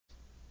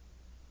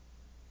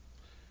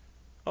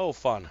Oh,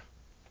 fun.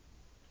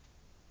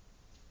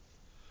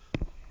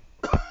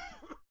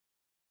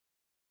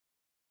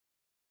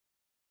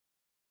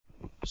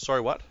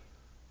 Sorry, what?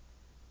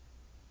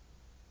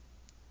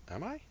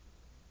 Am I?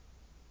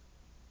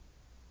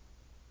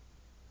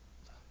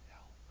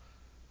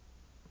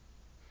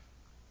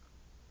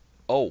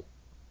 Oh.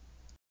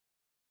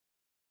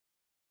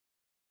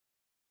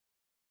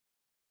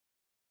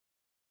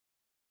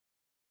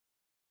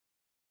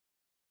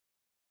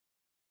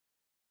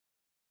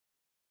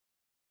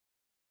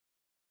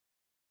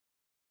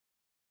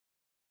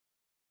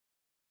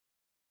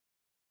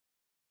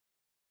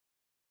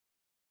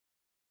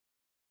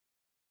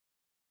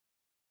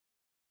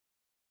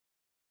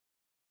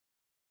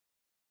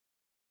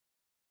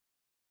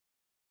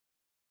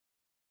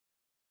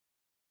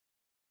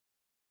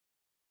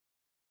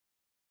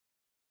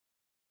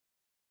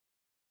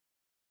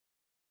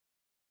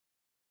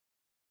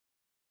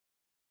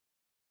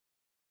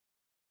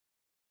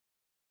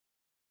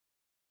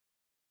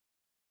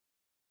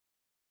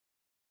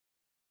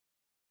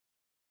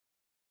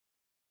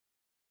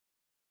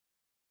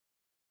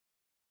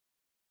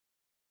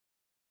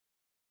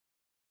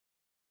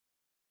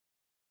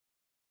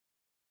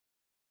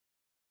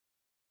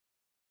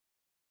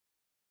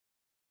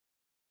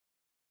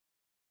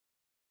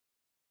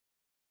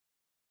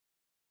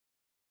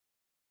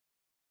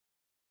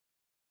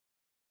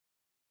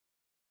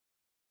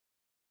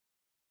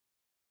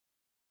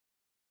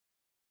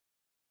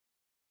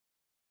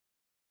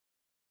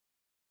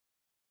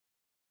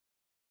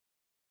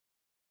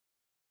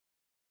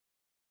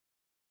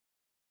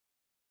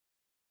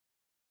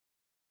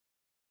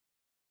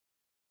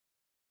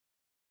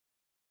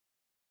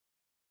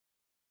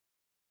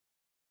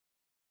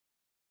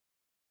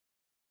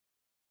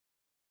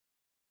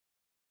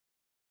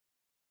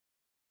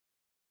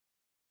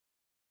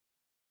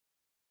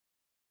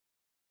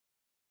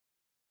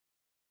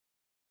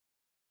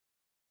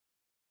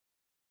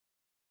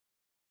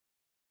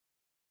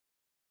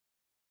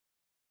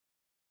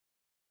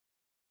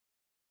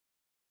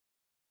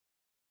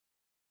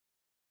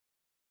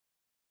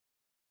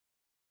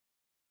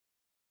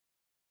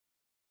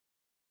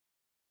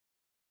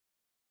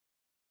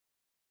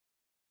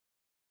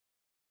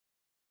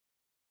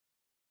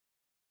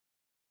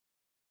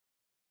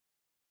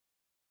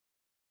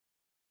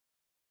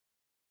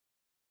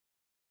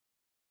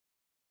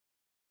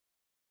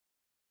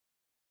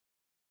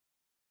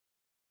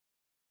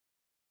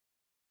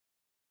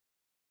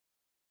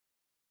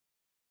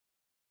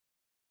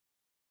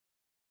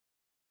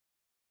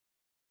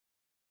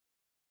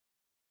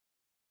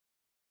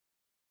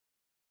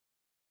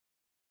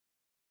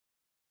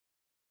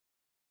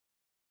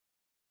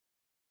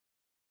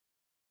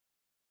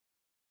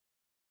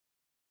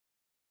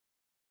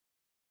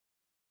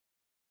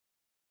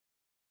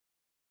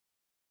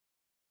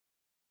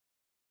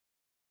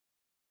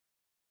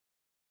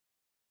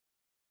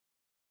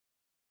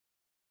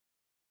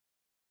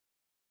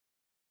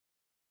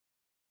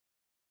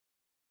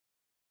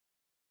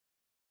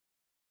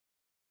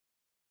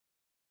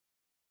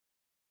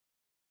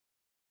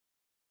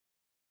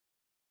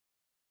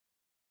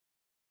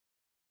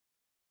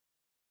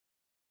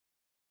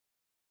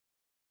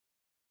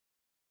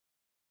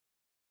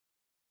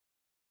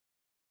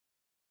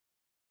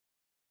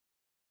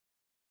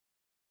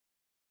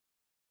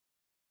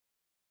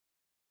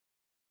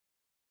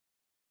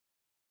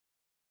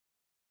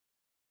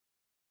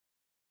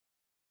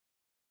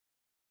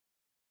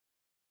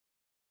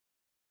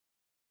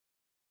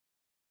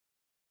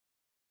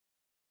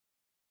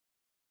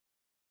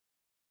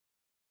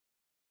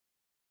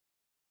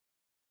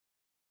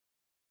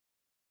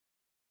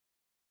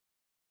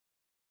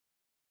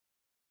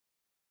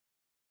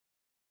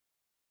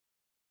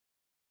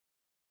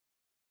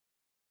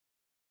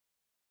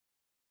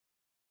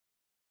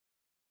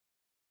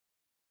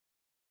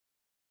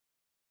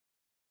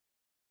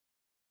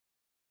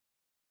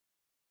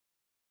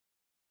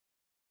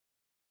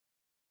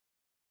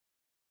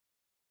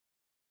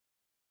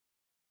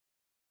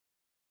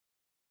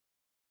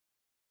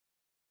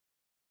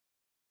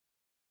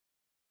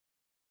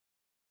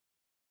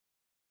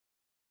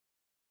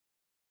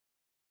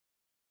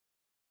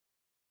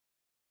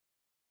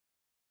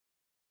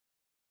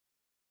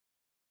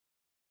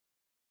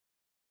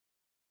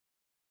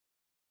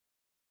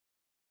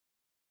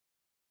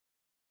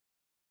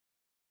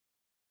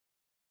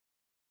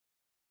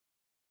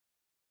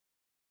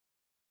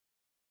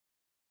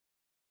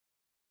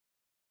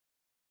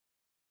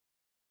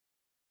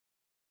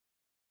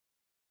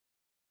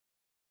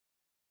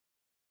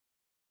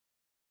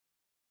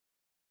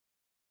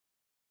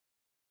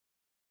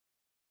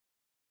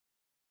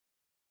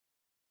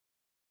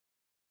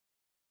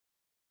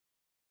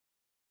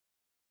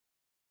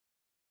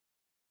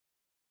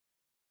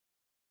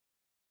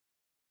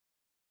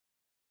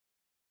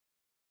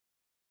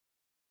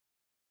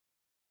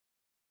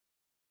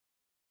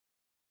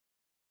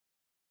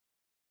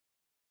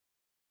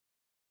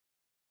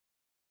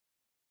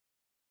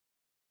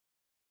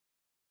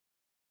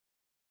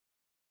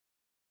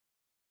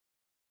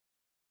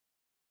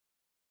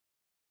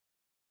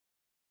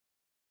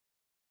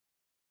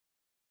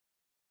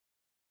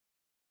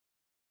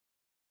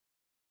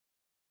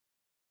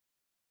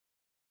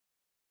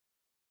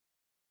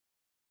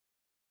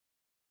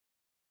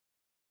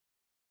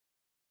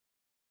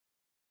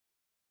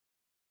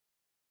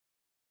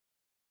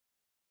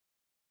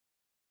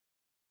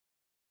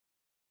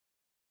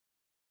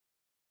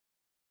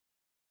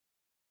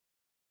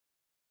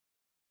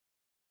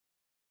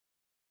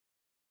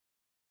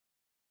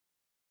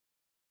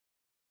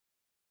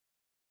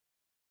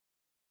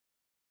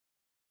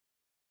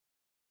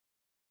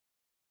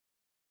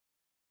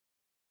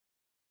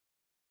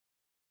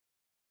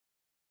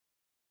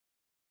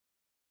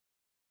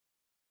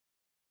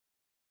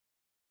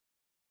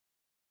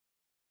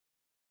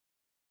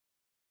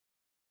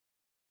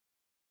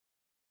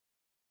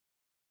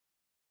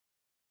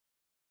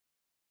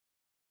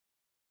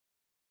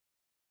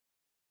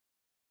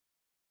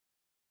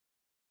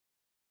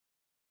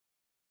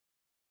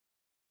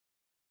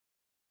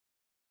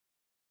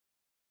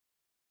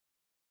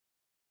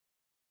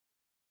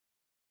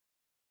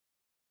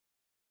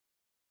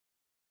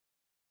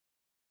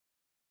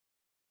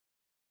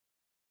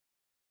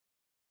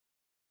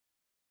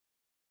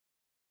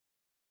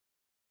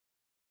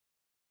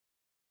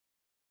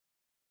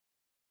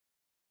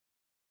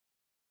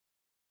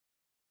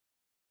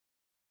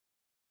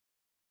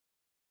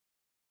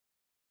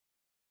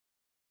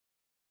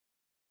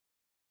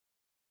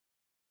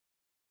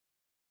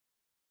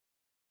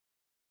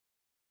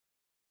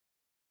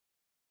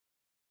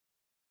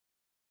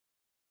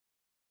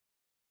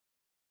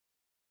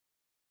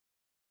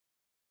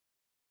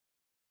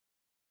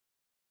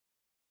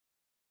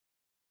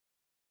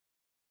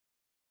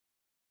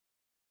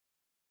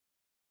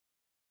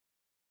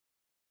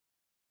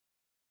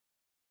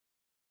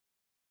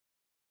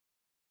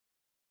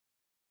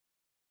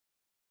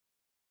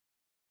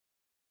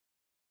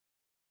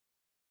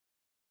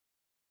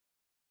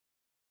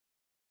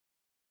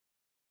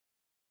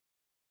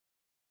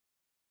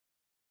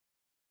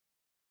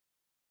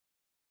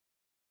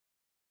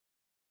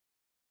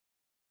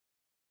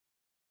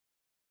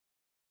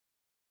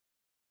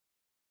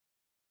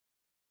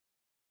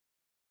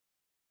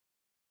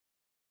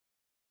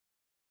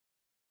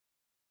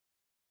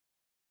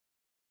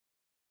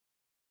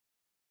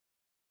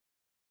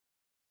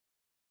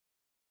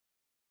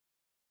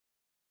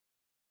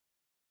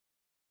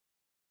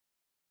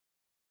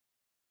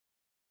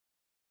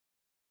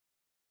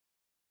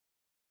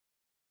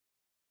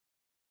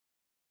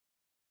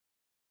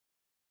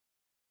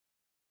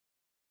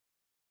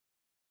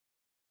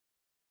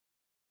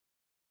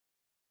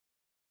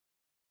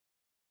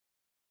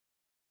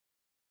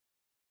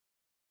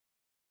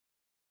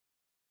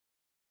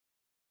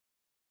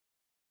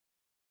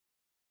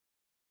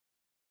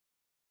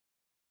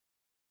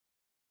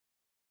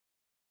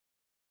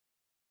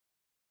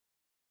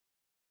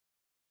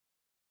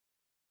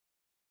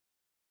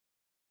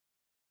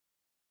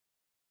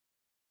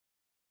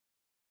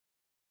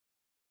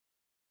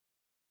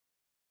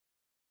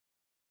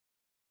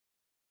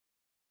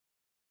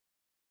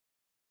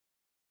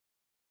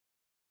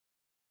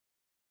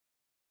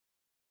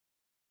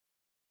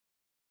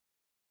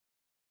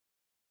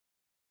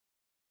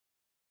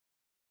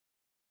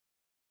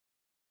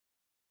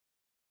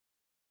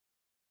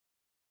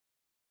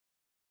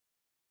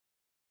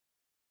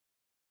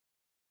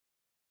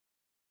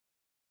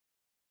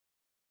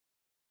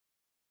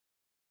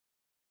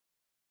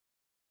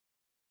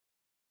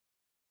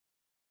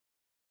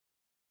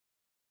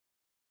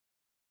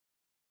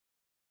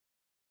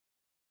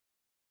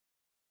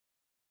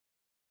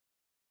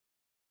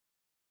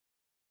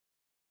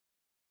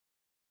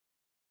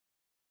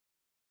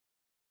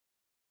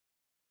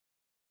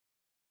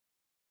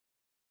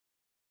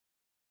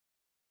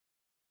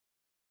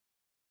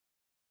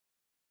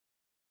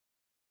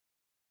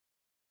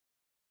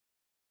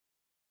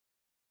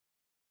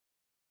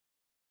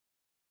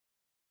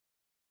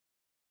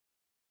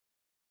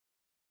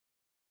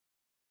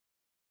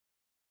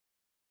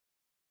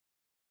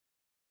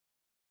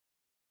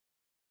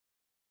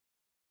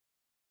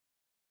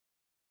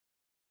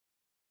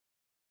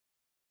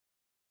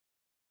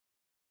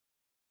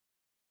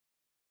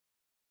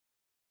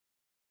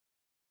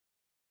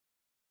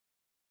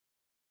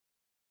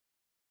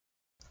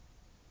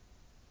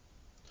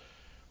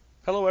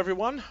 Hello,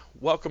 everyone.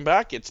 Welcome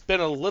back. It's been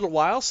a little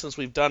while since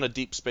we've done a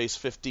Deep Space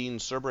 15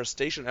 Cerberus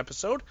Station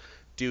episode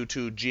due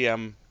to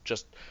GM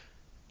just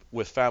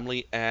with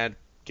family and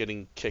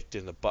getting kicked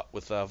in the butt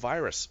with a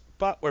virus.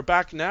 But we're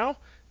back now,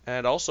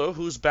 and also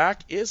who's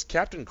back is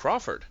Captain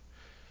Crawford.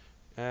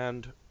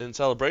 And in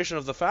celebration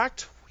of the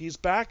fact he's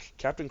back,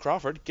 Captain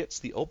Crawford gets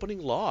the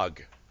opening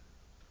log.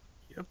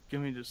 Yep,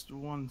 give me just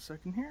 1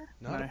 second here.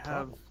 Not a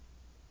problem.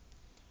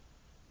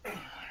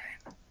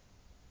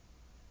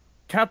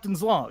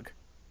 Captain's log.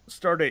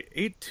 Stardate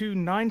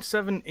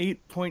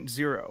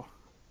 82978.0.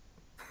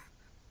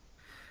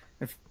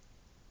 If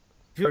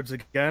words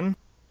again.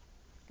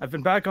 I've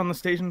been back on the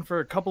station for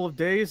a couple of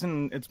days,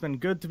 and it's been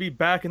good to be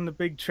back in the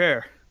big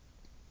chair.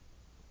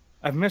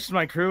 I've missed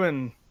my crew,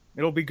 and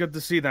it'll be good to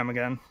see them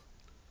again.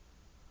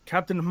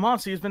 Captain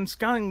Hamasi has been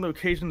scouting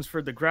locations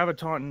for the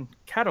Graviton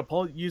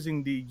catapult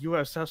using the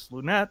USS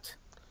Lunette,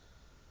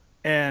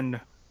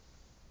 and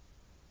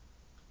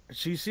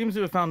she seems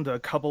to have found a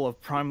couple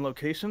of prime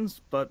locations,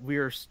 but we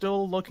are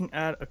still looking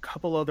at a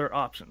couple other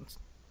options.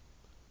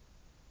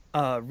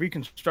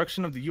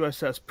 Reconstruction of the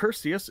USS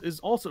Perseus is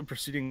also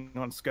proceeding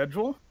on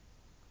schedule.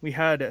 We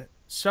had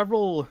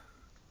several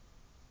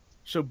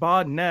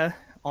Shobad Ne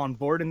on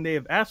board, and they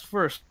have asked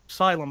for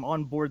asylum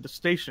on board the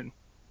station.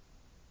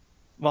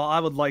 Well,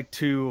 I would like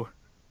to...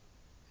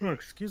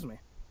 excuse me.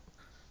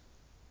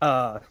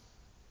 I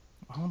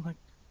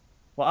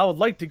would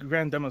like to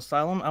grant them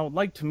asylum. I would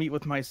like to meet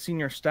with my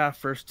senior staff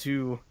first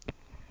to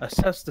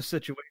assess the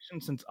situation,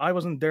 since I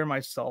wasn't there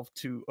myself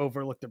to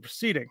overlook the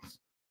proceedings.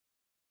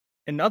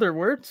 In other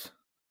words,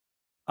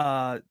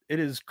 it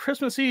is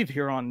Christmas Eve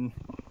here on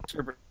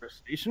Cerberus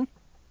Station,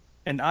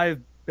 and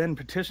I've been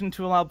petitioned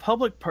to allow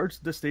public parts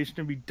of the station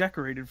to be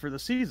decorated for the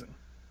season.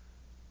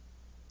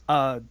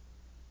 As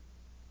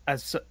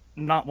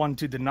not one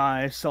to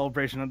deny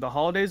celebration of the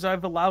holidays,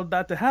 I've allowed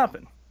that to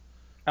happen.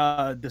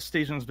 The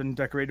station has been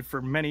decorated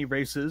for many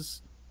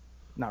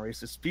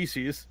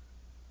species,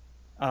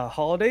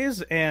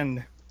 holidays,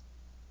 and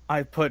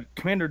I put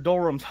Commander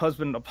Dolrum's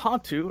husband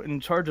Apatu in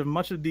charge of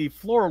much of the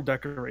floral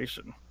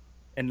decoration,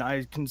 and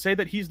I can say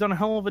that he's done a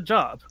hell of a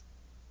job.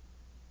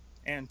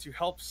 And to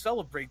help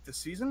celebrate the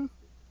season,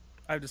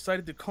 I've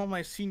decided to call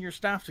my senior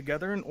staff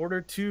together in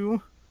order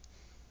to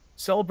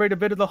celebrate a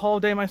bit of the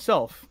holiday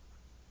myself.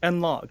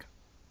 End log.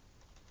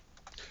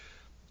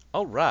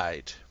 All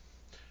right.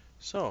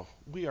 So,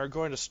 we are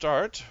going to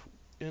start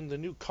in the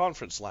new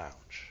conference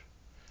lounge,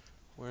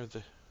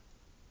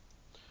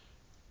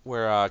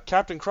 where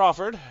Captain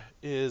Crawford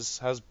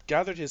has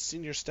gathered his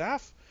senior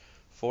staff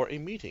for a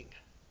meeting.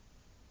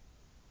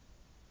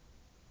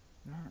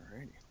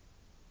 Alrighty.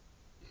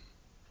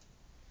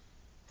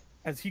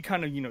 As he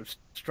kind of,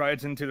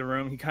 strides into the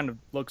room, he kind of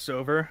looks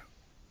over.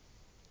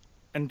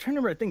 And trying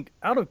to remember, I think,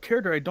 out of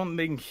character, I don't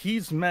think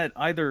he's met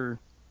either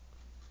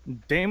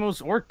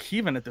Deimos or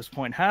Kevin at this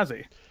point, has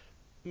he?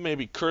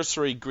 Maybe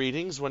cursory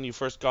greetings when you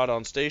first got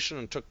on station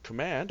and took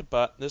command,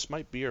 but this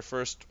might be your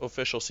first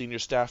official senior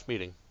staff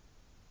meeting.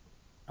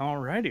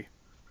 Alrighty.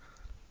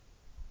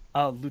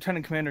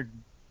 Lieutenant Commander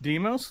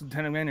Deimos,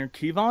 Lieutenant Commander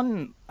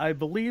Kevin, I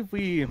believe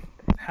we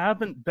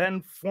haven't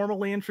been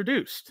formally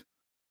introduced.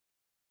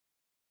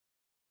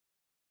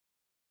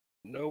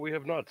 No, we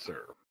have not,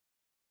 sir.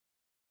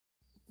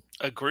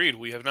 Agreed,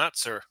 we have not,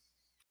 sir.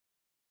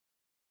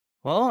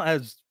 Well,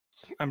 as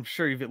I'm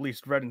sure you've at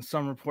least read in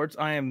some reports,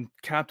 I am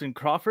Captain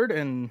Crawford,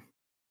 and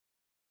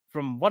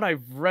from what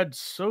I've read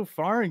so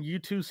far, you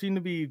two seem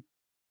to be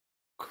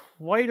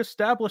quite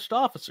established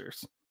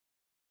officers.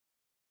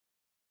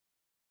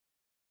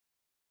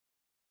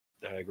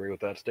 I agree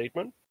with that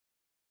statement.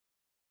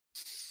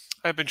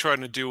 I've been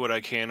trying to do what I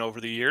can over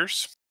the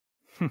years.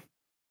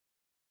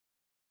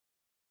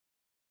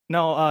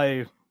 Now,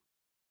 I'm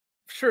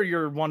sure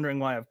you're wondering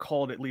why I've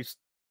called at least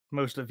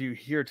most of you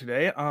here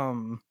today.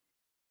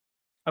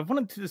 I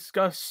wanted to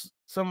discuss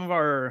some of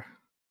our...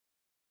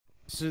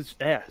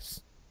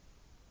 Yes.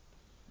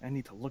 I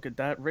need to look at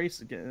that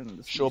race again.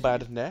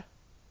 Shobad Ne?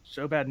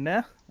 Shobad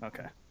Ne?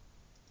 Okay.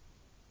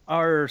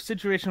 Our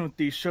situation with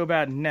the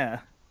Shobad Ne.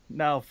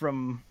 Now,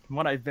 from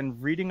what I've been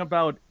reading,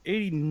 about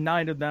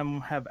 89 of them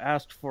have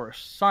asked for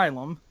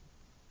asylum.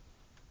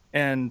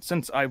 And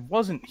since I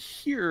wasn't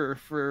here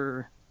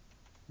for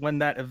when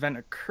that event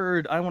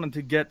occurred, I wanted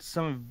to get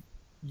some of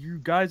you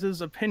guys'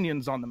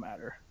 opinions on the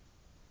matter.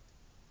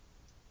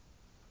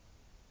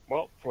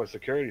 Well, from a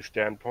security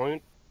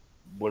standpoint,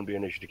 wouldn't be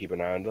an issue to keep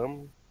an eye on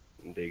them.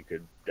 They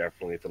could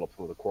definitely fill up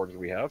some of the quarters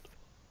we have.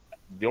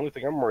 The only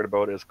thing I'm worried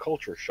about is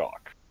culture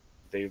shock.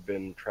 They've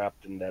been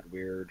trapped in that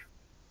weird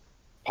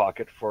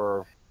pocket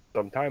for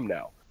some time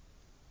now.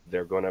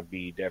 They're going to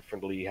be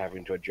definitely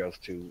having to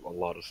adjust to a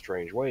lot of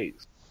strange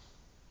ways.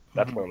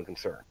 That's my only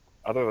concern.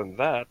 Other than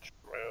that,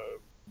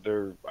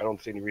 I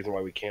don't see any reason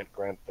why we can't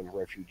grant them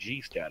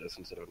refugee status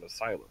instead of an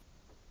asylum.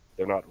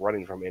 They're not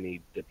running from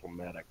any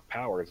diplomatic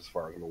powers, as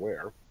far as I'm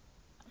aware.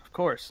 Of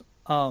course.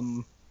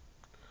 Was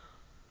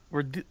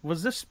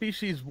this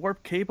species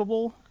warp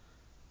capable?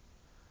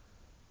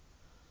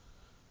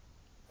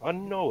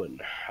 Unknown.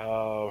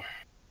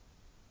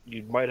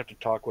 You might have to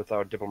talk with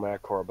our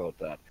diplomat corps about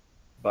that.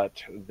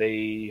 But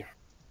they,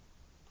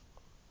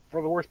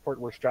 for the worst part,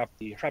 were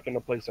trapped in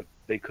a place that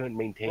they couldn't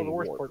maintain. For the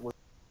worst part, I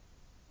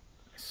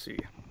see.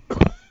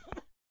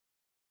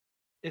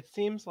 It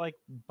seems like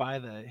by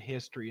the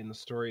history and the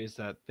stories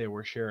that they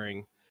were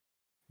sharing,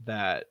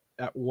 that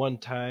at one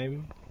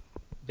time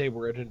they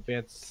were an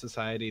advanced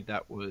society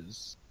that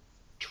was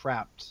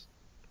trapped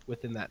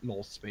within that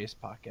null space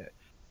pocket.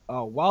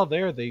 While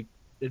there, they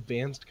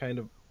advanced kind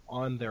of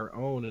on their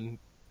own and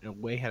in a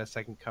way had a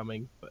second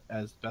coming, but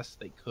as best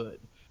they could.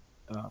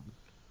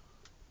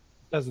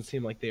 Doesn't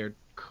seem like they are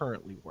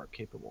currently warp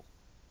capable.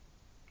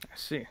 I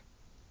see.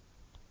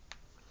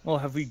 Well,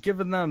 have we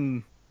given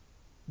them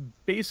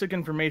basic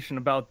information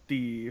about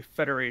the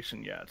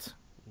Federation yet?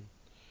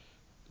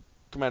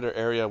 Commander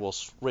Area will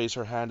raise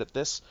her hand at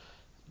this.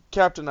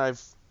 Captain,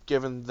 I've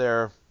given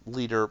their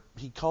leader,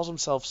 he calls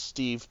himself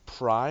Steve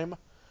Prime,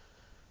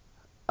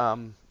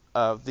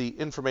 the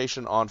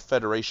information on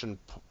Federation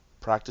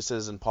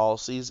practices and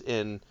policies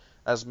in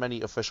as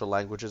many official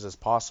languages as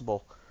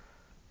possible.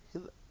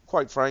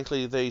 Quite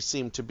frankly, they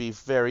seem to be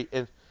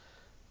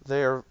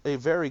they're a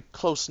very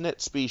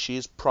close-knit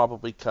species,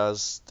 probably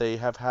because they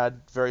have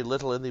had very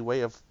little in the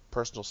way of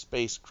personal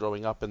space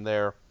growing up in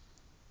their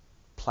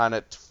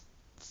planet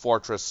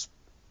fortress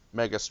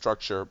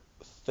megastructure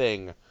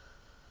thing.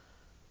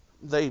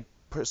 They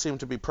seem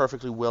to be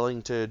perfectly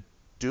willing to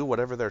do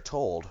whatever they're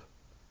told.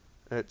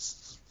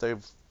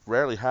 They've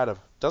rarely had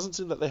doesn't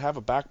seem that they have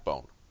a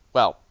backbone.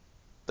 Well,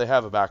 they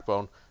have a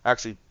backbone.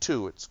 Actually,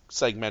 two. It's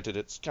segmented.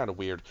 It's kind of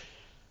weird.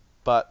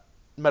 But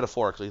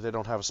metaphorically, they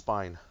don't have a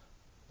spine.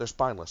 They're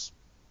spineless.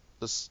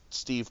 This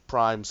Steve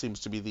Prime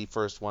seems to be the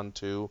first one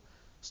to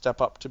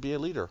step up to be a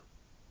leader.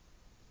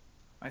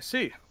 I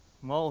see.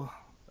 Well,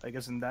 I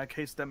guess in that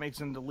case, that makes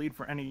him the lead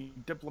for any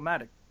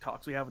diplomatic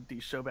talks we have with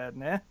these Shobad,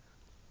 nah?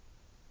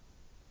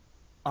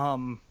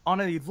 On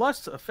a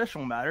less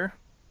official matter,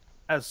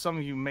 as some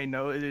of you may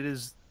know, it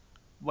is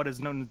what is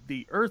known as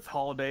the Earth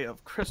holiday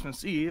of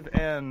Christmas Eve,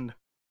 and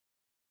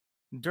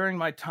during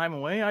my time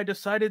away, I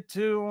decided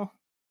to,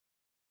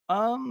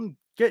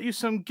 get you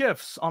some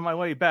gifts on my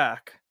way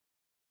back.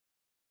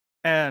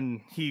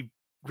 And he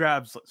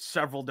grabs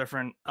several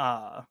different,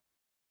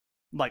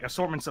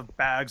 assortments of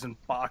bags and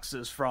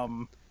boxes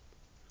from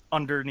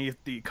underneath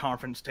the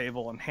conference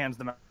table and hands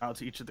them out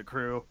to each of the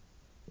crew.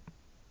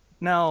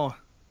 Now,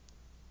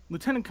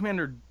 Lieutenant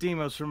Commander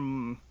Demos,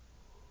 from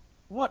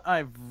what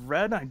I've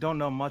read, I don't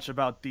know much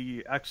about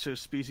the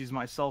exospecies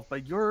myself,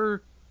 but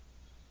your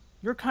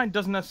kind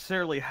doesn't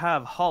necessarily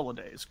have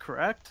holidays,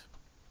 correct?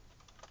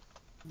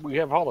 We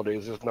have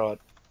holidays, just not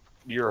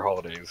your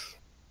holidays.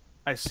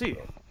 I see.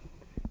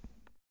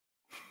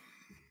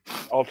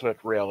 Alternate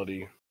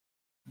reality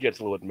gets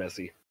a little bit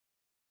messy.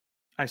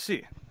 I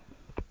see.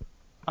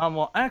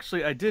 Well,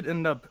 actually, I did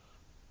end up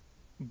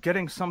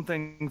getting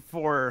something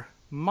for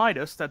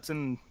Midas that's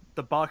in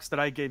the box that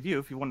I gave you,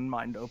 if you wouldn't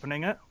mind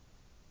opening it.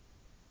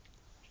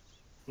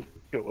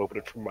 You'll open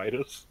it for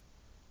Midas?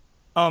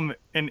 And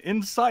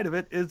inside of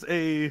it is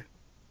a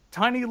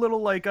tiny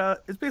little,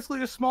 it's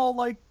basically a small,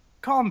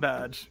 comm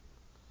badge.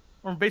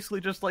 Or basically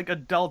just like a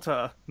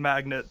Delta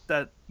magnet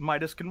that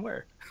Midas can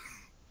wear.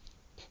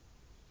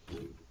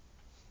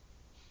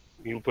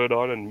 You put it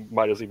on and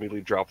Midas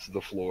immediately drops to the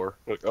floor.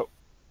 Like, oh.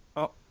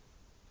 Oh.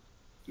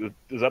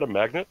 Is that a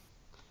magnet?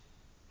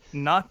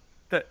 Not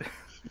that...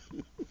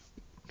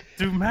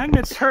 Do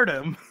magnets hurt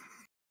him?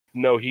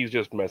 No, he's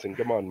just messing.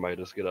 Come on,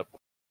 Midas, get up.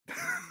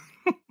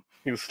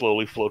 You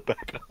slowly float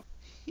back up.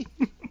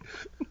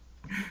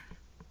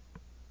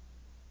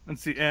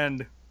 Let's see,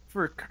 and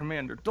for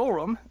Commander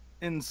Dorum,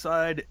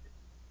 inside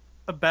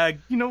a bag,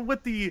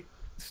 with the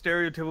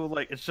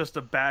stereotypical, it's just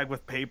a bag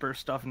with paper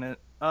stuff in it.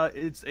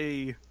 It's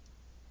a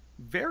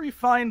very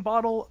fine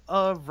bottle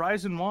of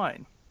Ryzen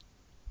wine.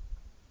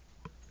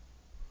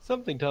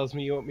 Something tells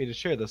me you want me to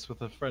share this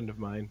with a friend of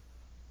mine.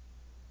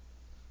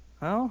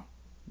 Well,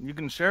 you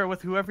can share it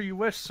with whoever you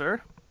wish,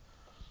 sir.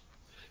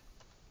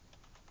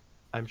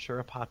 I'm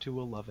sure Apatu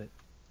will love it.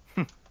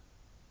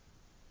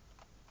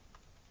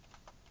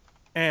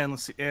 And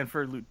let's see, and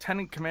for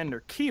Lieutenant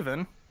Commander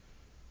Kevin,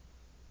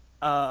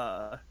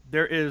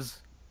 there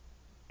is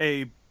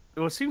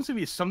what seems to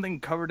be something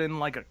covered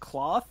in a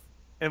cloth,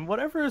 and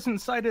whatever is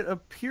inside it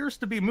appears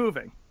to be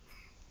moving.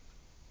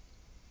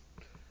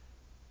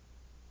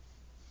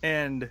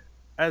 And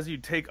as you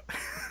take...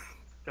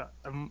 God,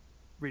 I'm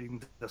reading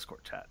the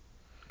Discord chat.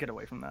 Get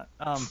away from that.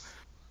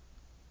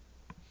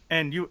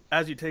 And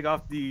as you take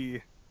off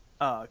the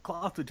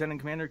cloth, Lieutenant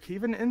Commander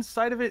Kevin,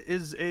 inside of it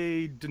is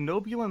a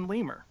Denobulan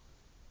lemur.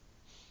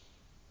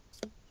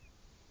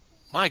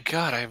 My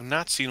God, I have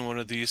not seen one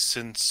of these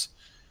since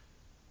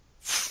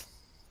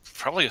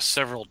probably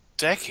several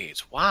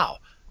decades. Wow.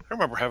 I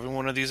remember having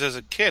one of these as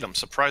a kid. I'm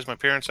surprised my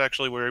parents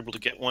actually were able to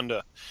get one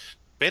to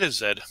Beta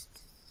Z.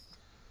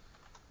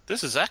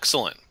 This is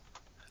excellent.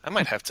 I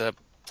might have to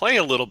play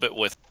a little bit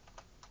with.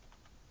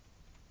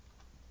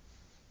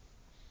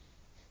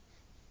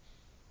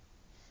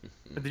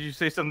 Did you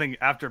say something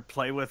after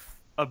play with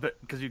a bit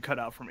because you cut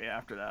out for me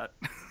after that.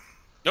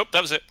 Nope,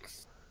 that was it.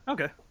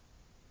 Okay.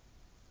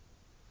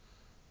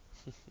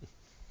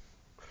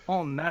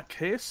 Well, in that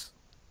case,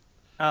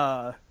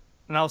 and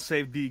I'll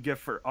save the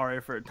gift for RA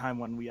for a time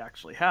when we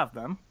actually have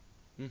them.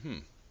 Mm-hmm.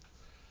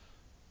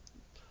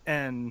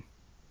 And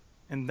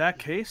in that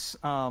case,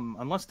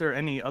 unless there are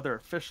any other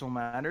official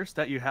matters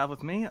that you have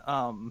with me,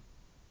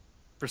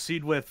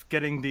 proceed with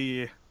getting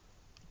the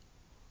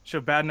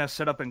Shabadna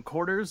set up in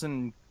quarters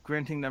and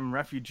granting them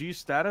refugee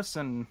status.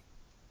 And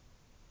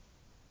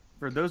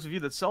for those of you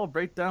that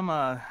celebrate them,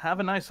 have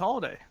a nice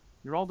holiday.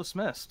 You're all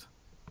dismissed.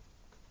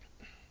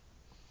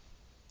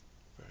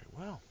 Very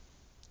well.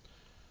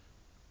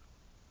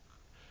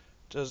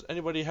 Does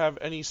anybody have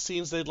any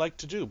scenes they'd like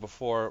to do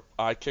before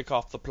I kick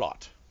off the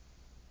plot?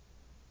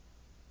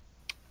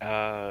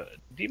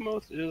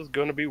 Demos is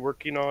going to be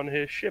working on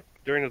his ship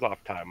during his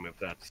off time, if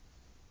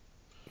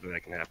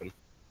that can happen.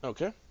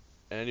 Okay.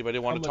 Anybody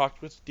want to talk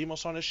with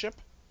Demos on his ship?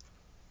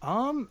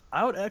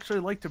 I would actually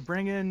like to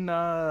bring in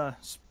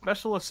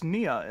Specialist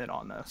Nia in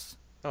on this.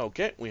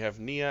 Okay, we have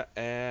Nia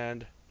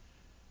and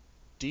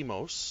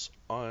Demos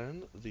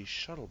on the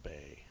shuttle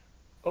bay.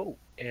 Oh,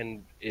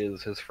 and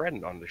is his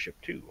friend on the ship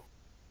too?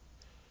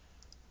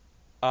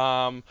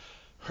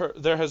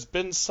 There has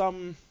been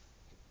some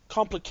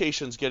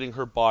complications getting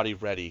her body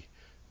ready.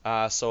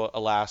 So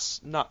alas,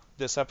 not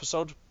this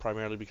episode,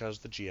 primarily because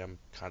the GM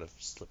kind of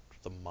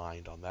slipped the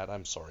mind on that.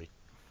 I'm sorry.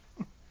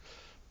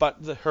 But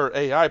her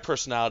AI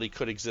personality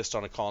could exist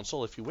on a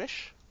console if you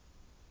wish.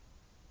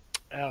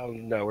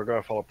 No, we're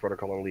going to follow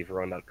protocol and leave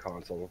her on that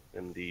console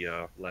in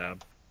the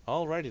lab.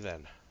 Alrighty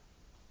then.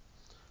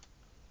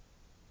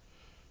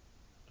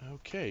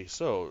 Okay,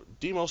 so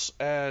Demos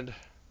and...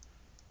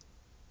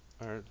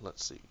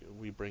 let's see,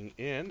 we bring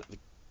in...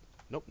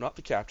 Nope, not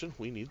the captain.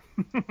 We need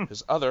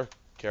his other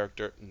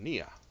character,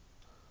 Nia.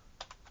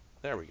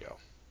 There we go.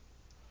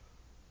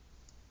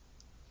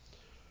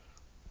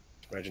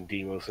 Imagine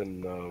Demos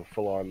in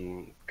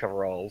full-on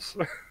coveralls.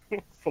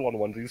 Full-on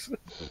onesies.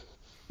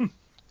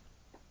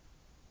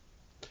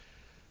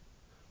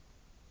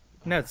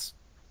 That's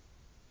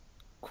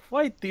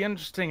quite the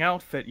interesting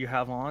outfit you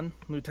have on,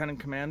 Lieutenant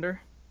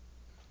Commander.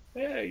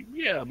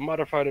 Yeah,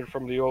 modified it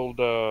from the old,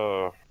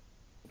 what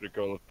do you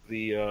call it?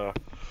 The,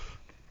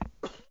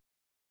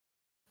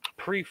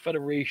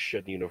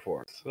 pre-Federation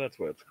uniforms. That's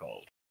what it's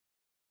called.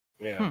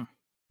 Yeah.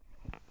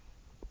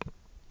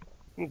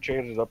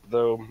 Changed it up,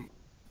 though.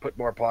 Put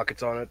more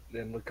pockets on it,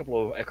 and a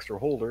couple of extra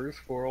holders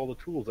for all the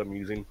tools I'm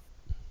using.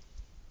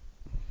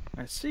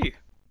 I see.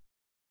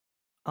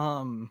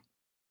 From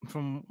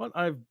what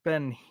I've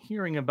been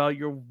hearing about,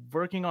 you're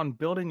working on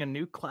building a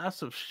new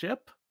class of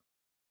ship?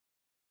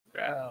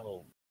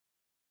 Well,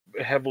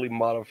 heavily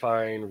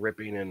modifying,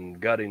 ripping, and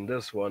gutting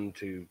this one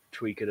to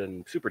tweak it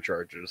and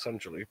supercharge it,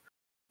 essentially.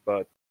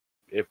 But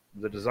if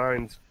the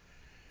designs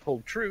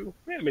hold true,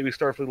 yeah, maybe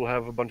Starfleet will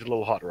have a bunch of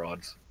little hot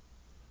rods.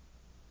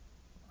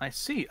 I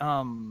see.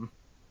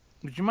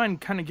 Would you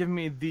mind kind of giving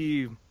me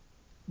the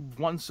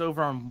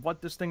once-over on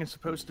what this thing is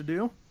supposed to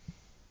do?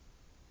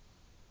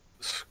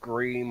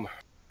 Scream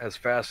as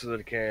fast as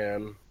it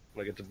can,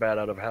 like it's a bat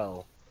out of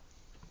hell.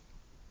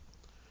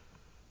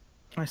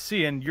 I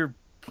see, and you're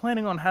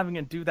planning on having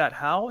it do that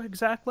how,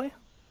 exactly?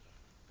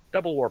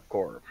 Double warp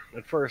core.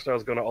 At first I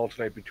was going to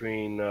alternate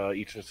between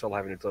each nacelle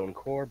having its own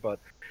core, but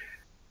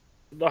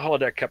the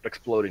holodeck kept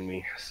exploding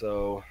me,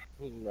 so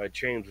I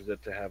changed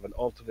it to have an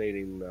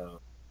alternating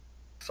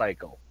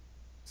cycle.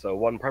 So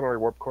one primary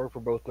warp core for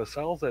both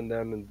nacelles, and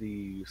then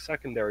the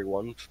secondary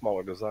one,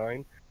 smaller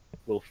design,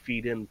 will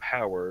feed in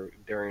power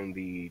during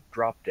the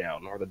drop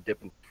down or the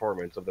dip in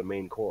performance of the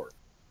main core.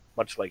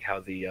 Much like how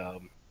the,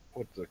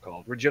 what's it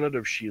called?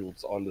 Regenerative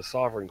shields on the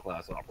Sovereign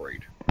class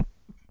operate.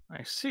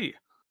 I see.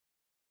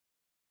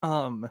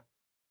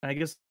 I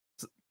guess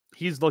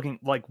he's looking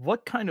like,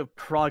 what kind of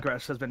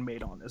progress has been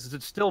made on this? Is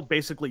it still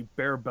basically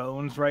bare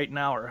bones right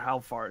now, or how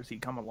far has he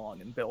come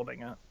along in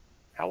building it?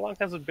 How long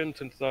has it been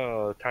since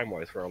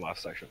time-wise for our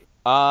last session?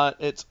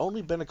 It's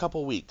only been a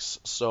couple weeks,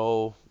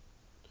 so...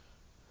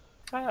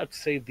 I'd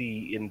say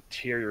the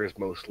interior is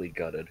mostly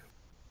gutted.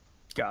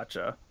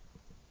 Gotcha.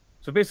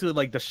 So basically,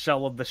 like, the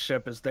shell of the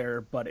ship is there,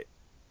 but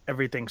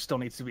everything still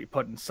needs to be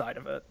put inside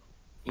of it.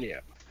 Yeah.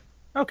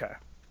 Okay.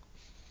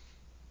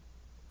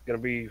 Gonna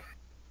be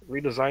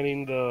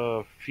redesigning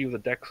the few of the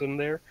decks in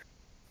there.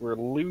 We're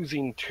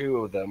losing 2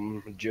 of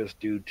them just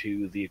due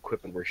to the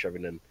equipment we're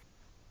shoving in.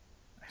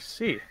 I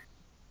see.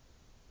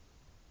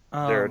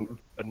 Their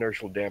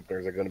inertial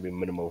dampeners are going to be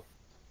minimal.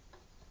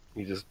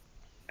 He just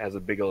has a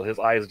big old... His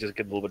eyes just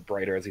get a little bit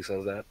brighter as he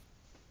says that.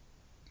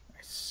 I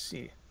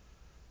see.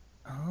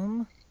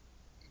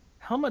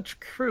 How much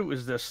crew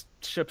is this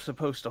ship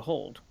supposed to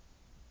hold?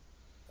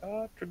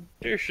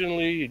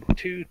 Traditionally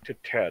 2 to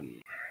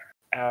 10.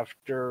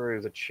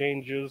 After the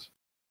changes,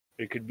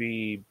 it could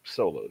be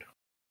soloed,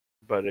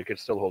 but it could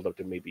still hold up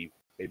to maybe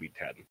 10.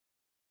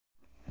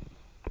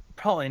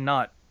 Probably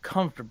not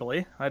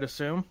comfortably, I'd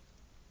assume.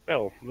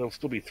 Well, there'll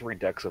still be 3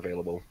 decks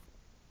available.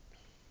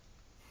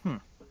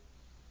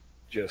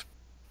 Just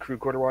crew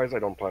quarter-wise, I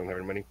don't plan on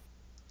having many.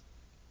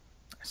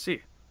 I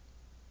see.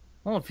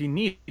 Well, if you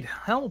need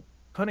help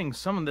putting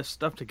some of this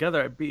stuff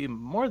together, I'd be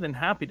more than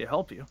happy to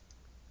help you.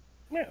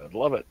 Yeah, I'd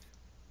love it.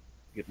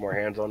 Get more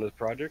hands on this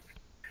project.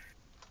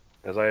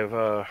 As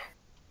I've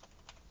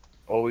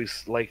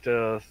always liked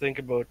to think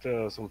about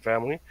some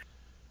family,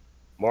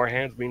 more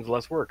hands means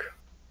less work.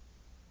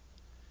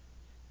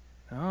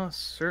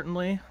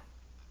 Certainly.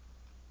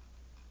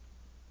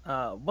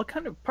 What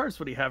kind of parts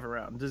would he have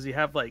around? Does he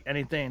have like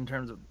anything in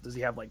terms of? Does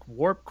he have like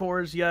warp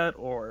cores yet,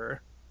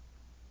 or?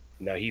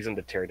 Now he's in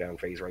the teardown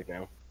phase right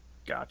now.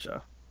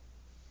 Gotcha.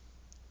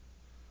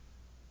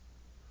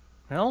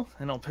 Well,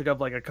 and I'll pick up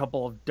like a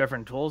couple of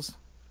different tools.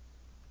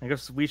 I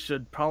guess we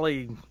should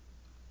probably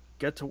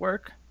get to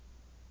work.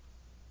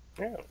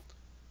 Yeah.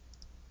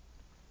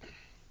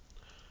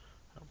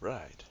 All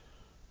right.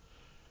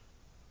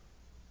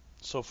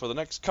 So for the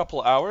next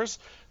couple hours,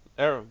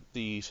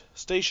 the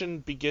station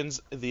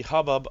begins the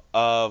hubbub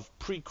of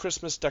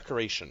pre-Christmas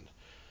decoration.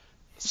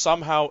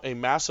 Somehow a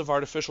massive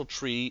artificial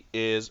tree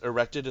is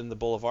erected in the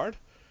boulevard.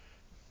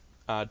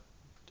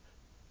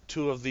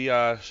 Two of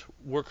the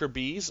worker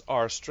bees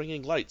are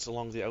stringing lights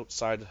along the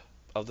outside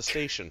of the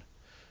station.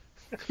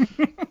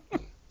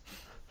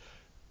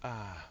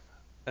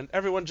 And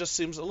everyone just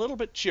seems a little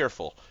bit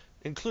cheerful,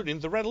 including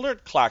the red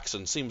alert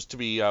klaxon seems to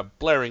be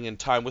blaring in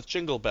time with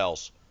jingle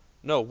bells.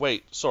 No,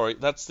 wait, sorry,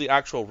 that's the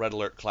actual red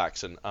alert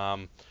klaxon.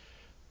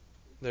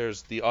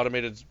 There's the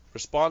automated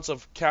response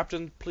of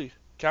Captain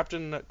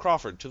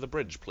Crawford to the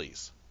bridge,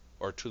 please.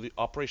 Or to the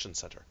operations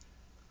center.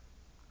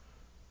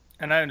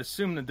 And I would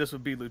assume that this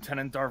would be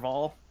Lieutenant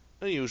Darval.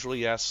 Usually,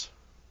 yes.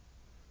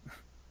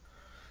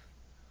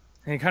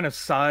 And he kind of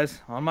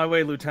sighs. On my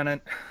way,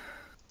 Lieutenant.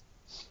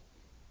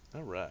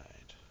 All right.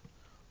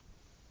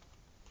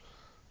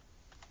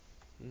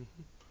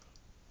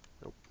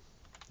 Nope.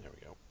 There we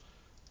go.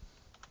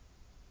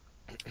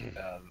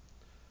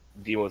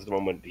 Demo's the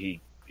moment he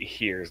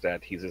hears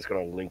that he's just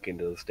going to link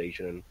into the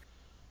station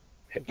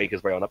and make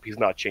his way on up. He's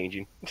not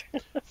changing.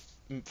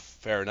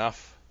 Fair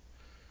enough.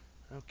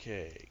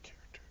 Okay,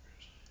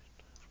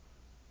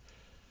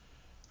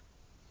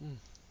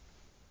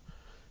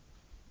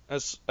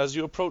 characters. As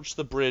you approach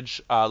the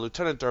bridge,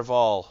 Lieutenant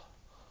Darval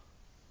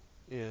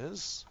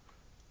is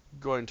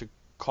going to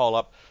call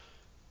up,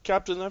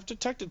 Captain, I've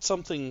detected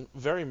something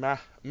very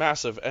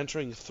massive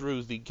entering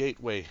through the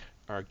gateway,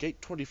 or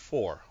gate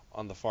 24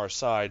 on the far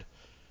side.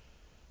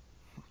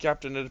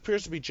 Captain, it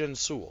appears to be Jin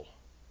Sewell.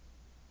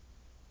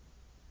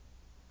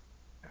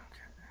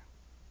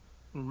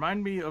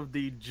 Remind me of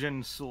the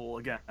Jin Sul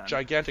again.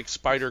 Gigantic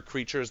spider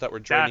creatures that were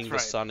draining the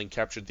right. sun and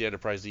captured the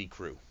Enterprise E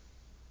crew.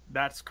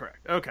 That's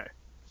correct. Okay.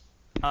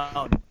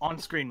 On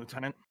screen,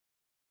 Lieutenant.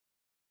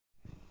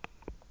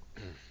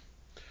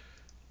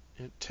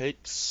 It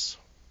takes...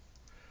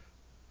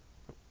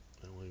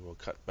 And we will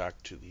cut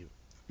back to the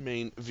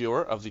main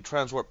viewer of the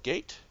transwarp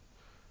gate.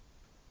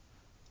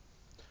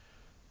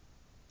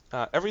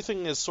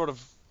 Everything is sort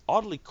of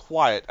oddly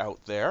quiet out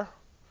there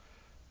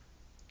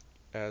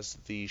as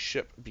the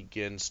ship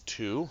begins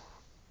to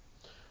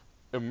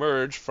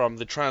emerge from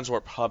the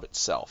transwarp hub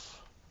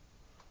itself.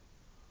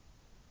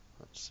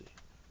 Let's see.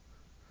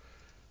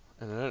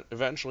 And then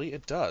eventually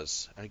it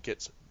does. And it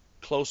gets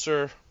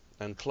closer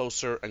and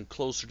closer and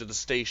closer to the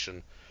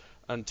station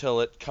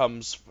until it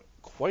comes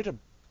quite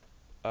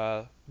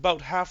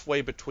about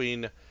halfway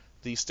between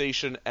the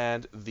station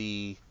and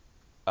the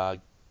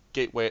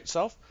gateway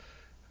itself.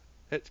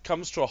 It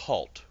comes to a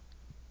halt.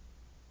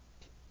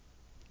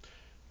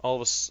 All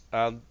of us,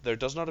 there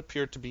does not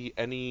appear to be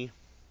any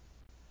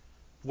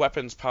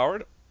weapons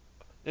powered.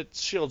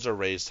 Its shields are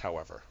raised,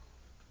 however.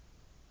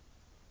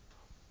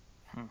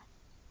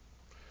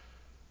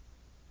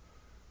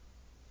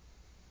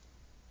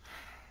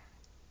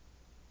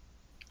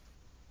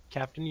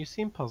 Captain, you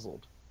seem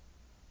puzzled.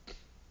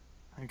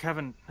 I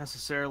haven't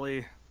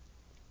necessarily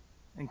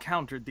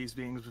encountered these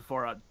beings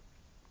before.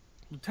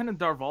 Lieutenant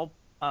Darval,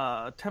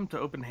 attempt to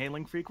open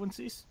hailing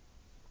frequencies?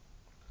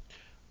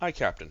 Aye,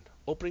 Captain.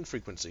 Opening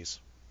frequencies.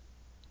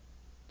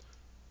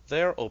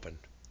 They are open.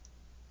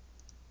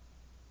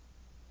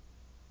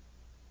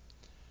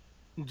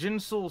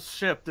 Jinsul's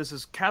ship, this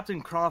is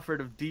Captain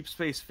Crawford of Deep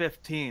Space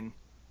 15.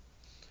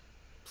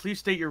 Please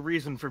state your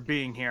reason for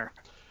being here.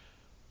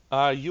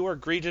 You are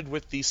greeted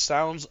with the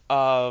sounds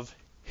of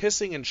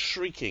hissing and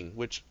shrieking,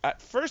 which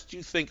at first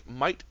you think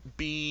might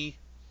be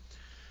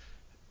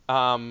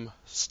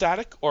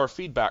static or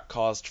feedback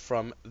caused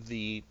from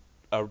the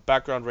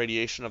background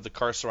radiation of the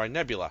Carcerai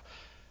Nebula.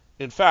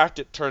 In fact,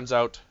 it turns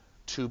out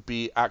to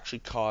be actually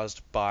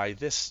caused by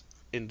this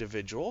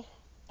individual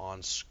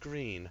on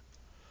screen.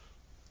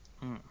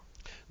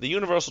 The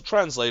Universal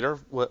Translator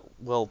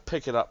will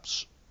pick it up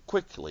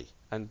quickly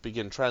and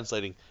begin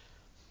translating.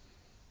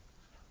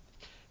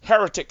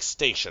 Heretic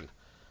Station.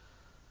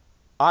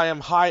 I am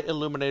High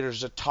Illuminator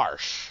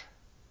Zatarsh.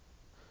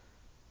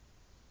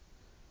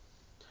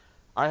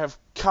 I have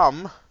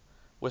come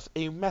with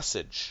a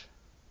message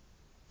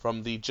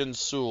from the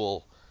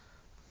Jinsul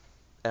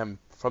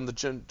from the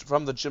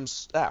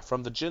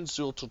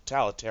Jinzul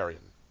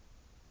Totalitarian.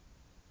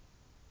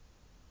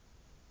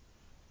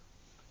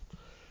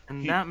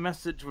 And that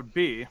message would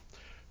be,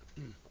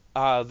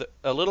 A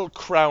little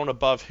crown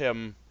above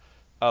him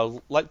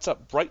lights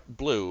up bright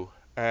blue,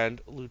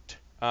 and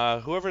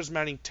whoever's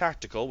manning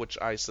tactical, which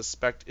I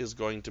suspect is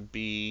going to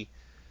be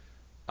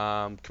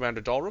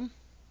Commander Dalrum.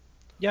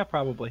 Yeah,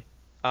 probably.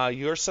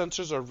 Your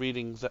sensors are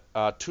reading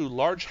two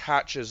large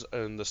hatches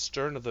in the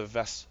stern of the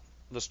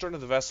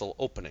vessel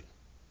opening.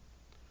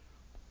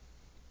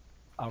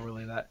 I'll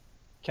relay that.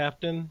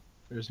 Captain,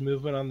 there's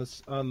movement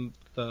on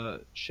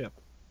the ship.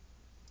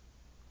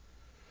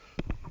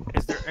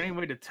 is there any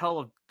way to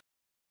tell if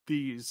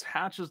these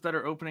hatches that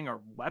are opening are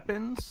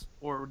weapons,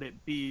 or would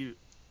it be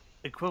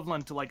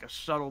equivalent to like a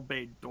shuttle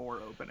bay door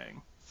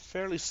opening?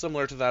 Fairly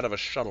similar to that of a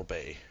shuttle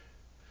bay.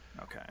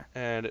 Okay.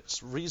 And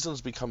its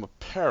reasons become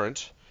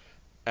apparent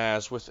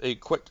as with a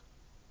quick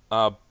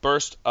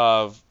burst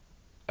of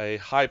a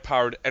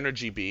high-powered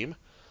energy beam,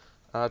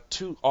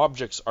 two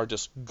objects are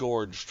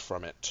disgorged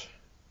from it.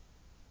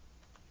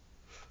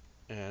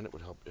 And it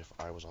would help if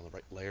I was on the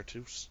right layer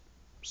to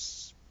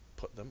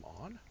put them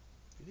on.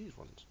 These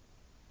ones.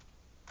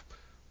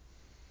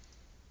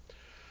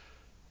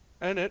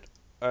 And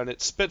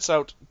it spits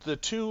out the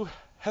two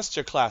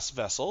Hestia-class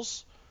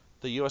vessels,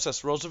 the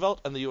USS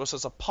Roosevelt and the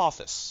USS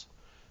Apophis,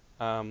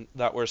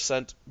 that were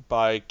sent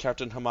by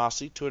Captain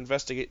Hamasi to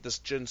investigate this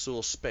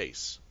Jinzul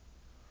space.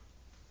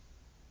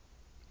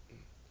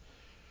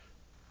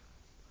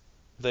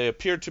 They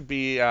appear to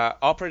be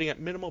operating at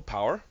minimal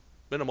power,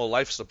 minimal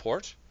life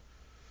support,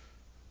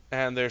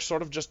 and they're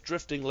sort of just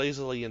drifting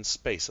lazily in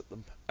space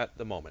at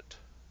the moment.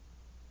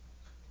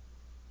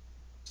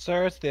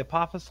 Sir, it's the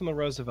Apophis and the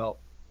Roosevelt.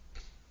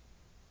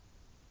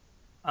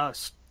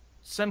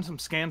 Send some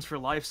scans for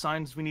life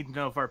signs. We need to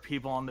know if our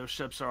people on those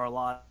ships are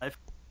alive.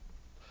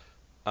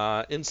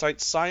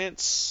 Insight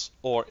Science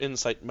or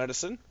Insight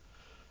Medicine,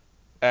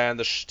 and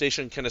the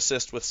station can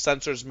assist with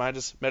Sensors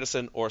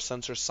Medicine or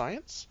Sensor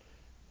Science.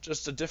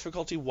 Just a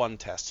difficulty 1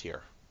 test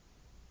here.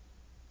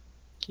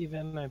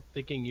 Kevin, I'm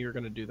thinking you're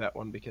going to do that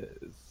one because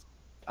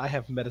I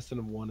have medicine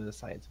of 1 and a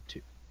science of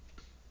 2.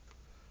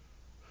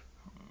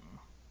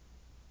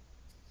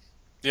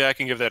 Yeah, I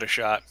can give that a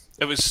shot.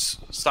 It was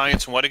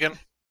science and what again?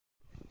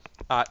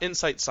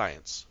 Insight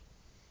Science.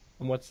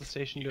 And what's the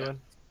station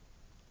doing?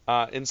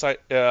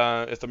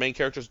 If the main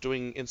character is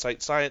doing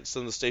Insight Science,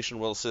 then the station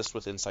will assist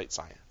with Insight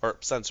Science or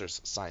Sensors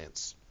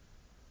Science.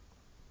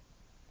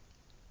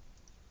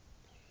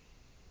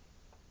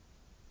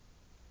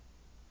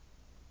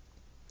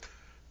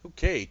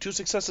 Okay, 2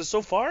 successes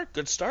so far.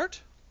 Good start.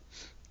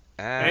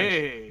 And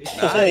Hey!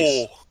 nice.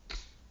 So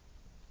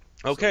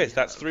Okay, we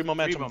that's have 3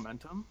 momentum. 3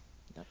 momentum.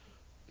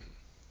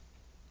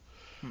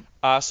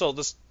 So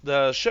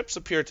the ships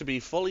appear to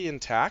be fully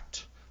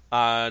intact.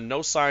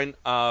 No sign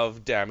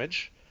of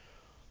damage.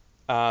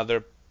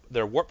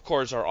 Their warp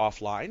cores are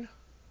offline.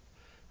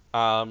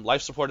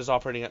 Life support is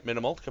operating at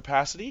minimal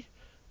capacity,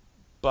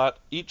 but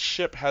each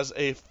ship has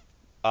a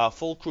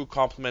full crew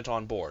complement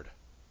on board.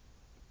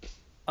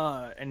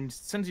 And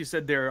since you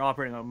said they're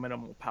operating on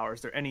minimal power,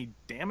 is there any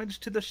damage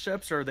to the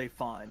ships, or are they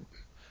fine?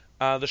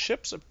 The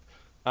ships,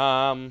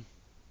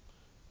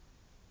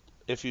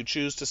 if you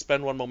choose to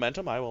spend 1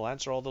 momentum, I will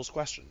answer all those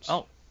questions.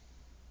 Oh,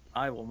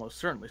 I will most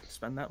certainly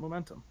spend that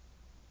momentum.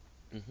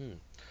 Mm-hmm.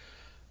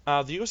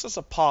 The USS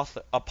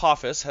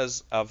Apophis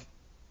has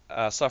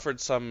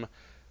suffered some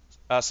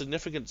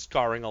significant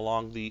scarring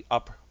along the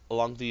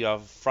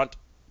front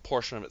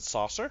portion of its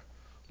saucer.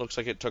 Looks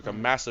like it took a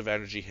massive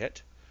energy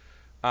hit.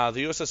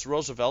 The USS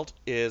Roosevelt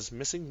is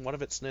missing one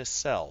of its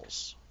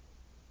nacelles.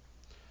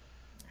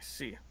 I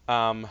see.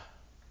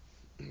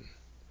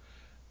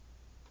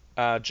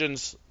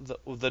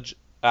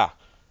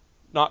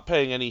 Not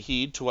paying any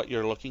heed to what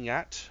you're looking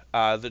at,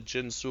 the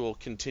Jinzul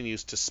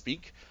continues to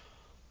speak.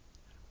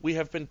 We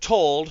have been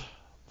told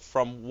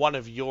from one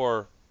of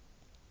your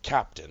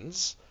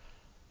captains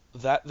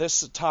that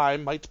this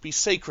time might be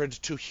sacred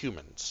to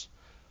humans.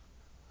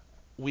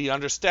 We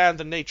understand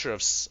the nature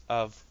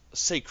of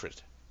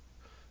sacred,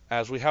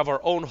 as we have our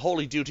own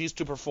holy duties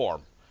to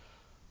perform.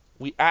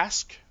 We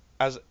ask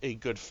as a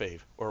good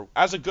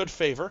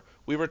favor,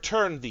 we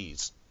return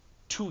these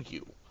to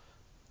you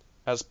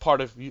as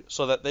part of you,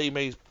 so that they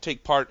may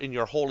take part in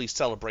your holy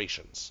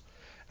celebrations,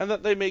 and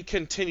that they may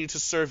continue to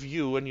serve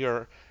you and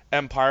your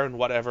empire in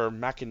whatever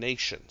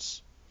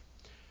machinations.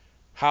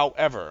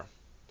 However,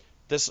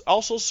 this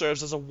also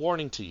serves as a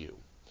warning to you.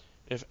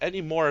 If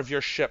any more of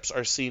your ships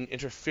are seen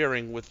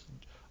interfering with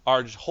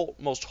our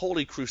most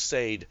holy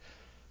crusade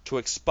to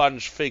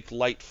expunge fake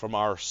light from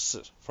our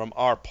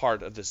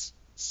part of this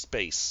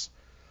space,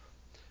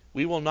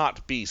 we will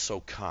not be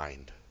so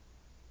kind.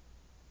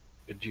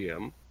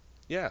 GM,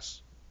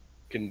 Yes.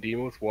 can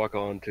Demos walk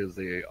on to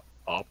the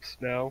ops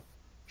now?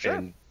 Sure.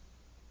 And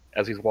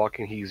as he's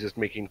walking, he's just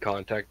making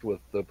contact with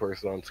the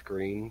person on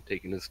screen,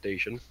 taking his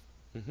station.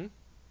 Mm-hmm.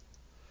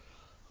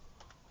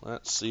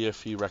 Let's see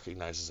if he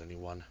recognizes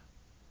anyone.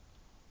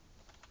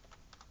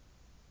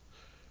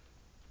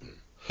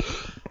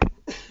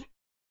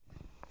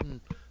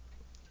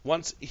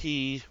 once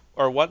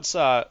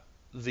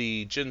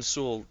the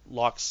Jinsul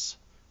locks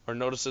or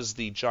notices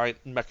the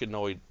giant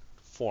mechanoid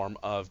form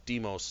of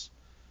Deimos,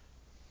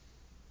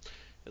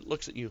 it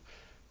looks at you.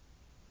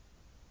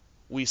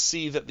 We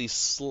see that the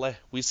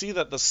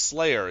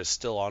Slayer is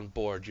still on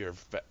board your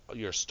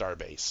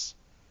starbase.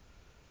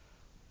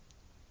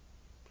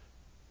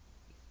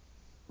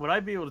 Would I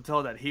be able to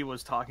tell that he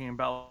was talking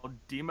about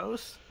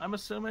Deimos, I'm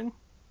assuming?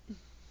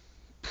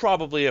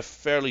 Probably a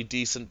fairly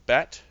decent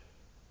bet.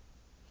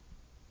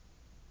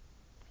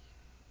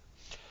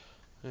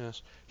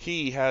 Yes.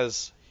 He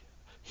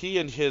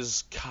and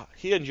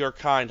your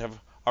kind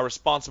are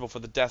responsible for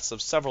the deaths of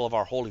several of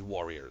our holy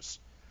warriors.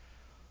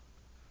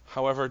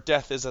 However,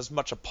 death is as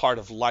much a part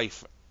of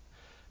life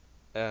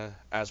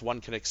as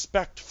one can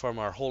expect from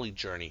our holy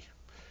journey.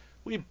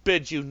 We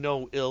bid you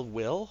no ill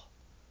will.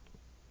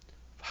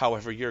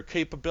 However, your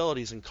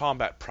capabilities and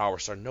combat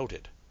prowess are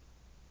noted.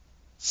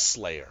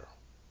 Slayer.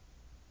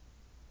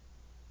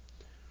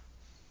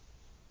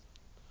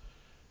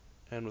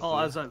 And with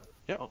As I've...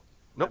 Yep. Oh,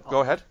 Nope, go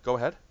ahead. Go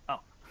ahead.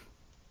 Oh.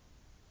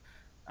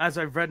 As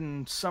I've read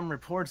in some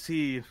reports,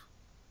 he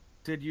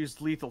did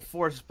use lethal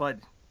force, but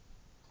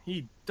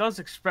he does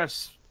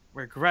express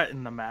regret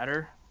in the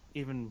matter,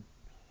 even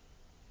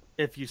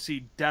if you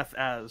see death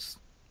as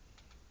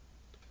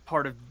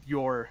part of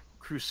your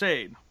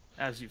crusade,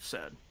 as you've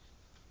said.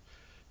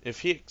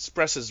 If he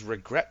expresses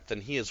regret,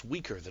 then he is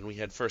weaker than we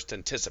had first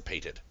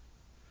anticipated.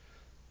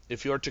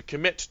 If you are to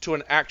commit to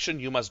an action,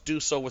 you must do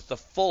so with the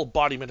full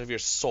embodiment of your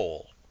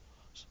soul.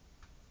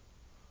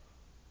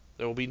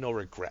 There will be no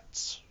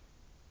regrets.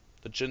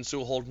 The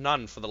Jinsu hold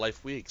none for the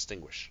life we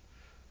extinguish,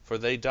 for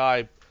they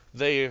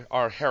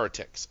are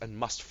heretics and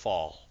must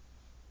fall.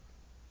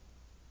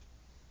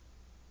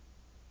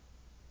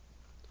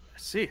 I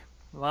see.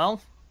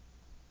 Well,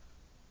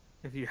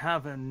 if you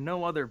have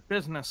no other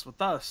business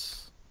with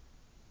us...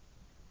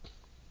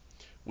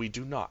 We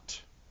do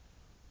not.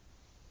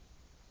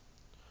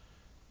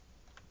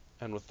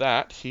 And with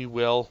that, he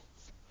will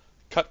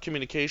cut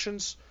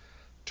communications,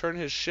 turn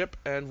his ship,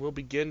 and will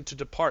begin to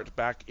depart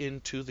back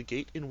into the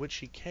gate in which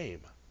he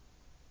came.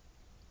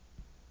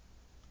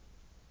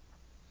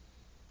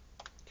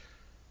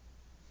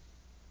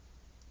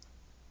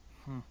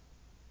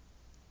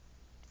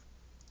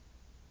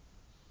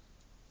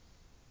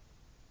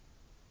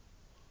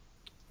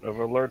 I've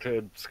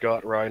alerted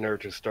Scott Reiner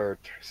to start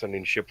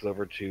sending ships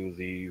over to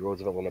the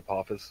Roosevelt and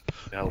Apophis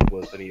to help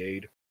with any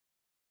aid.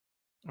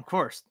 Of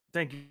course.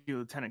 Thank you,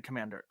 Lieutenant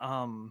Commander.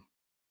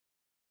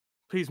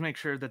 Please make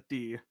sure that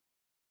the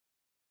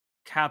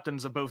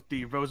captains of both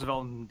the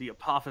Roosevelt and the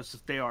Apophis,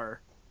 if they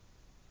are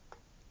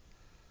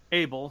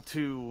able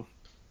to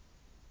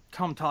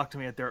come talk to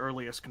me at their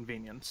earliest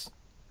convenience.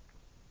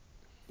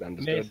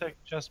 Understood. May I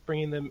suggest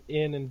bringing them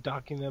in and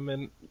docking them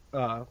in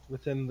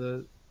within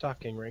the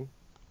docking ring?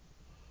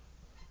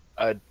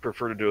 I'd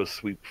prefer to do a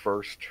sweep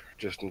first,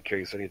 just in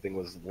case anything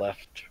was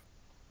left.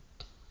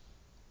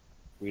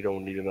 We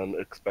don't need an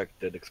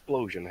unexpected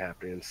explosion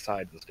happening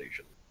inside the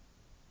station.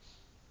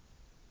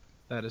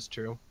 That is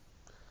true.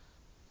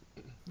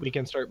 We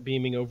can start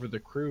beaming over the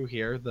crew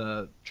here.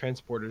 The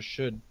transporters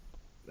should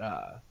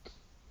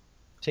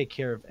take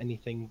care of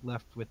anything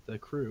left with the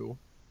crew.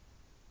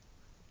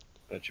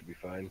 That should be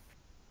fine.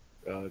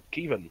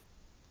 Kevin,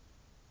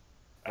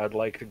 I'd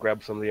like to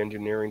grab some of the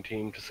engineering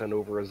team to send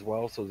over as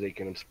well so they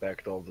can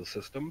inspect all the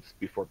systems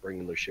before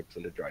bringing the ships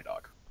into dry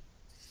dock.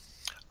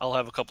 I'll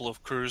have a couple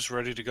of crews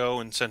ready to go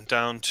and sent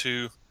down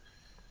for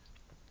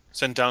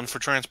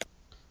transport.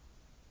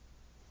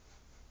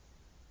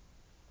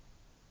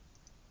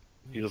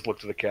 He just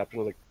looked at the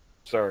captain like,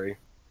 sorry.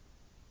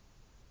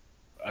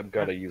 I'm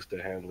kinda used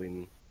to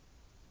handling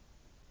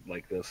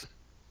like this.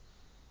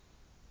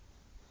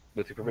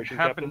 With your permission,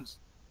 Captain?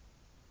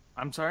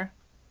 I'm sorry?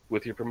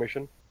 With your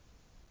permission?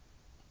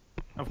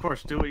 Of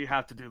course, do what you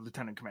have to do,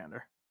 Lieutenant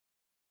Commander.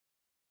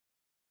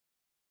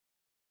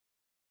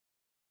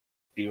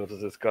 Deimos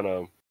is just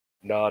gonna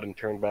nod and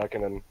turn back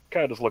and then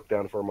kinda just look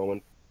down for a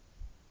moment.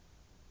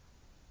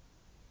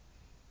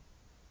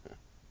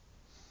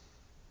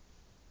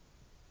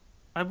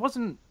 I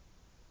wasn't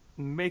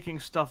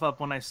making stuff up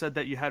when I said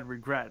that you had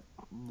regret.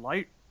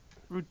 Light,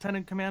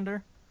 Lieutenant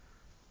Commander?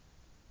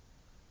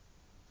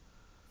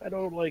 I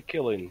don't like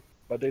killing,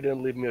 but they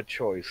didn't leave me a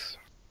choice.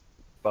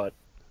 But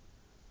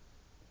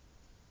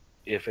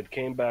if it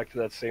came back to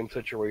that same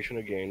situation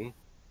again,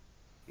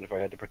 and if I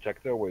had to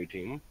protect their away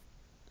team,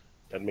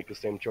 I'd make the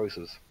same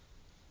choices.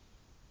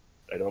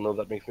 I don't know if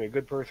that makes me a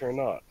good person or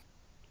not.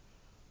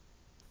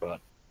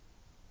 But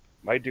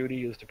my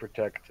duty is to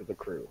protect the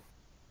crew,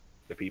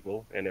 the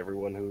people, and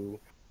everyone who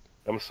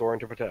I'm sworn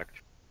to protect.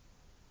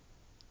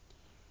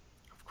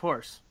 Of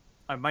course.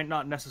 I might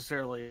not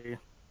necessarily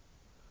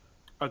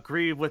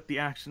agree with the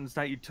actions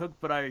that you took,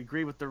 but I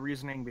agree with the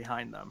reasoning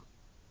behind them.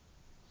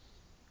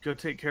 Go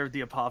take care of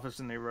the Apophis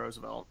and the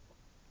Roosevelt.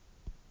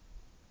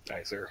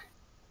 Aye, sir.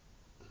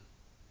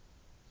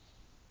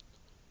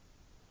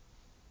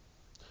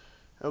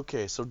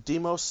 Okay, so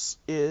Deimos,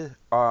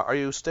 are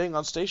you staying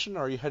on station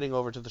or are you heading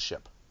over to the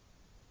ship?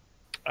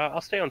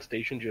 I'll stay on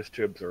station just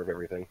to observe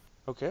everything.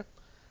 Okay.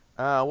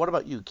 What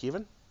about you,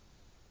 Kevin?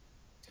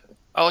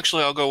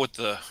 I'll go with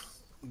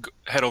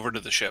head over to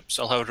the ships.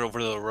 I'll head over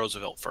to the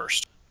Roosevelt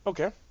first.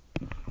 Okay.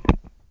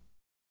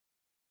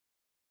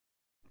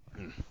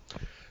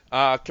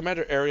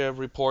 Commander Area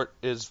Report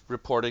is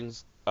reporting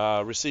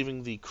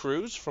receiving the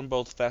crews from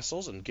both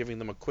vessels and giving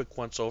them a quick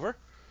once-over.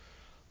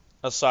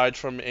 Aside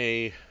from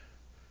it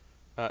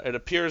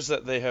appears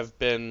that they have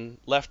been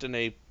left in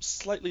a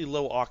slightly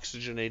low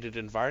oxygenated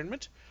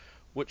environment,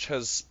 which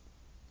has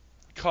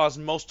caused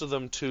most of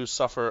them to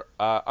suffer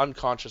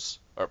unconscious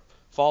or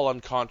fall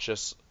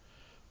unconscious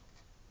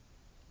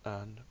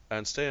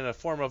and stay in a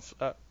form of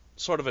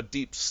sort of a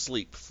deep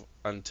sleep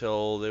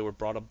until they were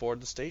brought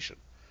aboard the station.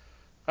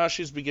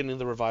 She's beginning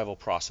the revival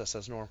process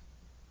as norm.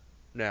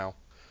 Now,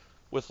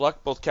 with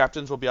luck, both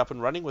captains will be up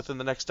and running within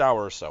the next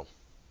hour or so.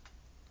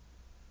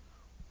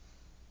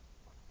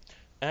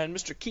 And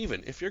Mr.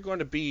 Kevin, if you're going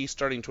to be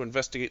starting to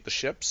investigate the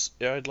ships,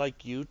 I'd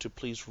like you to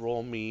please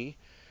roll me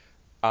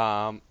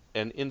an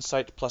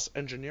insight plus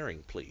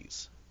engineering,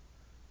 please.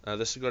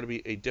 This is going to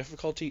be a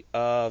difficulty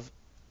of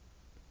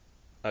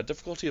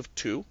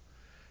 2,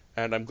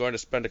 and I'm going to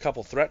spend a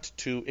couple threat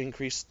to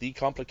increase the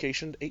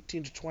complication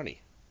 18 to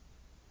 20.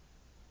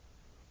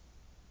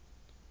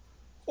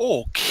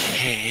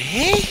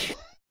 Okay.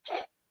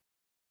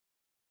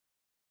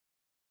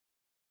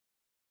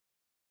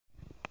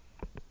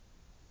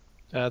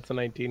 That's a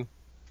 19.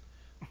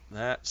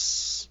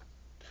 That's...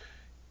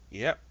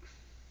 Yep.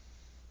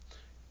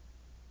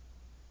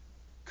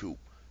 Cool.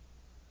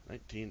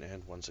 19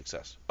 and 1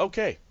 success.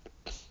 Okay.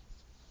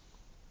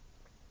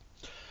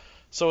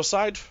 So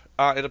aside...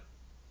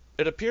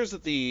 It appears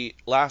that the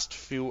last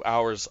few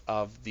hours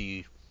of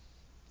the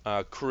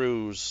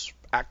crew's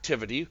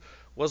activity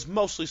was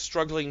mostly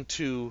struggling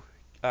to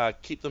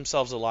keep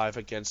themselves alive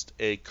against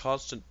a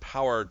constant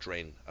power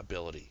drain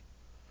ability.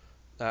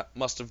 That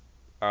must have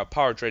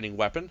power draining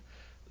weapon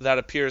that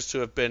appears to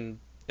have been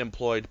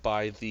employed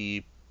by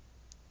the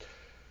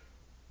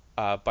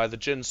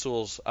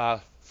Jinsul's,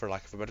 for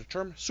lack of a better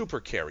term, super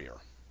carrier.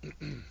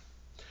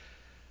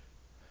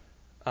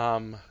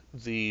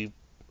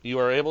 You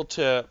are able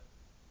to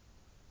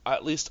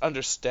at least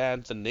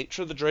understand the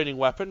nature of the draining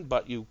weapon,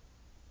 but you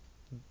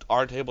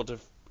aren't able to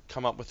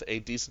come up with a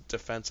decent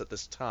defense at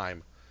this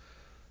time.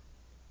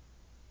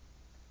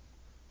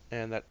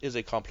 And that is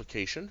a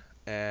complication,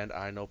 and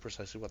I know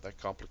precisely what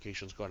that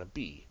complication is going to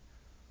be.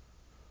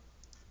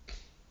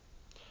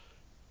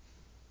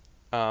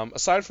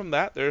 Aside from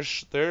that,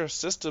 their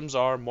systems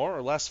are more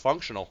or less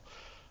functional.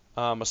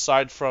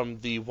 Aside from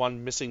the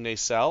one missing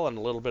nacelle and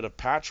a little bit of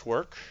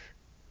patchwork,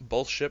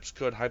 both ships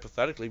could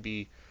hypothetically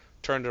be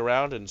turned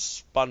around and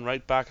spun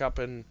right back up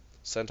and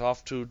sent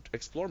off to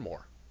explore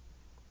more.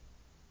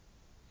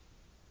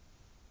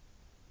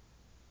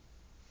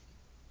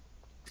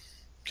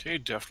 Okay,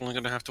 definitely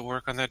going to have to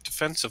work on that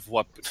defensive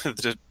weapon,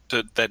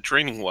 that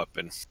draining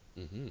weapon.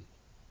 Mm-hmm.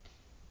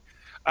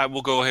 I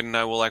will go ahead and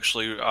I will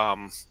actually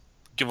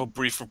give a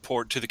brief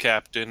report to the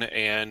captain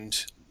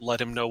and let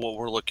him know what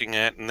we're looking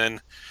at, and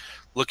then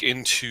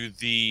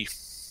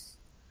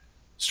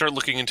start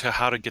looking into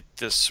how to get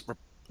this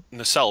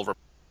nacelle.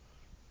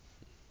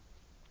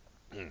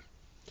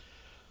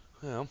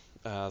 Well,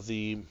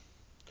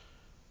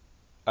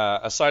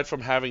 aside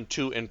from having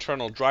 2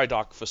 internal dry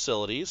dock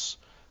facilities,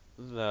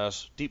 the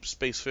Deep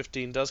Space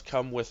 15 does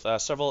come with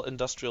several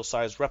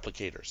industrial-sized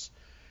replicators.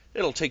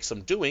 It'll take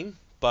some doing,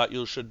 but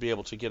you should be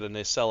able to get a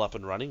nacelle up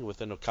and running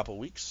within a couple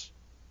weeks.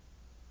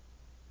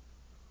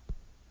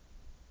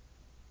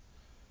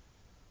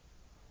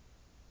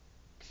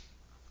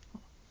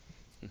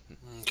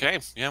 Okay,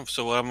 yeah,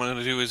 so what I'm going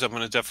to do is I'm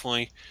going to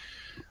definitely...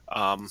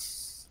 I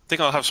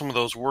think I'll have some of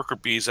those worker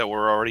bees that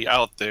were already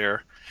out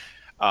there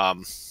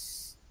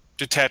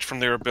detach from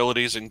their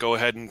abilities and go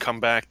ahead and come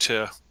back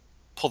to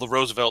pull the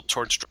Roosevelt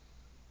towards...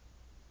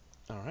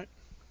 All right.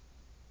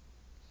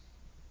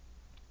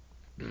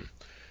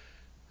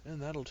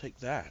 And that'll take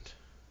that.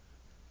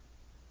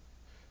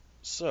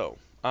 So,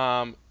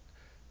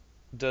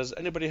 does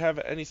anybody have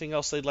anything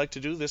else they'd like to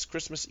do this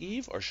Christmas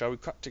Eve, or shall we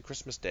cut to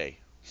Christmas Day?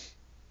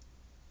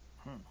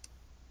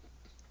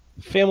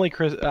 Pilgrim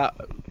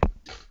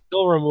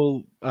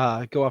will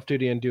go off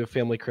duty and do a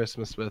family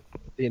Christmas with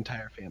the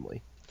entire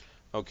family.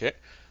 Okay.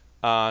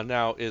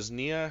 Now, is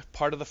Nia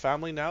part of the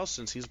family now,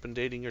 since he's been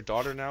dating your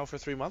daughter now for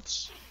 3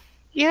 months?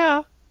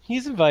 Yeah,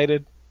 he's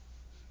invited.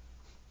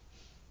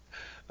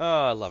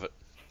 Oh, I love it.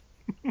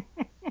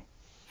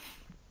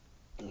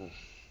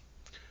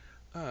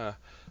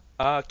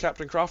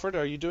 Captain Crawford,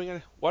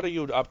 what are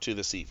you up to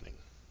this evening?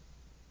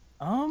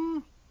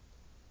 Well,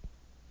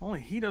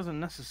 he doesn't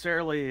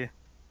necessarily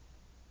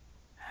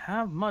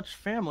have much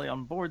family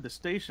on board the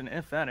station,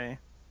 if any.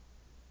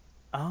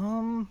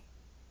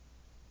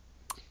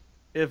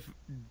 If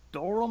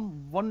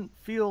Durham wouldn't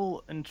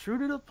feel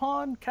intruded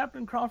upon,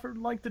 Captain Crawford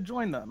would like to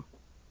join them.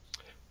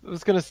 I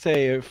was gonna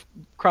say, if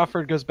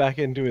Crawford goes back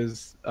into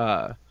his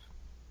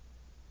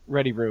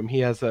ready room,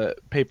 he has a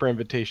paper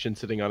invitation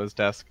sitting on his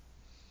desk.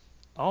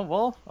 Oh,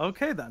 well,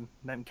 okay then.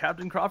 Then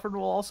Captain Crawford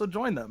will also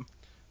join them.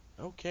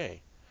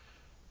 Okay.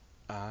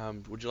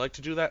 Would you like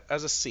to do that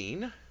as a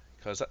scene?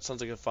 Because that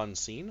sounds like a fun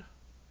scene.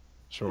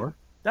 Sure.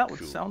 That would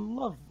Cool. sound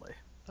lovely.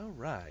 All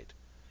right.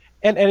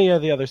 And any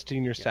of the other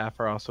senior staff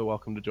are also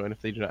welcome to join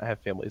if they do not have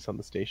families on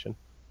the station.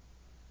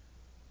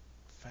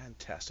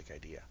 Fantastic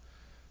idea.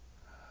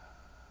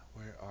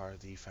 Where are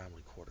the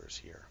family quarters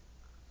here?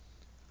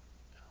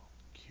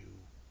 LQ.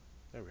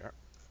 There we are.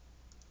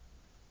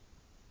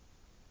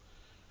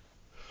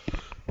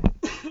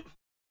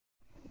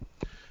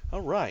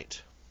 All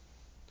right.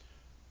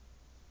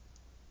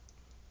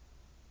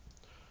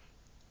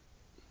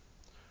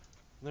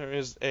 There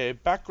is a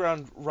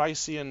background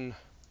Rycian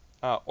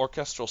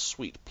orchestral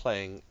suite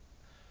playing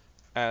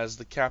as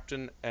the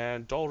captain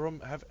and Dolrum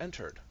have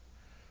entered.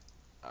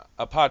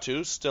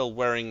 Apatu, still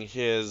wearing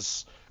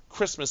his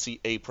Christmassy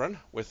apron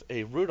with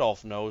a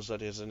Rudolph nose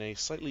that is in a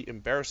slightly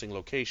embarrassing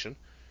location.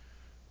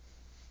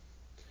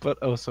 But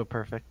oh so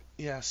perfect.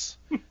 Yes.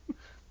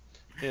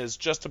 Is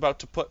just about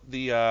to put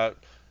the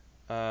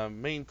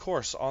main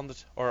course on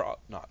the... Or,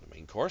 not the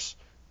main course.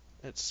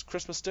 It's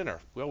Christmas dinner.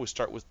 We always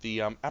start with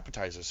the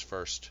appetizers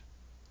first.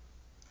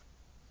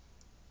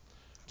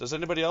 Does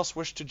anybody else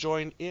wish to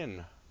join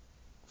in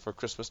for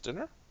Christmas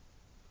dinner?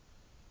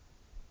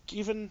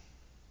 Kevin?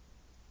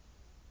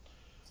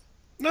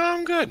 No,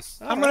 I'm good.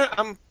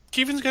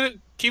 Keevan's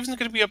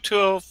gonna be up to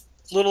a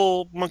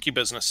little monkey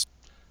business.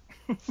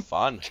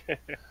 Fun.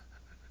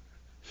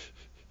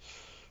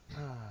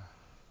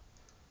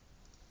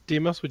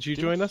 Demos, would you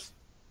join us?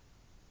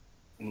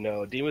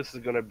 No, Demas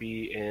is going to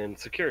be in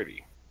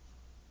security.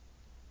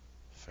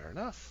 Fair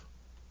enough.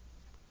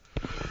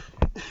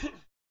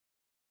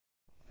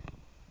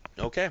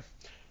 Okay.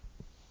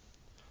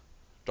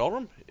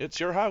 Dolrum, it's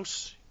your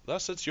house.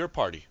 Thus, it's your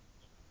party.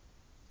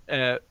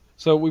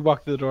 So we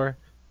walk through the door.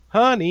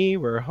 Honey,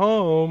 we're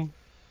home.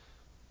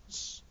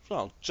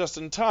 Well, just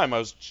in time. I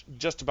was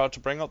just about to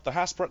bring out the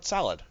Hasbrat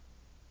salad.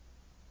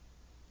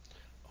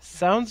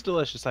 Sounds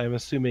delicious. I'm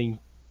assuming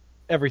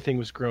everything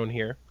was grown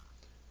here.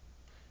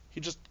 He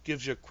just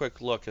gives you a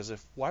quick look as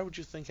if, why would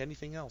you think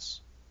anything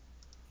else?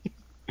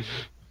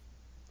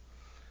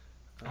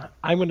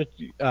 I'm going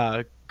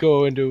to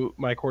go into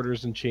my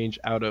quarters and change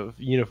out of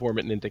uniform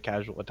and into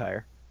casual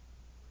attire.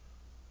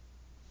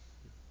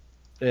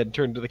 And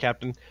turn to the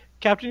captain.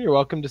 Captain, you're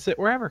welcome to sit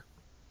wherever.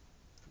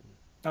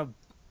 Of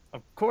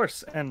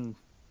course, and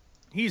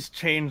he's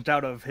changed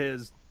out of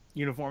his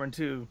uniform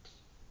into...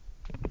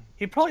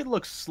 He probably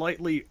looks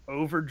slightly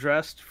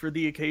overdressed for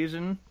the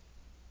occasion.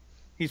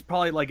 He's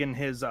probably like in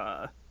his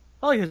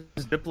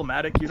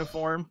diplomatic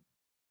uniform.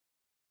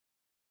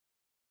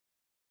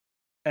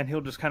 And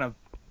he'll just kind of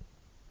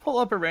pull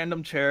up a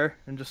random chair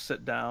and just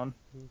sit down.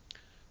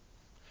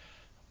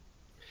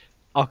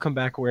 I'll come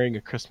back wearing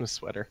a Christmas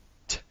sweater.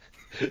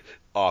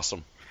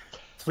 Awesome.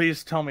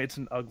 Please tell me it's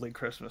an ugly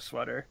Christmas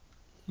sweater.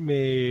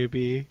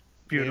 Maybe.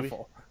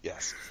 Beautiful.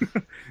 Yes.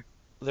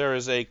 There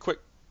is a quick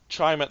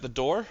chime at the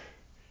door,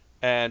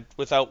 and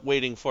without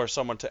waiting for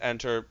someone to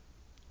enter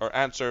or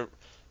answer,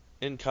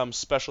 in comes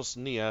Specialist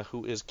Nia,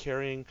 who is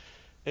carrying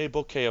a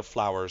bouquet of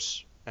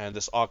flowers and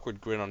this awkward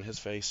grin on his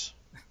face.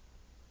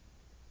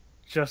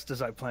 Just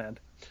as I planned.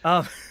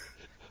 I'm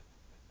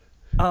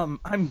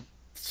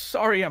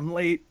sorry I'm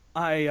late.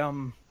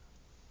 I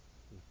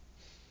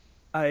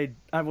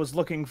was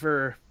looking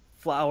for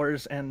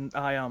flowers and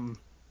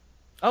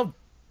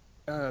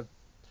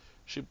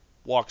She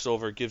walks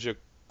over, gives you a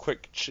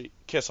quick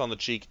kiss on the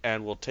cheek,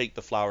 and will take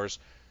the flowers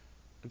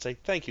and say,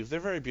 "Thank you,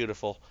 they're very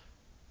beautiful.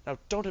 Now,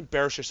 don't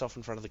embarrass yourself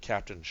in front of the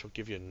captain." She'll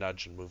give you a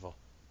nudge and move on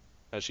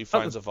as she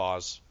finds a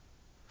vase.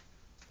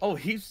 Oh,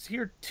 he's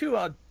here too,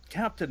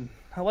 Captain.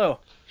 Hello.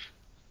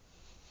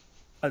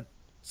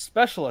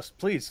 Specialist,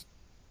 please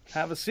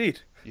have a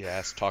seat.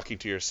 Yes, talking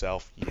to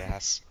yourself.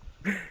 Yes.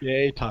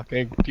 Yay,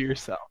 talking to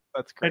yourself.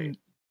 That's great.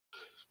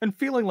 And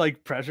feeling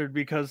like pressured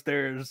because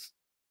there's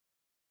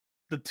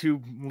the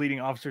two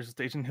leading officers of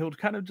the station, he'll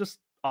kind of just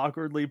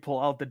awkwardly pull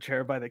out the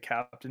chair by the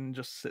captain and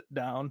just sit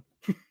down.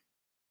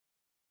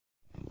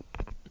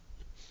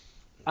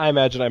 I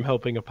imagine I'm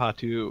helping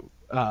Apatu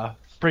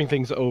bring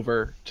things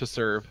over to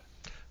serve.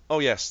 Oh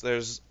yes,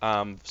 there's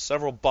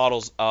several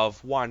bottles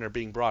of wine are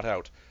being brought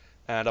out,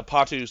 and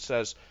Apatu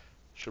says,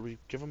 "Should we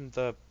give him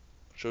the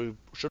should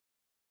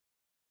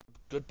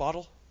good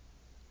bottle?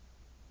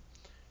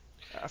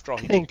 After all,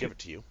 he did give it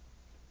to you."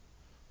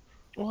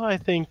 Well, I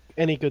think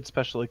any good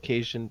special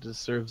occasion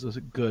deserves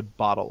a good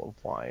bottle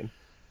of wine.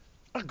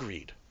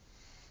 Agreed.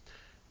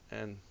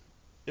 And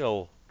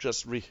he'll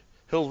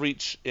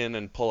reach in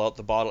and pull out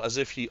the bottle as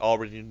if he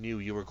already knew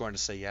you were going to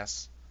say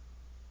yes.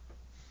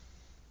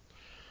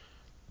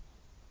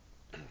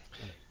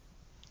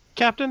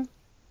 Captain,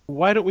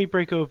 why don't we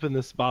break open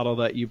this bottle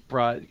that you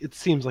brought? It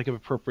seems like an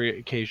appropriate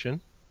occasion.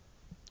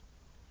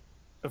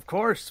 Of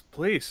course,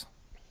 please.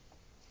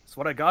 That's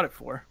what I got it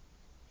for.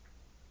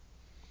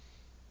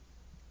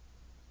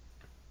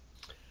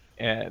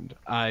 And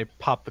I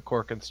pop the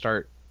cork and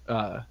start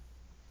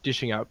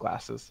dishing out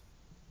glasses.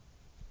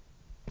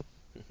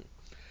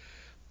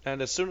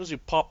 And as soon as you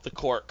pop the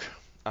cork,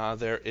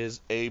 there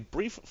is a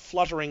brief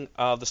fluttering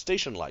of the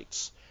station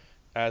lights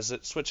as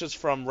it switches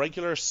from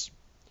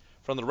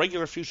the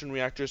regular fusion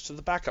reactors to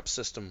the backup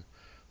system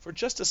for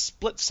just a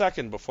split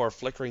second before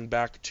flickering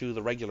back to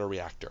the regular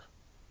reactor.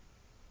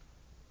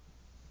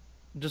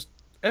 Just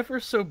ever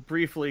so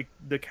briefly,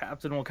 the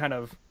captain will kind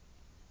of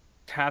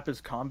tap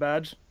his comm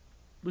badge.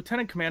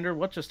 Lieutenant Commander,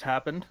 what just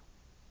happened?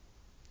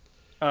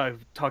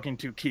 Talking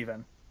to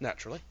Kevin.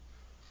 Naturally.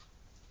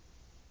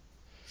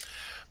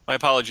 My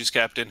apologies,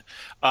 Captain.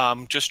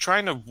 Just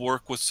trying to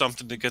work with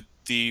something to get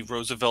the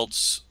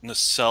Roosevelt's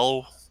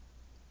nacelle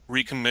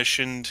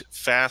recommissioned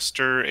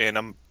faster, and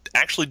I'm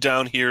actually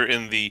down here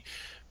in the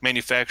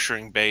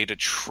manufacturing bay to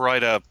try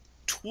to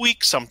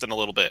tweak something a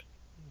little bit.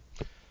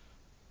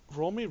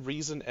 Roll me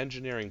Reason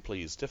Engineering,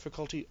 please.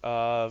 Difficulty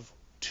of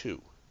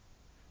 2.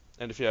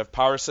 And if you have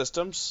power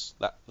systems,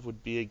 that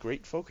would be a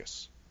great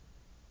focus.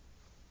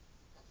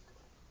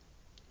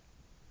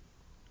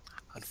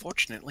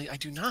 Unfortunately, I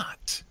do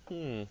not.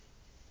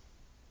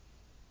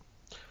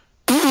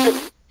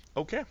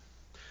 Okay.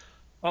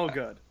 Oh,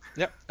 good.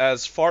 Yep.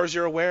 As far as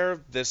you're aware,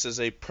 this is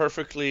a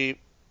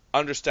perfectly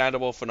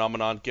understandable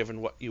phenomenon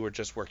given what you were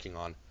just working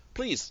on.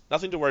 Please,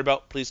 nothing to worry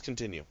about. Please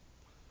continue.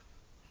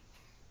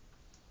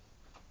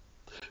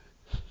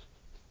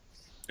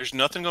 There's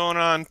nothing going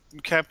on,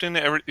 Captain.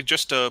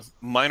 Just a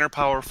minor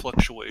power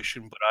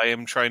fluctuation, but I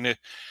am trying to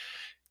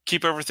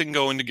keep everything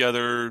going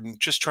together and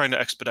just trying to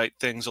expedite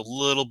things a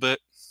little bit.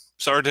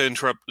 Sorry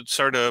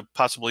to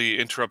possibly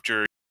interrupt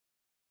your...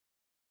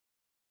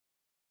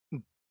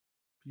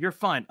 You're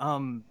fine.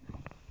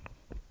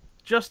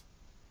 Just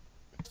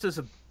as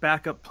a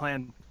backup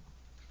plan,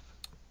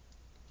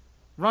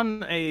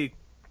 run a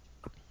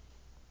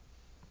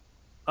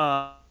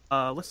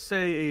let's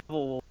say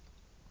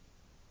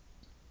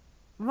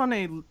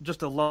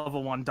just a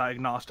level 1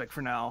 diagnostic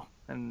for now,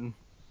 and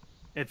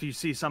if you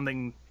see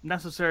something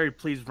necessary,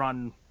 please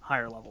run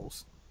higher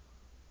levels.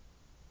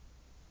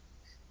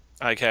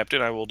 Aye,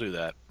 Captain, I will do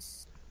that.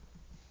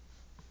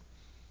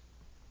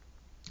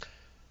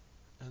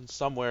 And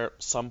somewhere,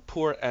 some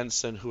poor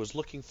ensign who was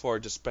looking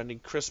forward to spending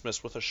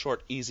Christmas with a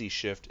short easy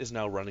shift is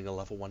now running a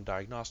level 1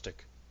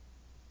 diagnostic.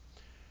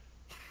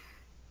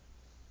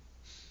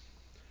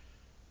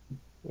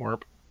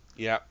 Warp.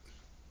 Yeah.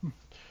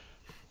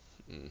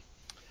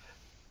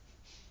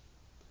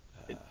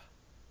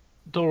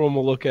 Doran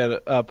will look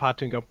at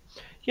Patu and go,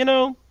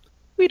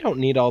 we don't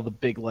need all the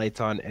big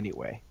lights on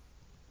anyway.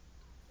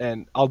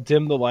 And I'll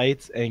dim the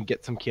lights and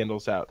get some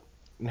candles out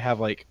and have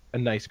like a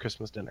nice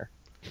Christmas dinner.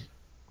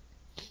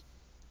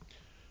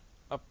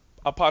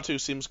 Apatu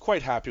seems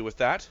quite happy with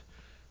that,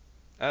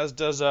 as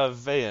does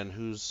Vayan,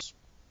 whose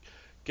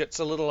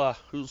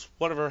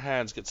one of her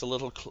hands gets a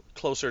little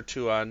closer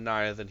to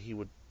Naya than he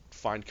would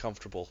find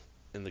comfortable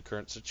in the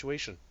current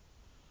situation.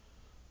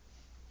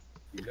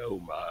 Oh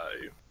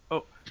my.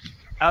 Oh,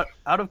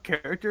 out of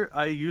character,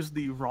 I used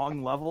the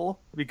wrong level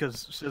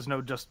because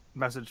Shizno just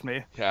messaged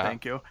me. Yeah.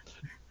 Thank you.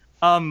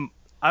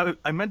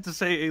 I meant to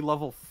say a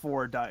level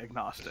 4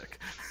 diagnostic.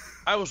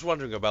 I was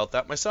wondering about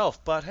that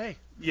myself, but hey.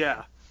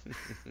 Yeah.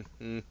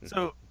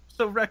 So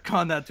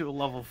retcon that to a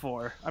level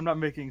 4. I'm not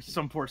making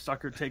some poor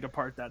sucker take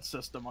apart that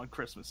system on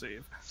Christmas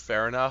Eve.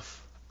 Fair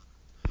enough.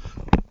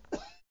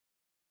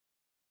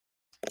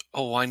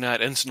 Oh, why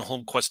not? Ensign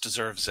Holmquist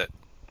deserves it.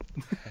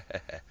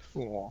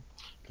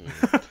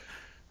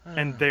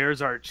 And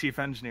there's our chief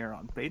engineer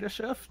on beta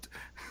shift.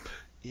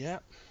 Yeah.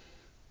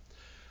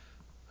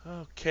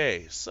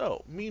 Okay,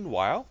 so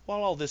meanwhile,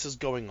 while all this is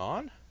going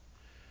on,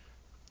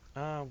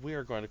 we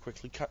are going to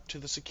quickly cut to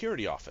the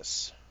security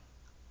office,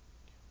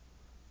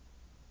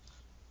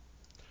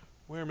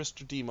 where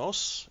Mr.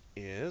 Demos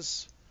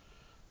is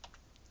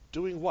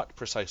doing what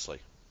precisely?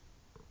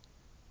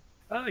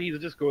 He's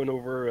just going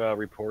over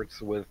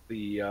reports with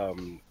the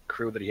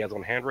crew that he has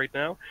on hand right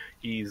now.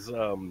 He's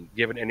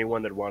given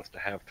anyone that wants to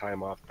have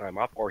time off,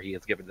 or he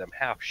has given them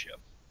half shift.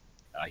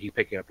 He's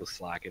picking up the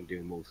slack and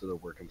doing most of the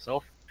work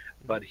himself,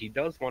 but he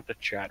does want to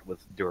chat with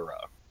Dura.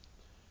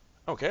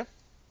 Okay.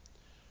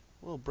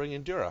 We'll bring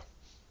in Dura.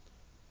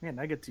 Man,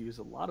 I get to use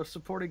a lot of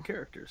supporting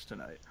characters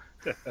tonight.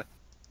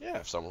 Yeah,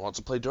 if someone wants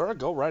to play Dura,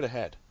 go right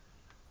ahead.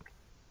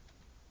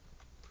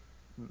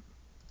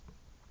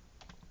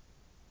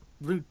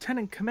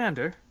 Lieutenant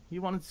Commander,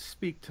 you wanted to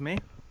speak to me?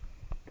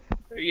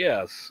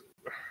 Yes.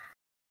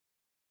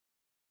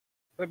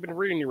 I've been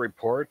reading your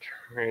report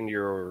and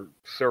your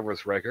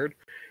service record,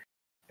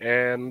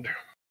 and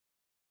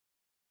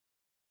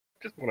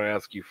just want to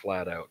ask you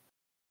flat out.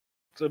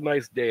 It's a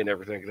nice day and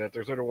everything, that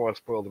there's I don't want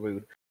to spoil the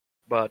mood,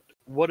 but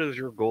what is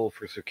your goal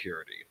for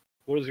security?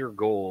 What is your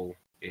goal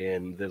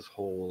in this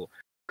whole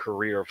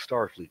career of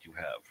Starfleet you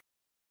have?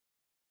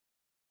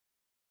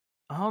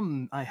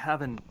 I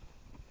haven't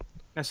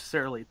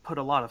necessarily put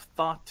a lot of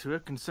thought to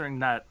it, considering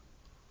that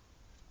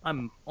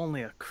I'm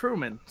only a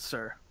crewman,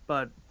 sir.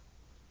 But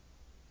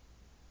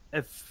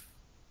if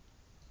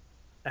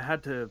I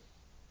had to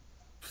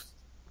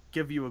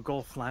give you a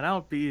goal flat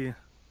out, be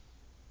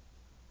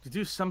to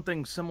do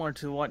something similar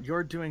to what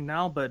you're doing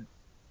now, but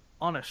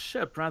on a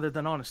ship rather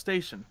than on a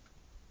station.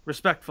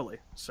 Respectfully,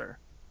 sir.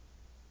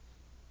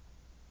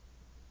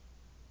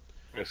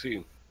 I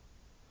see.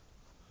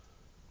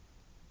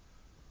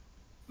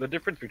 The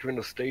difference between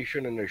a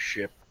station and a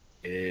ship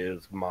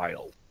is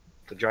miles.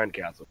 It's a giant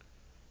chasm.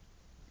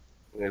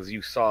 As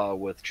you saw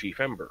with Chief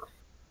Ember.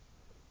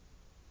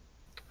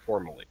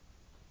 Formally.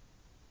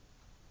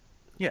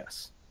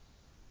 Yes.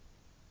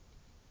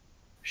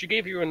 She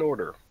gave you an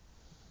order.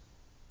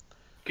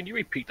 Can you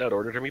repeat that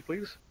order to me,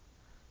 please?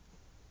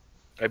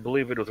 I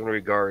believe it was in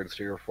regards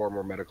to your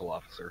former medical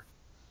officer.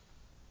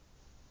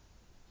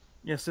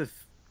 Yes,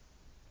 if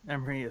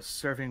memory is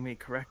serving me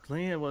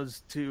correctly, it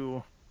was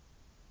to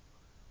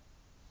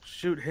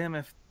shoot him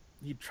if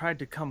he tried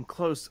to come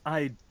close.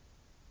 I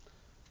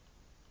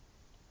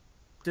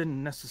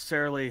didn't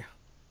necessarily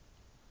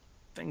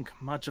think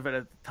much of it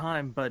at the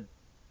time, but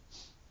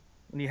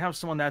when you have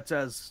someone that's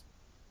as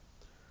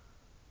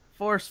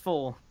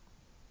forceful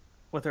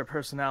with their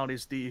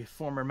personalities the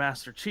former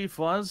Master Chief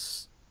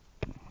was,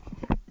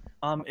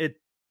 it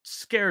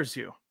scares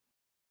you.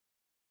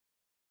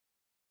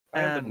 I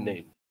have And the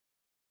name.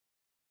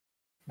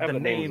 I have the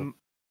names name.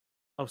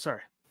 Oh,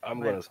 sorry. I'm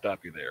Go going ahead. to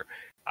stop you there.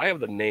 I have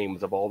the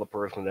names of all the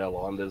personnel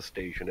on this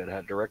station that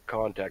had direct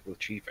contact with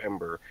Chief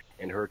Ember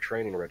and her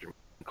training regiment,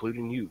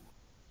 including you.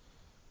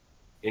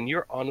 In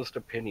your honest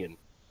opinion,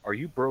 are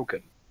you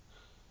broken?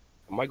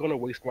 Am I going to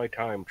waste my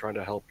time trying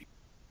to help you?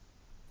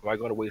 Am I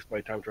going to waste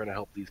my time trying to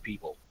help these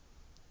people?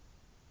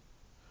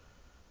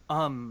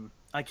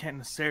 I can't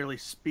necessarily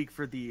speak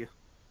for the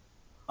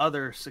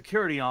other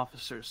security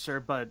officers, sir,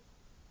 but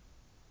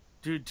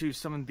due to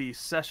some of the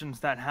sessions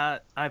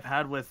that I've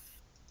had with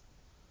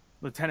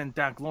Lieutenant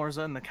Dak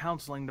Lorza in the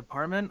counseling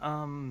department,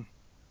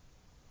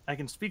 I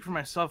can speak for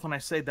myself when I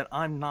say that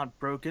I'm not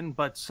broken,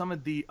 but some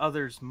of the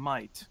others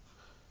might.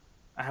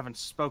 I haven't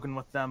spoken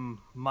with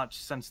them much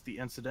since the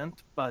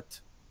incident,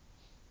 but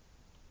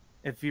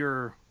if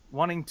you're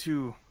wanting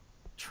to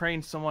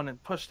train someone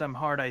and push them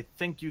hard, I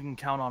think you can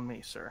count on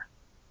me, sir.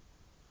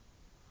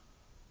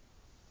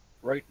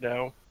 Right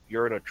now,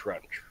 you're in a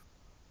trench.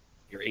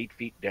 You're 8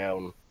 feet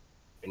down,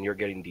 and you're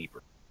getting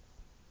deeper.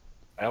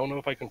 I don't know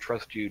if I can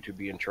trust you to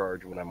be in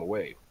charge when I'm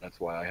away. That's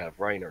why I have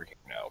Reiner here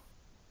now.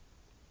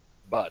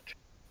 But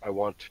I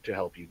want to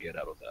help you get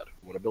out of that.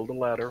 I want to build a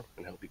ladder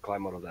and help you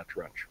climb out of that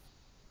trench.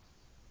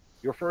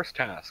 Your first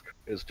task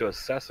is to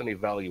assess and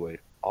evaluate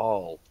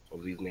all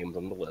of these names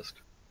on the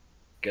list.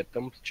 Get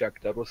them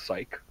checked out with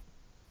psych,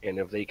 and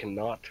if they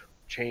cannot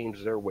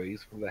change their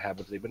ways from the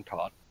habits they've been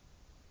taught,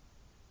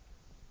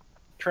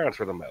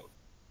 transfer them out.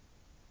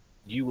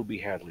 You will be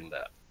handling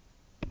that.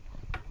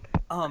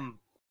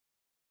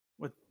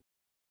 With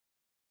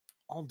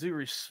all due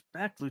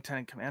respect,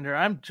 Lieutenant Commander,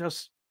 I'm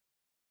just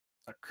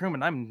a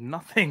crewman. I'm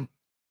nothing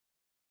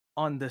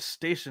on this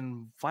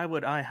station. Why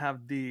would I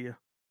have the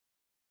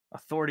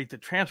authority to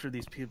transfer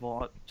these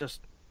people?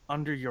 Just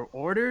under your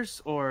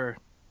orders, or?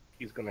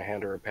 He's going to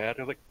hand her a pad.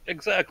 He's like,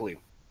 exactly.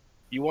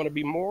 You want to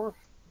be more?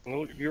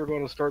 Well, you're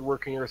going to start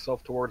working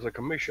yourself towards a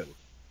commission.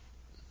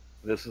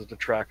 This is the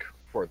track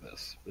for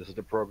this. This is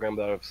the program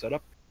that I've set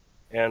up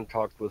and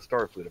talked with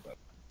Starfleet about.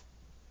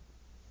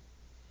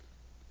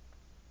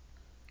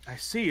 I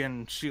see,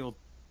 and she'll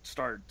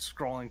start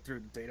scrolling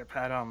through the data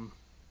pad.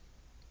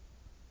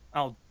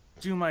 I'll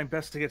do my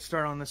best to get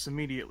started on this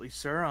immediately,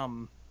 sir.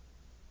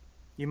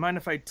 You mind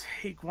if I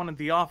take one of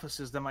the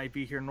offices that might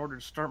be here in order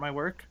to start my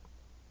work?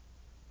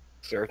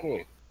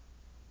 Certainly.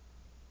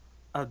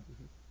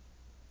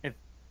 If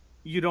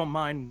you don't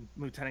mind,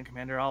 Lieutenant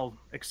Commander, I'll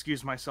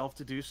excuse myself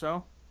to do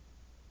so.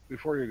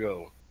 Before you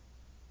go,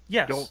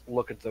 Yes. don't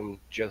look at them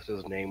just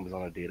as names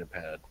on a data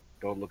pad.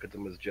 Don't look at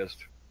them as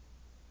just,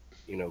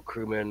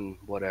 crewmen,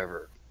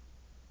 whatever.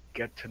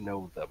 Get to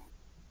know them.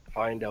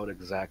 Find out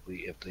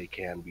exactly if they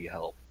can be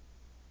helped.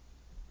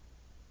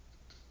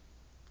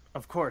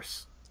 Of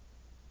course.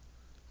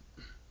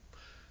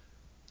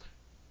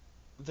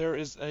 There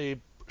is a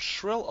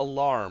shrill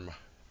alarm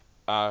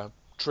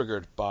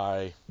triggered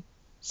by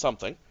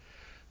something.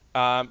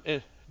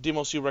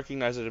 Demos, you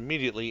recognize it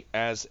immediately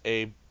as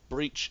a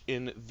breach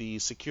in the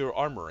secure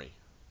armory.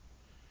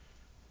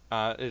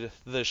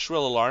 The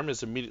shrill alarm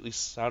is immediately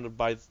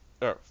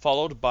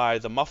followed by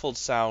the muffled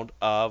sound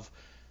of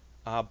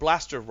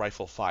blaster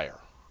rifle fire.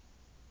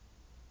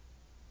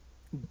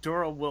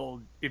 Dora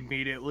will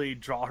immediately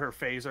draw her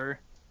phaser.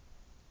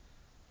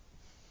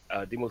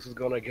 Demos is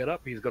going to get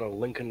up, he's going to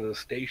link into the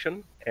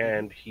station,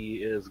 and he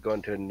is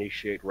going to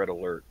initiate red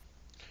alert.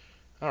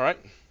 Alright.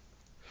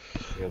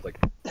 It's like,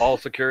 all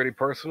security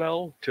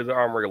personnel to the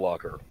armory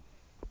locker.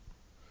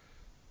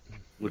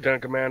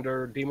 Lieutenant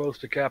Commander Demos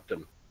to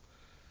Captain.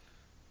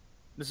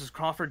 This is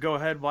Crawford, go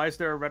ahead. Why is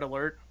there a red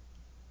alert?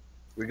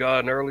 We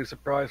got an early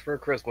surprise for a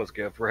Christmas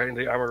gift. We're heading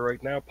to the armory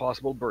right now,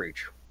 possible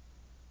breach.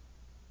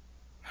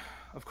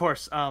 Of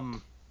course, I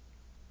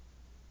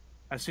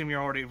assume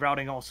you're already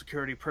routing all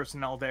security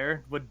personnel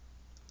there.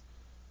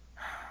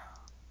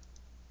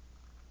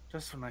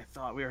 Just when I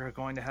thought we were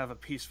going to have a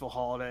peaceful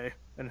holiday,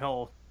 and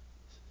he'll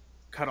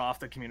cut off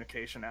the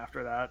communication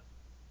after that.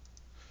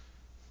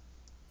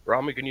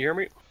 Rami, can you hear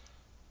me?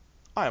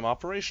 I am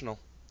operational.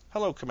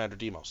 Hello, Commander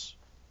Demos.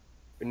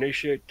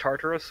 Initiate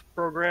Tartarus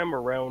program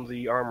around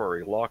the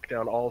armory. Lock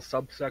down all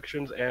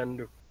subsections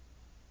and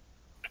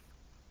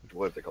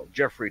what is it called?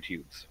 Jeffrey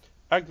tubes.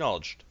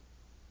 Acknowledged.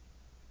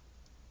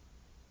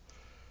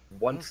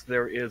 Once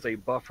there is a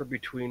buffer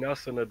between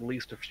us and at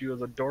least a few of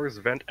the doors,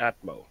 vent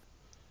Atmo.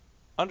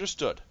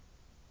 Understood.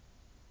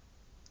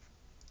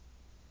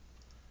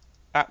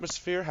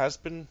 Atmosphere has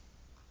been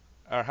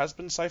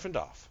siphoned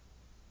off.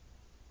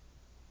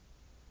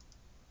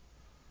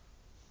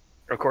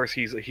 Of course,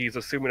 he's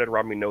assuming that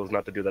Rami knows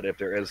not to do that if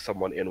there is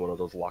someone in one of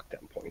those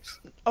lockdown points.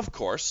 Of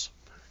course.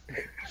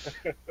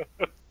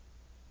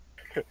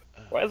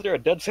 Why is there a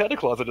dead Santa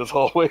Claus in this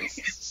hallway?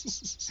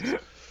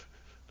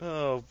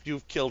 Oh,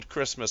 you've killed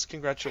Christmas.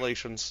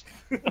 Congratulations.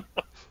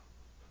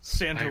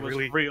 Santa was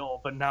real,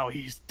 but now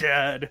he's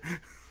dead.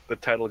 The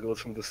title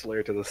goes from the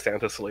Slayer to the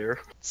Santa Slayer.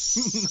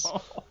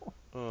 No.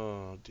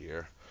 Oh,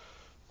 dear.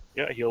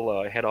 Yeah,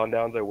 he'll head on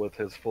down there with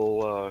his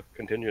full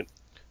contingent.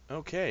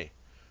 Okay.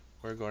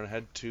 We're going to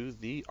head to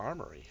the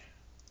armory.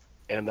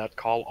 And that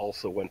call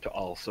also went to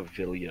all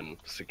civilian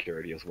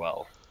security as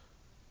well.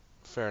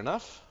 Fair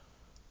enough.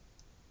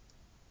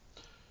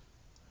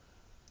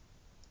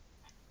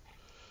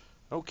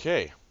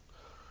 Okay.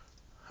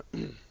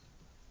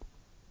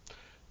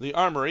 The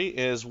armory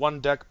is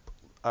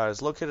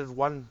located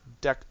one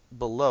deck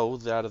below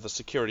that of the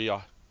security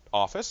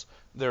office.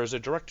 There is a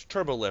direct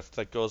turbo lift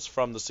that goes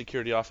from the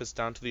security office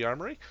down to the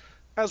armory,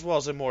 as well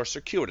as a more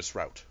circuitous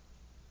route.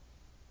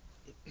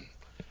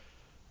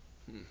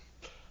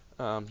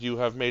 You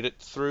have made it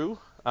through.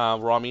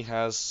 Rami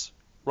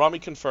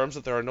confirms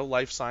that there are no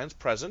life signs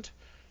present,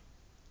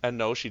 and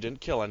no, she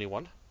didn't kill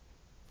anyone.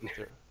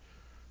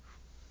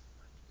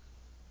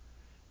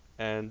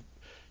 And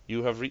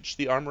you have reached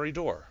the armory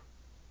door.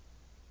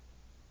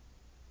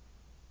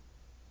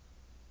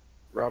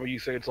 Rami, you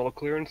say it's all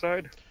clear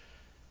inside?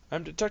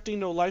 I'm detecting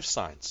no life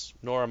signs,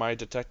 nor am I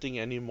detecting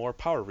any more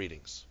power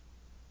readings.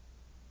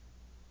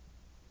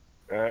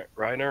 Alright,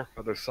 Reiner,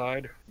 other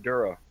side.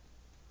 Dura,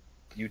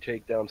 you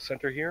take down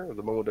center here.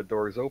 The moment the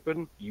door is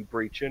open, you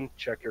breach in,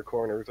 check your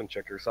corners, and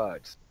check your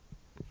sides.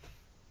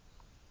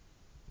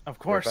 Of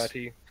course.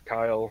 Fatty,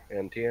 Kyle,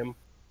 and Tim,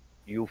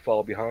 you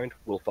follow behind.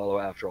 We'll follow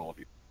after all of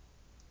you.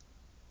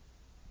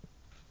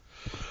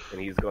 And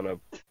he's going to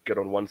get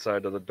on one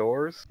side of the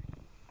doors.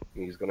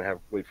 And he's going to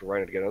wait for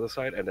Reiner to get on the other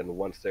side. And then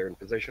once they're in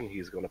position,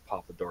 he's going to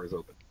pop the doors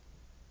open.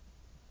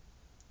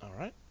 All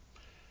right.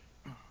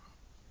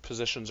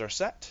 Positions are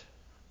set.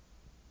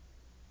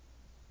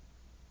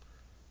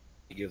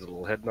 He gives a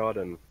little head nod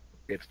and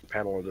hits the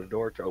panel under the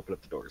door to open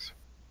up the doors.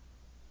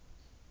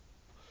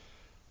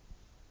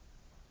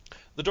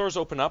 The doors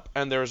open up,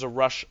 and there's a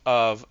rush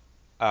of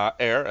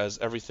air as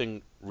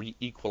everything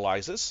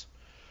re-equalizes.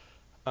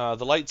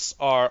 The lights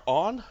are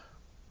on.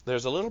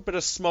 There's a little bit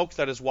of smoke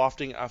that is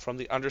wafting from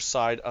the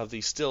underside of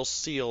the still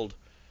sealed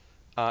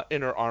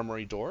inner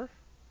armory door.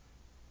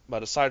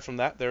 But aside from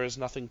that, there is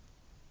nothing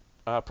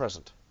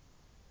present.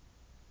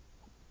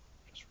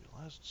 Just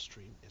realized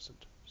stream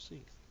isn't seeing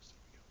things.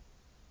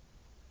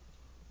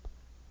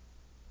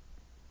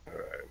 There we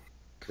go. Alright.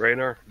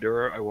 Raynor,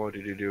 Dura, I want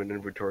you to do an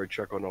inventory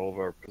check on all of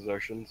our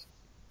possessions.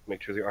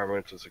 Make sure the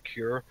armaments are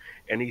secure.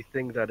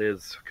 Anything that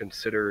is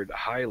considered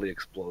highly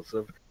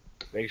explosive,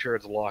 make sure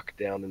it's locked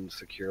down in a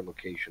secure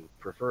location.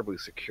 Preferably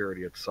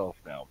security itself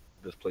now.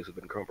 This place has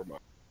been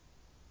compromised.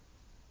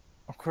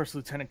 Of course,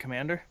 Lieutenant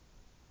Commander.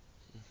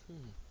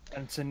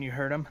 Ensign, you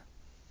heard him.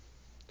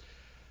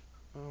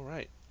 All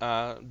right.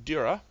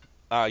 Dura,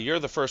 you're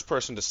the first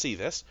person to see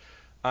this.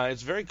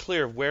 It's very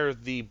clear where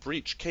the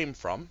breach came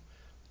from.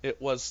 It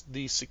was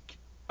the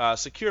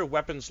secure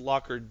weapons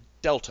locker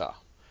Delta,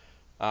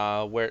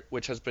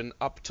 which has been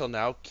up till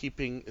now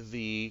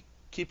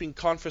keeping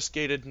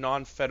confiscated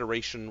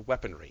non-Federation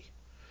weaponry,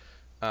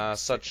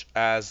 such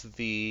as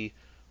the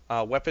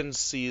weapons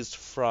seized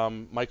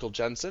from Michael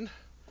Jensen,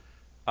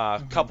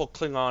 a couple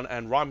Klingon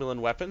and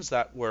Romulan weapons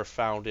that were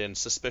found in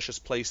suspicious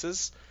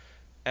places,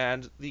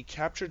 and the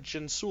captured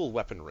Jinsul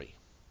weaponry.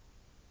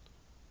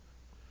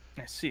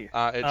 I see.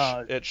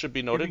 It should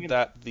be noted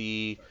that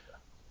the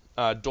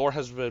door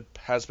has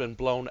been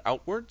blown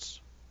outwards,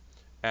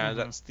 and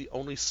that's the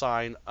only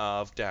sign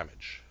of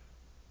damage.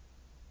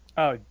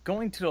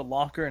 Going to the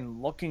locker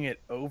and looking it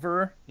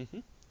over.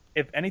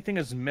 If anything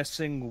is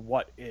missing,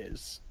 what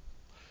is?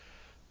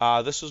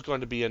 This is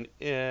going to be an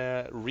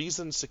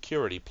reason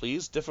security,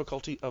 please.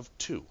 Difficulty of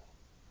 2.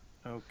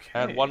 Okay.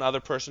 And one other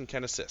person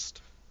can assist.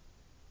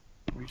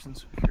 Reason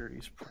security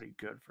is pretty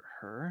good for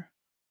her.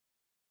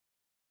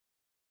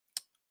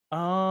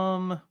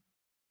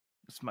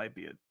 This might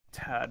be a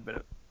tad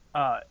bit.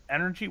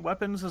 Energy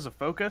weapons as a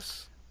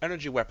focus.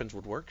 Energy weapons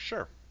would work,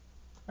 sure.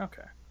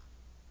 Okay.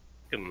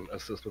 I can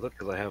assist with it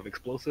because I have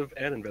explosive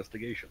and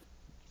investigation.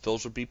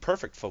 Those would be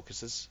perfect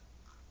focuses.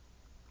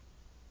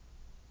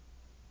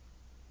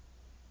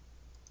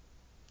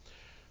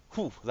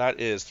 Whew, that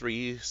is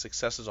 3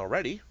 successes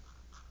already.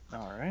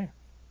 All right.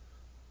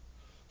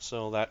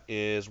 So that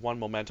is 1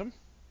 momentum.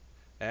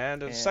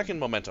 And a And- second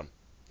momentum.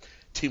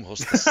 Deimos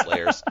the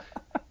Slayers.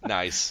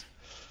 Nice.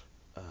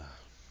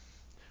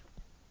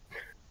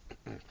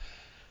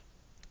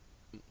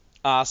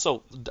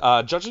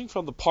 Judging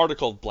from the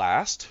particle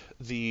blast,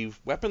 the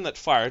weapon that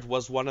fired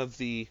was one of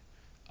the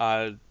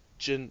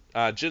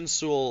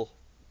Jinsul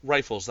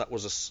rifles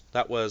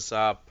that was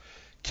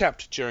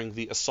kept during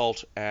the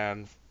assault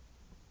and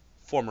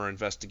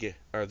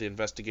the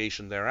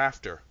investigation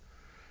thereafter.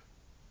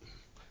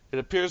 It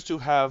appears to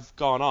have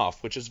gone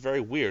off, which is very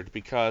weird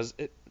because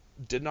it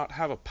did not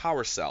have a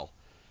power cell.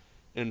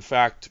 In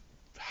fact,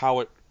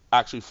 how it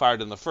actually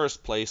fired in the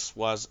first place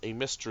was a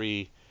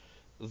mystery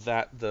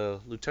that the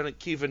Lieutenant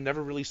Kevin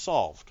never really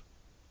solved.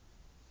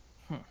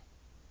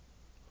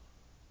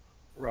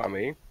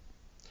 Rami,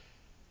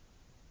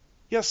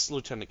 Yes,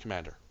 Lieutenant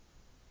Commander.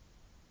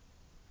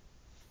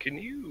 can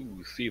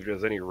you see if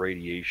there's any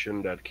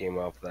radiation that came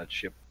off that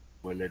ship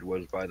when it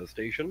was by the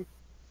station?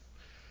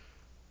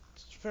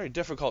 It's very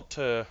difficult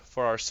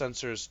for our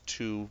sensors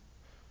to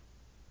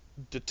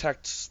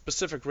detect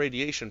specific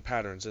radiation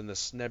patterns in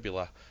this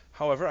nebula.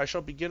 However, I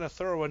shall begin a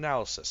thorough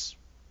analysis.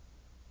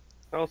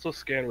 Also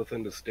scan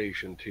within the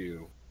station,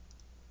 too.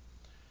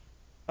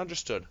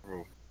 Understood.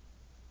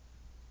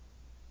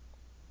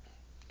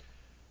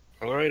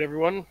 Alright,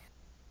 everyone.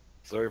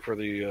 Sorry for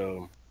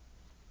the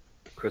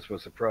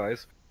Christmas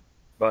surprise.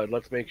 But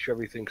let's make sure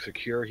everything's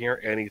secure here.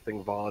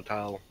 Anything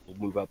volatile, we'll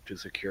move up to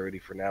security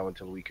for now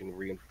until we can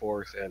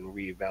reinforce and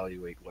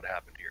reevaluate what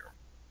happened here.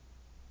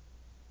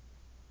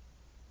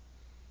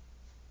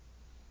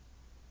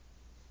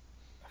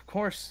 Of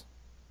course.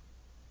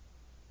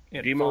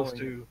 And Demos following-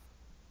 too.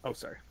 Oh,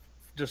 sorry.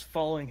 Just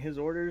following his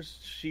orders,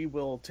 she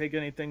will take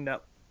anything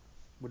that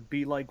would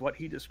be like what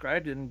he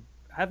described and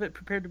have it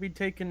prepared to be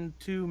taken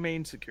to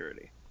main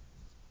security.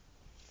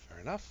 Fair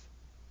enough.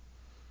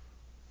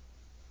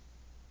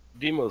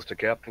 Demos to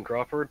Captain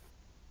Crawford.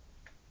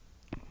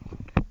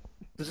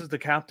 This is the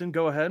captain.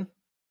 Go ahead.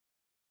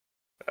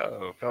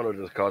 Found out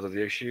the cause of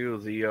the issue.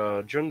 The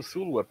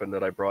Junsul weapon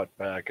that I brought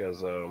back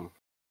as not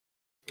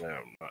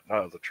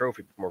as a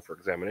trophy, but more for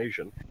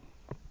examination,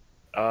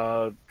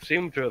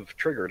 seemed to have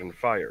triggered and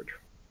fired.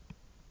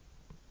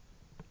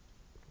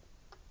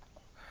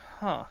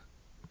 Huh.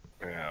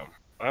 Yeah.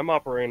 I'm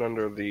operating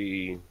under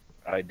the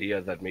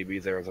idea that maybe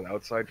there's an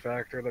outside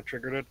factor that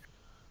triggered it,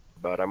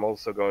 but I'm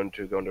also going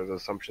to go under the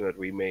assumption that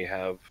we may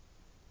have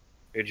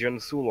a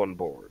Junsul on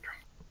board.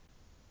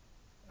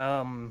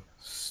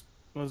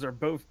 Those are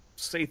both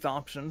safe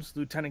options,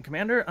 Lieutenant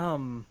Commander.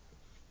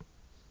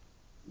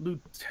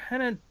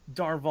 Lieutenant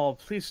Darval,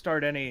 please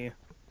start any...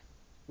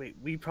 Wait,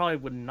 we probably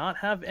would not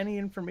have any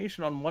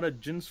information on what a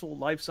Jinsul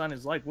life sign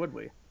is like, would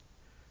we?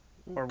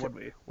 Or would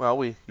we?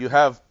 Well, you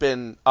have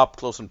been up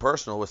close and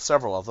personal with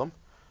several of them.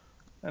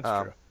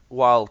 That's true.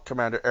 While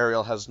Commander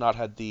Ariel has not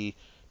had the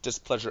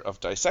displeasure of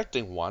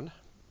dissecting one,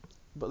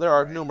 but there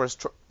are numerous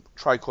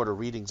tricorder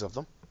readings of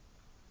them.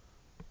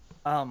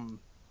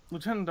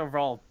 Lieutenant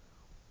Darval,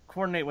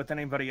 coordinate with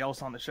anybody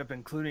else on the ship,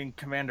 including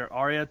Commander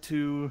Arya,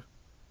 to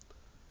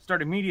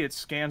start immediate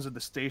scans of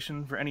the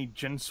station for any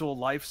Jinsul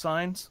life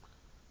signs.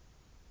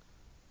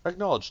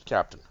 Acknowledged,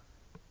 Captain.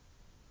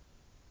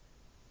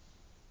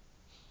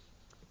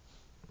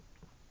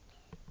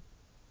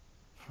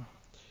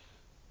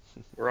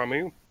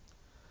 Rami,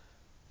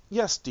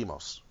 Yes,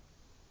 Deimos.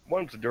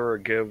 once Dura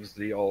gives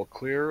the all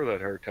clear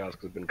that her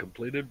task has been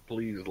completed,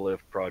 please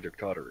lift Project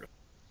Tartarus.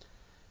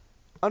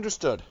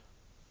 Understood.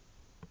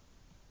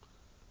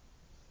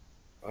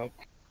 Well,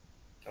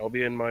 I'll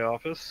be in my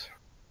office.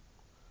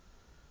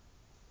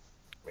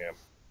 Yeah.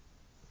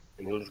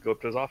 And he'll just go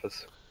up to his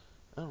office.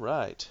 All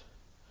right.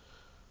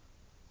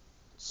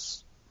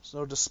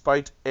 So,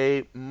 despite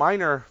a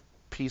minor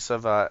piece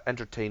of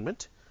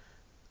entertainment,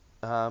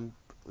 the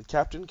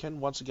captain can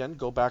once again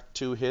go back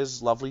to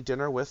his lovely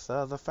dinner with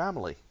the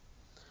family.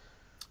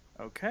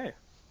 Okay.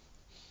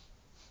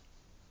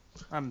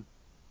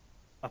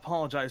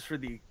 Apologize for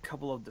the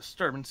couple of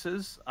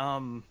disturbances.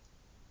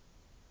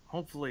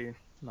 Hopefully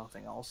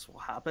nothing else will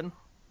happen.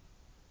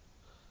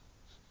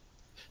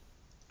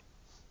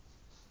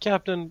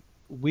 Captain,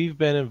 we've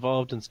been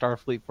involved in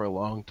Starfleet for a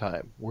long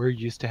time. We're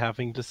used to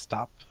having to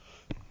stop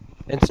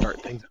and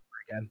start things over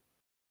again.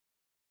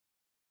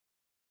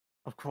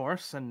 Of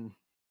course, and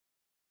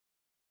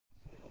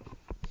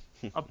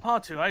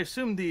Patu, I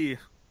assume the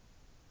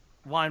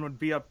wine would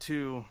be up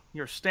to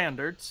your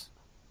standards.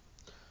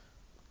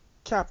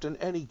 Captain,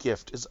 any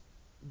gift is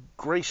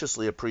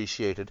graciously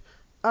appreciated,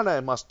 and I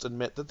must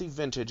admit that the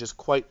vintage is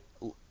quite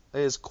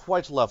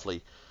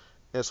lovely.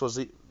 This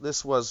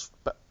was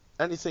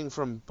anything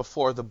from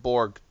before the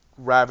Borg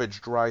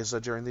ravaged Risa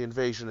during the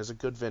invasion is a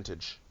good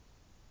vintage.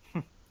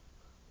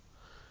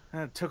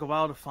 It took a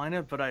while to find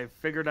it, but I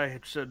figured I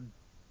should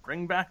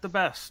bring back the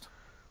best.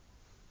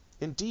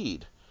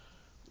 Indeed.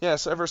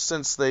 Yes, ever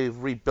since they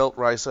rebuilt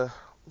Risa,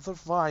 the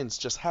vines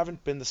just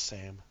haven't been the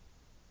same.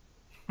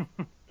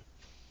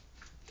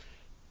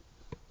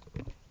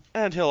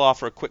 And he'll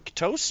offer a quick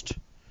toast,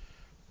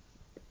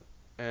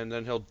 and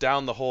then he'll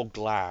down the whole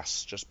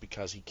glass just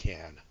because he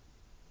can.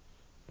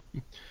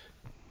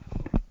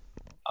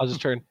 I'll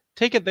just turn.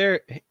 Take it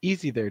there,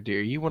 easy there,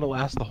 dear. You want to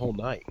last the whole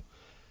night.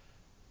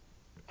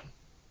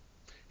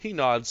 He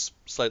nods,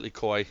 slightly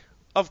coy.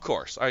 Of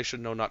course, I should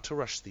know not to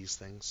rush these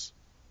things.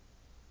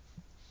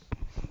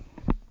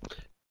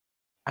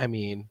 I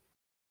mean,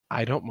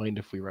 I don't mind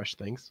if we rush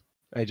things.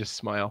 I just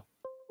smile.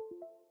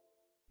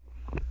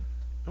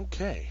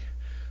 Okay.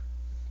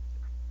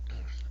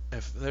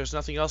 If there's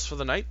nothing else for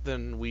the night,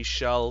 then we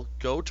shall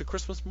go to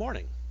Christmas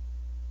morning.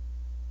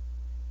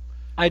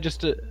 I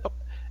just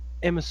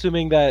am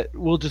assuming that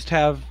we'll just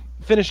have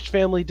finished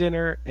family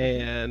dinner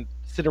and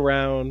sit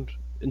around,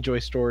 enjoy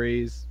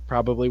stories,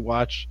 probably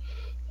watch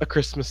a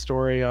Christmas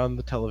Story on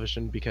the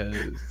television because,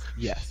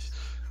 yes.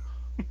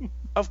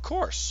 Of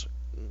course.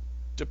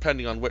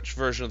 Depending on which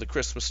version of the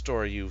Christmas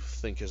Story you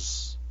think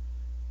is...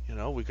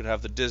 we could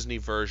have the Disney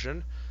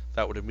version.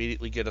 That would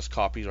immediately get us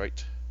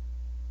copyright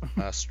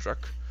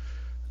struck.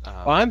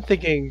 Well, I'm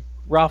thinking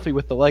Ralphie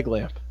with the leg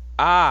lamp.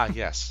 Ah,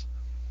 yes.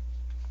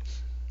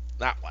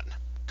 That one.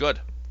 Good.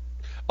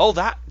 Oh,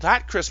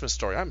 that Christmas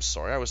Story. I'm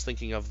sorry. I was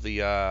thinking of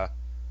the...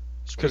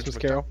 Christmas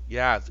Carol?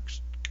 Yeah, the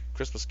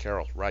Christmas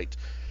Carol. Right.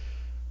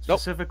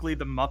 Specifically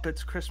the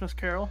Muppets Christmas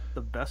Carol,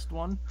 the best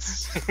one.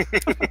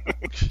 And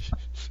Which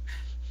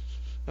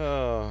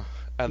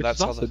that's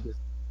is how also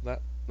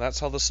that's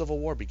how the Civil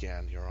War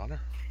began, Your Honor.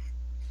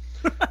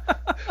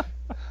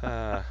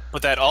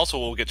 But that also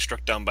will get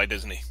struck down by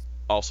Disney.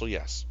 Also,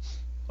 yes.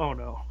 Oh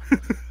no.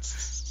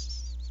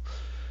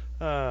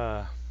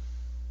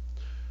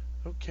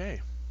 Okay.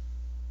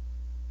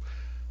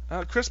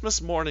 Christmas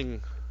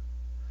morning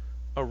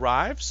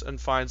arrives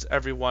and finds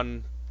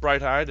everyone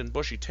bright-eyed and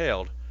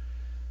bushy-tailed.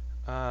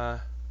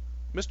 Mr.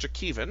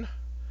 Keevan,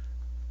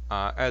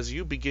 as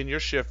you begin your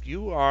shift,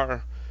 you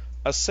are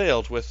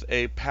assailed with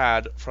a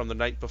pad from the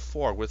night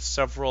before with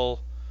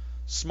several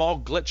small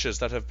glitches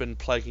that have been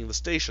plaguing the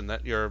station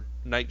that your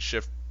night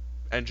shift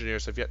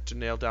engineers have yet to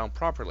nail down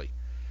properly.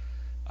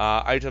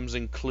 Items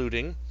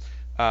including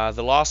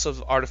the loss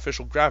of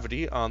artificial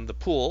gravity on the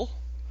pool,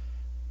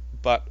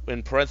 but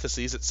in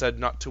parentheses it said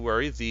not to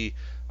worry, the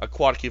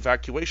aquatic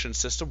evacuation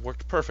system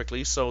worked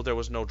perfectly, so there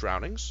was no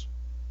drownings.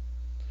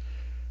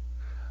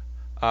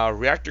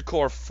 Reactor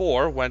core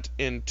 4 went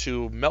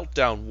into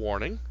meltdown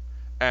warning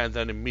and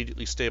then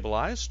immediately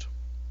stabilized.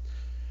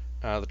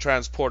 The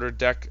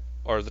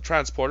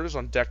transporters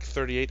on deck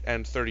 38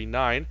 and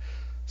 39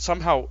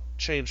 somehow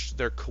changed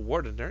their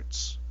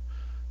coordinates.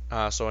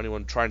 So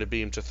anyone trying to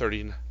beam to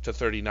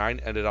 39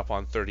 ended up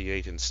on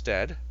 38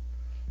 instead.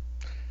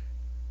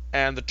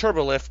 And the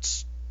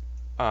turbolifts,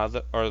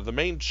 the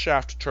main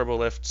shaft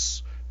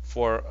turbolifts,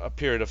 for a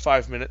period of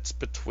 5 minutes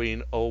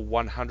between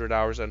 0100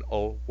 hours and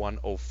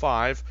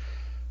 0105,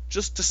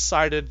 just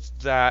decided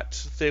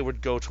that they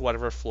would go to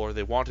whatever floor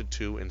they wanted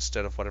to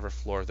instead of whatever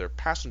floor their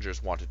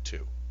passengers wanted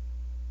to.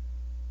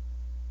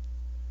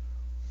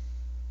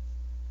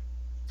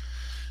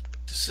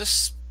 Does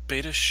this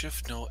beta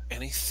shift know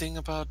anything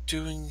about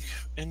doing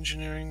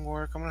engineering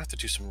work? I'm gonna have to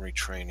do some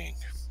retraining.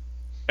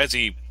 As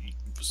he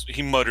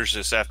mutters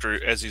this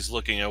as he's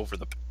looking over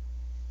the.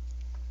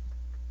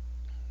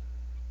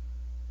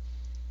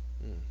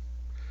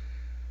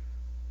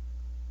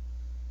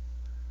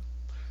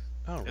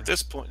 Right. At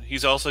this point,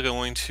 he's also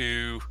going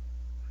to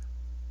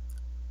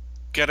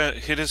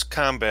hit his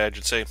comm badge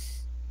and say,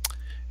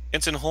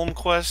 Ensign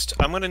Holmquist,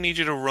 I'm going to need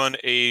you to run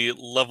a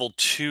level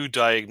 2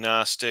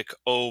 diagnostic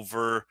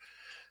over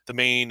the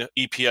main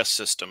EPS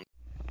system.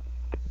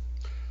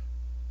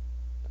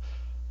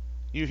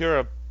 You hear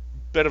a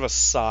bit of a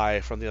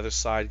sigh from the other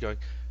side going,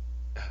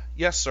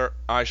 yes, sir,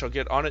 I shall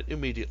get on it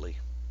immediately.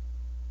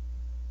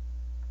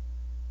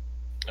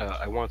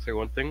 I want to say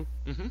one thing.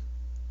 Mm-hmm.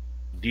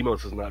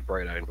 Demos is not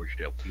bright-eyed and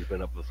bushy-tailed. He's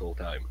been up this whole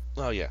time.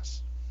 Oh,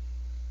 yes.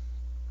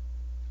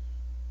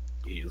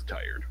 He is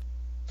tired.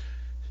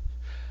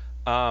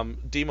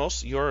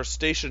 Demos, your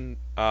station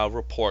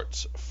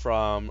reports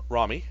from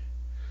Rami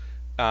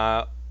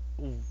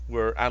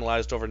were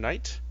analyzed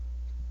overnight.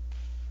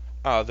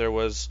 There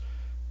was,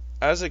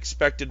 as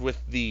expected with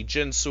the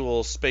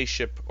Jinsul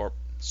spaceship or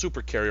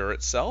supercarrier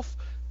itself,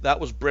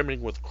 that was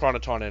brimming with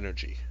chronoton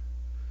energy.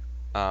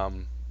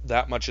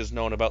 That much is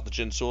known about the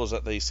Jinsul, is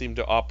that they seem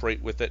to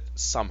operate with it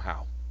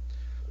somehow.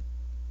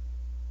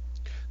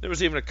 There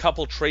was even a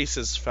couple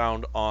traces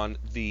found on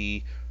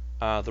the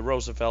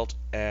Roosevelt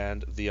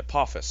and the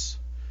Apophis.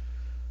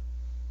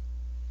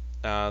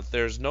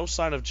 There's no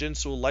sign of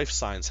Jinsul life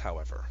signs,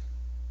 however.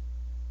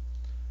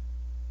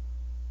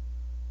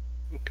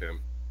 Okay.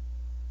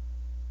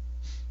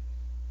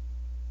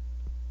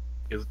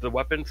 Is the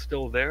weapon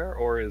still there,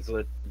 or is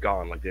it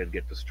gone? Like, did it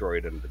get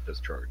destroyed and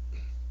discharged?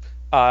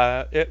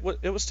 It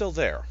was still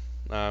there.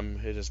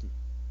 It is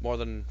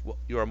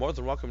you are more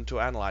than welcome to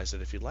analyze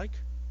it if you'd like.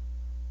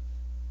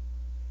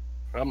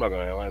 I'm not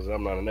going to analyze it.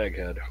 I'm not an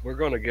egghead. We're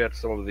going to get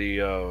some of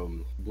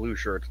the blue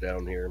shirts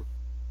down here.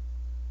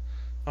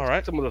 All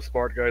right. Some of the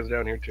smart guys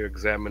down here to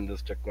examine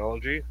this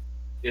technology.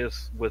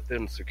 Is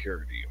within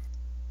security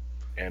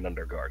and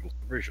under guard and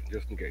supervision,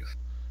 just in case.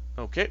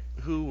 Okay.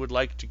 Who would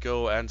like to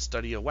go and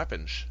study a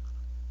weapons?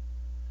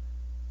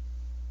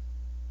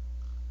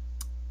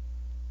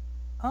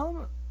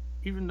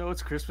 Even though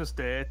it's Christmas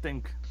Day, I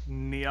think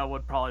Nia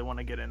would probably want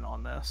to get in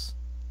on this.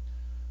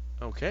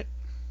 Okay.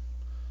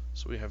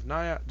 So we have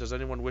Naya. Does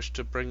anyone wish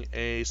to bring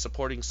a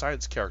supporting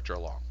science character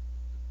along?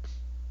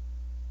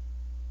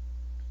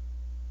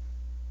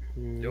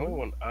 The only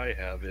one I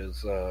have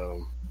is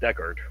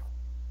Deckard.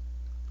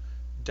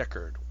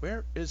 Deckard.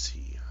 Where is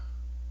he?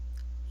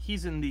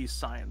 He's in the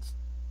science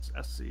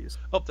SCs.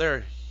 Oh,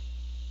 there.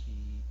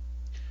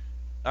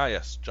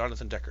 Yes,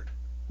 Jonathan Deckard.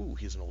 Ooh,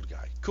 he's an old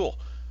guy. Cool.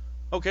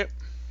 Okay.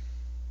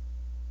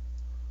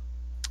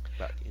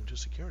 Back into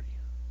security.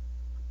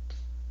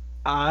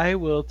 I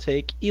will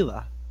take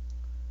Ela.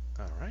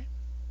 All right.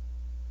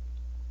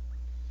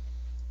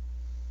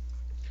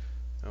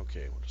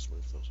 Okay, we'll just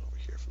move those over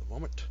here for the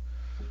moment.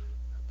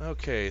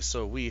 Okay,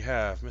 so we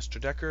have Mr.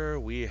 Decker,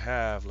 we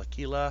have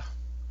Lakila,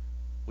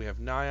 we have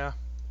Naya.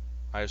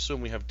 I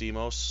assume we have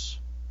Demos.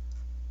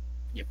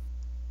 Yep.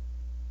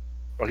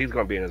 Well, he's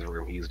going to be in his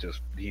room.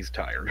 He's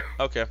tired.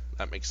 Okay,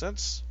 that makes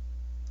sense.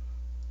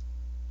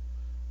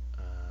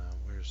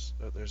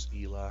 There's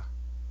Ela.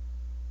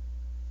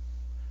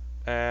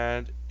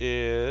 And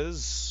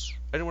is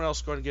anyone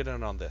else going to get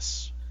in on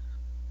this?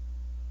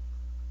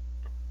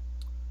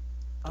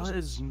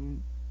 Is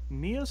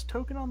Nia's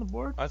token on the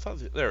board? I thought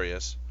there he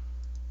is.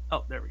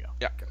 Oh, there we go.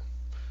 Yeah.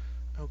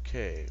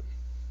 Okay,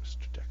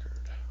 Mr.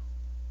 Deckard.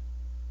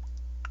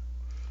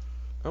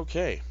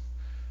 Okay,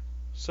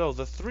 so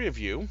the three of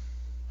you,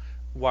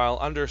 while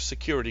under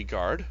security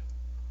guard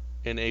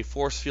in a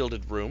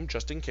force-fielded room,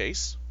 just in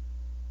case,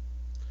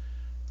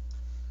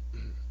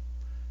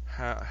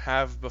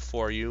 have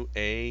before you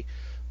a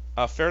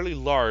fairly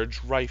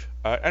large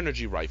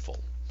energy rifle.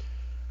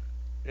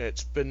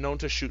 It's been known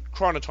to shoot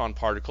chronoton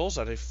particles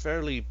at a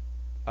fairly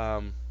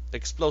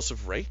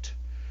explosive rate,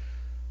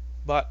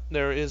 but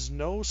there is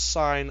no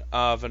sign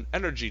of an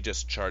energy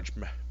discharge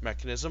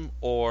mechanism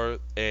or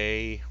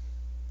a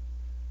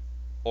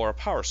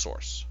power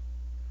source.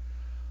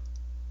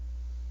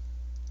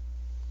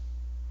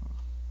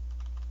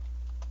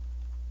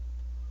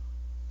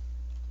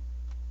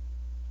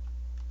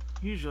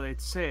 Usually I'd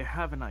say I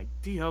have an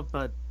idea,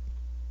 but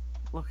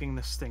looking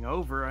this thing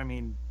over, I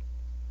mean,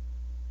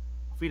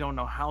 if we don't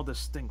know how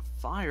this thing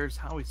fires,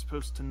 how are we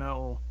supposed to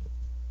know?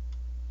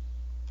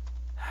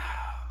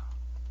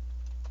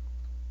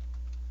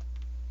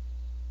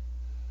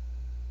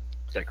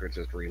 Deckard's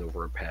just reading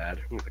over a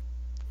pad.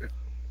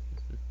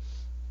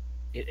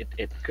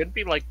 It could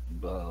be like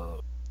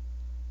no,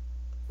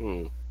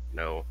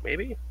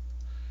 maybe?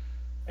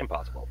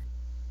 Impossible.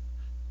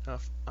 Now,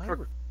 if I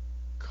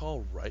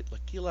recall right,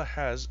 Lakila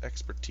has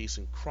expertise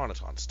in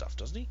chronoton stuff,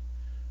 doesn't he?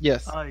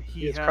 Yes,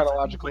 he it's has,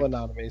 chronological like,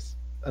 anomalies.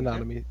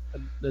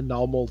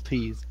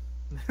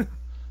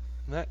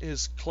 That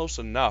is close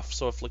enough.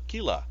 So if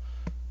Lakila,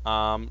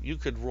 you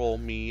could roll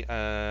me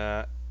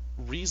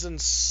reason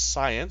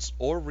science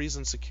or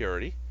reason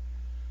security,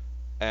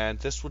 and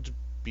this would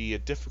be a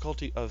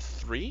difficulty of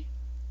 3,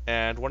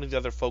 and one of the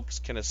other folks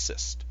can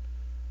assist.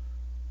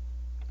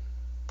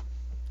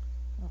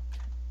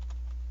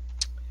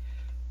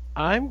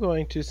 I'm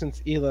going to,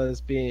 since Ela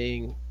is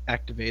being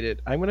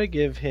activated, I'm going to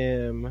give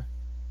him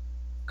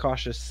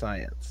cautious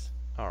science.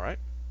 All right.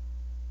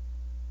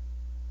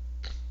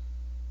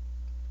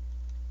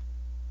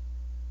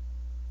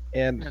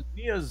 And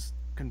Nia's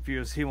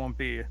confused. He won't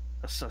be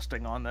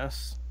assisting on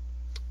this.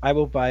 I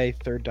will buy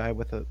third die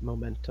with a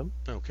momentum.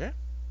 Okay.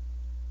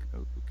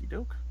 Okie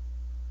doke.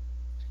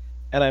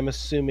 And I'm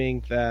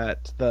assuming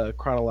that the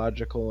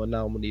chronological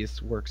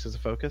anomalies works as a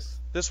focus.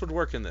 This would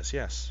work in this,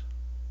 yes.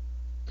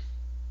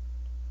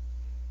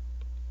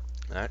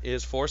 That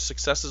is 4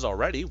 successes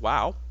already.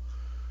 Wow.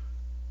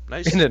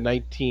 Nice. In a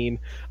 19.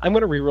 I'm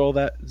going to reroll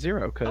that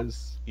 0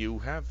 because You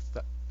have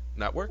that.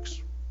 That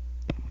works.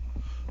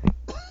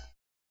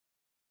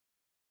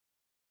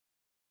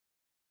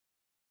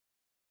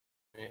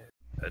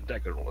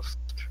 Deckard will assist.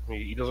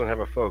 He doesn't have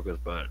a focus,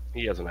 but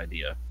he has an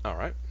idea. All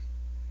right.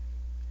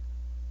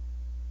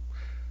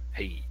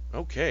 Hey.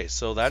 Okay,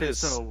 so that is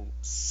So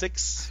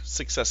 6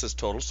 successes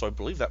total, so I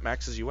believe that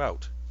maxes you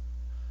out.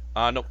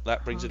 Nope,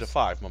 that brings you to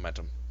 5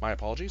 momentum. My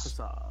apologies.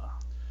 Huzzah.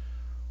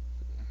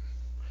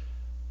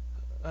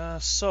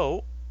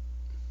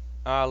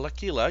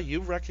 Lakila,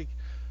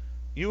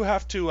 you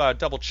have to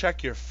double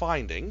check your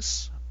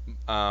findings,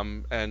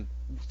 and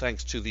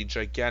thanks to the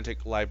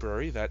gigantic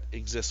library that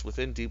exists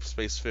within Deep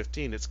Space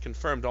 15, it's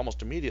confirmed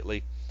almost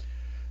immediately.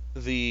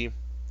 There's a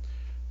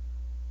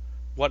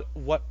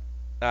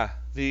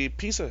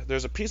piece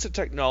of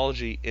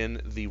technology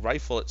in the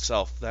rifle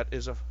itself that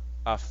is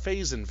a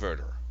phase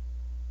inverter.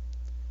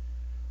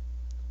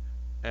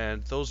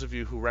 And those of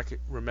you who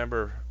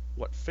remember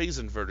what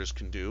phase inverters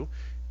can do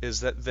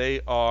is that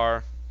they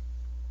are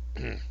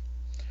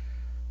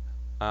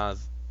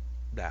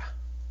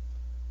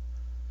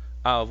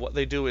what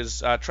they do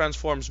is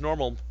transforms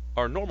normal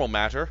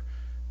matter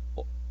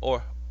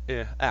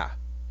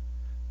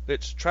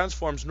it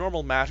transforms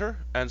normal matter,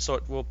 and so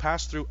it will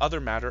pass through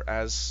other matter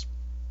as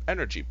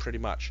energy pretty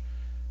much.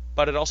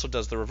 But it also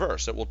does the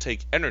reverse. It will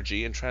take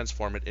energy and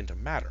transform it into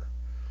matter.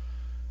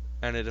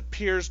 and it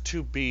appears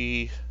to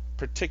be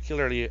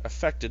particularly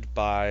affected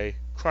by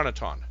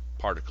chronoton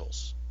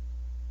particles.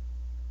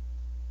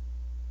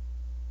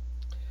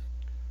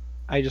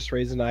 I just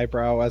raise an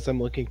eyebrow as I'm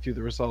looking through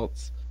the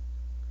results.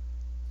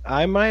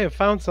 I might have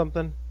found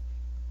something.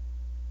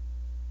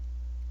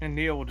 And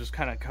Neil will just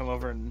kind of come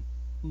over and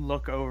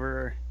look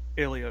over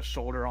Ilya's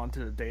shoulder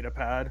onto the data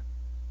pad.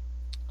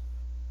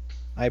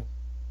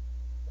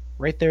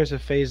 Right there's a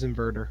phase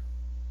inverter.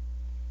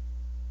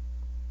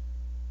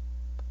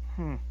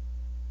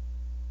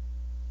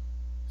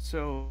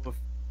 So, if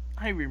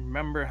I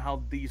remember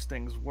how these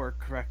things work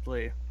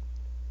correctly,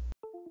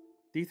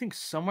 do you think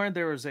somewhere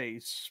there was a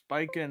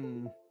spike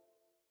in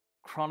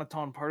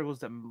chronoton particles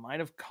that might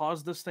have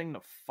caused this thing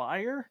to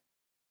fire?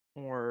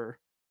 Or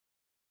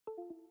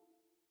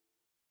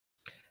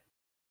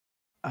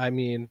I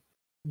mean,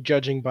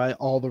 judging by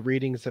all the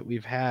readings that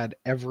we've had,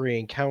 every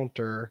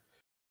encounter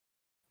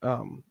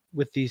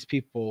with these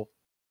people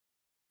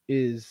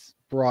is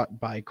brought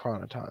by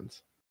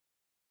chronotons.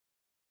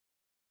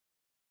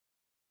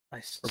 I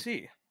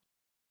see.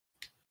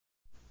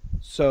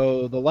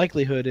 So the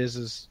likelihood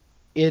is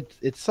it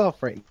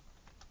itself right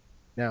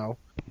now,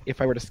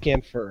 if I were to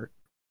scan for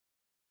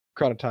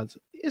chronotons,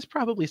 is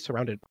probably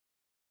surrounded.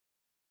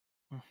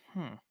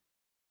 Hmm.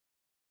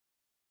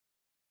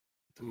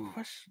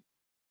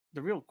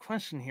 The real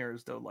question here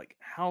is though, like,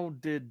 how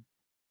did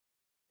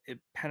it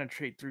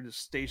penetrate through the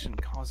station,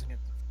 causing it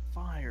to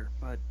fire?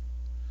 But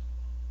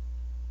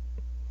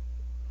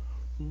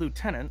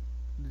Lieutenant,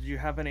 did you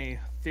have any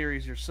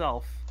theories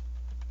yourself?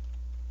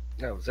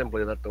 No,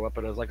 simply that the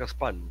weapon is like a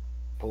sponge.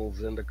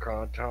 Pulls into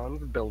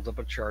chronotons, builds up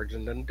a charge,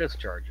 and then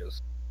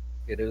discharges.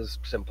 It is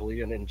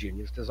simply an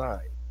ingenious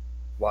design.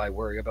 Why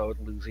worry about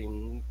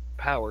losing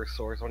power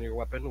source on your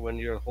weapon when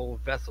your whole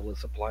vessel is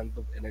supplying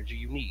the energy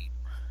you need?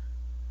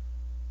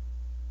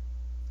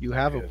 You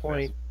have a Yes,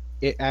 point.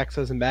 It acts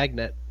as a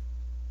magnet.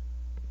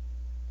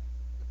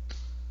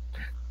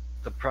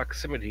 The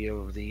proximity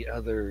of the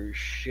other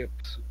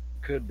ships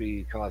could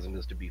be causing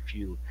this to be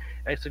fueled.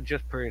 I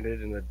suggest putting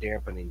it in a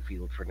dampening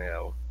field for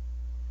now.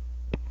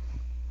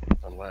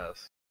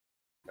 Unless,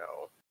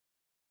 no,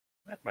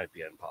 that might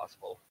be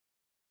impossible.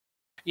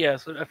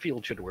 Yes, a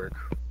field should work.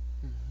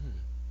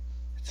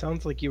 It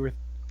sounds like you were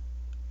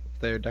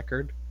there,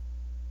 Deckard.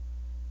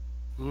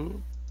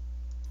 I'm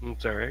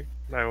sorry.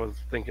 I was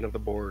thinking of the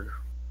Borg.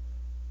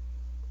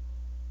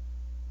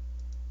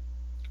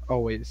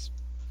 Always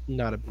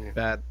not a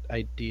bad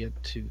idea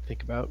to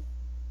think about.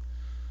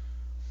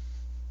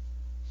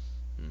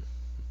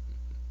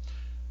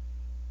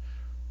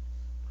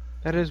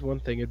 That is one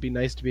thing. It'd be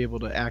nice to be able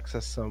to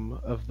access some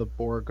of the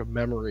Borg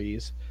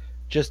memories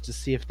just to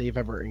see if they've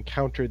ever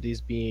encountered these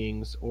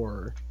beings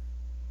or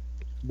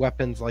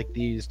weapons like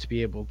these to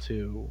be able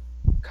to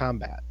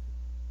combat.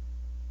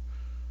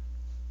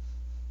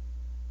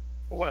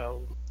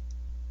 Well,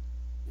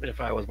 if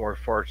I was more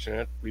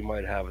fortunate, we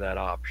might have that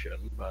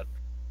option, but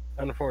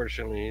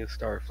unfortunately,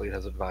 Starfleet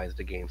has advised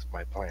against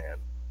my plan.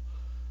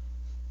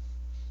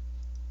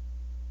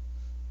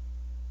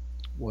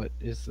 What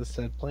is the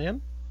said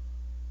plan?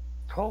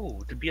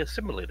 Oh, to be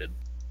assimilated.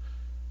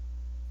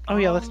 Oh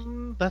yeah,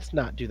 let's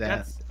not do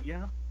that.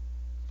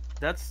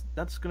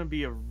 That's gonna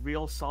be a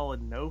real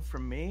solid no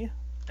from me.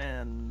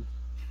 And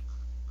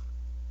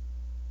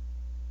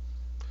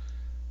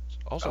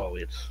Also,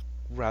 it's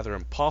rather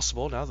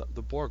impossible now that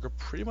the Borg are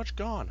pretty much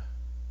gone.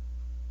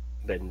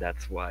 then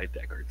that's why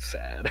Deckard's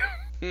sad.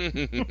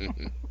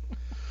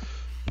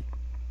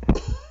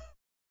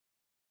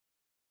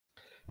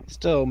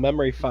 Still,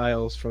 memory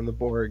files from the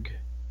Borg.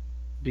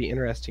 Be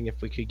interesting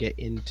if we could get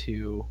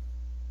into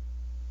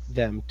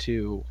them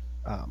to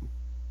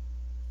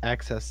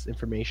access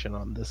information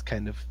on this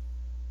kind of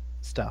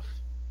stuff.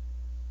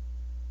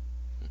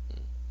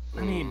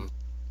 I mean,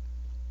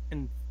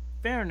 in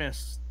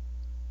fairness,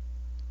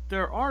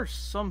 there are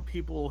some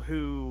people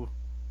who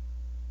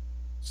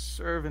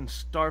serve in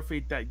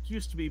Starfleet that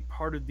used to be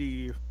part of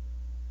the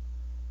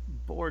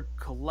Borg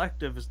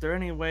collective. Is there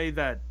any way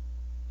that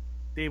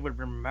they would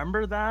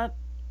remember that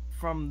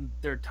from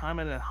their time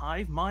in a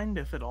hive mind,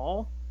 if at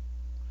all?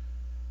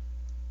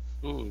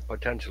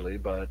 Potentially,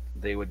 but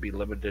they would be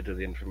limited to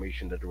the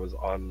information that was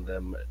on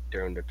them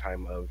during their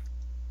time of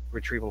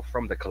retrieval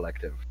from the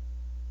collective.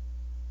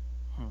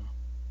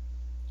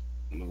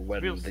 When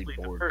Obviously, the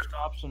Borg... the first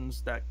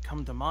options that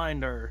come to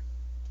mind are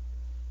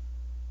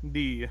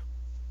the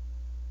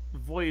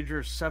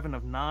Voyager 7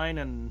 of 9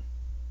 and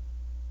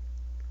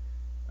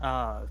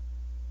the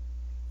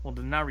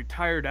now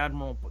retired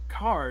Admiral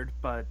Picard,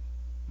 but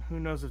who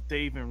knows if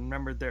they even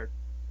remembered their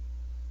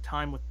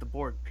time with the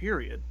Borg,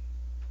 period.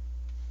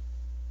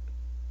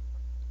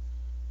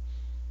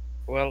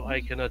 Well, I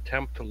can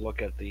attempt to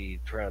look at the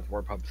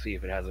Transwarp Hub, see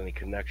if it has any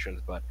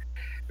connections, but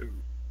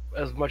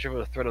as much of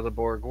a threat of the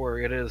Borg were,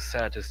 it is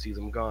sad to see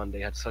them gone. They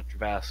had such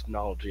vast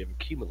knowledge they've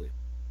accumulated,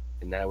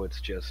 and now it's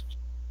just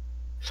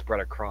spread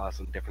across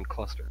in different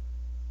clusters.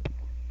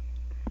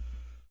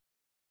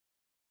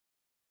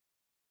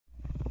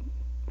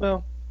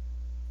 Well,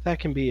 that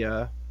can be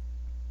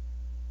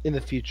in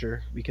the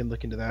future, we can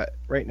look into that.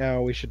 Right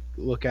now, we should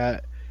look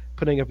at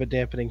putting up a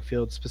dampening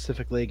field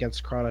specifically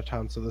against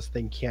Chronoton so this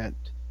thing can't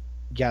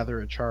gather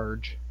a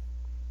charge.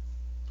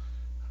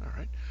 All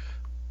right.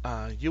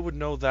 You would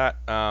know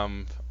that,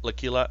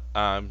 Lakila,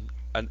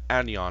 an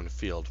anion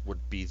field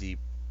would be the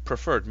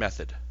preferred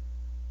method.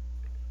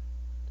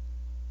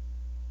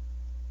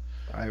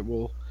 I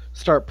will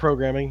start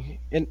programming.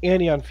 An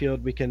anion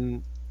field we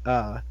can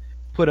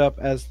put up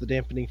as the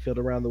dampening field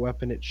around the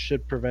weapon. It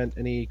should prevent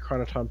any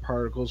chronoton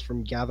particles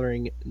from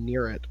gathering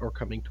near it or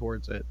coming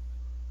towards it,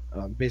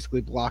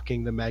 basically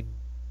blocking the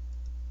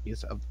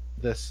magnetism of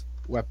this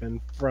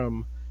weapon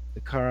from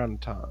the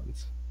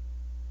chronotons.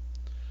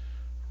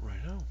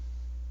 Righto.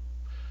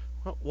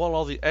 Well, while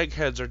all the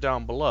eggheads are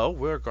down below,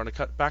 we're going to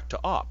cut back to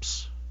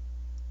ops.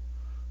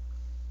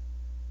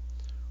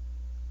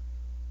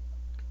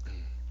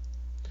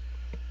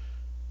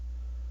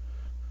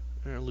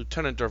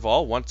 Lieutenant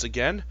Derval, once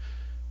again.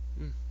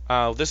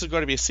 This is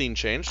going to be a scene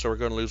change, so we're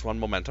going to lose 1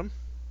 momentum.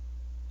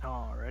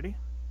 Alrighty.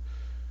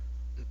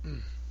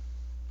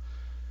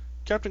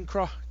 Captain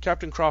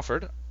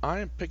Crawford, I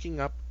am picking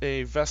up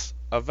a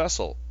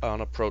vessel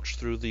on approach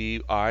through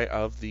the eye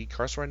of the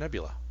Carcerai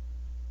Nebula.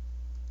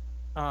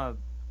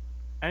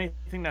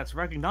 Anything that's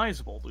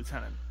recognizable,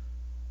 Lieutenant?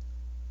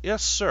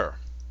 Yes, sir.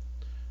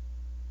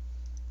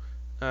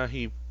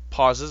 He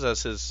pauses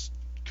as his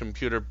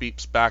computer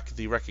beeps back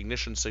the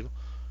recognition signal.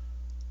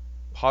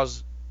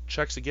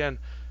 Checks again.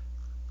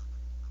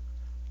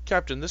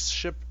 Captain, this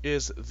ship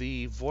is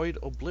the Void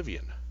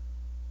Oblivion.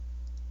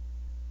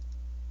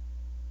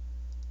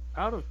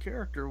 Out of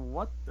character,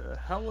 what the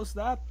hell is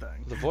that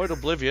thing? The Void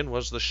Oblivion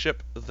was the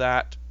ship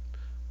that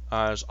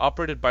is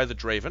operated by the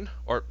Draven,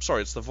 or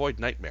sorry, it's the Void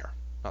Nightmare,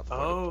 not the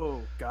Void.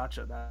 Oh,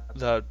 gotcha.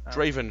 The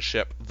Draven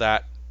ship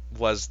that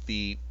was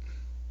the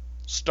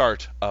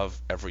start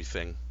of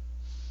everything.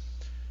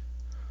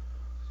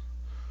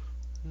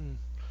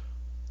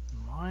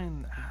 Why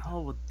in the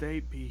hell would they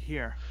be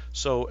here?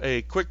 So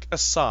a quick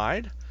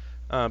aside,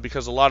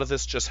 because a lot of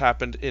this just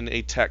happened in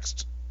a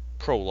text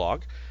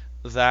prologue,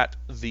 that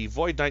the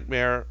Void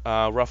Nightmare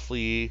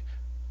roughly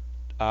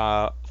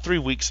 3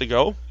 weeks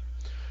ago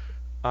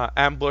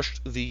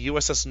ambushed the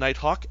USS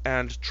Nighthawk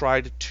and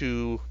tried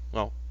to,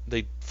 well,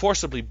 they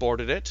forcibly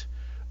boarded it,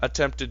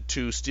 attempted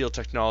to steal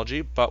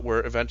technology, but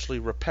were eventually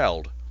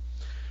repelled.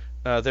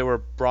 They were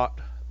brought,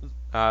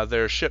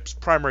 their ship's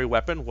primary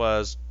weapon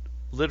was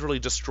literally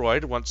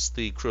destroyed once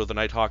the crew of the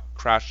Nighthawk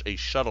crashed a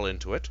shuttle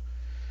into it,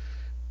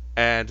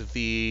 and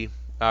the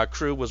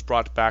crew was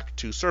brought back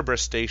to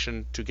Cerberus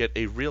Station to get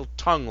a real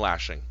tongue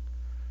lashing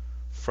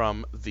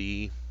from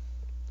the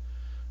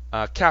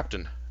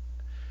captain.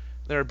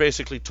 They're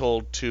basically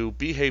told to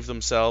behave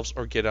themselves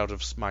or get out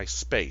of my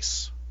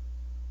space.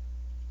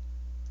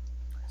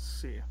 I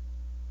see.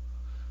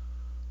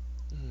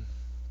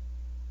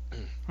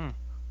 It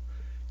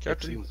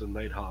Captain, seems the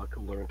Nighthawk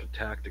learned a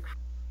tactic from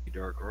the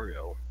Dark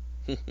Oreo.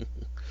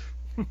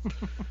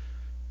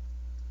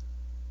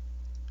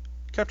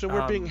 Captain,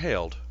 we're being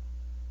hailed.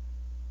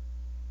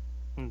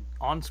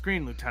 On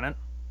screen, Lieutenant.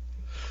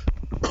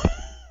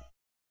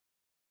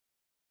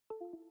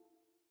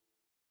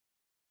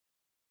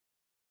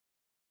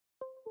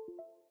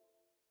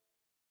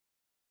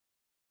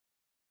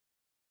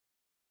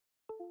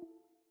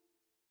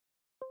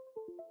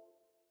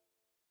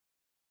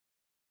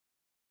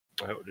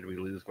 Oh, did we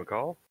lose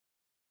McCall?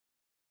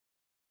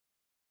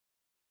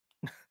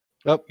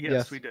 Oh,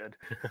 Yes, we did.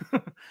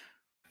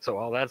 So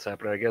all that's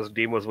happening, I guess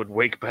Demos would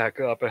wake back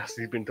up as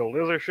he's been told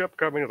there's a ship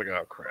coming. He's like,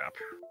 oh crap.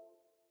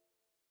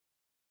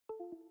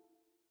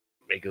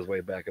 Make his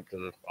way back up to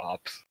the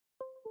ops.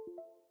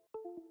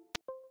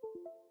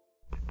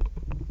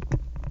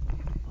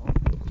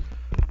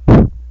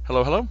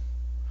 Hello, hello?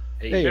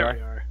 Hey, There you There are.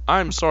 we are.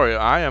 I'm sorry,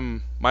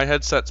 my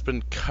headset's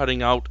been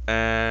cutting out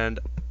and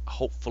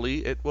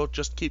hopefully it will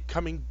just keep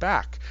coming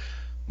back.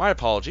 My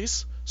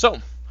apologies.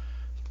 So,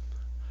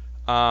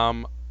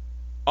 on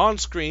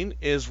screen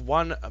is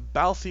one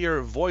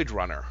Balthier Void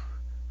Runner,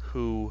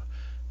 who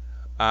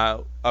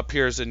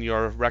appears in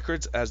your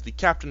records as the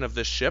captain of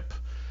this ship,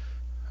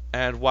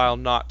 and while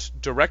you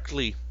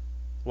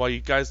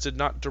guys did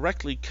not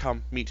directly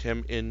come meet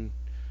him in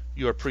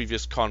your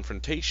previous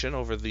confrontation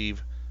over the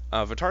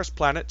Vitar's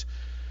planet,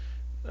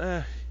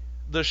 the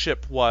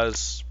ship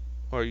was,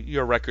 or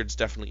your records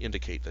definitely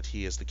indicate that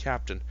he is the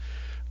captain.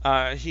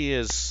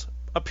 He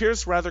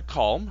appears rather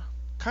calm,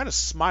 kind of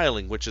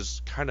smiling, which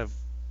is kind of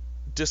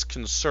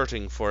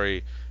disconcerting for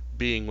a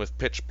being with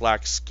pitch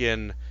black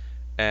skin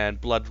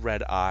and blood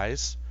red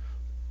eyes.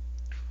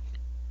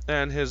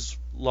 And his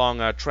long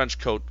trench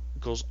coat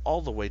goes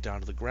all the way down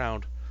to the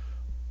ground.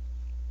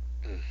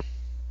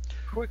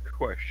 Quick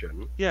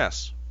question.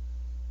 Yes.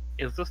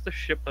 Is this the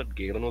ship that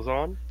Galen was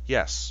on?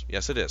 Yes,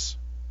 it is.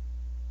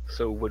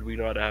 So would we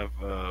not have...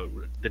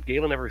 did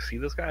Galen ever see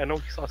this guy? I know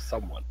he saw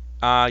someone.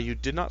 You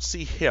did not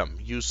see him.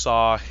 You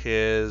saw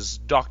his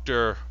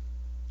doctor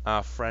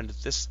friend,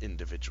 this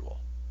individual.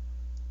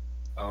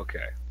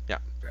 Okay. Yeah.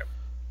 Okay.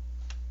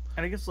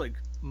 And I guess, like,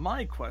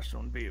 my question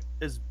would be,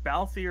 is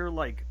Balthier,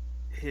 like,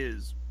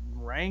 his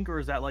rank, or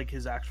is that, like,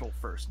 his actual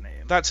first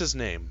name? That's his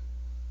name.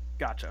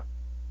 Gotcha.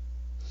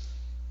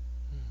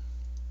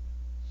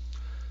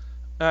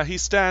 He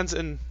stands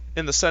in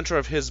the center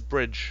of his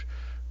bridge,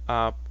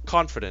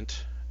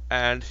 confident,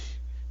 and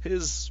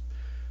his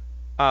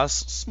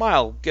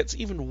smile gets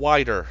even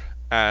wider,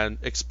 and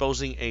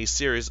exposing a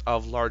series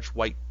of large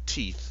white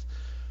teeth.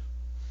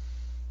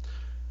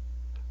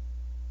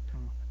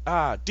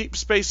 Deep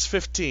Space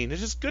 15,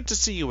 it is good to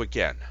see you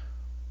again.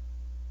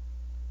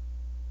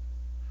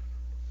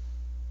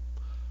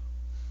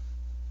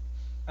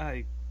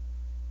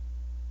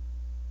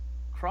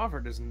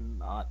 Crawford has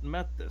not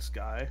met this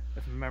guy,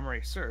 if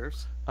memory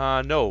serves.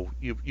 No,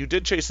 you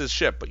did chase his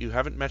ship, but you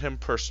haven't met him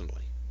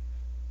personally.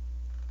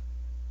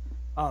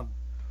 I'm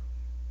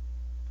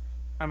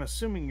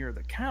assuming you're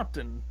the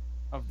captain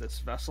of this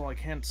vessel. I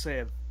can't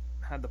say I've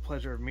had the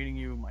pleasure of meeting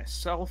you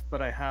myself,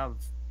 but I have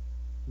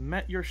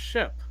met your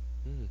ship.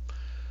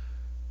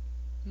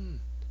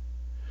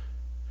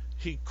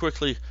 He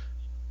quickly...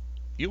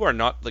 You are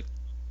not the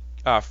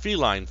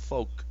feline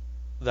folk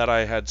that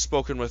I had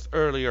spoken with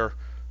earlier,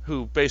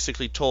 who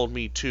basically told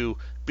me to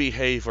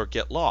behave or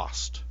get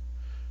lost.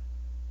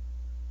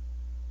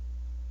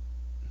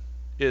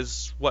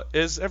 Is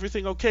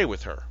everything okay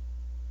with her?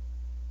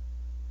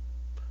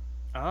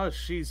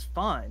 She's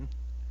fine.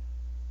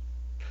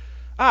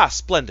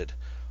 Splendid.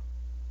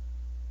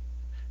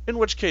 In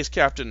which case,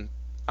 Captain,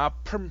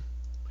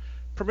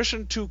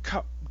 permission to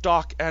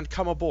dock and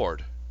come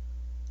aboard.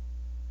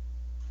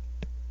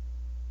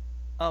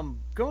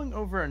 Going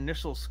over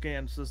initial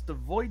scans, does the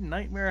Void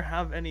Nightmare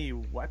have any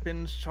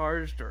weapons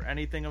charged or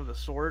anything of the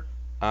sort?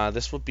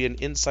 This would be an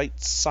insight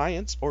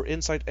science or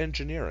insight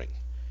engineering.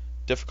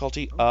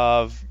 Difficulty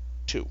of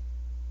 2.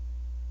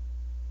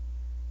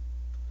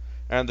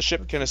 And the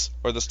ship can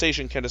or the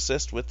station can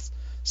assist with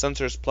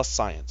sensors plus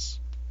science.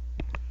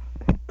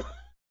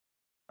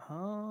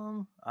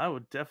 I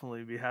would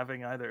definitely be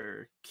having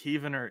either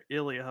Kevin or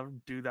Ilya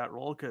do that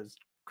role, because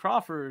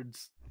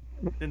Crawford's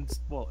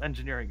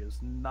engineering is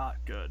not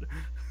good.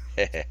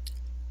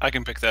 I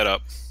can pick that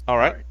up. All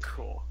right.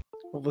 Cool.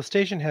 Well, the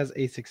station has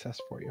a success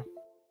for you.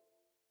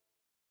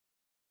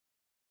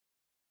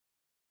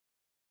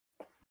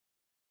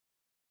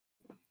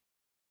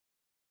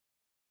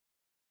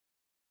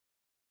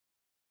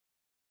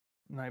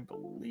 And I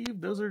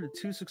believe those are the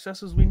 2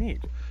 successes we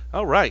need.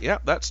 All right. Yeah,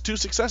 that's 2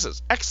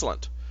 successes.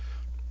 Excellent.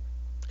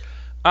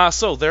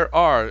 So there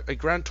are a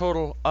grand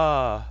total.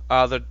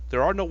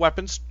 There are no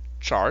weapons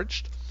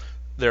charged.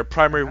 Their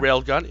primary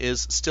railgun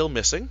is still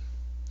missing.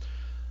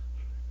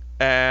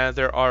 And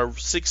there are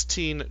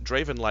 16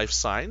 Draven life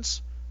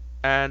signs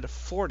and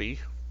 40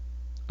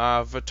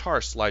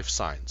 Vitars life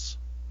signs.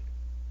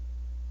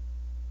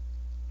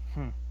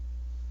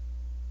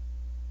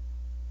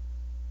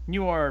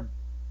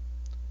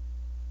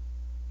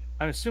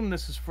 I assume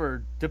this is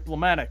for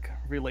diplomatic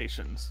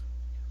relations.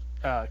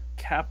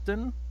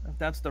 Captain, if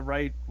that's the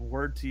right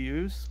word to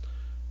use.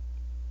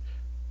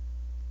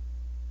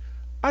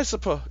 I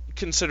suppose,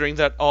 considering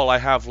that all I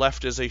have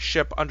left is a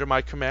ship under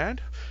my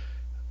command,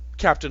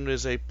 Captain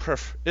is a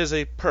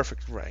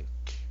perfect rank.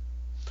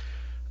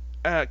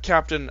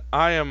 Captain,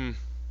 I am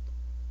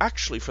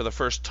actually, for the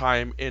first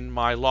time in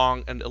my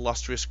long and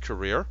illustrious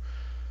career,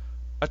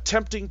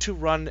 attempting to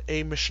run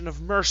a mission of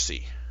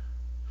mercy,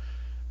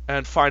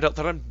 and find out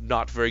that I'm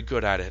not very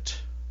good at it.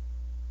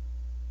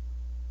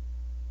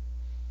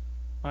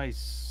 I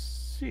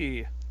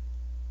see.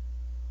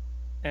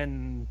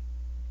 And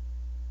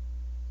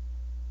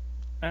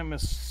I'm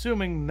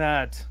assuming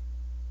that,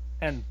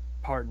 and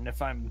pardon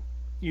if I'm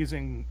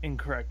using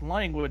incorrect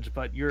language,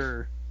 but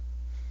you're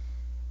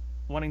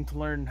wanting to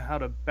learn how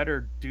to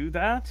better do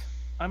that,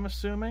 I'm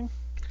assuming?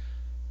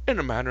 In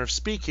a manner of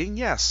speaking,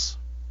 yes.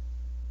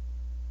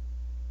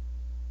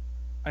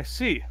 I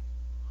see.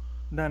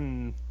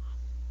 Then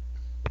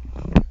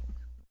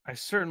I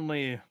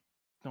certainly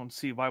don't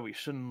see why we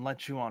shouldn't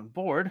let you on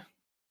board.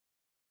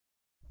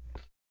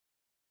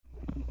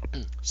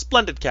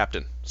 Splendid,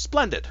 Captain.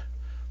 Splendid.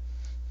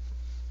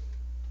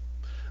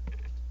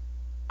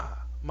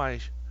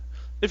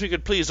 If you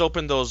could please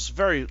open those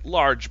very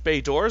large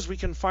bay doors, we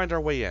can find our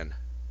way in.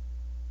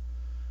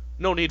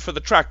 No need for the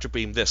tractor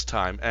beam this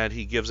time, and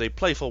he gives a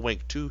playful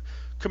wink to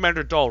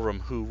Commander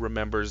Dalrum, who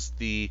remembers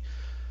the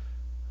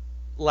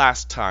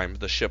last time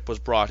the ship was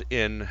brought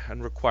in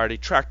and required a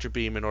tractor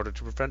beam in order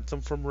to prevent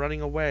them from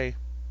running away.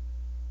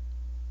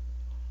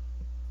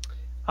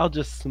 I'll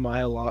just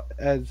smile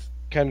as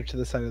kind of to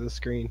the side of the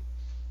screen.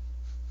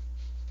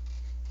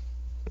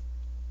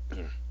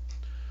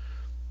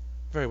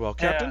 Very well,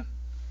 Captain.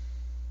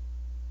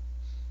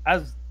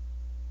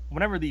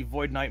 Whenever the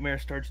Void Nightmare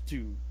starts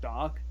to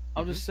dock,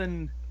 I'll just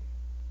send,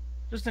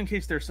 just in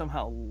case they're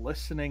somehow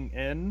listening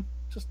in,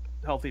 just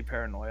healthy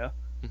paranoia.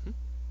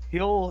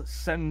 He'll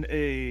send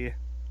a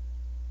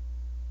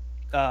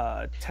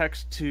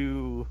text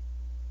to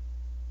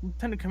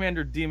Lieutenant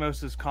Commander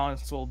Demos's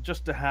console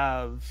just to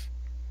have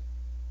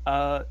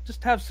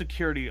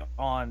security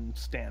on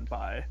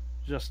standby.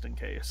 just in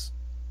case.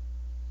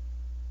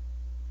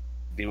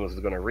 Demus is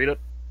going to read it,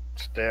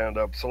 stand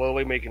up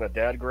slowly, making a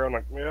dad groan,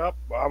 like, yep,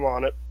 I'm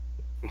on it.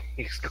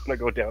 He's going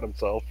to go down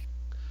himself.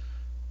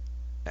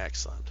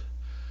 Excellent.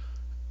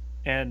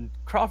 And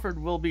Crawford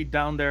will be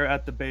down there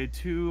at the bay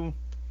to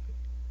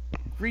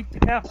greet the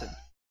captain,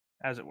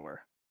 as it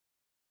were.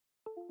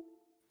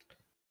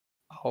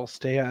 I'll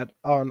stay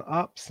on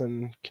ops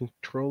and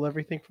control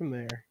everything from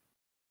there.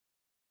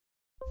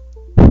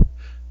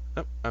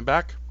 Yep, I'm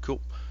back.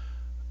 Cool.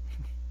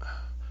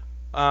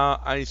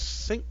 I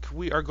think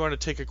we are going to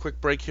take a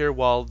quick break here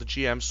while the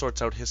GM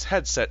sorts out his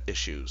headset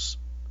issues.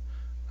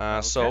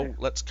 So Okay.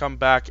 let's come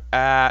back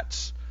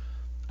at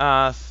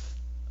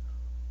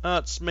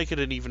let's make it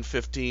an even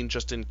 15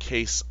 just in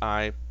case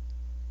I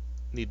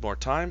need more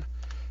time.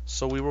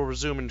 So we will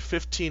resume in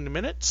 15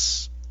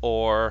 minutes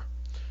or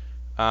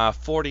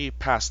 40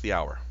 past the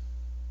hour.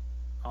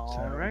 All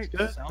Sounds right.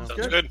 good. Sounds Sounds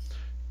good. good.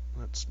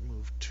 Let's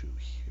move to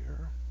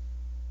here.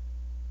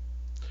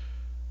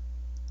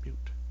 Mute.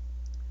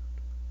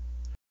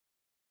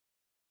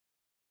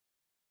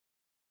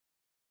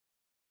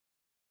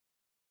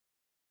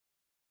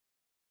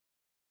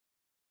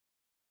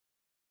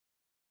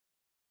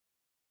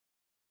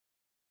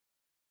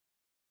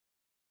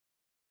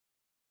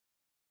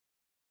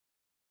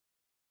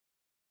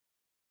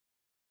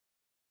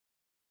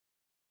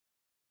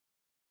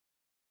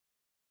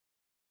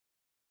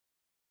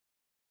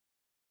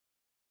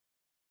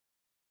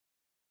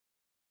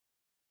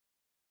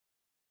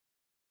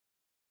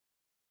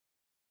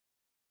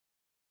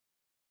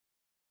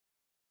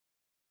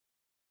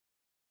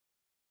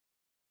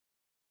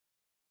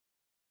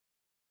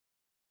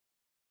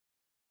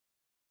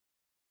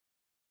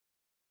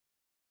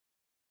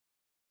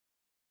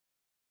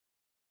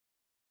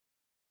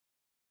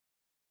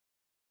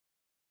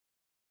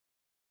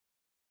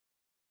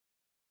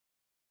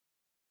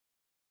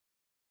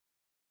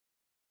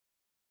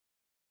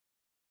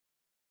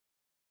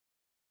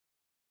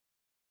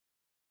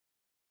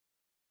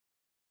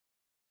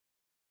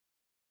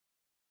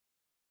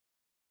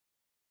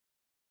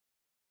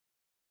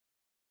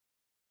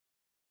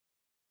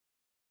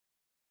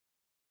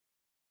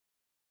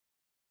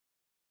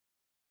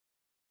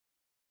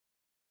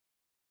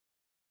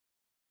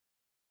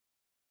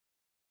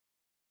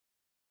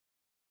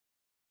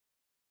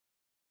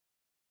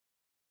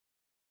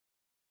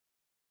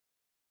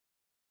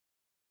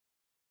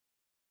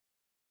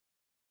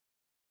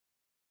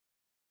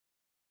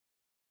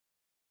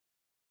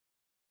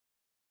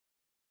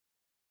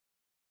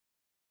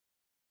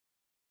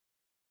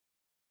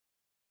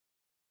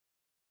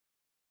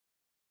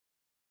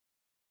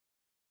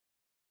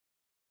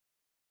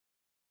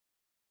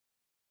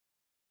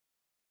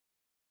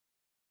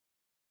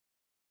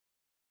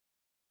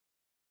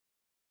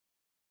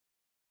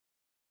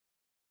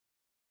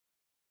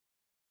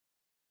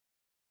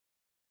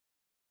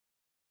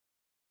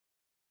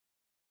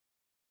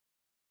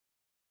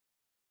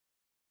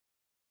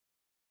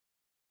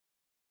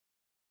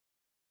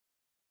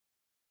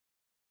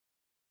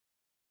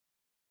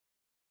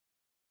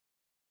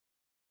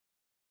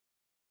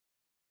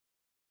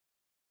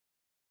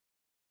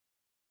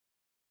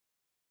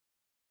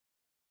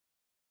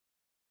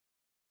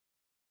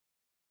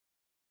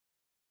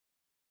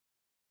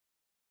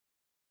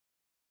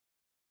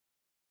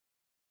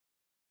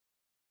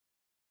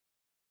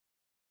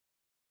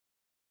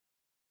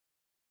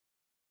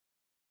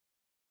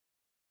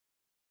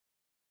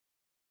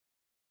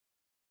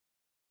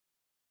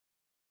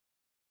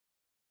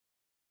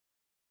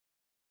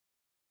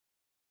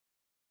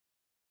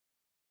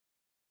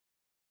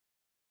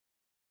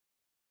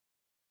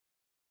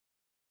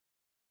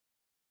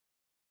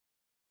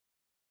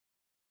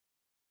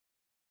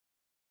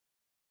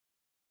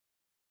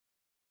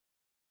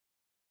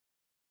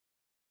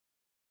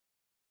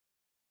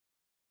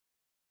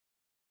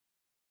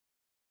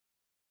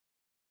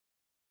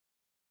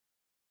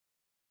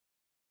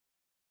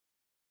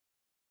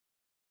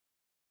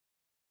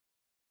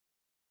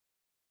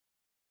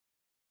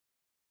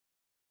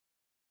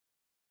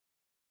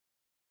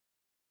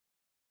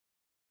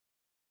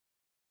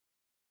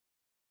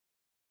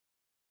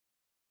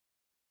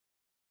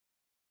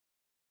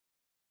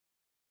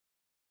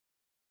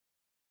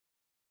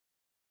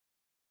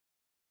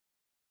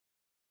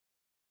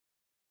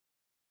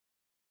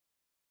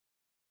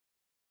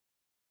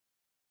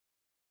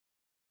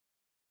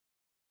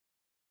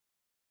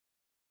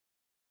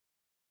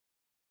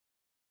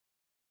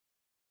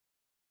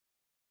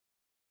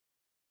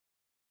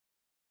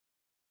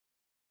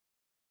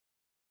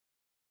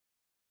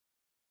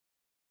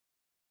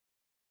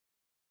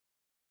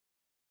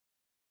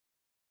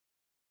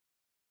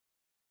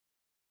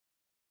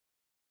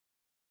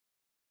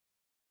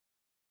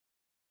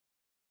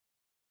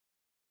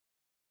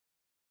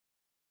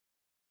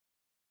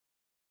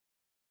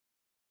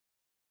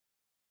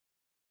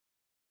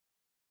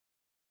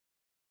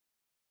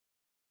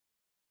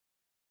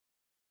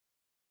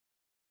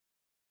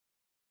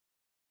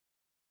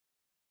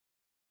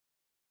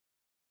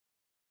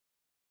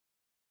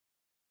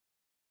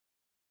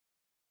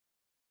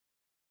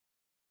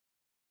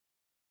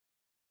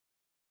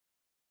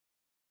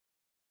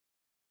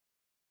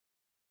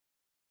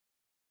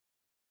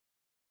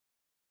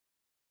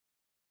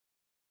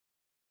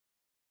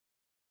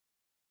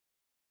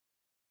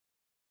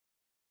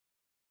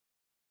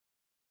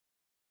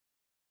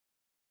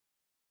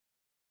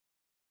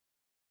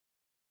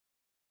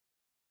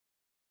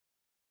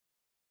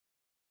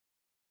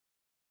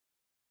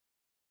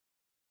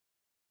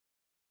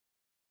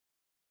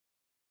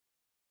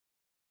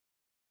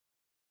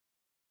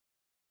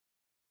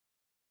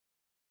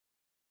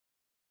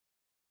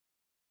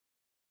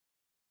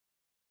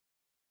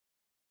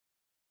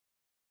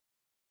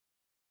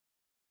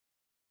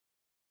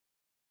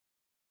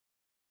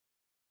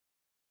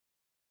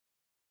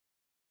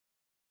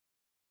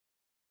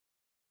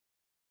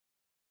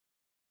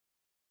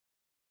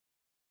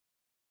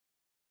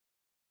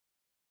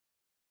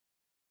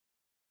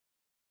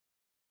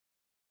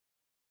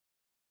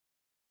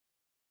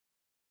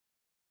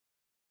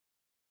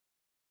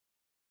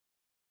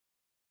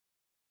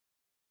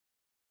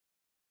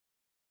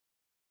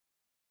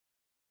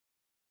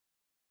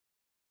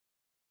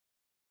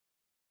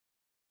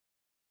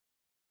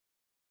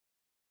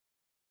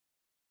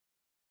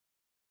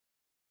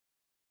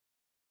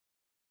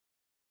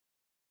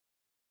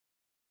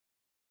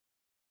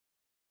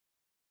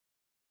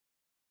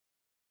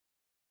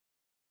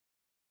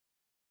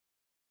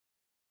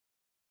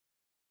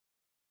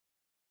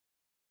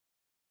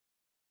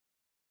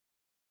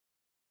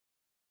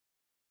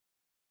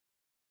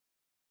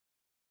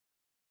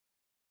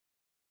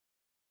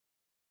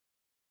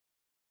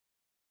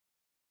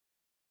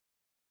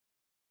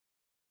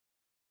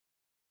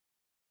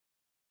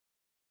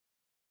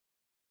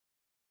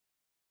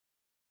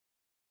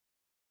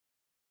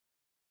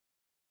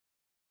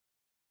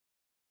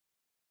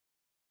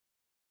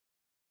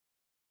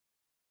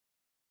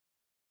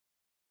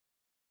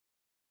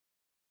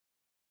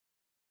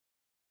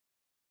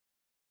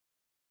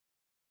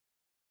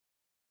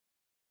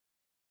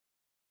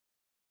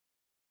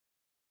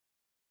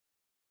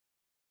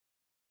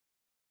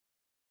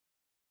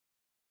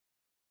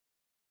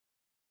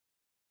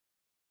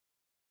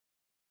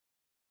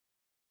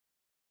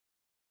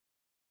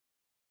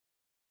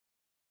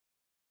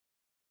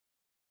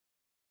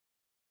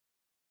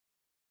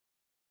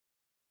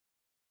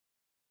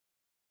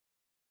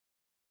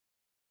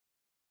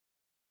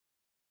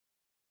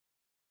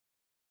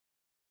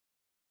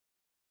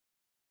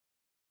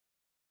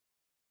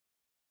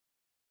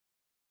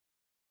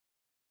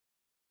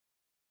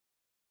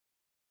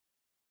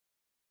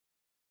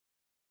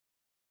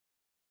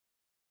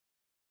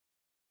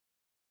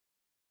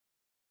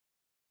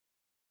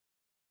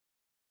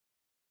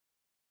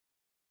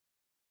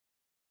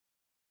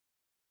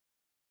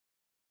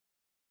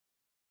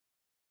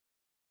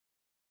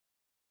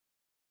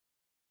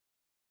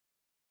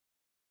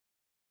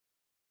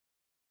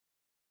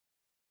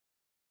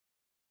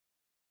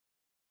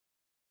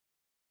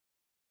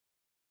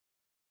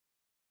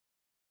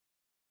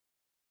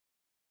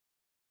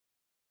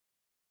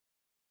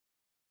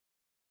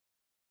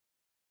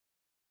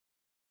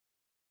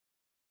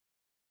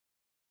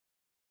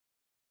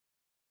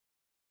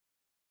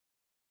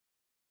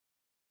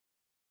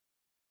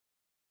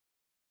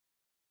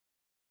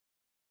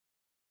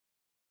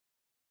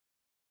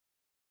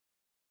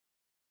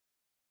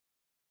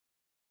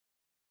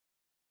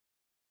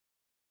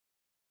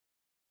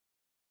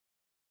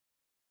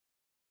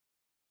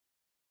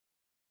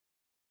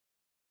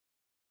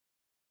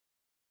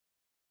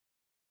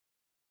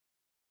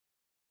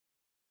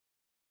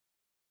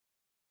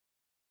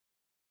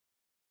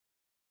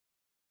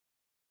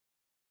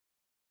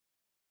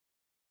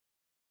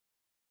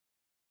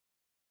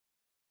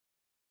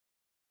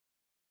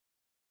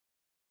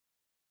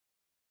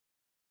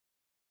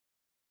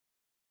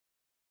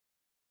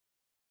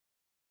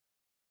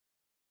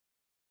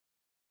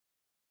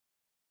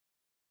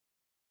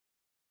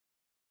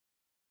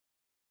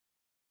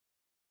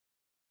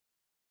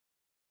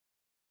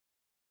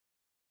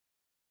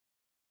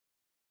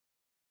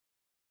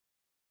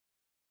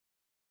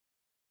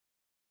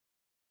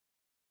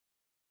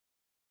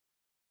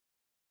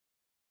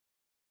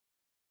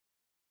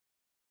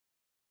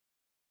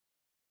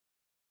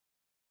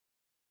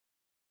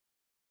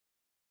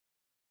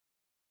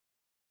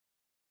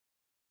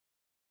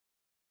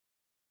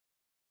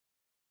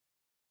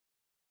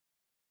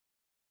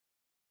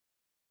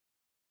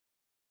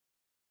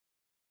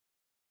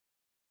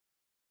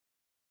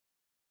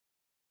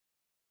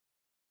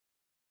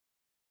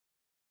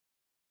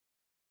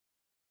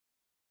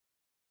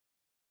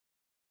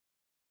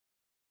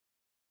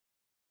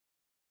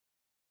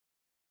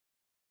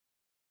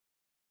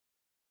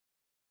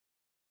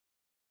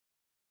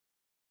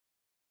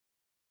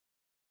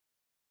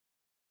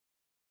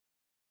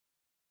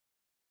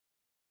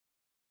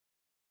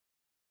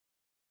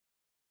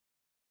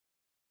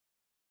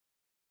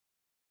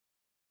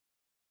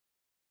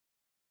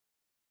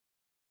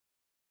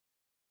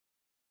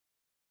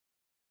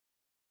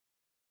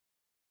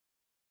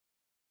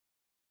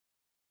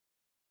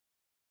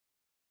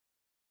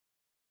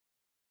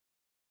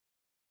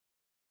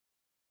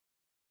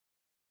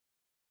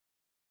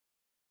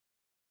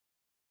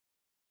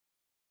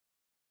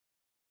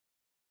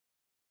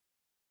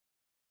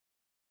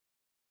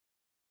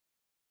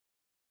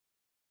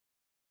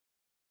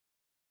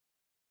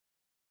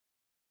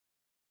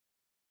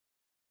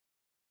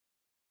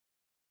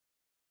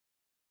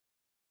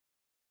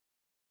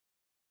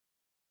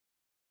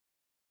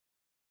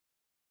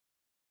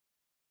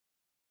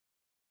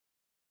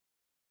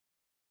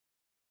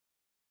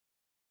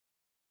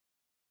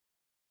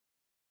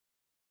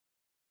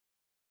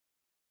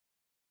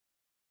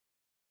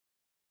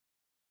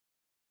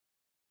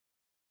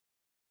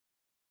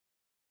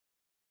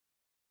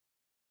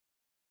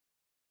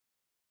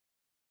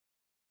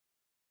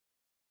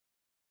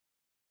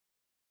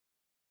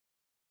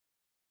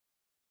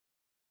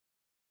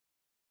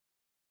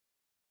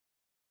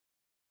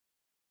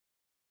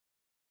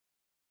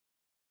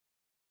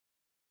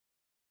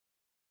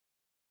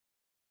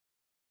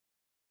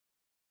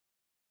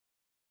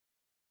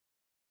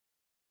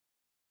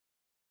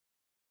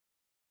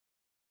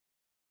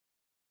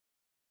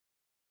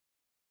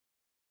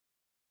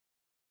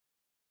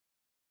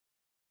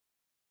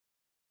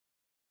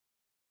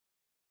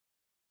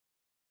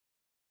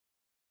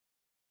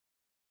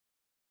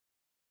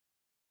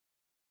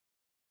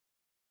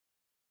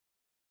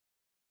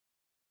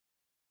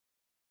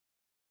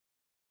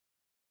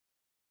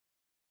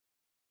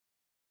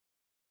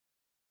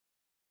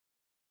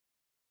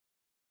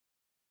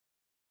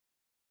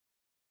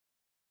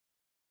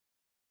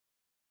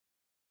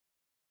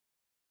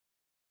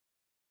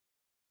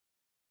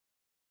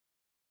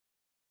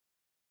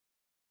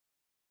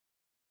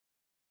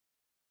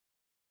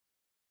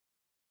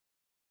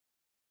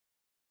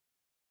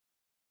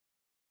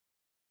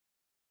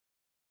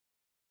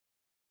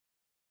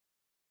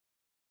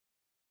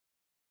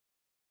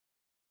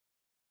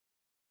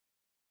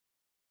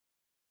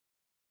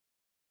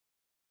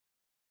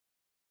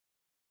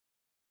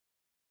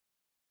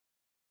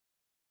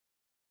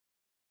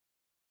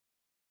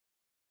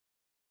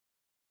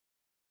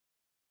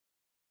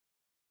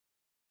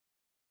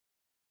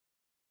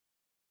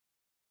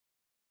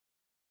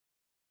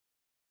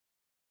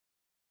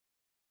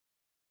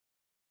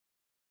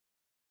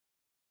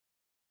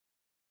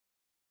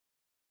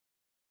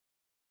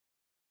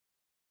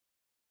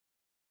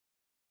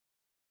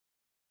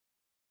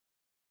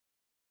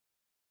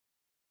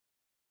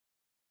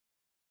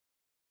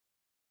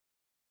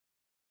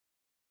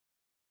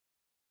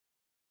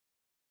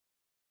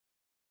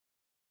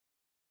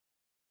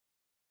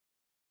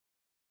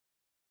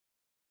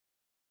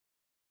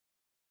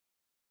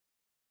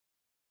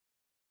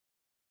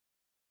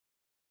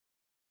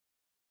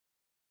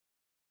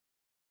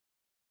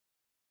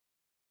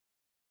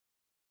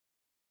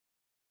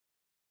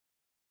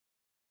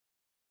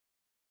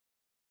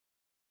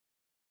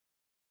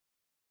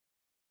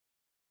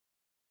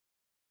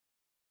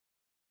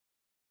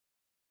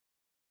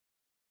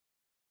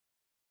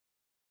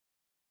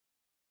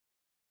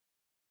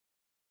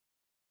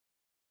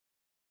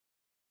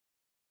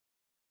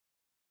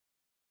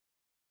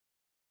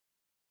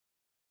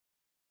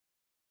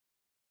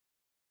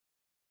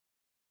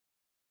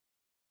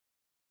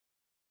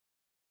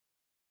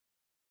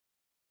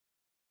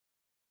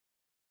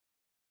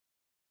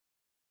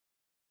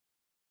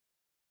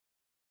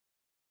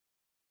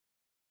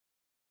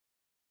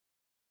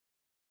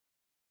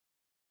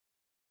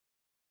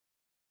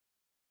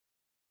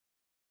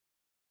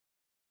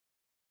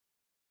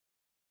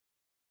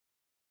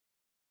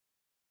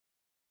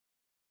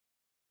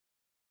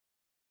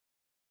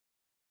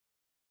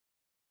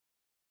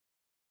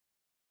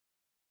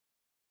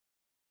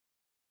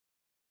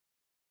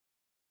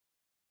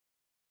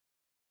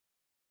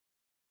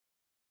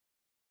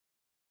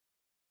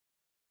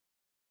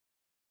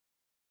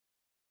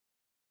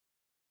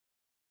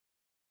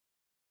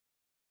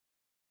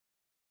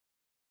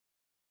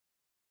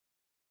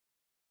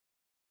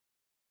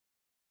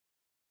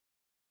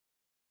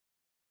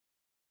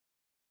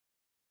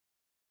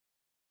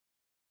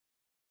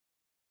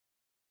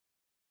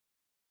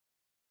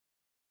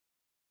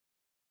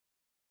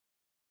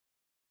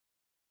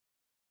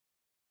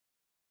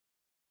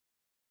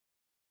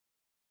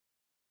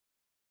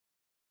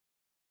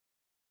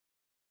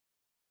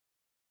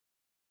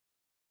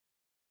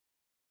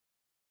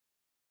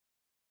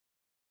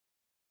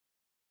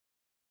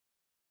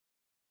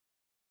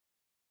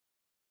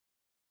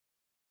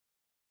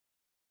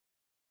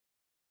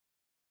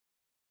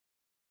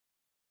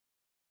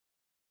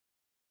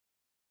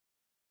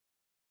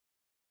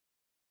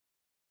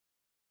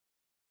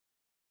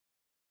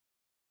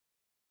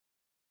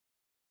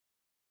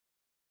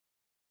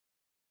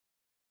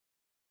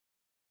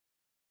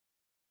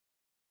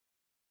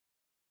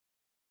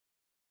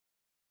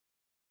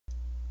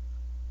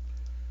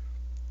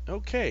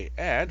 Okay,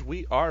 and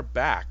we are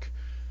back.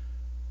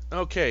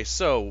 Okay,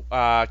 so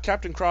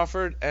Captain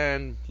Crawford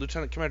and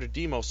Lieutenant Commander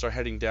Demos are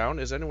heading down.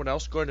 Is anyone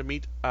else going to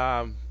meet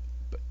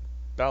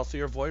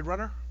Balthier Void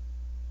Runner?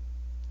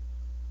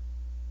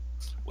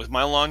 With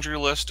my laundry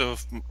list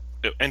of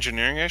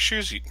engineering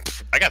issues,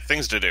 I got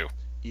things to do.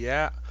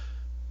 Yeah.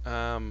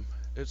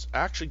 It's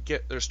actually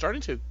they're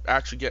starting to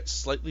actually get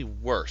slightly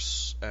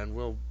worse, and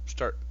we'll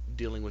start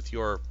dealing with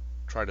your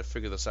trying to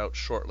figure this out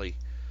shortly.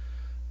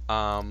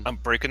 I'm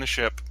breaking the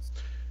ship.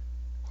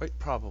 Quite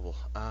probable.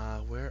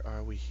 Where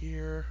are we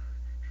here?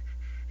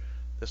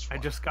 This one.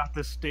 I just got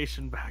this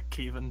station back,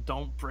 Kevin.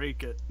 Don't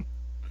break it.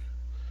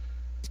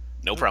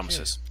 No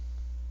promises.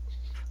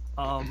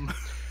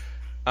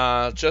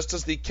 Just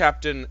as the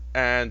captain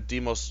and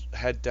Demos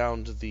head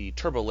down to the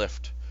turbo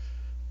lift,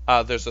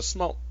 there's a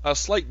slight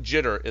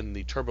jitter in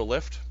the turbo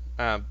lift.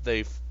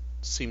 They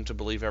seem to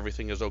believe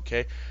everything is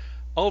okay.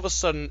 All of a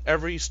sudden,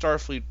 every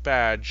Starfleet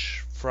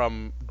badge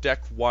from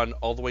deck 1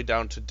 all the way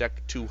down to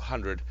deck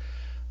 200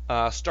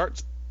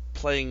 starts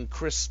playing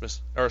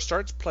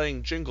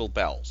Jingle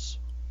Bells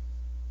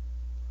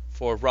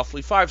for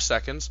roughly 5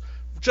 seconds.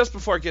 Just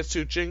before it gets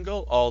to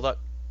jingle,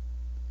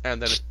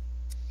 and then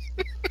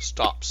it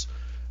stops.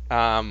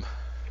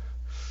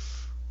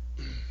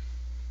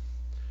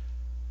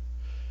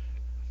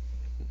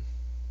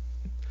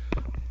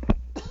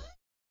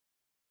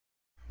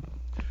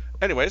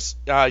 Anyways,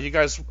 you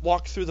guys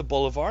walk through the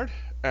boulevard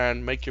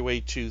and make your way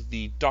to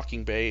the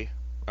docking bay,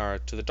 or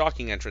to the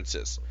docking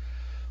entrances,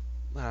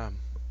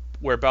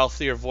 where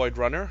Balthier Void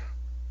Runner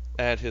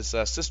and his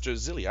sister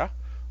Zilia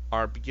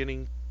are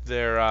beginning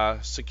their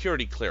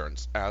security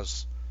clearance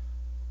as,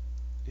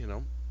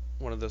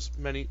 one of those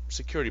many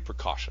security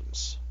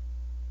precautions.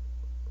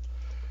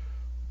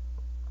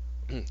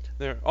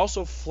 They're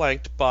also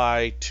flanked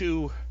by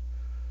two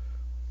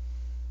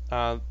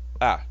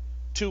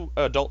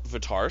adult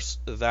Vitars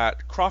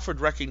that Crawford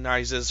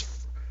recognizes,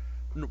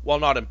 while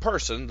not in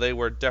person, they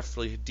were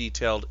definitely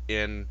detailed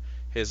in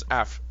his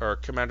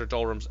Commander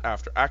Dolrum's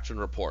after-action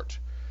report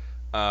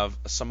of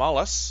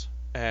Samalas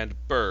and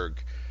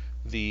Berg,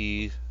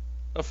 the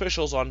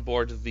officials on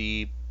board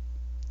the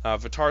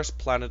Vitar's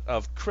planet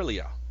of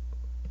Krylia.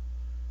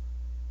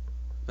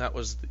 That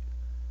was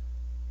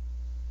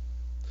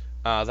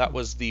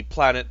the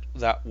planet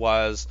that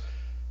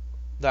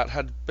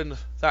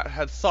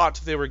had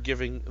thought they were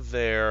giving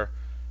their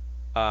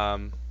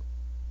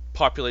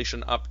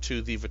population up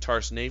to the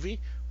Vitar's navy,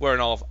 where in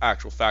all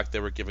actual fact they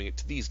were giving it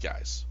to these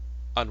guys,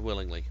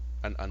 unwillingly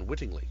and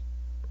unwittingly.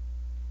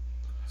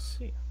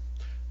 See.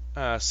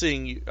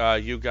 Seeing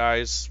you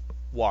guys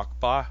walk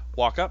up,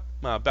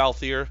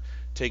 Balthier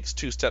takes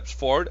 2 steps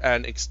forward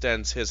and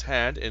extends his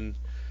hand in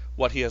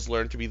what he has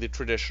learned to be the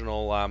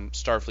traditional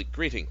Starfleet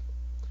greeting.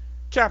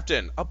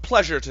 Captain, a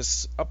pleasure to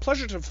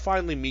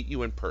finally meet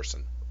you in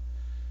person.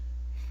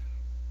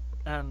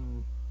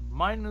 And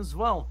mine as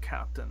well,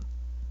 Captain.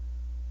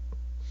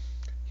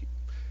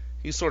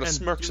 He sort of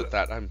smirks at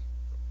that.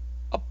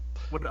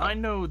 Would I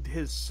know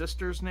his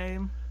sister's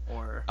name,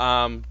 or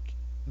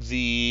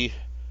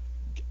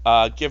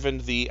given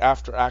the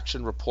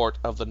after-action report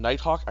of the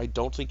Nighthawk, I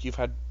don't think you've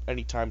had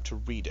any time to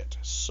read it,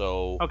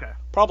 so okay,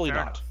 probably fair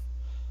not. enough.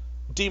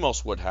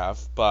 Demos would have,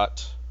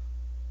 but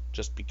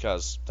just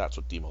because that's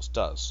what Demos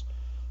does.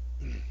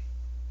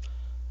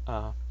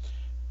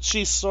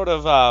 She's sort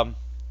of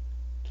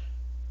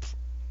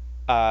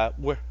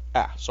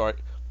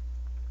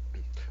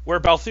where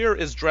Balthier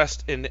is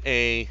dressed in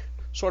a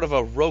sort of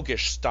a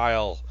roguish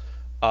style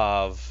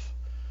of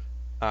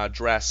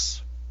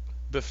dress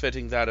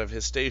befitting that of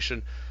his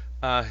station.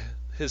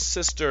 His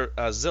sister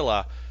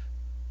Zilla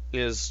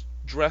is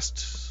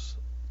dressed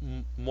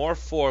more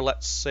for,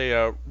 let's say,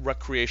 a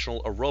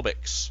recreational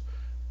aerobics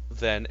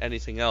than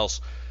anything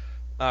else.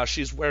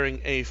 She's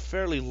wearing a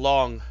fairly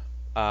long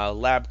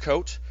lab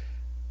coat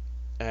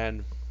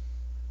and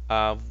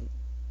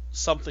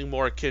something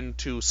more akin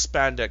to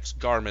spandex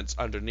garments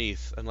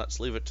underneath, and let's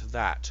leave it to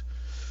that.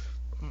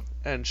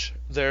 And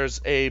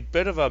there's a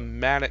bit of a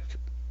manic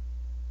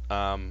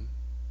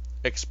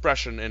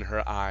expression in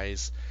her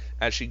eyes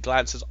as she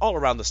glances all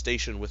around the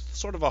station with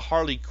sort of a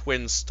Harley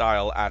Quinn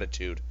style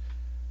attitude.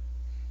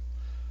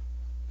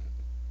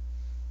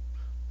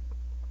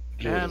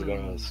 Jules is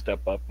going to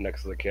step up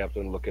next to the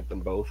captain, look at them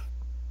both.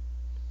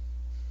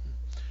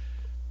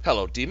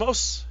 Hello,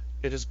 Demos.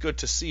 It is good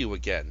to see you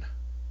again.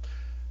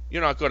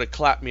 You're not going to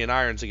clap me in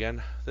irons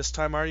again this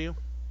time, are you?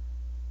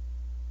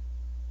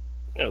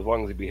 Yeah, as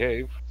long as you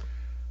behave.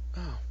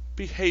 Oh,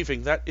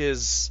 behaving, that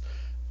is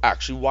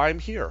actually why I'm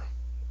here.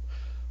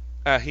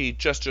 He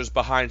gestures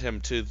behind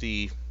him to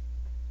the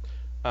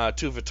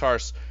two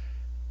Vitars.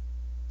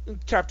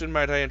 Captain,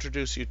 might I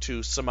introduce you to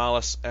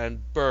Samalas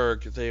and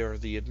Berg? They are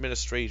the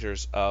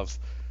administrators of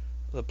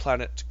the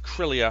planet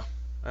Krylia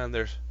and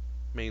their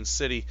main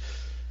city.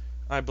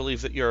 I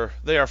believe that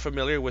they are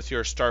familiar with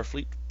your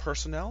Starfleet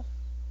personnel.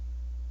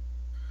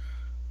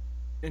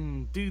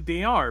 Indeed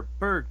they are.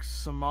 Berg,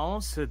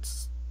 Samalas,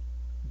 it's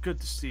good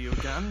to see you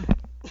again.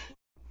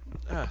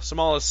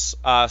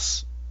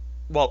 Samalas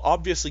while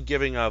obviously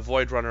giving a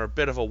Void Runner a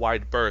bit of a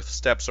wide berth,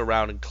 steps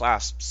around and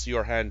clasps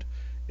your hand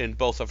in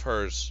both of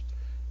hers,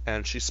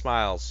 and she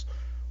smiles.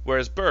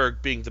 Whereas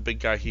Berg, being the big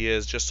guy he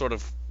is, just sort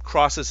of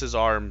crosses his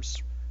arms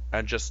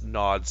and just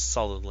nods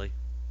sullenly.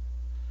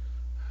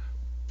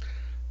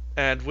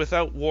 And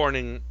without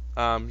warning,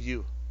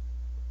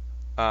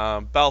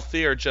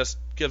 Balthier just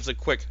gives a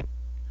quick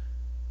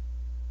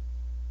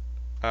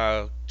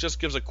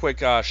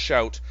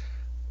shout,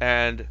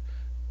 and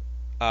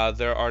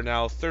there are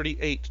now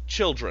 38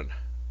 children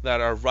that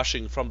are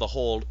rushing from the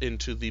hold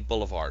into the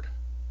boulevard.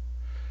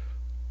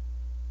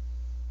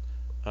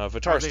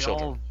 Vitar's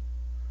children.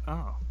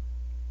 Oh.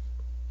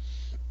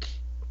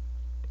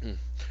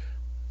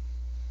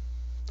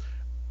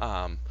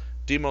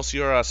 Demos,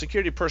 your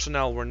security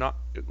personnel were not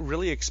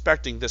really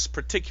expecting this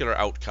particular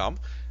outcome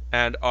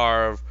and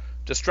are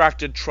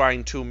distracted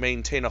trying to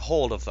maintain a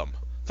hold of them.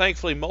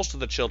 Thankfully, most of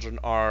the children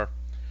are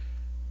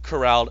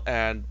corralled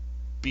and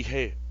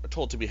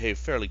told to behave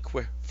fairly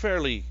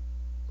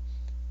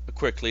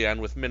quickly and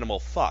with minimal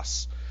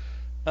fuss.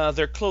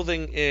 Their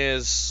clothing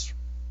is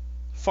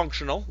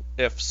functional,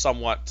 if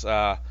somewhat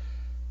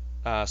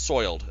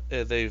soiled.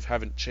 They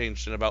haven't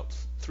changed in about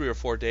 3 or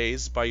 4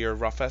 days by your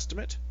rough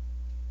estimate.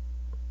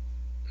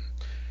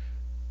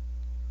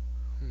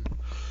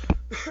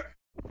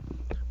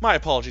 My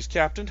apologies,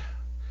 Captain.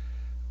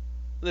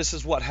 This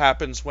is what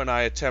happens when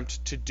I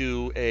attempt to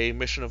do a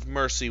mission of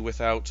mercy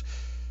without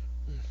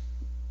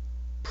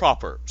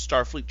proper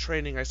Starfleet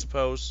training, I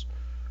suppose.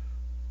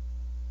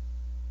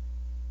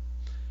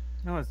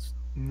 No, it's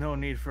no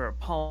need for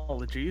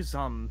apologies.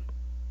 And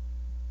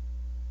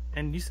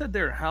you said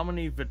there are how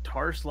many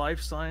Vitar's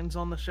life signs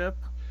on the ship?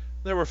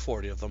 There were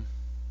 40 of them.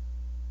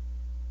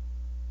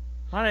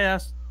 Might I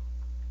ask,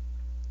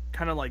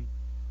 kind of like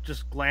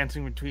just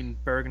glancing between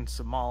Berg and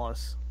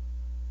Samalis,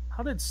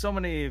 how did so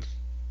many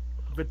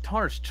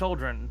Vitar's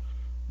children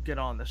get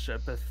on the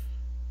ship, if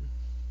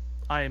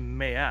I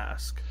may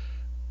ask?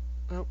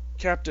 Well,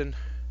 Captain,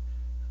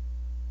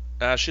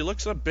 she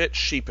looks a bit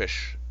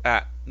sheepish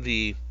as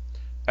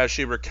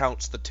she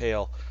recounts the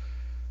tale.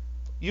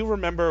 You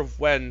remember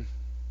when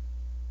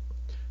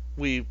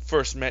we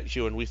first met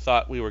you and we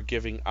thought we were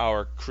giving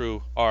our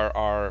crew,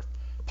 our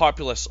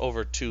populace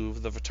over to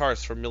the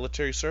Vitars for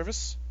military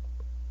service?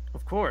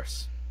 Of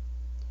course.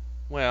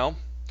 Well,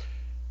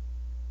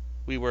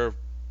 we were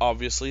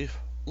obviously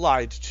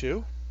lied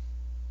to,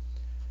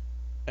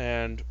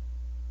 and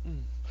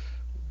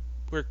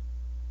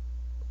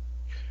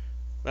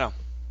well,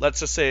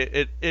 let's just say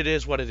it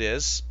is what it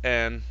is,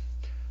 and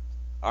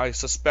I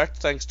suspect,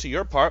 thanks to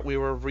your part, we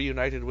were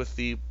reunited with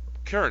the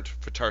current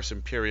Vitars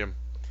Imperium.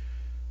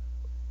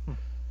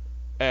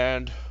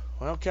 And,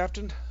 well,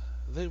 Captain,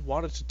 they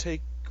wanted to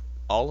take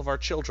all of our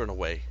children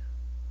away.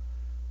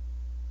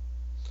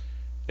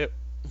 It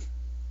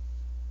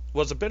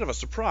was a bit of a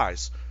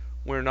surprise.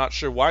 We're not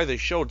sure why they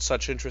showed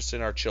such interest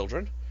in our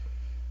children,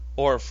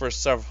 or for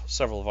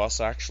several of us,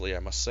 actually, I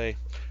must say.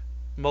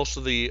 Most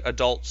of the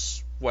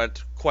adults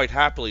went quite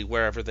happily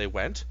wherever they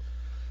went,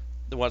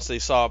 once they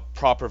saw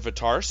proper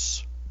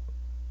Vitars.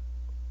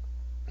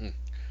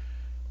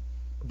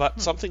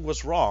 But something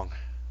was wrong,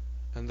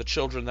 and the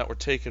children that were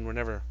taken were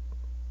never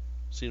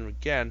seen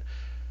again.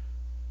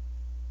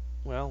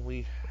 Well,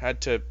 we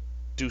had to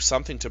do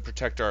something to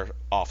protect our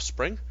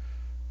offspring.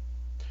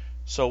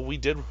 So we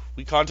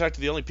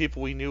contacted the only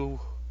people we knew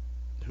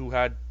who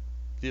had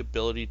the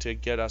ability to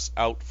get us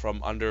out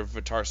from under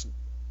Vitars,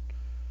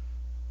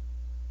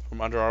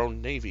 from under our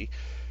own navy,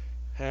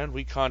 and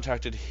we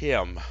contacted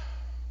him.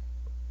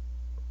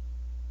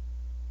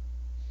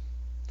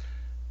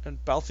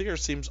 And Balthier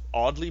seems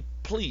oddly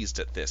pleased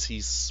at this.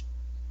 He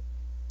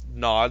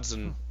nods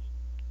and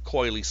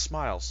coyly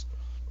smiles.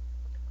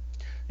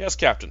 Yes,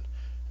 Captain.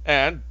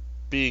 And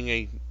being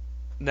a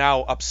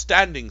now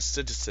upstanding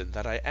citizen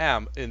that I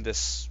am in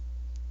this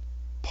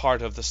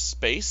part of the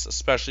space,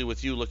 especially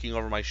with you looking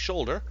over my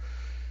shoulder,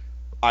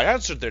 I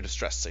answered their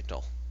distress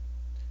signal,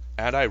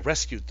 and I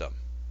rescued them.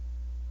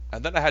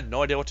 And then I had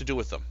no idea what to do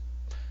with them.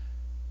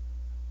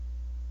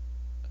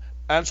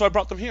 And so I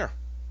brought them here.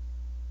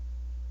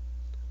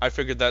 I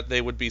figured that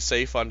they would be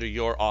safe under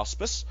your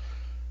auspice.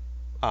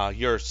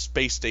 Your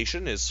space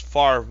station is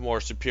far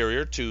more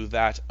superior to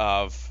that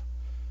of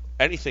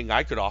anything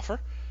I could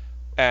offer.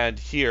 And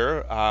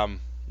here,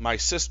 my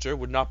sister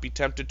would not be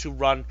tempted to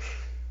run,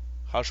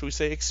 how shall we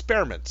say,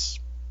 experiments.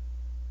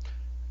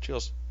 She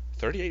goes,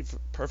 38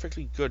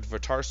 perfectly good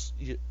Vitars,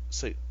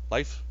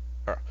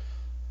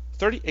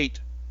 38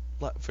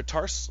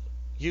 Vitars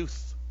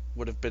youth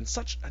would have been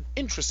such an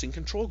interesting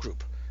control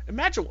group.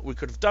 Imagine what we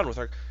could have done with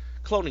our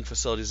cloning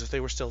facilities if they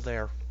were still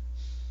there.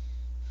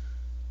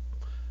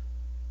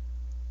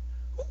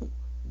 Ooh,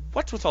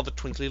 what's with all the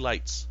twinkly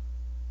lights?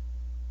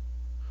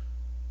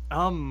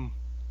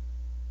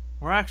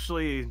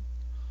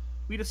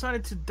 We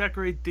decided to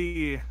decorate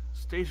the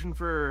station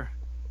for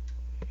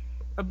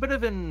a bit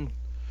of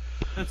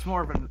it's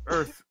more of an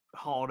Earth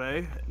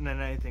holiday than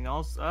anything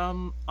else.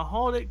 A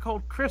holiday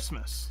called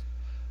Christmas.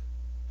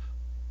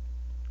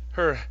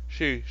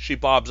 She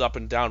bobs up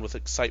and down with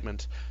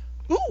excitement.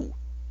 Ooh,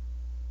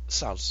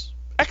 sounds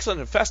excellent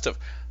and festive.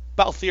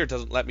 Balthier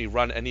doesn't let me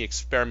run any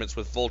experiments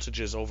with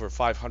voltages over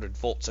 500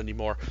 volts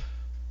anymore.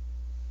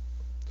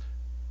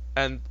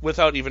 And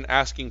without even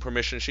asking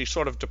permission, she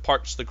sort of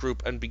departs the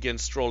group and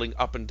begins strolling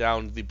up and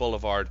down the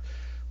boulevard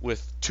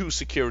with 2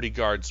 security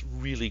guards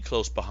really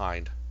close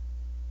behind.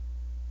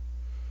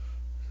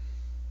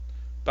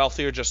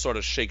 Balthier just sort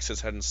of shakes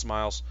his head and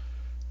smiles.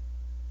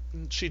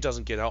 She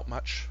doesn't get out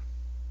much.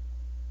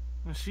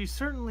 She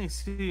certainly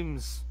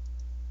seems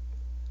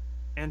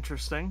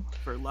interesting,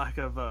 for lack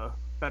of a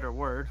better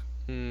word.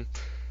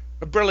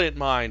 A brilliant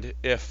mind,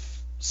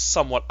 if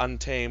somewhat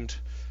untamed.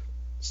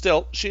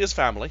 Still, she is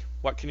family.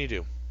 What can you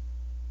do?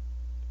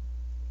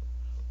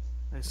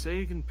 They say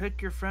you can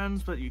pick your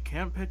friends, but you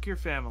can't pick your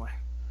family.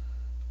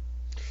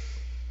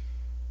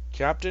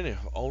 Captain, if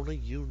only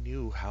you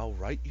knew how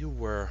right you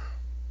were.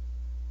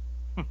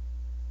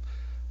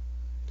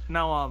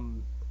 Now,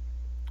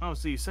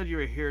 so you said you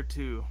were here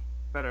to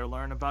better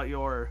learn about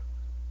your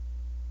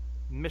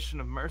mission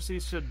of mercy.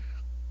 Should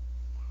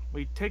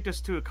we take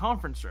this to a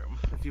conference room,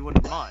 if you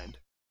wouldn't mind?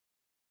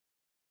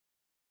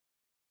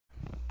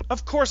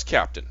 Of course,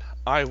 Captain.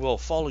 I will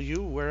follow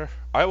you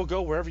I will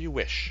go wherever you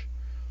wish.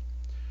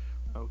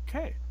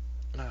 Okay.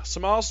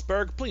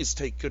 Samalsberg, please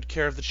take good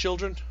care of the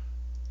children.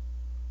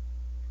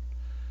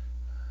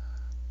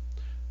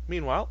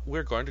 Meanwhile,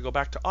 we're going to go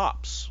back to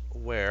Ops,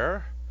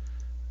 where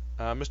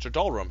Mr.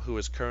 Dalrum, who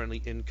is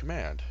currently in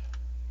command.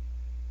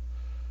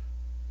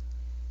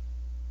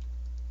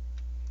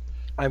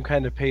 I'm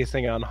kind of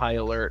pacing on high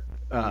alert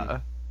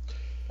at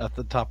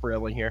the top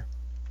railing here.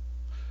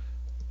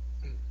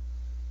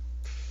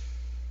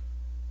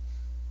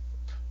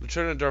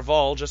 Lieutenant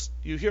Darval,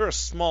 you hear a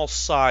small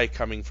sigh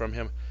coming from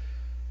him.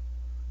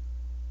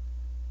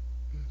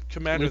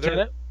 Commander,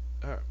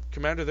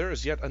 there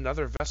is yet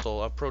another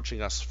vessel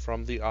approaching us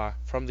from the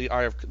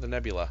eye of the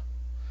nebula.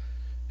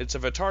 It's a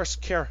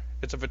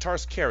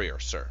Vitar's carrier,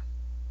 sir.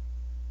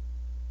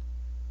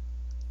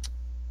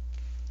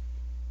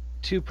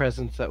 2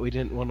 presents that we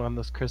didn't want on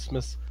this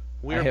Christmas.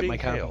 We are being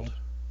hailed.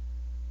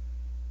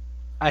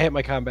 I hit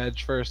my comm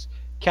badge first.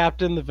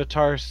 Captain, the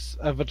Vitar's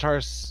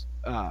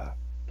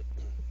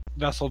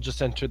vessel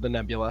just entered the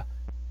nebula.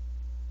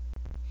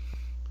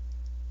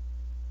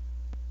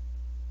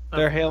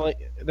 They're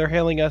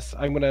hailing us.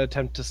 I'm going to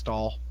attempt to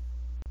stall.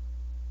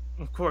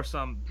 Of course,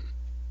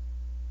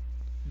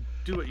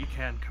 do what you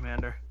can,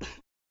 Commander.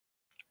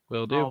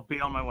 Will do. I'll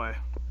be on my way.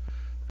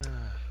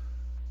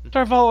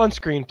 Darval on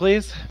screen,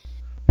 please.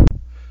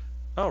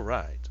 All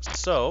right.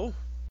 So,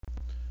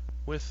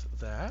 with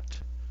that,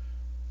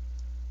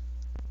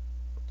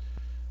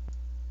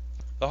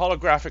 the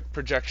holographic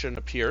projection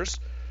appears.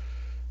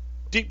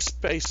 Deep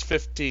Space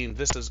 15,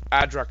 this is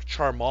Adrak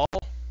Charmal.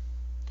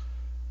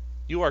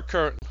 You are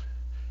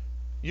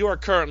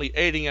currently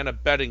aiding and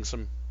abetting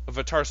some of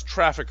Vitar's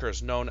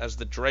traffickers known as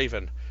the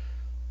Draven.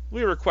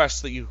 We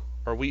request that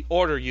we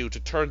order you to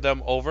turn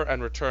them over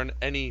and return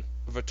any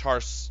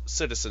Vitar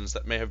citizens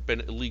that may have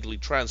been illegally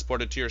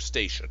transported to your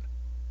station.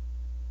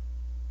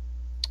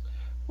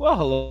 Well,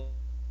 hello,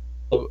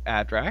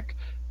 Adrak.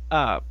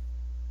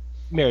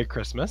 Merry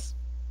Christmas.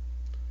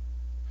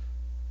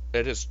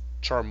 It is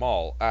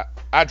Charmal.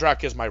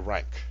 Adrak is my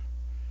rank.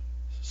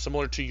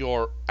 Similar to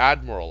your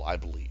admiral, I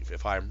believe,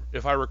 if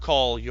I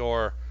recall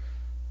your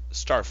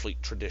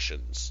Starfleet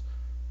traditions.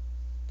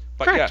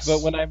 But Correct, yes.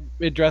 But when I'm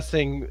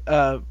addressing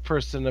a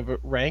person of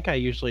rank, I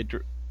usually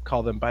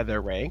call them by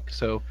their rank.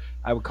 So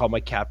I would call my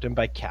captain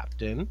by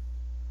captain,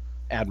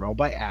 admiral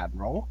by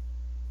admiral.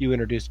 You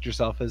introduced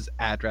yourself as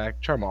Adrak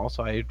Charmal,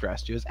 so I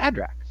addressed you as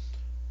Adrak.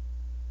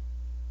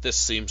 This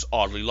seems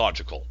oddly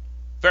logical.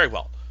 Very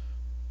well.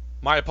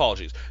 My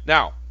apologies.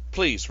 Now,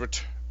 please,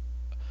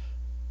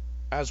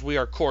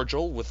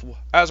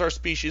 as our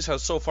species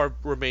has so far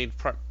remained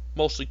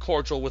mostly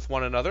cordial with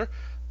one another,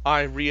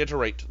 I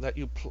reiterate that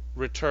you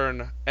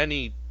return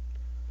any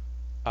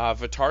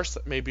Vitars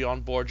that may be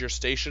on board your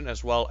station,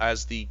 as well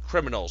as the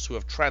criminals who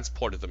have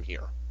transported them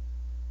here.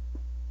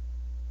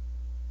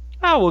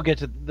 Oh, we'll get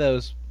to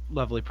those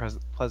lovely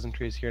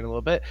pleasantries here in a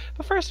little bit.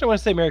 But first, I want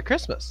to say Merry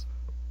Christmas.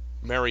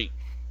 Merry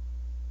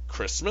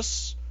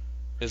Christmas?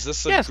 Is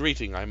this a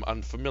greeting I'm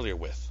unfamiliar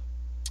with?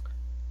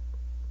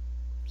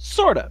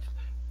 Sort of.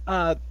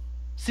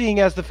 Seeing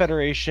as the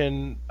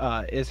Federation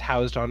is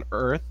housed on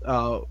Earth,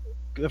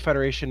 the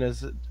Federation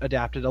has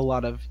adapted a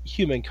lot of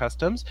human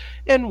customs,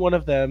 and one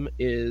of them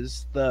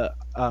is the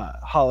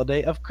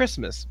holiday of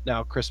Christmas.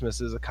 Now,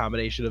 Christmas is a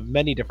combination of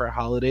many different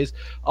holidays,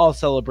 all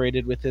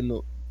celebrated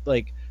within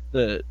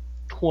the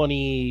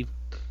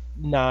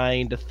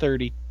 29 to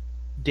 30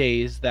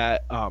 days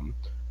that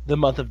the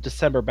month of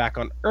December back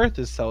on Earth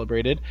is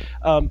celebrated.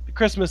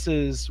 Christmas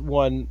is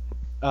one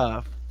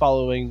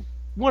following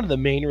one of the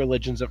main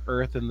religions of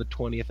Earth in the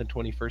 20th and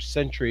 21st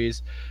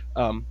centuries,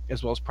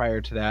 as well as prior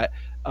to that,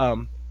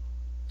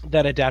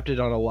 that adapted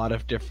on a lot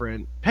of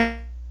different,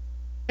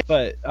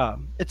 but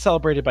it's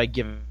celebrated by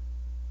giving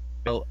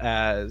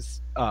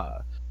as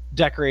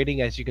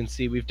decorating. As you can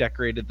see, we've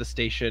decorated the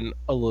station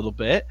a little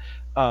bit.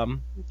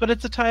 But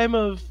it's a time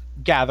of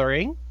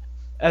gathering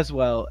as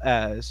well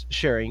as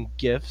sharing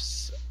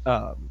gifts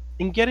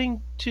and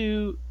getting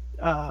to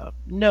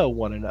know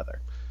one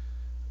another.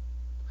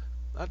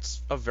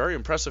 That's a very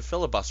impressive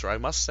filibuster, I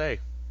must say.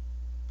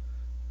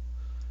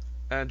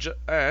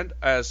 And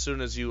as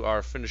soon as you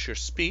are finished your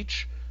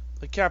speech,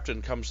 the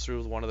captain comes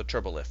through one of the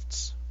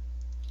turbolifts.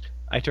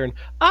 I turn,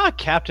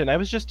 Captain, I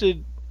was just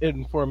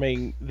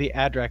informing the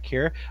Adrak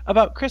here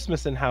about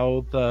Christmas and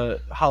how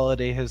the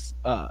holiday has,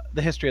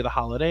 the history of the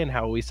holiday and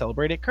how we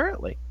celebrate it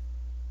currently.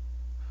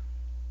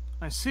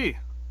 I see.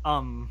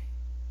 Adrak,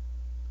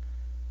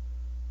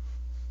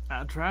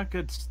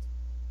 it's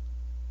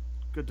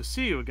good to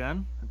see you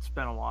again. It's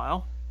been a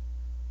while.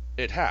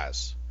 It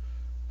has,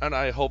 and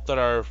I hope that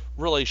our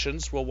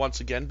relations will once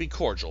again be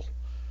cordial.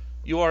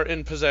 You are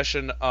in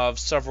possession of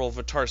several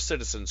Vitar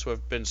citizens who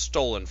have been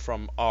stolen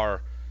from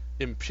our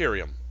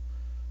Imperium.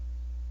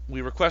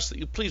 We request that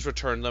you please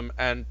return them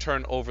and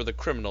turn over the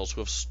criminals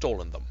who have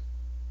stolen them.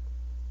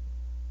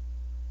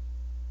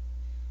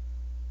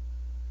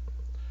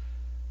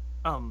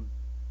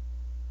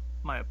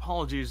 My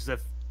apologies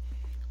if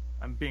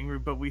I'm being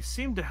rude, but we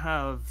seem to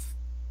have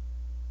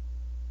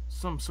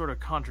some sort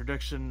of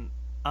contradiction.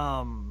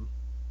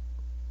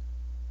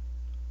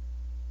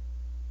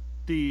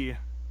 The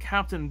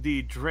captain,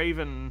 the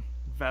Draven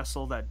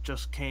vessel that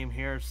just came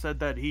here, said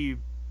that he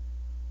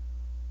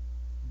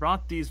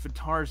brought these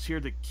Vitars here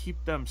to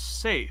keep them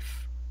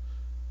safe.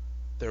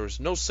 There is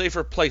no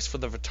safer place for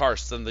the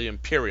Vitars than the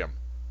Imperium.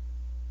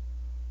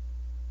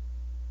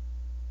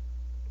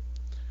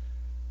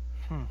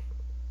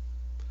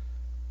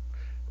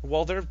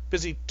 While they're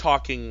busy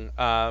talking,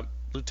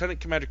 Lieutenant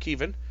Commander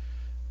Kevin,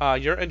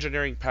 your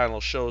engineering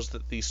panel shows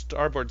that the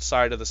starboard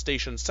side of the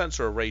station's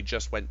sensor array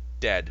just went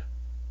dead.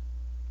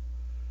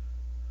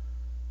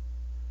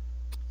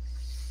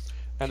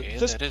 And Okay, at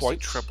this that is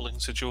point, a troubling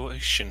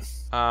situation.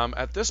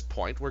 at this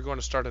point, we're going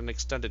to start an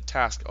extended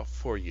task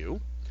for you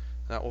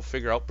that will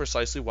figure out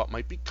precisely what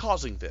might be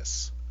causing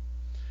this.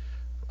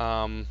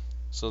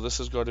 So this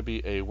is going to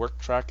be a work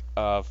track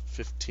of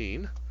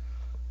 15,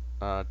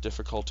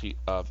 difficulty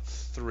of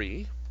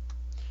 3,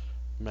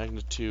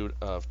 magnitude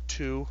of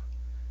 2,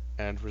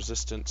 and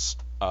resistance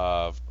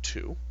of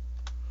 2.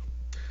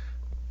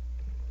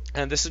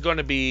 And this is going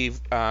to be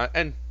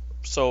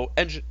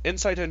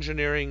insight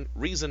engineering,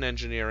 reason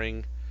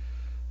engineering,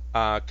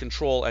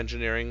 control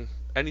engineering,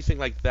 anything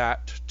like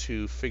that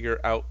to figure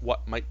out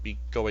what might be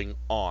going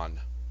on.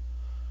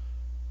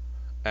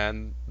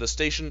 And the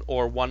station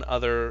or one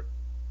other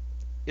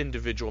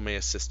individual may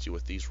assist you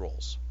with these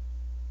roles.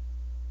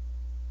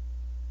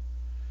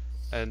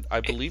 And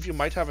I believe you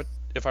might have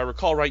if I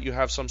recall right, you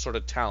have some sort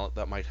of talent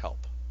that might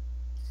help.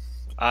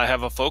 I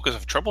have a focus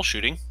of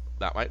troubleshooting.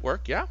 That might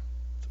work, yeah.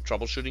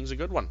 Troubleshooting's a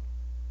good one.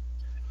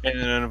 And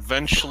then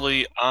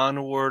eventually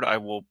onward, I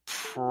will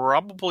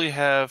probably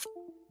have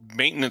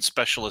maintenance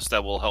specialists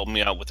that will help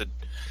me out with an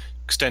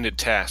extended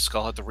task.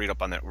 I'll have to read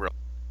up on that real.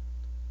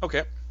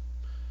 Okay.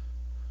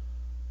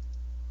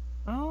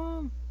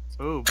 Oh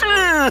boy.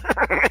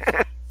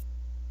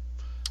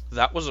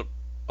 That was a...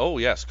 Oh,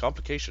 yes,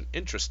 complication.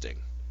 Interesting.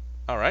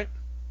 All right.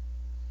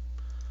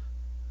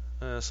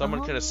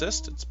 Someone can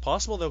assist. It's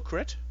possible they'll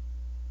crit.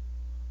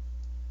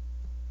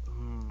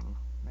 Man,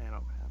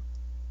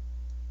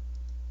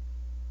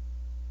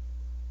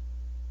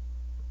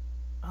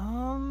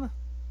 oh man.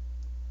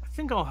 I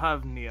think I'll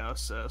have Nia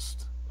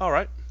assist. All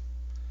right.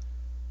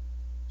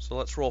 So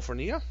let's roll for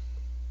Nia.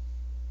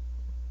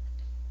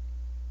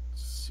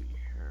 Let's see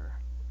here.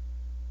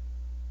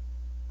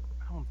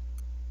 I don't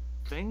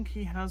think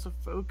he has a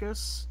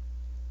focus.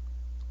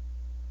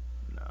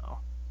 No.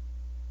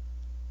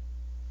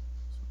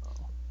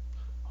 So,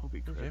 hope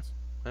he crits. Okay.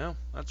 Well,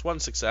 that's one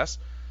success.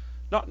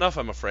 Not enough,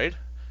 I'm afraid.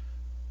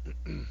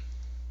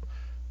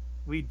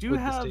 We do Would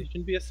have... the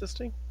station be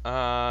assisting?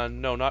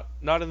 No,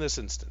 not in this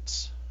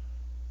instance.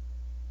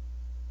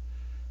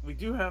 We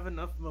do have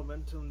enough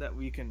momentum that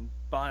we can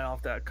buy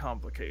off that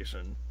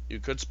complication. You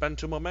could spend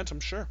 2 momentum,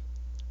 sure.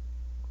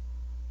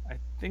 I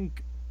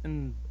think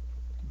in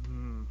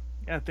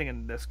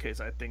this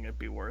case, I think it'd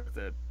be worth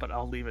it, but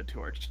I'll leave it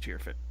to our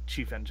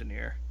chief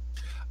engineer.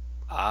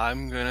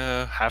 I'm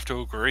gonna have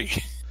to agree.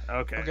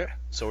 Okay.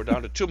 So we're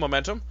down to 2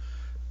 momentum.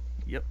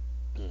 Yep.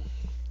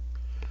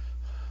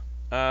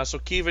 So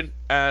Kevin,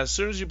 as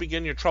soon as you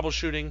begin your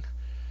troubleshooting,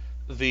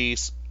 the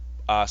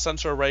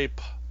sensor array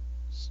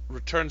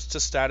returns to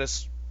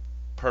status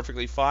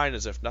perfectly fine,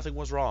 as if nothing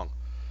was wrong.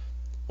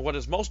 What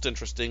is most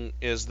interesting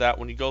is that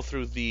when you go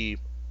through the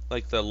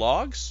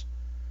logs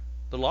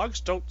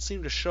don't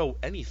seem to show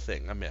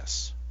anything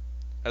amiss.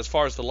 As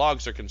far as the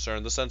logs are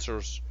concerned, the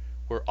sensors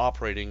were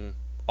operating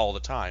all the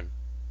time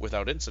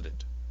without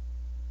incident.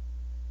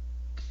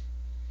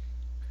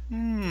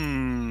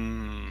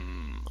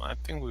 I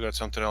think we got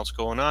something else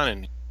going on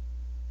in.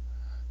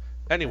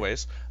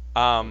 Anyways,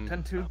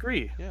 Tend to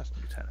agree, yes.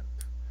 Lieutenant.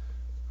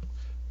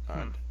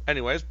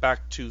 Anyways,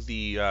 back to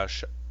the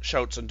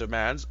shouts and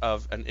demands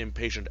of an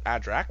impatient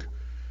Adrak.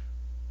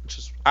 which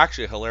is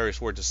actually a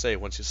hilarious word to say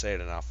once you say it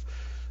enough.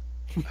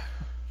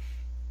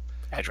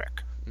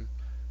 Adric.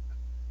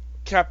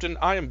 Captain,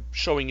 I am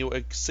showing you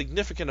a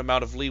significant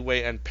amount of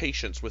leeway and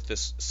patience with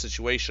this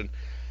situation.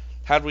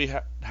 Had we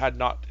had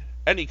not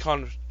any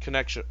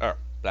connection,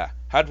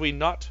 had we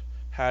not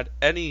had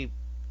any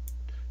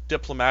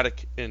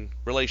diplomatic in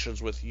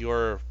relations with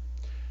your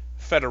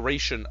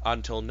Federation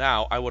until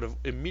now, I would have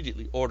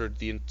immediately ordered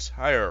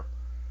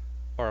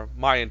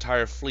my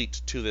entire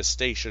fleet to this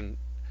station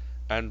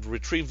and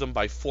retrieved them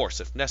by force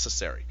if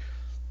necessary.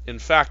 In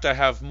fact, I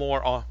have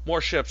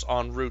more ships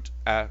en route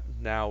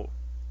now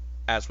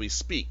as we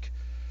speak.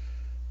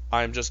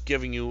 I am just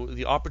giving you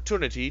the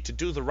opportunity to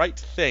do the right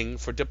thing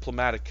for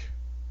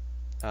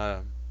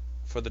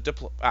for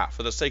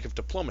the sake of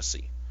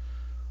diplomacy.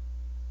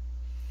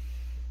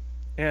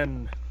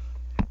 And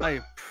I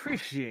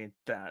appreciate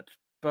that,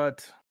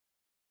 but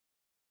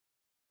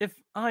if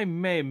I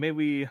may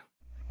we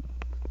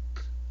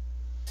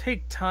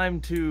take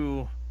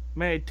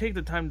may I take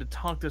the time to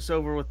talk this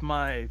over with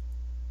my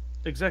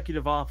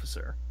executive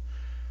officer?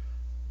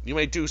 You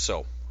may do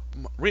so.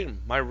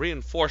 My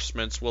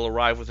reinforcements will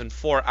arrive within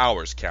 4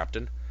 hours,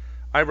 Captain.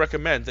 I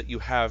recommend that you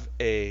have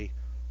the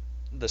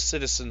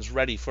citizens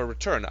ready for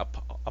return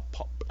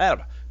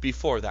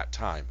before that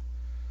time.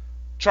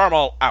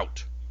 Charmal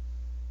out.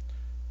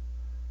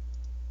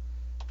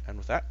 And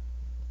with that,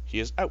 he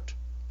is out.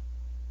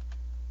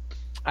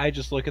 I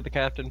just look at the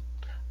captain.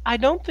 I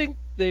don't think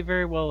they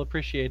very well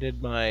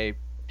appreciated my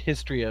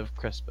history of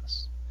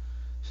Crispus.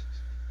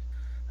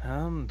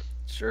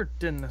 Sure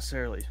didn't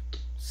necessarily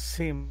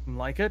seem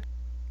like it.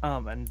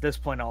 And at this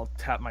point I'll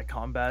tap my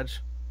comm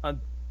badge.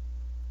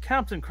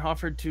 Captain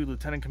Crawford to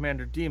Lieutenant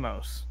Commander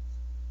Demos.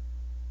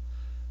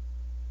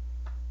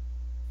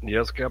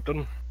 Yes,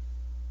 Captain?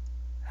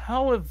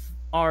 How have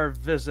our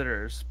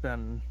visitors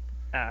been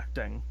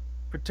acting?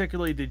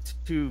 Particularly the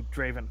two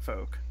Draven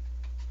folk.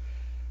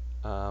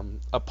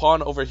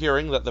 Upon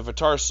overhearing that the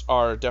Vitars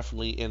are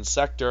definitely in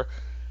sector,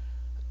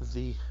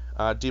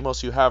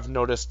 Demos, you have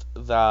noticed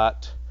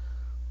that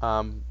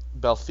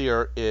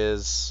Balthier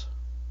is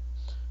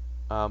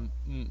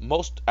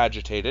most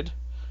agitated.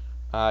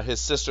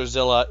 His sister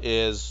Zilla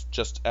is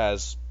just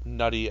as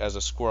nutty as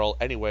a squirrel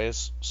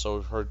anyways,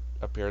 so her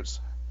appearance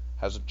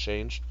hasn't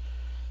changed.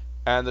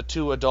 And the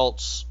two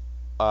adults,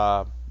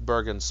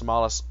 Berg and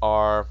Samalis,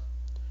 are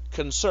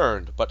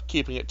concerned, but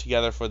keeping it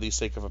together for the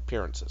sake of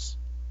appearances.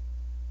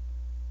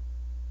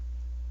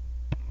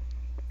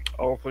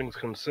 All things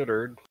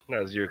considered,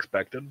 as you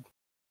expected.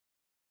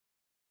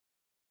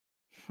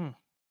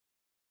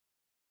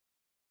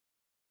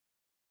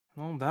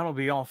 Well, that'll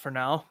be all for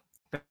now.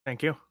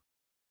 Thank you.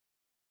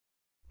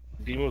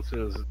 Demos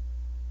is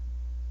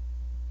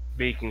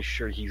making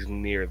sure he's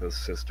near the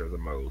sister the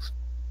most,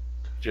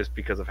 just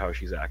because of how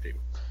she's acting.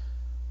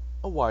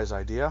 A wise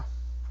idea.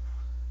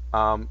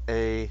 Could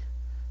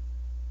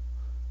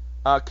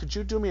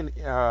you do me an,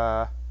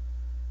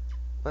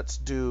 let's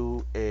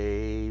do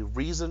a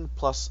reason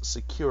plus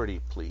security,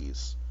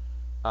 please.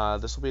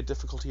 This will be a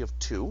difficulty of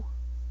 2,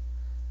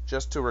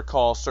 just to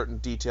recall certain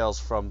details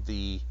from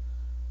the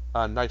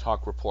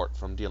Nighthawk report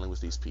from dealing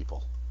with these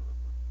people.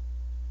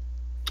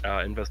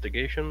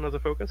 Investigation as a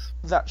focus?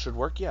 That should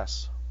work,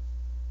 yes.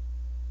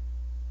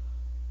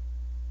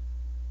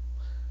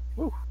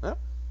 Woo. Yep,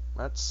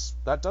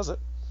 that does it.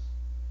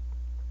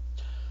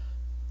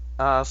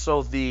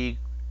 So the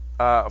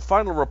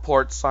final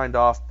report signed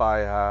off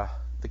by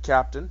the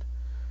captain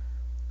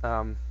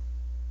says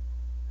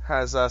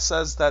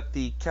that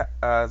the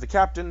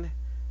captain,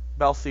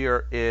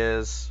 Balthier,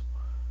 is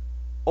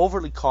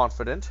overly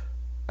confident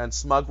and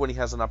smug when he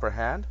has an upper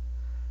hand,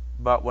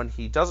 but when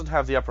he doesn't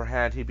have the upper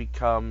hand, he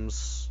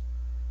becomes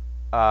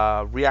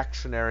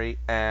reactionary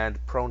and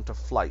prone to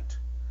flight.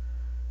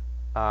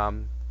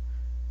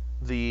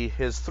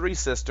 His 3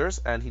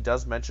 sisters, and he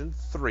does mention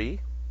 3,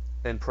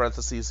 in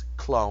parentheses,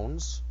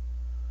 clones,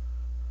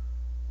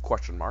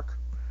 question mark,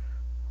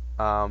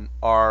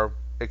 are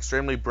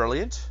extremely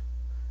brilliant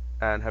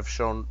and have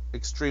shown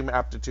extreme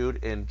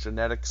aptitude in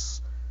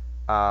genetics,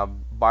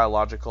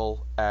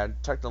 biological and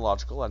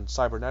technological and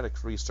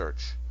cybernetics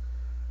research.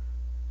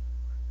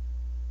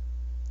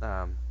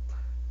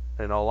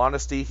 In all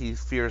honesty, he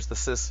fears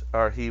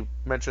he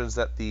mentions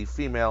that the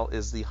female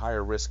is the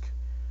higher risk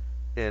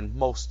in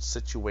most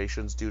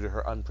situations due to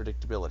her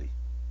unpredictability.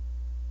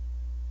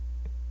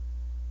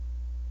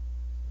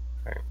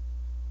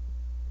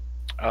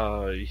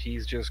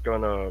 He's just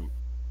gonna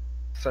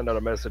send out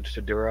a message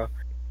to Dura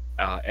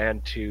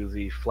and to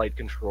the flight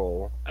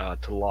control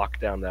to lock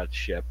down that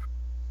ship.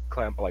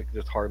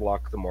 Just hard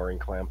lock the mooring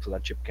clamp so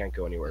that ship can't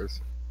go anywhere.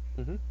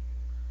 Mm-hmm.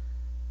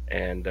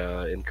 And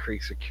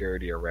increase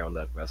security around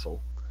that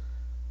vessel.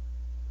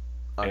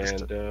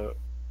 Understood. And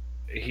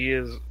he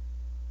is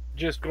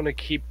just going to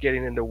keep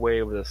getting in the way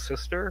of the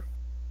sister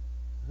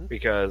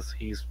because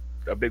he's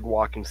a big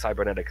walking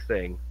cybernetic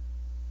thing.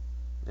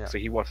 Yeah. So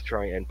he wants to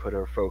try and put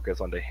her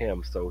focus onto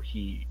him so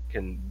he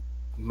can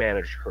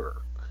manage her.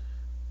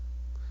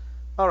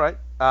 All right.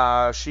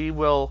 She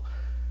will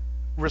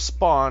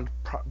respond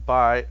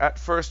by at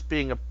first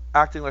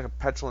acting like a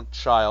petulant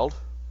child,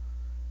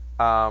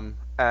 and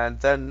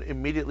then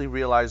immediately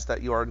realize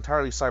that you are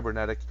entirely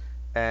cybernetic,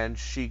 and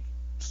she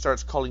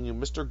starts calling you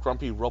Mr.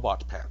 Grumpy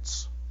Robot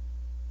Pants,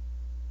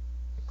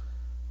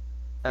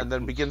 and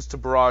then begins to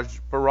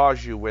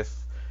barrage you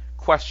with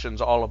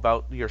questions all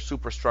about your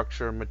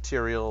superstructure,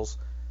 materials,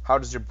 how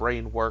does your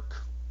brain work,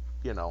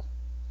 you know.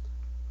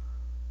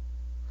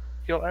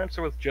 He'll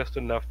answer with just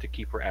enough to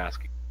keep her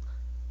asking.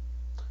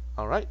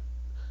 All right.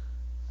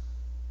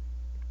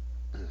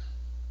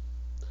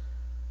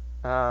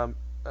 And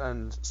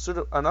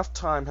enough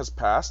time has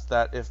passed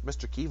that if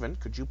Mr. Keevan,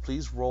 could you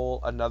please roll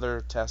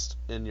another test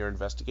in your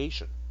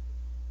investigation?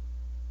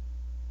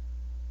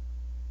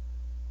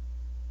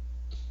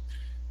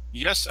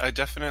 Yes, I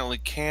definitely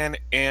can.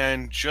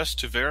 And just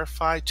to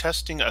verify,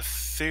 testing a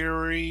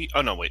theory.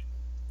 Oh, no, wait.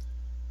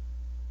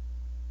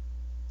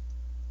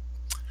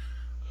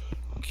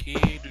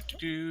 Okay.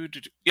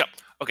 Yep.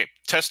 Okay.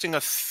 Testing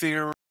a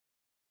theory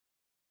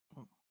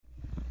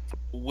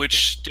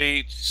which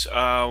states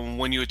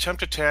when you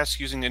attempt a task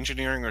using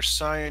engineering or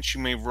science,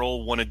 you may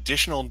roll one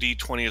additional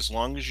d20 as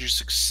long as you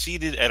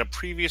succeeded at a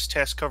previous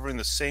task covering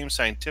the same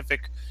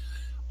scientific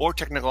or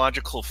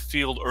technological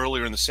field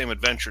earlier in the same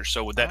adventure.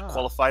 So would that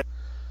qualify?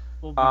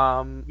 Well,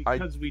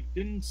 because we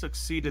didn't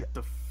succeed at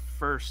the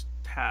first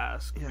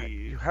task. Yeah,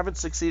 you haven't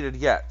succeeded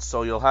yet,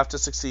 so you'll have to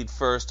succeed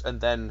first,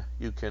 and then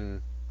you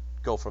can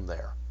go from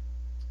there.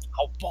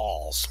 Oh,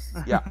 balls.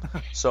 Yeah,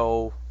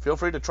 so feel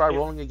free to try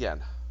rolling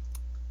again.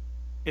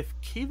 If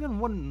Keevan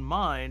wouldn't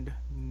mind,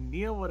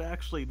 Nia would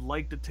actually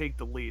like to take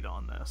the lead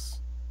on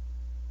this.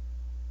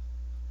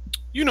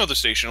 You know the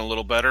station a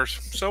little better,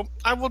 so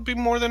I would be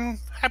more than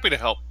happy to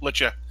help let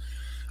you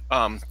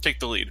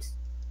take the lead.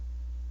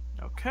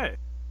 Okay.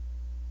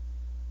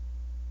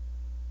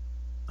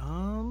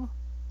 Let's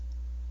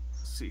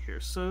see here.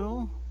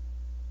 So,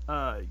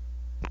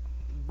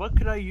 what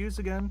could I use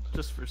again,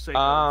 just for sake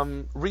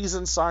of...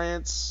 Reason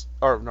science,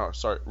 or no,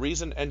 sorry,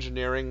 reason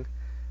engineering,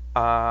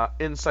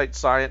 insight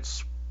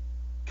science,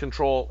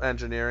 control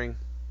engineering,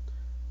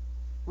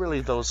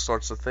 really those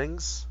sorts of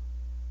things.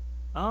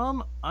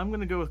 I'm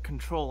gonna go with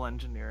control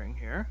engineering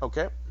here.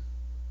 Okay.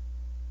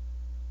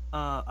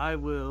 I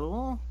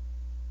will...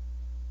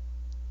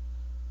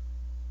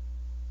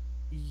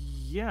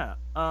 Yeah,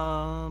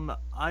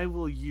 I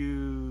will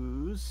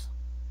use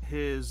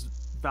his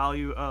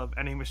value of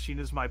any machine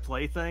is my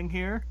plaything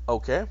here.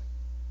 Okay.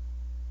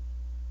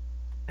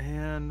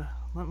 And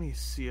let me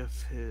see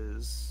if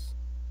his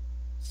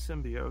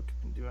symbiote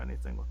can do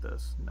anything with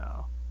this.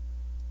 No.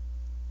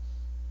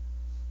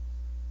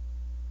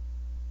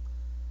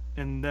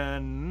 And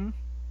then,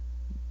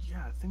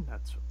 yeah, I think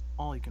that's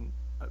all he can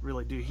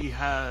really do. He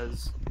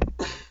has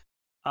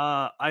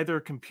either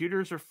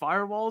computers or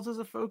firewalls as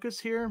a focus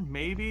here,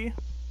 maybe?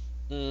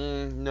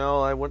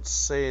 No, I wouldn't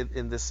say it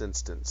in this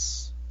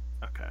instance.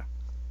 Okay.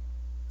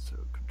 So,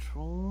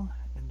 control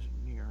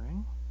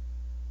engineering.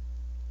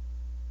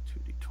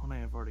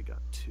 2d20, I've already got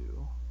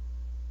 2.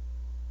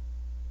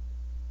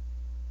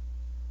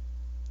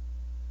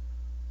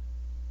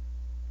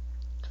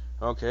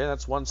 Okay,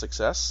 that's one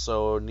success.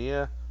 So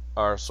Nia,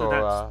 So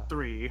that's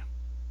 3,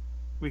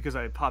 because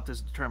I popped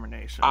his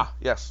determination. Ah,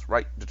 yes,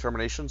 right,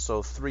 determination.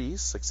 So 3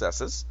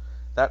 successes.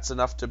 That's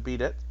enough to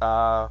beat it.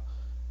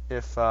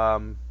 If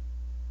Mr.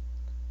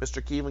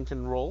 Keevan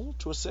can roll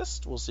to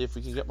assist, we'll see if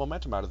we can get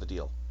momentum out of the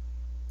deal.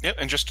 Yep,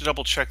 and just to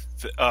double check,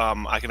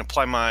 I can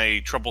apply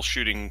my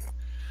troubleshooting.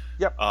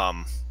 Yep.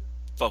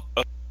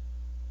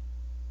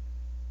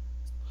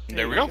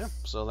 There we go. Yep.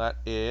 So that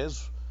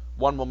is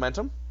 1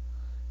 momentum.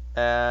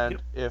 And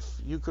Yep. if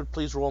you could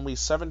please roll me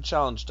 7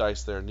 challenge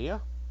dice there,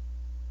 Nia.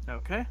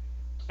 Okay.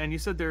 And you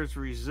said there's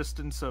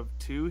resistance of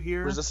 2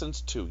 here? Resistance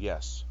 2,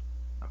 yes.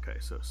 Okay,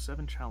 so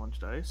 7 challenge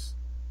dice.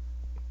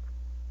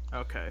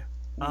 Okay.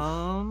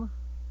 Oof.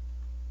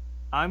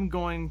 I'm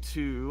going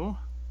to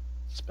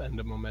Spend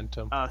a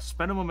momentum.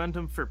 spend a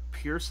momentum for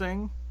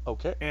piercing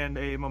Okay. and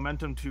a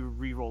momentum to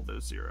re-roll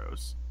those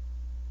zeros.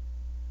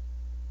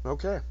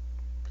 Okay.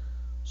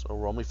 So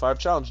roll me 5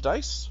 challenge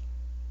dice.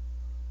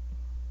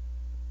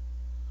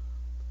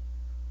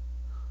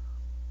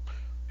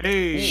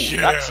 Hey! Ooh,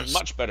 Yes. that's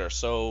much better.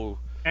 So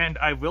And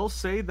I will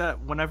say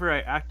that whenever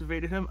I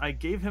activated him, I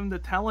gave him the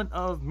talent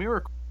of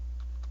Miracle.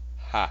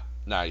 ha,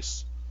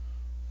 nice.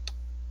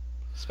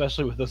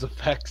 Especially with those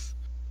effects.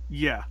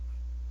 Yeah.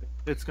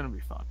 It's going to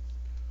be fun.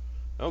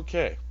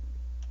 Okay.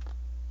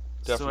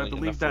 So I Definitely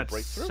believe enough for a that's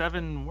breakthrough.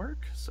 7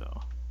 work,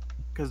 so...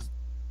 Because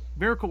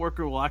Miracle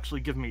Worker will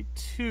actually give me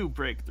 2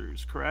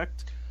 breakthroughs,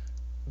 correct?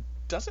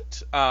 Does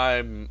it?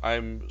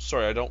 I'm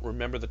sorry, I don't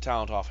remember the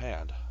talent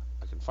offhand.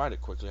 I can find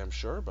it quickly, I'm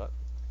sure, but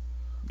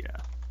Yeah.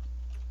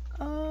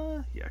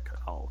 Yeah,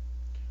 I'll...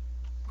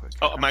 Quick.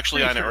 Oh, I'm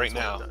actually pretty on it sure right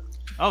that's what now. it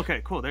does.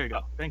 Okay, cool, there you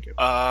go. Thank you.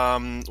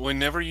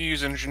 Whenever you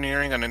use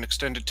engineering on an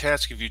extended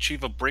task, if you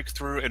achieve a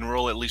breakthrough and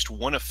roll at least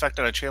 1 effect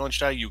on a challenge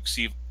die,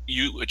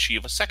 you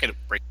achieve a second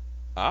break.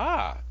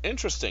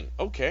 interesting.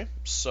 Okay,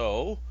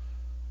 so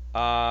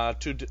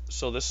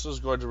so this is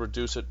going to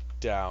reduce it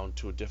down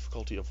to a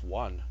difficulty of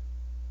 1,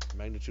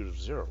 magnitude of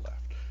 0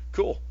 left.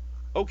 Cool.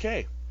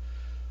 Okay.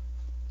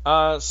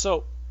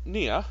 So,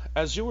 Nia,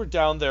 as you were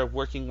down there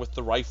working with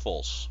the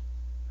rifles,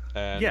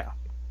 and Yeah.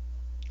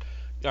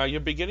 you're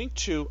beginning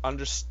to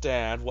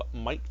understand what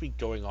might be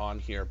going on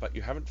here, but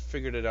you haven't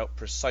figured it out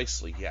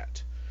precisely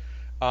yet.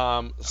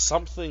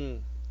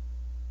 Something.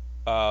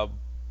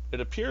 It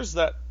appears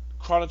that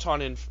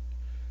chronoton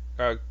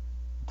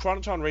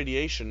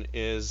radiation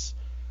is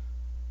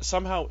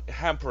somehow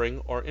hampering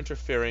or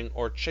interfering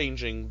or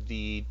changing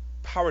the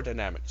power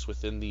dynamics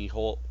within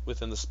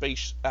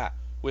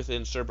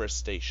Cerberus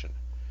station,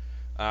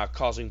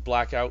 causing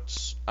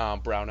blackouts,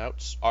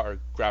 brownouts, or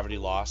gravity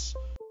loss.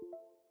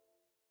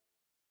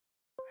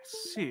 I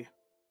see.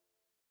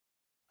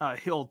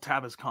 He'll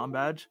tab his comm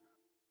badge.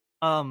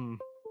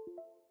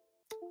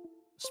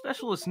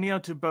 Specialist Neo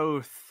to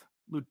both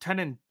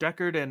Lieutenant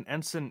Deckard and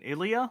Ensign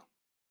Ilya.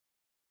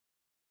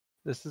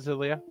 This is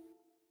Ilya.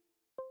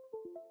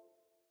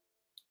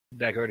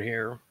 Deckard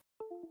here.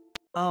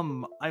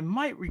 I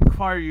might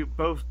require you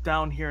both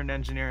down here in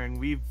engineering.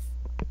 We've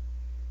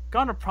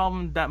got a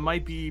problem that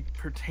might be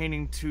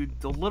pertaining to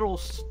the little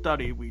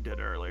study we did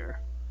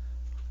earlier.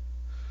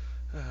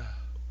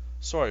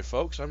 Sorry,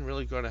 folks. I'm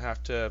really going to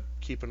have to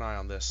keep an eye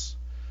on this.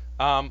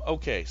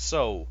 Okay,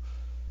 so...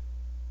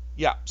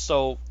 Yeah,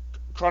 so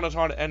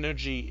chronoton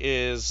energy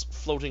is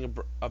floating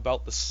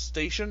about the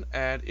station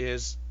and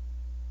is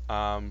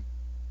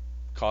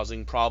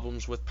causing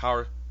problems with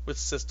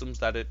systems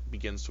that it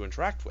begins to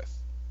interact with.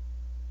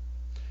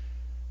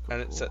 Cool.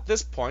 And it's at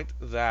this point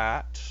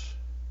that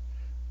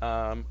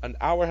an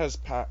hour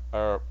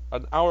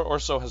or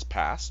so has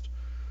passed,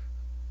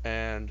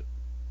 and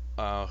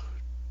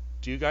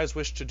do you guys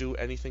wish to do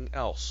anything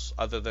else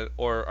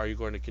or are you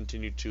going to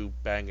continue to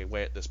bang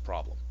away at this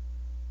problem?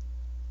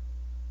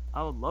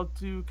 I would love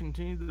to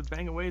continue to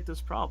bang away at this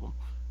problem.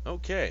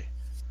 Okay,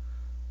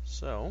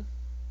 so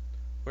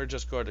we're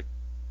just going to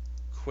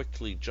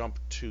quickly jump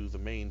to the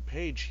main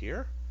page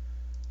here,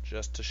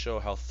 just to show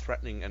how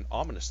threatening and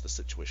ominous the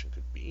situation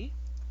could be.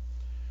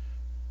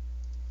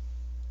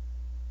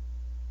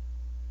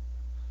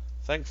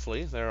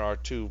 Thankfully, there are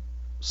two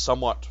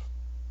somewhat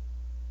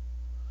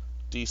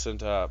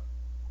decent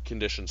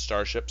condition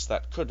starships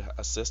that could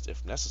assist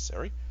if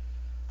necessary,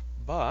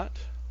 but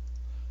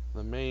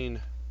the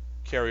main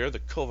carrier, the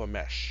Kova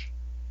Mesh,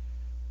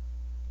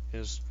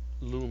 is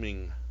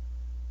looming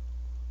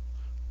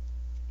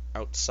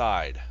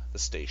outside the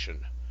station.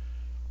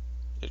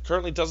 It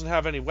currently doesn't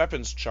have any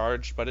weapons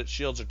charged, but its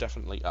shields are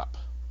definitely up.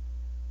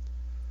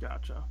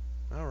 Gotcha.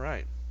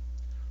 Alright.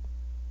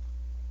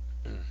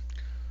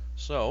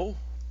 So,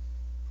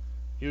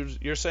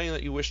 you're saying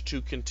that you wish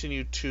to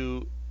continue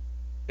to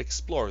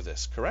explore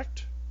this,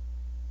 correct?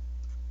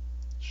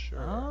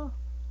 Sure.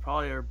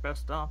 Probably our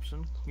best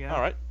option, yeah.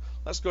 Alright,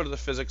 let's go to the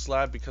physics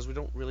lab because we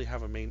don't really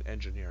have a main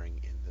engineering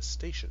in this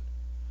station.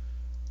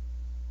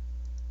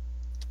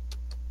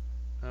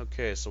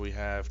 Okay, so we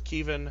have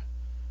Kevin,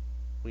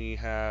 we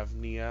have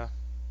Nia.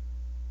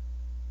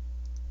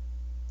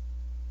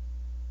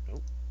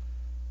 Nope.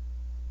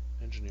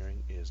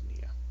 Engineering is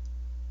Nia.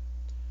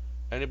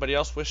 Anybody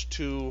else wish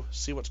to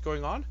see what's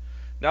going on?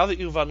 Now that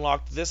you've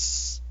unlocked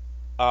this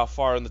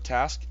far in the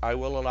task, I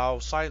will allow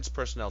science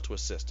personnel to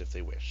assist if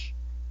they wish.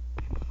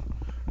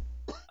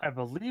 I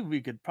believe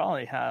we could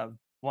probably have,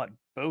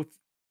 both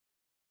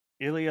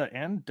Ilya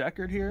and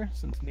Deckard here,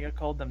 since Nia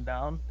called them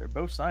down. They're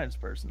both science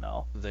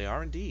personnel. They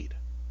are indeed.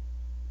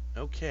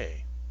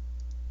 Okay.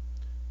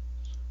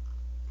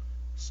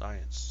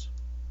 Science.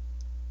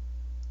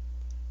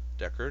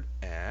 Deckard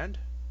and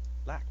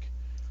Lack.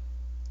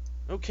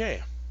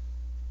 Okay.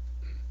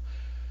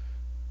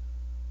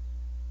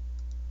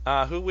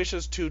 Who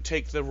wishes to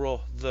take the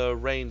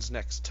reins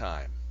next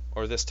time,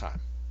 or this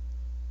time?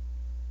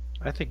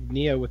 I think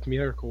Nia with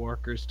Miracle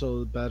Worker is still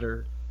the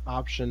better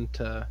option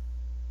to.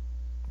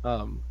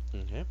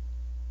 Okay.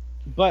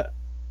 But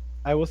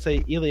I will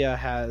say Ilya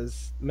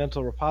has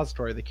mental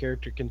repository. The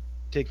character can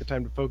take the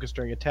time to focus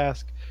during a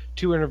task.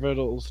 2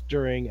 intervals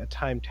during a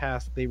timed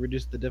task. They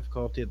reduce the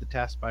difficulty of the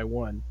task by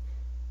 1.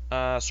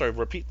 Sorry,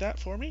 repeat that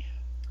for me?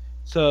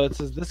 So it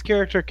says this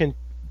character can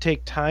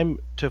take time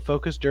to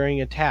focus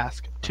during a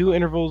task. 2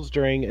 intervals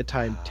during a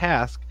timed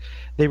task.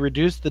 They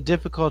reduce the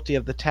difficulty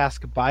of the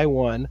task by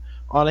 1.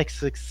 On a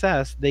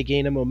success, they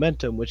gain a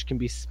momentum, which can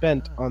be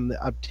spent on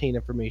the obtain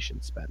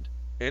information spend.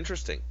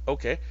 Interesting.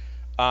 Okay.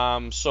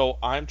 So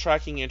I'm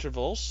tracking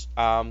intervals.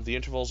 The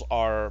intervals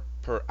are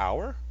per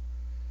hour.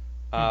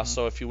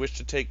 So if you wish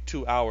to take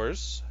 2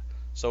 hours,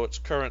 so it's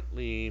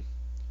currently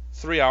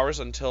 3 hours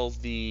until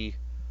the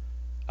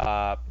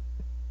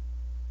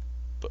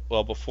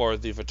before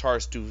the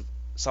Vatars do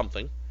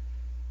something.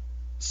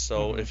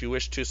 So if you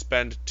wish to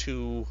spend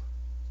 2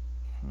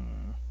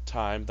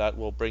 time, that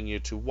will bring you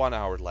to 1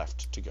 hour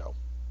left to go.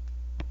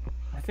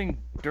 I think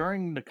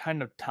during the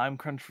kind of time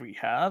crunch we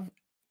have,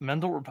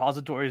 mental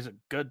repository is a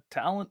good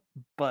talent,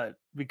 but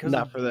because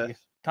Not of for the this.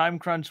 time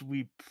crunch,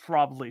 we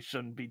probably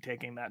shouldn't be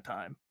taking that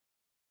time.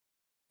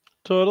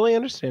 Totally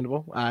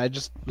understandable. I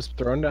just was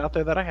throwing it out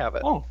there that I have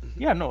it. Oh,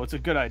 yeah, no, it's a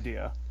good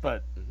idea.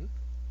 But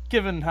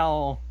given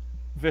how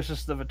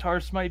vicious the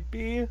Vitars might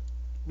be,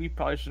 we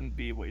probably shouldn't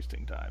be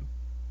wasting time.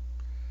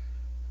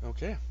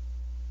 Okay.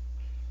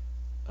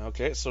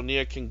 Okay, so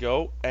Nia can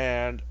go,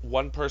 and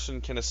one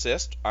person can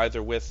assist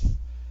either with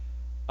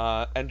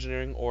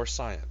engineering or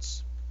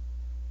science.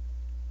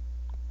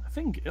 I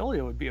think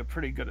Ilya would be a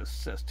pretty good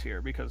assist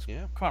here because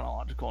Yeah.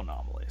 chronological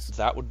anomalies.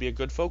 That would be a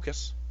good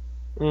focus.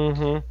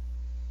 Mm-hmm.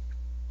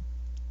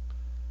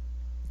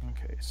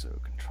 Okay, so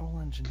control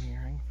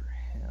engineering for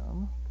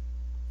him.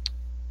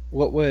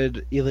 What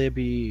would Ilya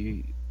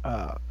be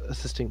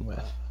assisting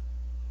with?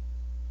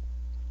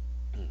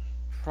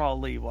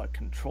 Probably what,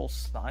 control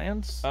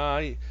science?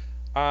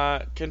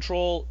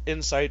 Control,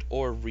 insight,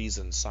 or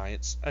reason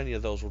science. Any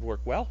of those would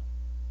work well.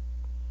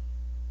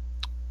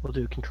 We'll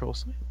do control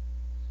science.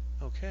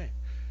 Okay.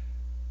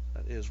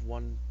 That is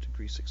 1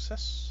 degree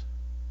success.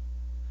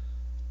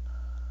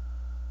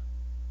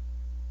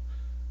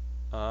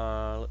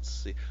 Let's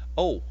see.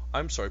 Oh,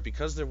 I'm sorry,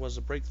 because there was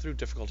a breakthrough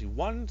difficulty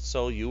 1,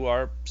 so you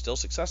are still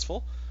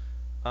successful.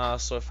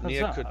 So if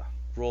Nia could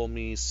roll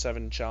me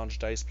 7 challenge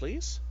dice,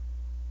 please.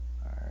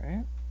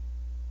 Alright.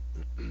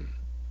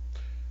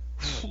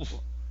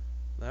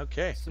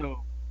 Okay.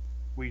 So,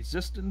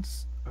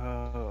 resistance.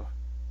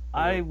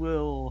 I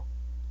will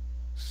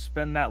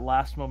spend that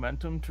last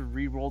momentum to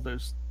re-roll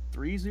those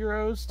 3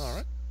 zeros.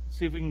 Alright.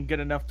 See if we can get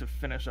enough to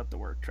finish up the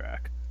work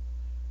track.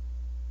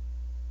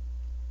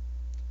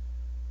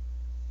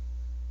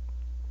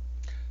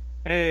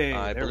 Hey,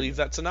 I there we believe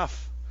go. that's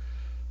enough.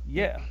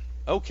 Yeah.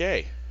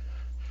 Okay.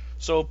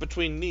 So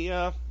between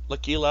Nia,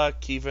 Lakila,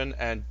 Kevin,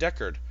 and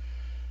Deckard,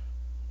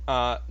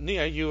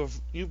 Nia,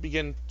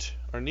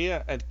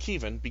 Nia and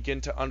Kevin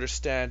begin to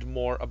understand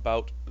more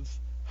about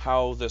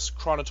how this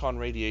chronoton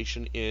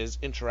radiation is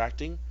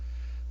interacting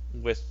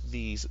with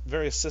these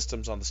various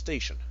systems on the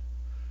station.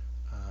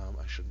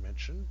 I should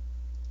mention,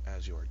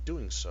 as you are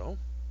doing so,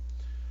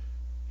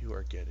 you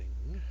are getting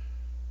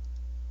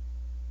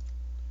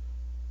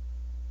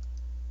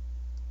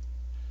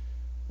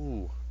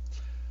ooh.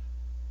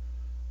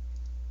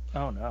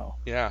 Oh no.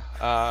 Yeah,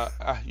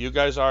 you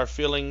guys are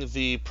feeling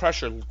the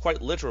pressure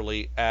quite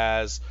literally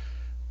as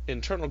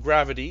internal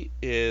gravity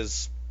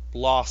is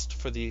lost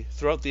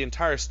throughout the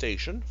entire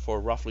station for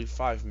roughly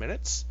 5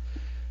 minutes,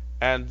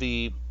 and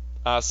the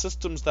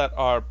systems that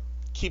are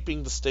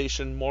keeping the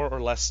station more or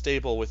less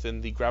stable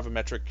within the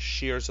gravimetric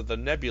shears of the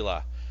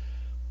nebula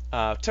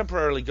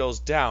temporarily goes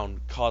down,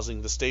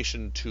 causing the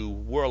station to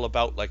whirl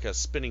about like a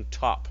spinning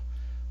top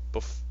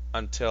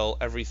until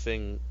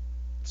everything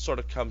sort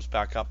of comes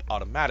back up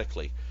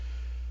automatically.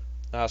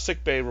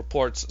 Sickbay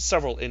reports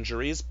several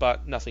injuries,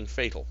 but nothing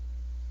fatal.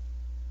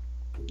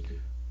 Oh,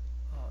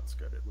 that's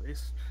good at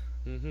least.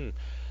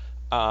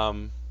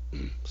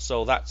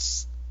 So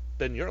that's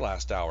been your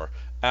last hour.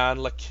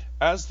 And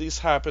as this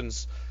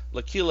happens,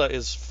 Lakila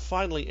is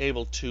finally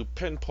able to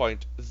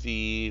pinpoint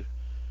the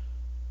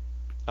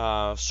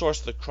source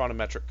of the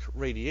chronometric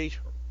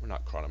radiation, or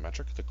not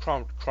chronometric, the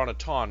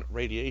chronoton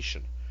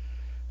radiation.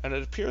 And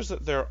it appears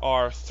that there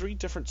are 3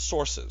 different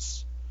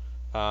sources.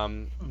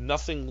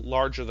 Nothing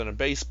larger than a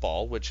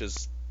baseball, which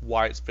is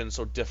why it's been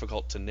so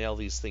difficult to nail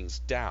these things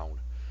down.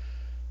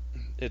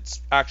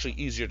 It's actually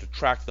easier to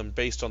track them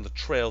based on the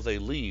trail they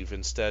leave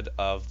instead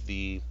of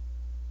the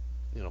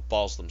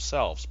balls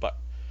themselves. But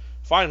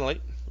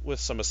finally, with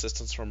some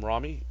assistance from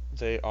Rami,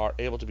 they are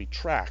able to be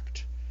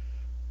tracked.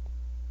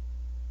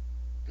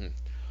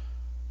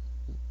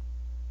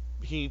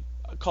 He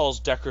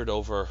calls Deckard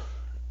over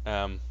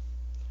and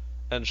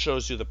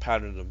shows you the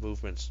pattern of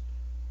movements.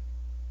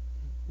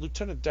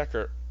 Lieutenant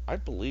Deckard, I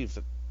believe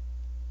that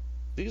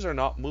these are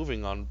not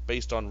moving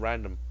based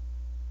on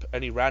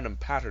any random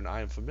pattern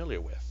I am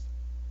familiar with.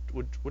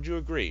 Would you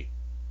agree?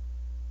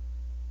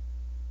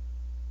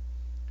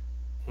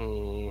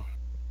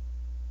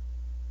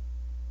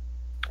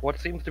 What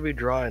seems to be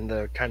drawing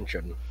their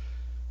attention?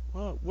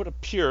 Well, it would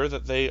appear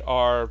that they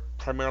are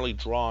primarily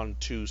drawn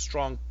to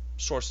strong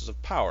sources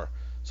of power,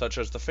 such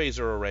as the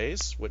phaser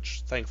arrays,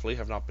 which thankfully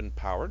have not been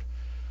powered.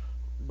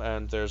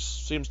 And there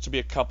seems to be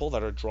a couple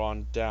that are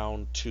drawn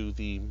down to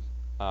the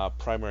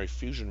primary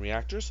fusion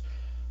reactors,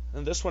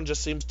 and this one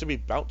just seems to be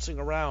bouncing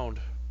around,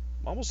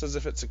 almost as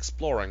if it's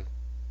exploring.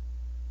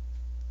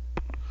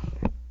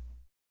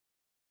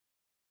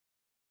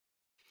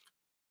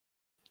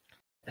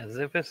 As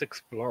if it's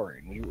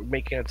exploring. You're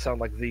making it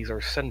sound like these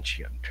are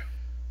sentient.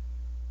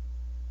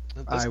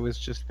 I was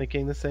just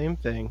thinking the same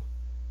thing.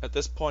 At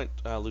this point,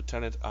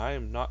 Lieutenant,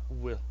 I'm not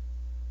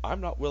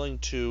willing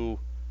to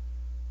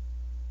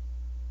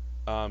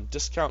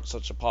discount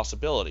such a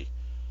possibility.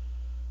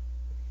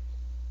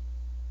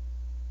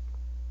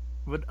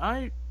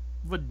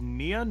 Would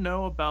Nia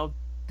know about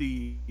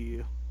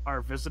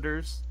our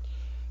visitors?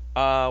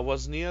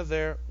 Was Nia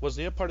there? Was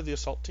Nia part of the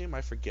assault team?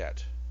 I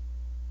forget.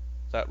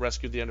 That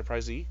rescued the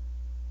Enterprise E?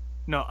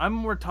 No, I'm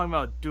more talking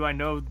about, do I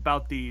know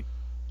about the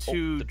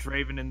 2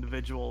 Draven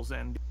individuals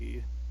and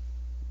I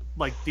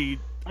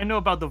know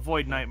about the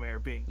Void Nightmare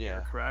being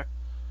there, correct?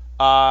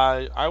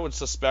 I would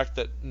suspect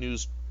that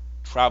news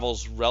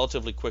travels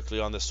relatively quickly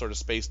on this sort of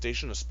space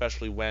station,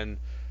 especially when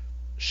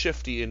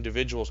shifty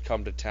individuals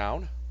come to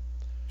town.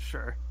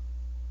 Sure.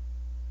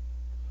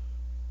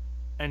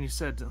 And you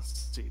said,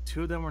 let's see,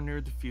 2 of them were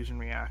near the fusion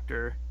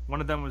reactor. 1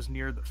 of them was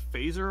near the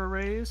phaser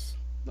arrays.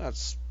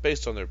 That's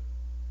based on their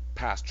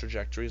past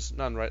trajectories.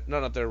 None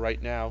up there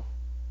right now.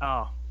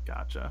 Oh,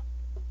 gotcha.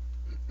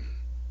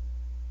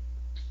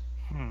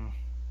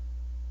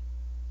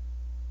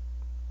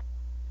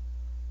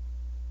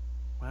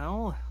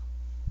 Well,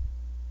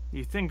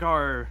 you think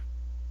our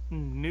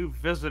new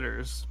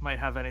visitors might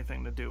have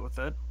anything to do with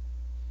it?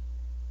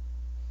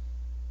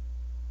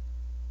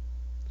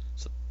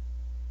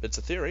 It's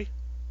a theory.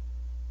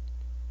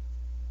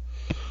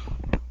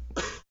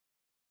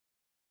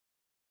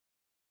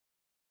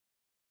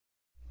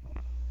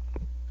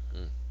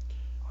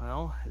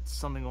 Well, it's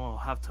something we'll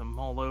have to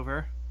mull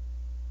over.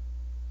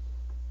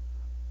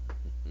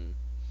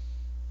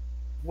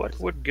 What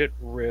would get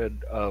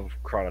rid of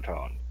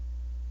Chronoton?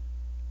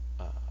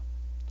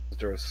 Is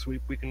there a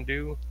sweep we can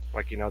do?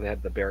 Like, they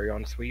had the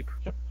Baryon sweep?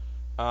 Yep.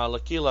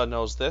 Lakila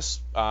knows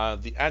this.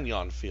 The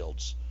anion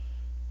fields.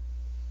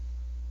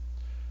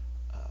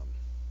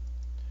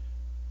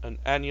 An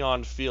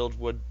anion field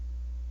would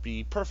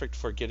be perfect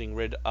for getting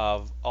rid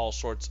of all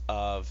sorts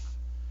of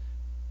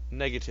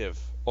negative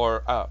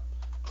or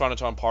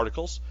chronoton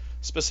particles,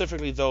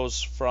 specifically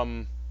those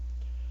from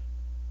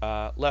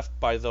left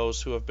by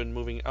those who have been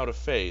moving out of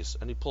phase.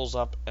 And he pulls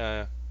up.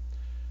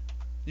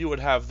 You would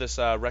have this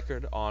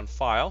record on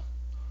file,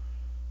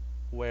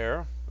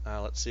 where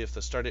let's see if the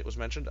stardate was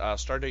mentioned.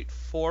 Stardate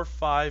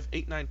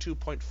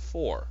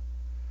 45892.4,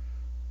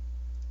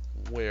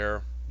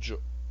 where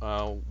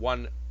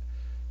one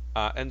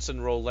Ensign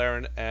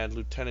Rolaren and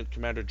Lieutenant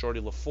Commander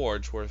Geordie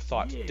LaForge were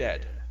thought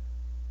dead,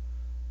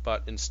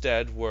 but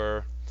instead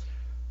were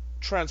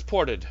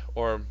transported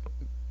or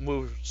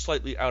moved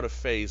slightly out of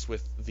phase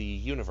with the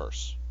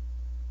universe.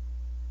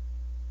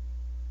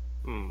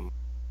 Then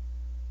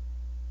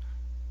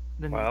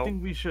Well, you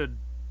think we should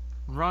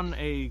run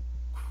a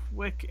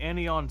quick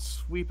anion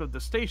sweep of the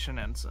station,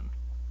 Ensign?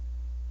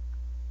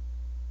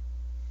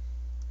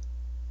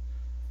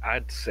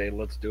 I'd say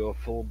let's do a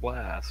full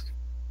blast.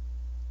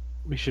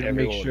 We should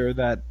Everyone. make sure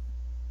that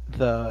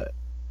the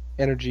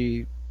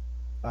energy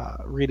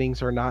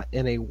readings are not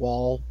in a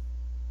wall.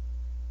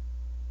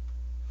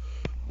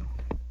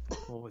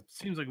 Well, it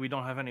seems like we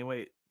don't have any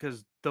way,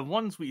 because the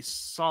ones we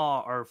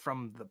saw are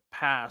from the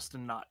past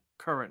and not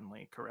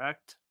currently,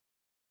 correct?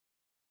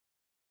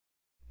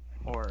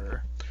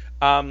 Or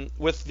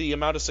With the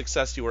amount of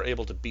success you were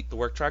able to beat the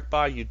work track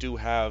by, you do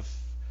have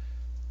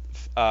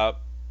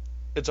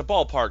it's a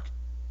ballpark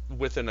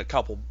within a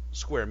couple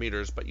square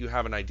meters, but you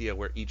have an idea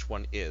where each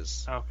one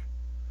is. okay.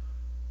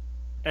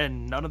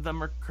 And none of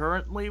them are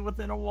currently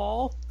within a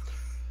wall?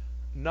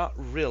 Not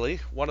really.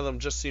 One of them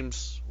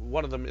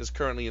is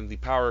currently in the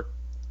power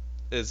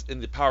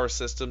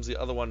systems.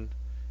 The other one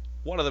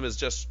of them is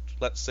just,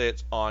 let's say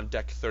it's on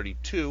deck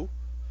 32,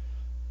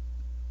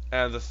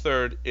 and the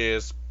third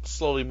is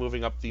slowly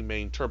moving up the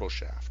main turbo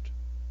shaft.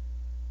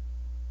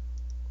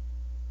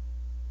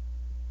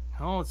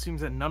 Well, it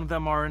seems that none of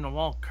them are in a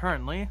wall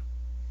currently.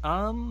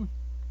 It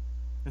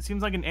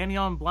seems like an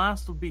anion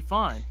blast would be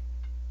fine.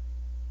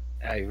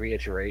 I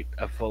reiterate,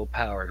 a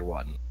full-powered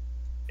one.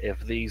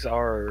 If these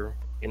are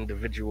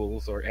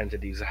individuals or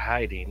entities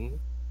hiding,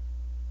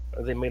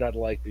 they may not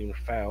like being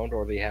found,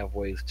 or they have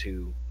ways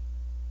to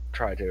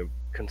try to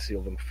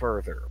conceal them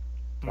further.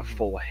 A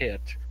full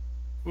hit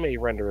may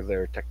render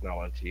their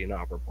technology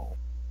inoperable.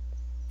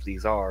 If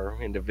these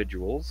are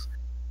individuals,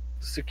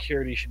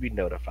 security should be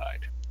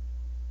notified.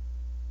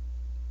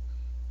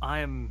 I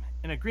am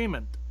in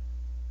agreement.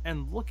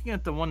 And looking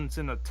at the one that's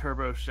in the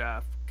turbo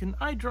shaft, can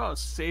I draw a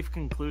safe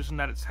conclusion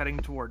that it's heading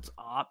towards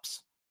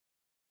ops?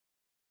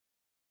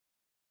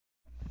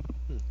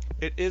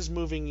 It is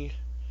moving.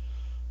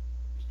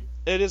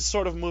 It is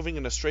sort of moving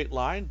in a straight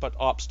line, but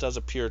ops does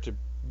appear to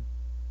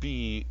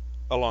be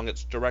along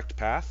its direct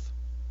path.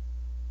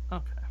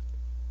 Okay.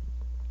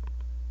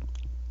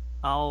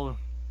 I'll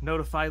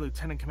notify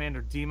Lieutenant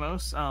Commander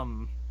Demos.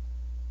 The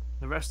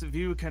rest of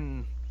you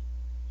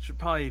should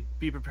probably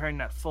be preparing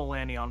that full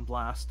anion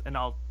blast, and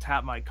I'll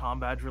tap my comm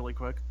badge really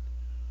quick.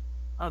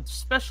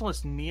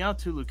 Specialist Nia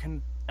to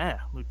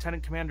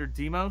Lieutenant Commander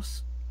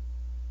Demos.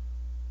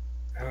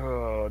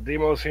 Oh,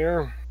 Demos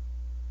here.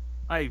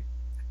 I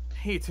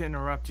hate to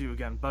interrupt you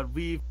again, but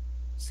we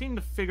seem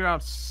to figure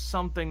out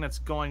something that's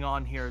going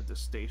on here at the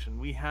station.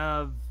 We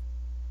have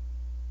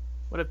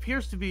what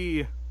appears to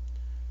be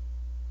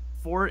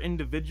 4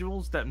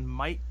 individuals that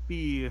might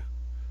be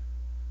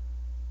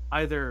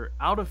either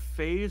out of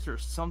phase or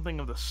something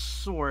of the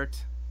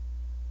sort.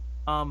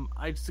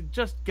 I'd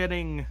suggest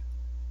getting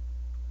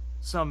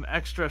some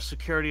extra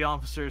security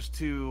officers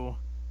to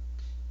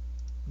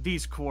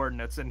these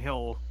coordinates, and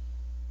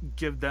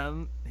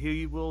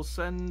he will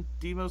send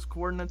Demos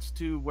coordinates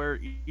to where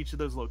each of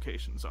those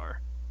locations are.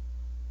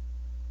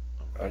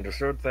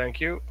 Understood, thank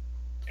you.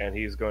 And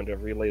he's going to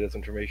relay this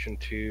information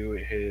to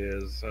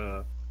his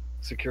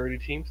security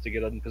teams to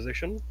get in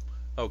position. Which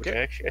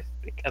Okay. I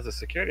think as a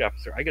security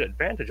officer, I get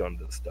advantage on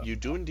this stuff. You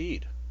do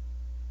indeed.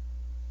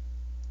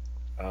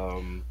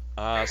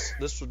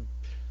 This would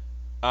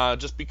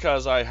just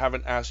because I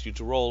haven't asked you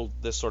to roll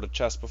this sort of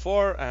chess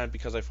before, and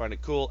because I find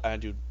it cool,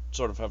 and you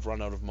sort of have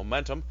run out of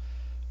momentum,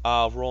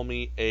 roll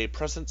me a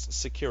presence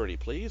security,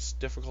 please.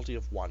 Difficulty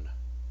of 1.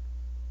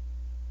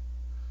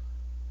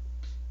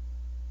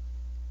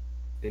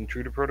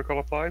 Intruder protocol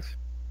applies.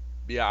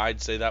 Yeah,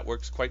 I'd say that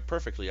works quite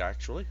perfectly,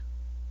 actually.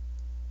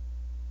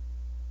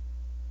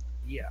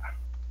 Yeah.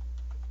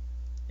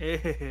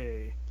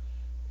 Hey.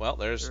 Well,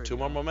 there's There we 2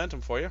 more go.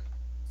 momentum for you.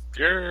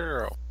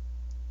 Girl.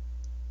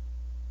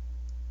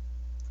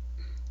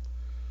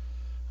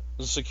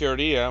 The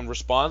security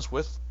responds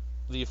with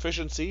the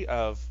efficiency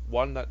of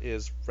one that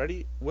is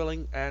ready,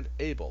 willing, and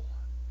able.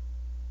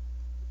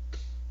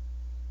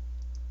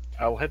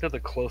 I'll head to the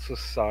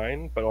closest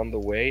sign, but on the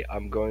way,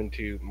 I'm going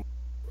to.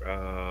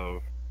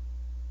 I'm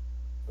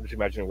just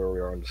imagining where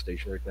we are on the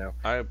station right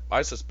now.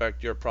 I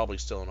suspect you're probably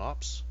still in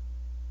ops.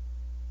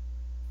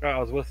 I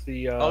was with the.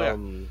 Yeah.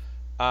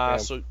 Yeah.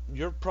 So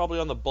you're probably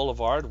on the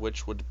boulevard,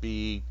 which would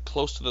be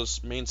close to the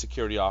main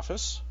security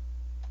office.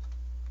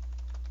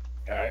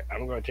 Alright,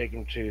 I'm going to take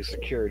him to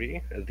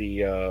security,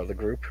 the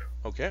group,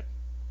 Okay.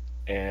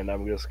 and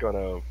I'm just going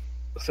to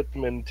sit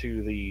them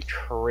into the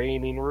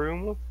training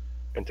room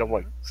and tell them,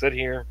 like, sit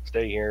here,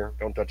 stay here,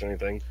 don't touch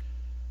anything,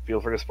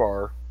 feel free to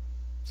spar,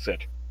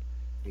 sit.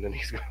 And then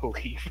he's going to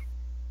leave.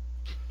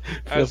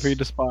 Feel free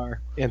to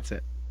spar and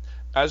sit.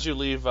 As you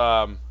leave,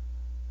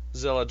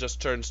 Zilla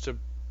just turns to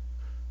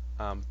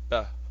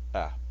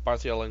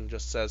Barthiel and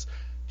just says,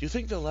 "Do you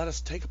think they'll let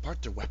us take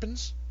apart their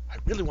weapons? I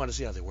really want to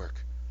see how they work.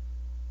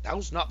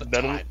 Now's not the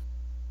time."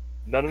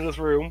 None in this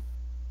room,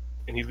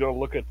 and he's going to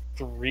look at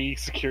 3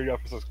 security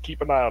officers, keep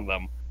an eye on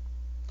them,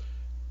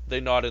 They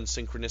nod in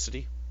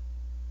synchronicity.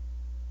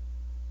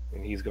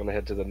 and he's going to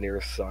head to the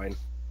nearest sign.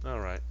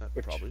 Alright, that's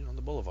Which- probably on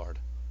the boulevard.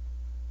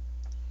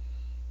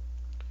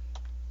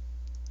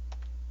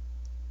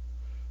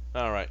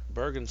 Alright,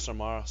 Berg and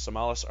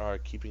Samalis are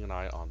keeping an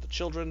eye on the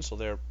children, so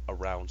they're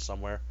around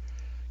somewhere.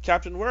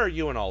 Captain, where are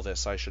you in all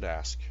this, I should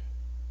ask?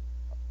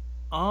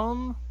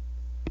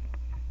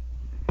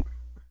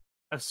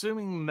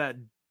 Assuming that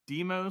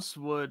Demos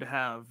would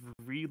have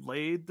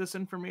relayed this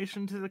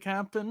information to the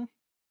captain.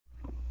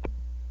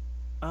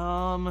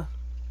 God,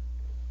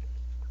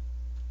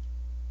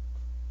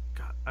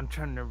 I'm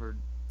trying to remember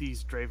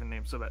these Draven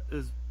names. So that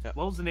is, Yep.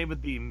 What was the name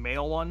of the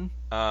male one?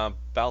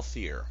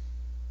 Balthier.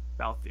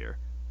 Balthier.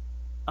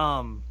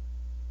 Balthier,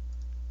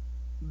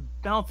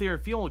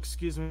 if you'll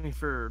excuse me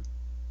for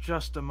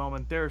just a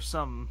moment, there's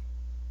some.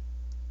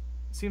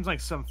 Seems like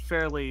some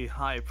fairly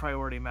high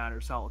priority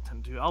matters I'll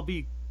attend to. I'll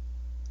be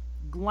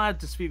glad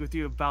to speak with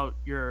you about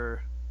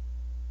your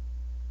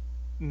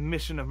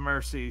mission of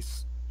mercy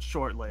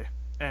shortly.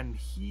 And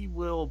he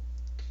will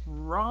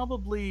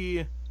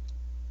probably,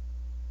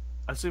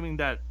 assuming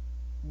that,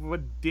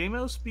 would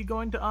Deimos be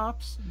going to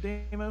ops?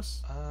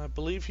 Deimos? I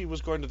believe he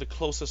was going to the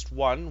closest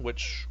one,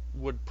 which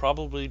would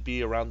probably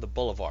be around the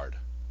boulevard.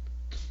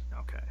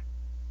 Okay.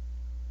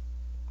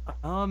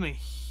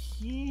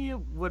 He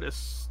would.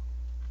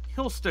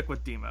 He'll stick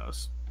with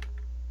Demos.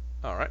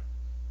 Alright.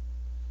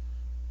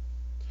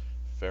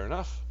 Fair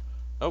enough.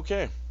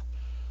 Okay.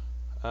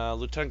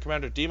 Lieutenant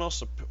Commander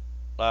Demos,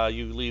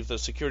 you leave the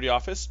security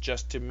office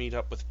just to meet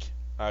up with,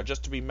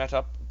 just to be met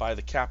up by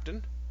the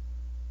captain.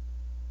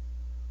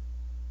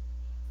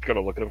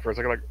 Gonna look at him for a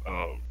second, like,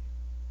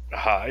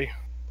 hi.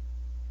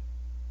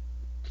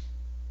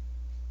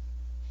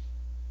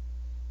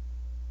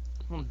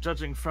 Well,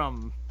 judging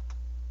from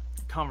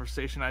the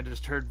conversation I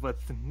just heard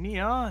with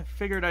Nia, I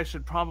figured I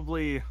should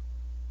probably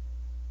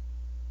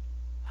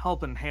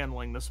help in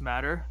handling this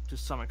matter to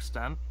some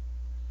extent.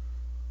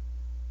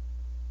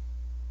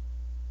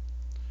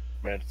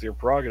 Man, it's your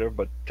prerogative,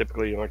 but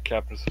typically, you know, a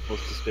captain's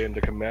supposed to stay in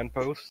the command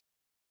post.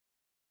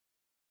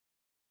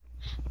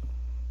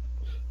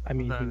 I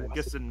mean, he Then I wants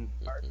guess to- in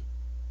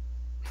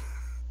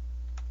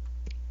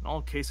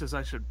all cases,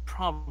 I should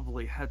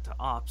probably head to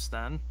ops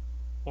then,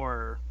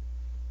 or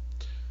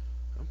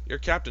You're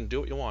captain, do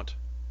what you want.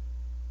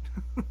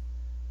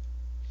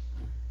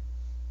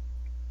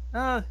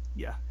 yeah,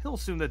 he'll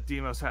assume that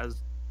Demos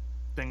has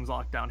things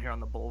locked down here on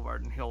the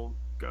boulevard, and he'll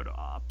go to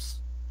ops.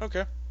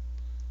 Okay.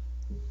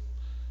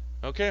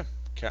 Okay,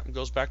 captain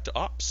goes back to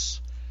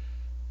ops.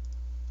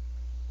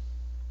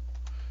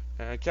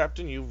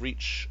 Captain, you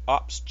reach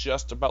ops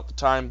just about the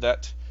time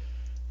that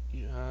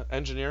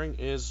engineering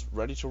is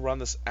ready to run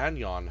this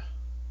anion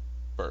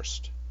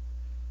burst.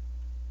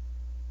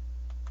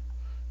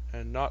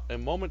 And not a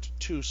moment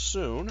too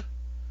soon.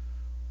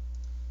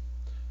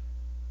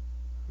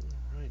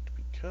 Alright,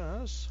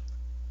 because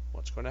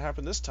what's going to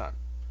happen this time?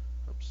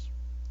 Oops.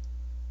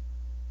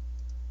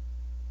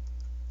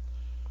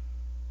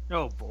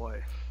 Oh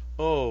boy.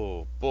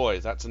 Oh boy,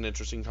 that's an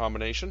interesting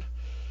combination.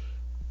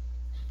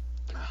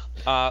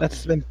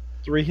 That's been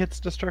 3 hits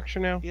to structure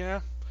now. Yeah.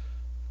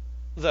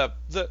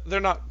 they're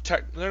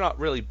not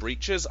really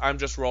breaches. I'm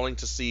just rolling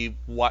to see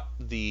what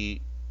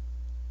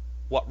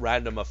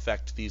random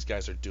effect these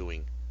guys are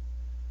doing,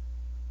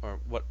 or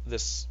what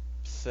this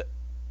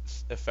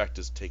effect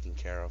is taking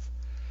care of.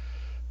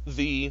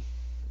 The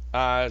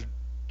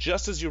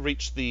just as you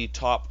reach the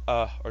top,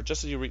 or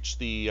just as you reach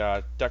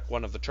the deck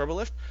 1 of the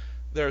turbolift,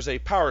 there's a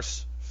power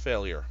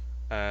failure.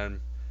 And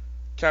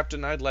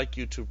Captain, I'd like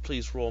you to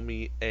please roll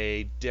me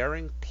a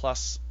daring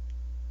plus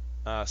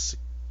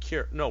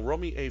roll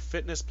me a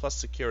fitness plus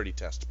security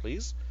test,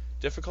 please.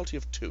 Difficulty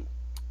of 2.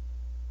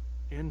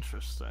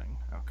 Interesting.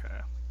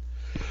 Okay.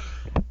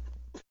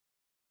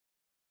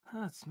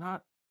 That's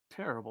not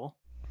terrible.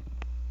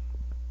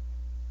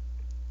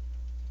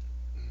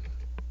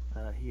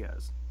 He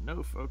has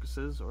no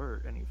focuses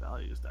or any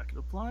values that could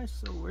apply,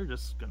 so we're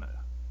just gonna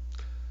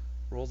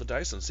roll the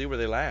dice and see where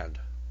they land.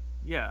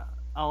 Yeah,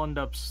 I'll end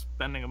up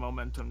spending a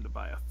momentum to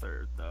buy a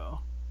third, though.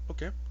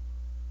 Okay.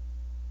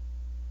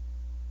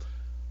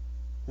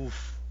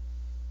 Oof.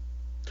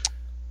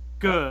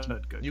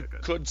 Good. You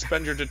could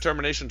spend your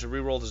determination to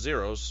re-roll the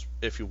zeros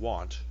if you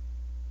want.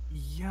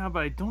 Yeah,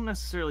 but I don't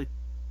necessarily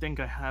think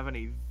I have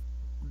any.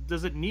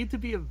 Does it need to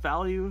be a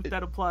value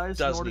that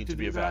applies in order to do that? Does need to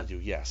be a value,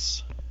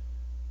 yes.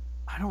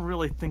 I don't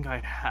really think I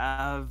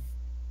have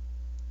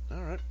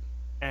All right.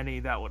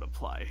 any that would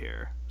apply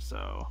here,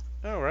 so...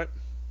 All right.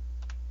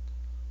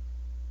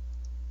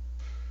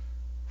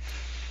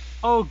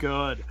 Oh,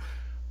 good.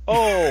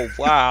 Oh,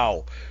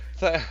 wow.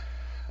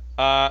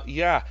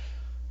 Yeah.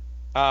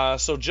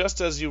 So just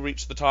as you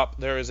reach the top,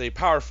 there is a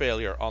power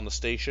failure on the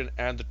station,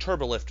 and the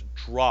turbolift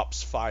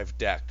drops 5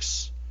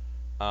 decks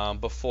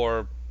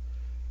before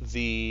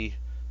the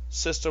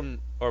system,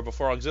 or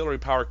before auxiliary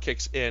power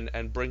kicks in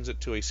and brings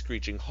it to a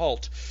screeching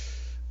halt.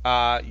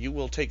 You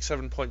will take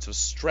 7 points of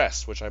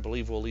stress, which I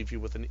believe will leave you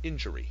with an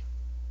injury.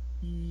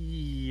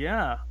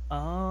 Yeah.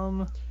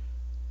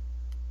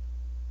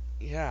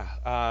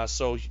 Yeah.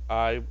 So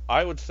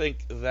I would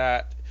think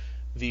that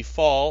the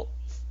fall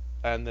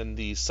and then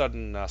the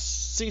sudden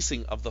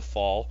ceasing of the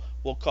fall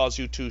will cause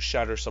you to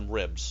shatter some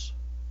ribs.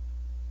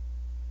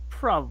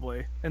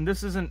 Probably. And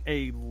this isn't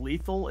a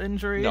lethal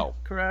injury, No.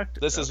 correct?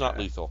 This is not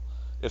lethal.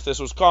 If this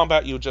was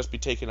combat, you would just be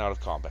taken out of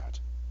combat.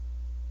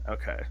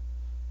 Okay.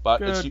 But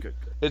Good.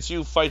 it's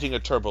you fighting a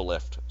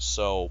turbolift,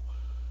 so,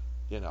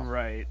 you know.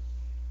 Right.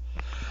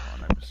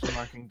 Hold on, I'm just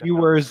marking down. You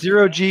were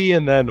 0G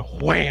and then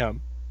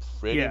wham!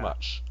 Pretty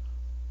much.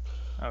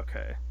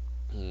 Okay.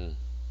 Mm.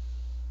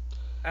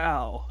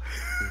 Ow.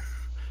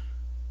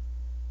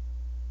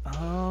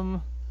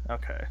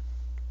 Okay.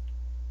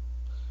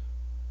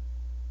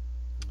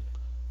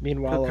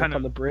 Meanwhile, Kind up on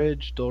of- the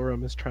bridge,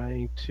 Dolrum is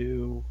trying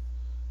to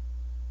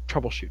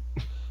troubleshoot.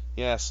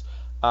 Yes.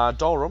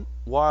 Dolrum,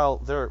 while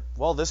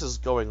this is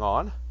going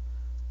on,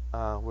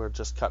 we're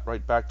just cut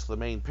right back to the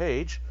main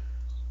page,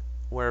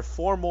 where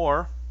 4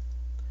 more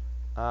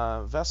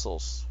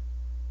vessels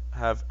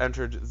have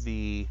entered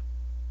the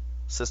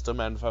system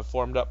and have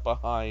formed up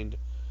behind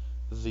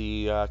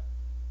the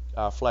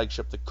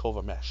flagship, the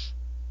Kovamesh.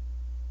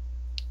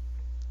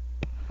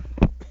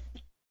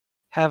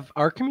 Have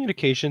our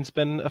communications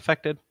been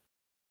affected?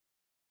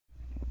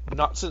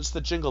 Not since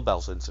the Jingle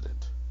Bells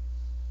incident.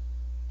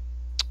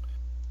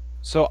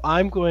 So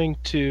I'm going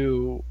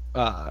to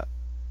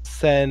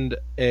send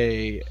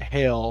a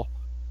hail,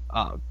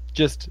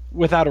 just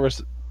without a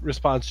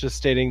response, just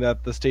stating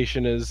that the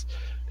station is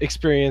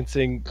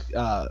experiencing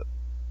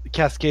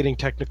cascading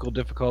technical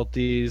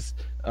difficulties,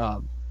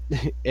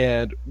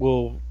 and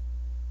will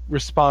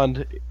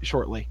respond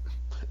shortly.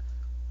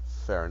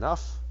 Fair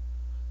enough.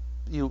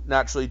 You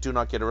naturally do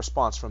not get a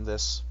response from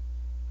this.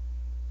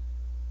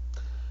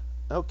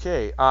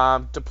 Okay,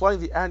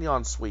 deploying the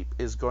Anion sweep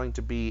is going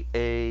to be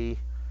a...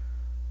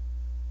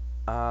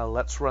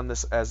 let's run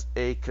this as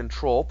a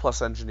control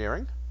plus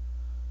engineering.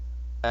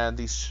 And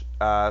the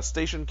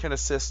station can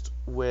assist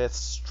with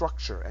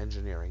structure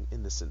engineering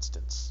in this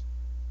instance.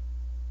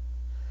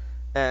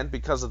 And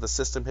because of the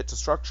system hit to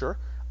structure,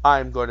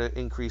 I'm going to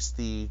increase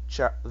the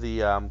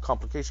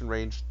complication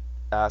range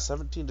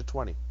 17 to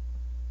 20.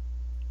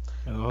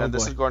 Oh, and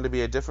this boy. is going to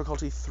be a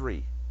difficulty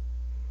 3.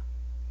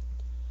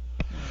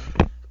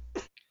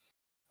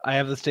 I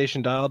have the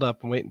station dialed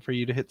up and waiting for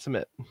you to hit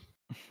submit.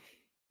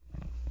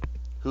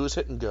 Who's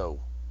hit and go?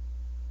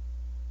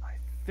 I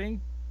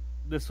think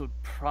this would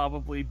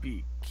probably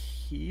be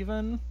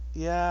Kevin.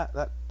 Yeah,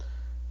 that...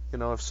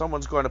 if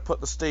someone's going to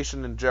put the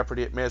station in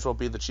jeopardy, it may as well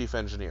be the chief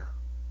engineer.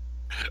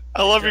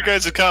 I love your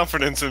guys'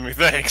 confidence in me.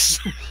 Thanks.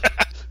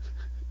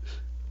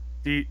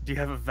 Do you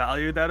have a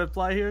value that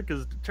apply here?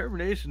 Because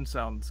determination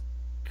sounds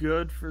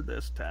good for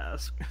this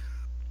task.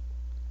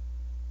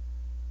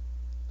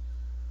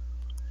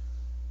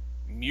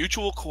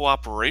 Mutual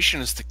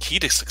cooperation is the key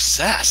to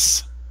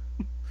success.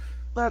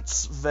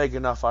 That's vague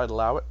enough, I'd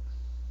allow it.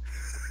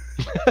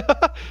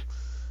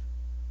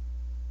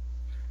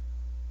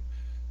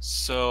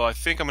 So I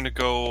think I'm going to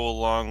go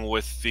along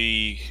with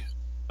the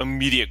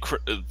immediate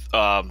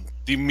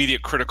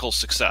critical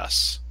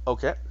success.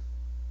 Okay.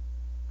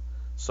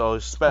 So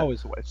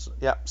Always the way.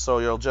 yeah, so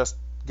you'll just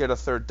get a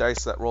third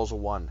dice that rolls a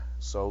 1.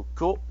 So,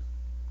 cool.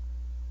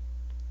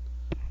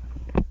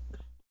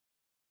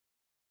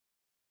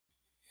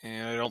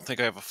 And I don't think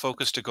I have a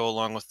focus to go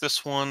along with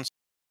this one.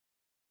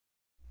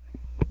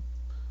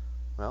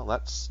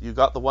 Well, you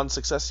got the 1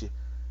 success.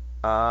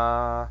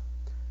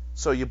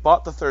 So you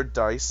bought the third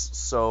dice,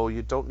 so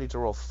you don't need to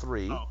roll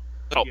 3. Oh,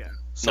 Yeah.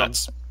 So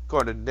nuts. I'm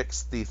going to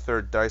nix the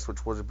third dice,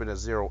 which would have been a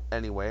 0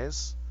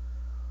 anyways.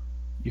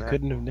 You That-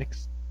 couldn't have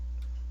nixed.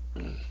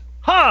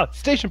 Ha!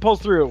 Station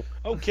pulls through.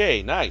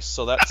 Okay, nice.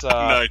 So that's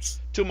Nice.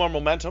 2 more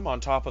momentum on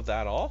top of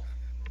that all.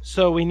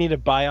 So we need to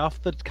buy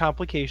off the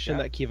complication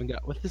Yeah. that Kevin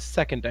got with his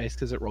second dice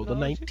because it rolled a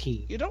No,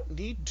 19. You don't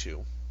need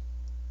to.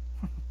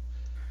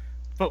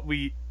 But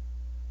we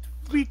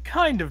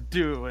kind of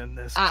do in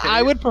this case.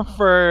 I would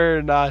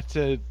prefer not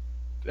to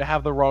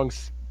have the wrong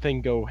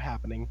thing go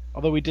happening.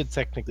 Although we did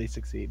technically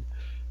succeed.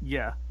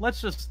 Yeah,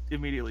 let's just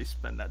immediately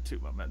spend that 2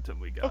 momentum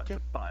we got Okay.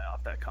 to buy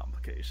off that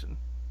complication.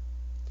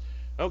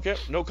 Okay,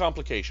 no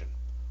complication.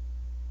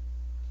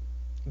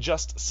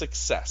 Just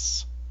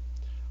success.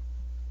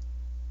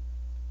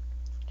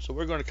 So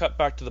we're going to cut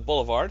back to the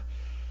boulevard,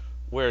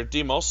 where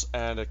Demos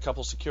and a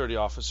couple security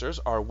officers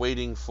are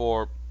waiting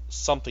for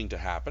something to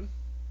happen.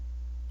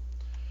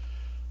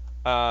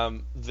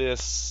 The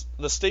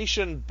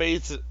station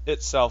bathes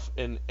itself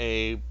in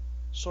a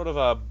sort of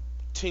a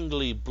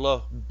tingly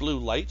blue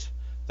light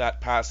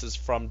that passes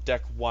from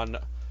deck 1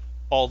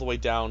 all the way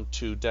down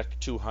to deck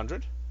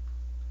 200.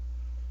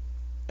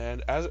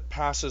 And as it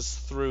passes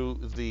through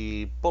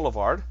the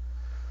boulevard,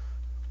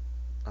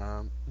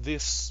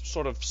 this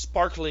sort of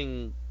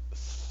sparkling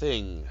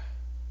thing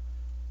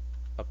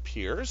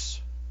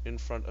appears in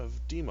front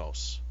of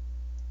Demos.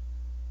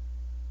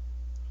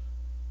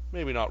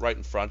 Maybe not right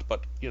in front,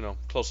 but,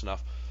 close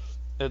enough.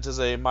 It is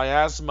a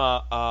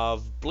miasma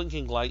of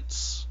blinking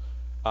lights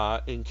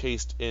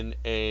encased in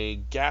a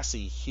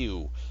gassy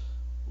hue.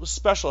 With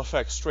special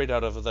effects straight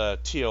out of the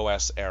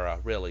TOS era,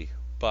 really.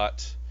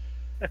 But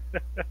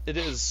it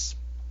is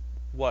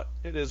what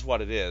it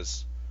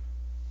is.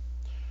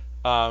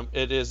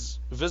 It is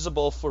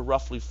visible for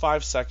roughly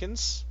 5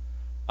 seconds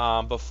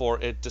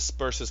before it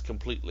disperses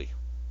completely.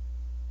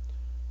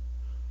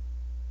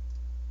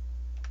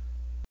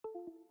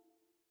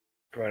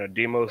 Trying to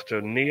Demos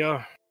to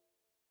Nia.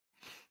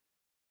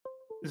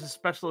 This is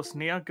Specialist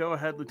Nia. Go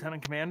ahead,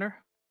 Lieutenant Commander.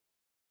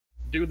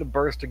 Do the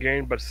burst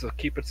again, but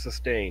keep it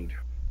sustained.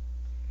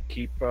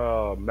 Keep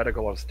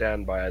medical on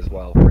standby as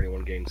well for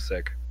anyone getting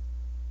sick.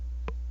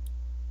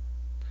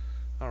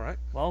 All right.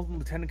 Well,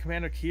 Lieutenant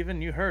Commander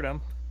Kevin, you heard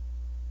him.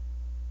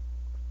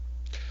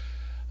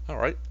 All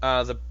right.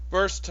 The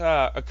burst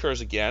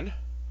occurs again.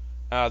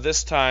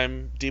 This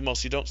time,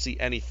 Demos, you don't see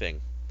anything.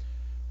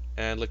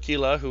 And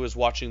Lakila, who is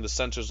watching the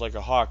sensors like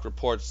a hawk,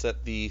 reports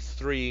that the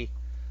 3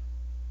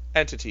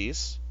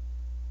 entities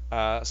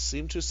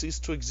seem to cease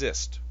to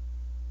exist.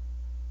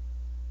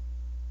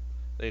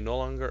 They no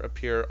longer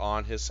appear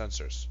on his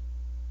sensors.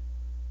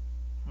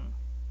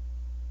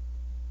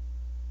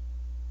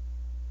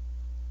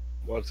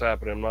 What's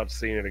happening? I'm not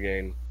seeing it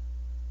again.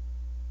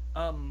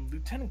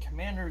 Lieutenant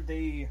Commander,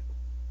 they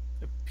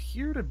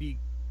appear to be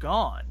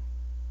gone.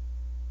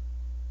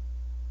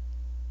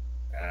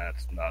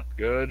 That's not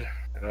good.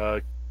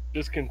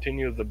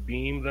 Discontinue the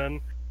beam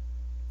then.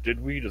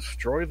 Did we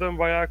destroy them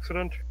by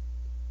accident?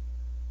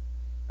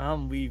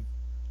 We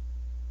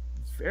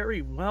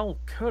very well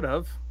could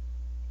have.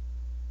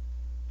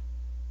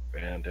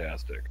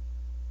 Fantastic.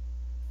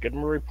 Get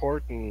him a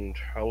report and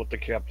I'll let the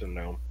captain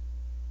know.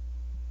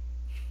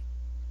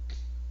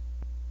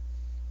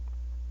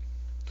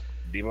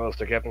 Demos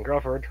to Captain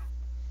Crawford.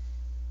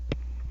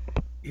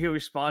 He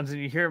responds,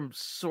 and you hear him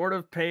sort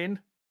of pain.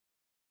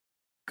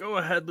 Go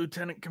ahead,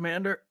 Lieutenant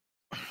Commander.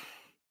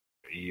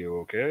 You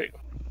okay?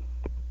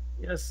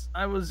 Yes,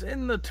 I was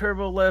in the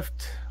turbo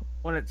lift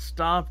when it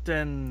stopped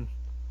and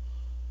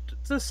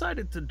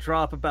decided to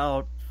drop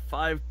about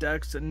 5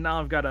 decks, and now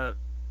I've got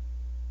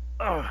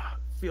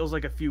feels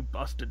like a few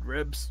busted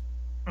ribs.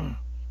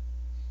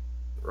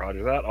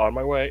 Roger that. On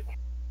my way.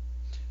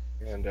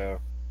 And,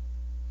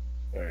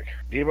 alright.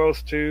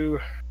 Demos to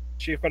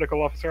Chief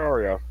Medical Officer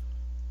Aria.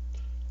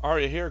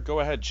 Arya here. Go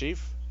ahead,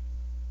 Chief.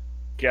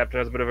 Captain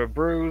has a bit of a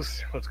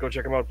bruise. Let's go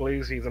check him out,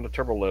 please. He's in the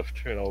turbo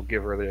lift, and I'll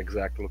give her the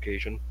exact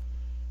location.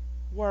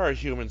 Why are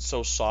humans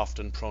so soft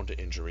and prone to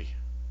injury?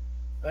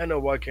 I know,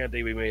 why can't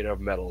they be made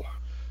of metal?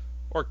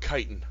 Or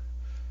chitin?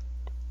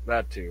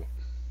 That too.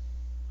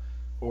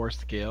 Or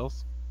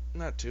scales.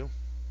 That too.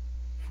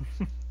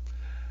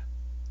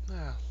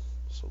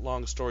 So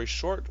long story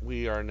short,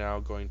 we are now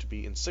going to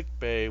be in sick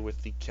bay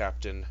with the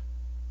captain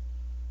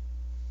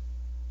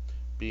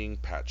being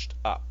patched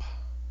up.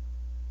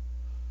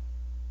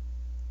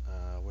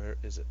 Where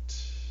is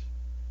it?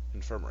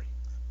 Infirmary.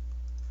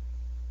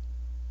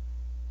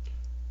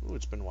 Ooh,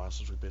 it's been a while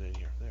since we've been in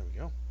here. There we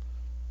go.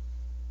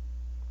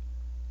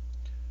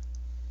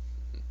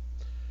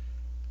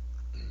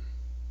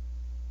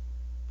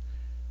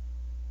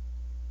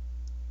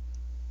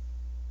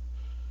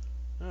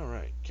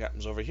 Alright,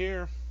 captain's over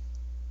here.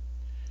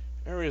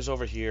 Area's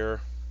over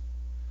here.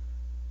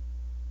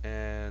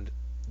 and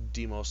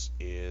Demos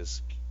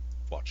is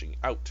watching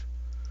out.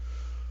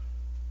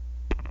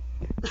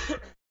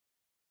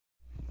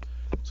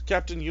 So,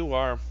 Captain, you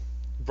are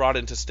brought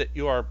into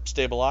you are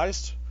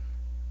stabilized.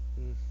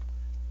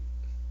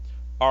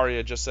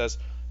 Arya just says,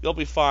 "You'll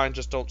be fine.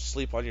 Just don't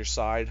sleep on your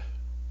side.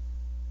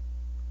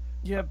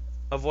 Yep.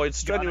 Avoid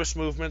strenuous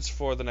movements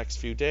for the next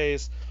few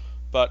days.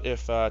 But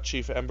if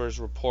Chief Ember's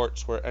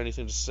reports were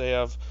anything to say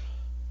of,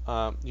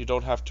 you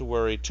don't have to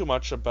worry too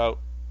much about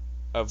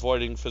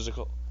avoiding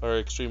physical or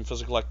extreme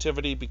physical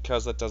activity,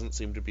 because that doesn't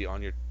seem to be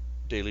on your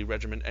daily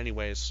regimen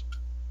anyways."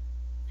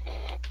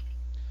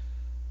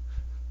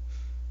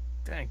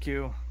 Thank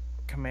you,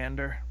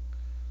 Commander.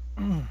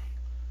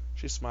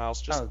 She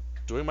smiles, just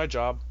doing my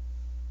job.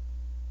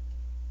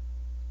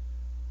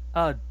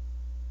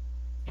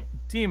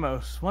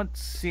 Demos, what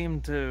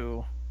seemed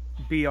to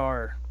be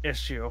our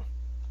issue?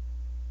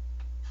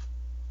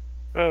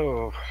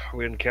 Oh,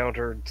 we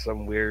encountered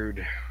some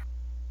weird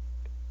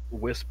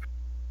wisp,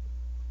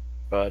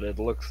 but it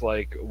looks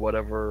like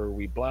whatever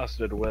we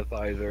blasted with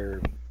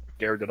either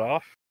scared it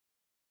off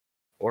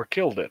or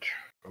killed it.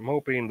 I'm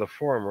hoping the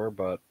former,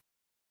 but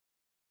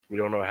we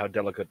don't know how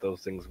delicate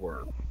those things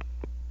were.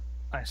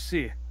 I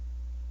see.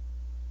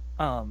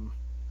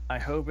 I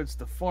hope it's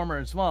the former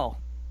as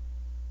well.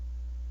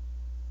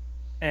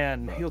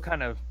 And he'll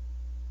kind of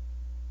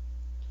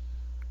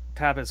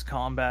tap his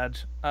comm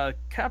badge.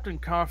 Captain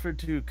Crawford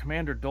to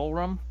Commander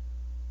Dolrum.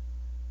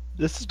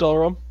 This is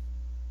Dolrum.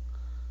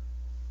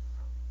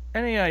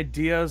 Any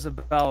ideas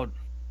about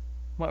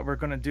what we're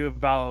going to do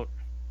about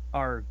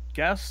our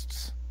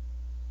guests?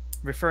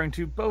 Referring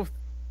to both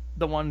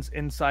the ones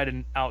inside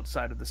and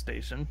outside of the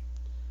station.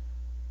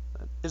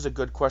 That is a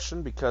good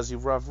question, because you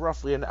have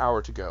roughly an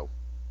hour to go.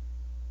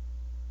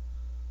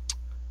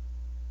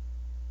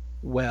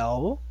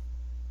 Well,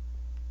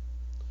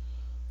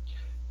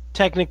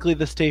 technically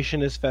the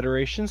station is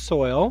Federation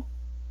soil.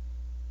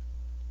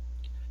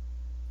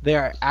 They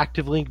are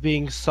actively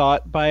being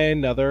sought by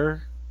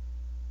another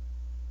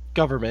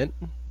government.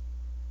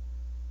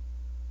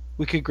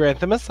 We could grant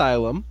them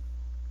asylum,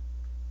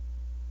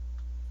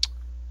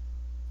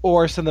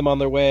 or send them on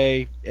their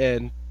way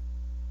and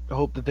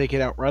hope that they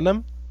can outrun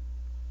them.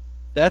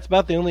 That's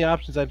about the only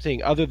options I'm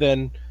seeing, other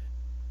than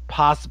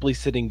possibly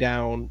sitting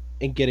down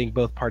and getting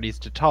both parties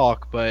to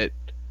talk, but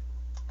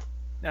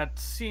that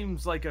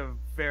seems like a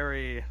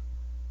very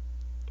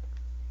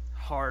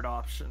hard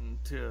option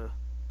to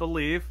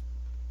believe.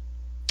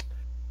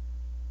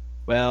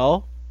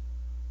 Well,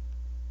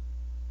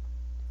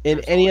 in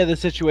any of the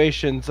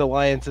situations,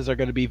 alliances are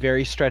going to be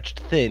very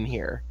stretched thin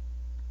here.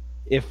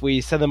 If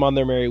we send them on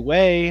their merry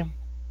way,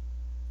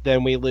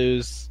 then we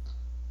lose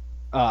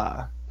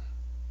the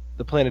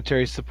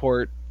planetary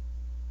support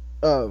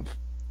of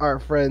our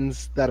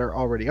friends that are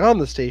already on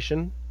the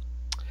station.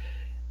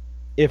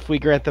 If we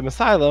grant them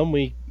asylum,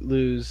 we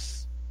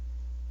lose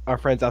our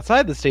friends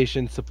outside the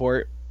station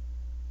support.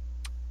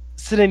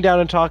 Sitting down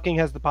and talking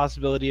has the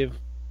possibility of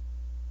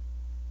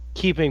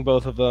keeping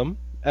both of them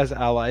as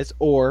allies,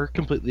 or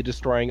completely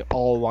destroying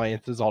all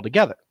alliances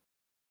altogether.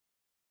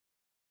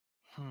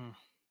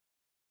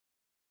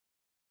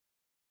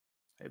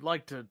 I'd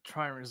like to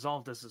try and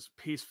resolve this as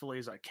peacefully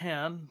as I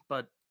can,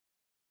 but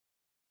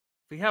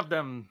if we have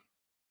them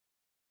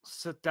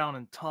sit down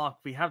and talk,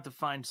 we have to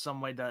find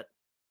some way that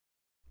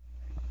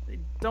they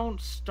don't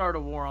start a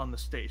war on the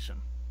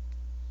station.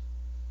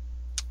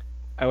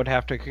 I would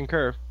have to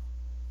concur.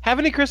 Have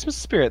any Christmas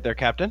spirit there,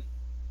 Captain?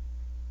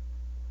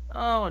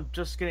 Oh, I'm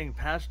just getting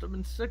patched up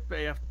in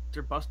sickbay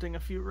after busting a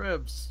few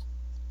ribs.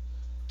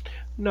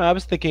 No, I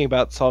was thinking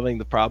about solving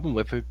the problem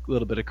with a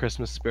little bit of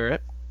Christmas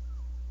spirit.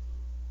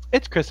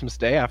 It's Christmas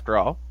Day, after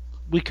all.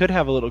 We could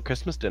have a little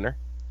Christmas dinner.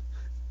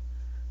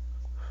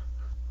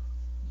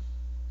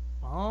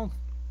 Well,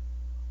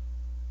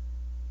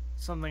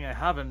 something I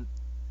haven't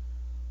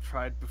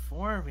tried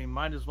before. We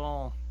might as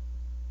well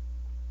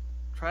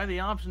try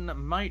the option that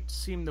might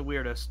seem the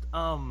weirdest.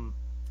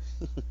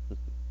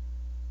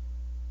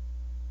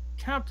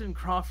 Captain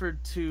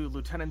Crawford to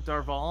Lieutenant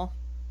Darval.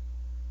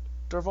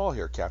 Darval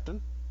here,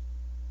 Captain.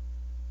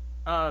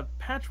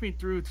 Patch me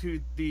through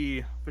to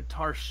the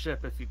Vitar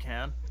ship if you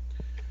can.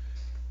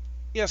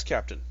 Yes,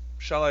 Captain.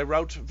 Shall I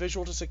route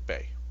visual to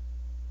sickbay?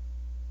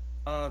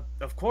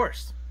 Of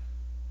course.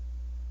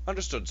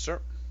 Understood,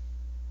 sir.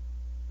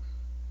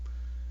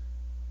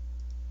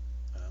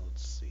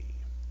 Let's see.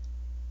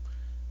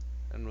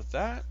 And with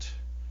that,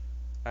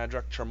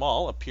 Adrak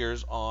Charmal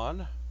appears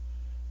on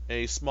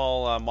a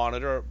small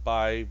monitor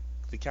by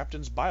the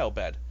captain's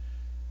biobed.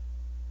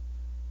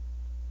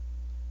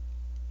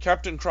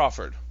 Captain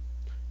Crawford,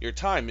 your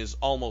time is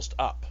almost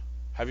up.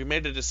 Have you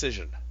made a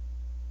decision?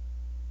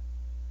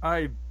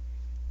 I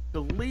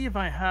believe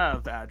I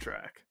have,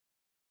 Adrak.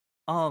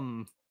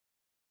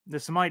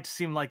 This might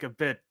seem like a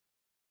bit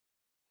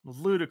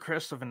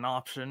ludicrous of an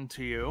option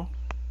to you,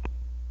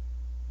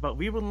 but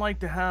we would like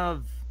to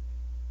have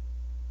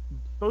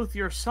both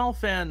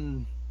yourself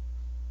and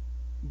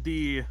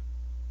the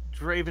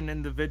Draven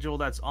individual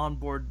that's on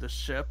board the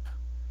ship.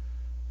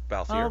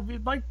 Balthier.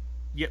 We'd like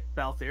Yep,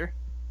 Balthier.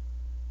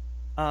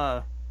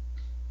 To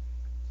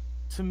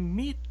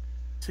meet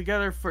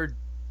together for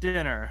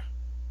dinner,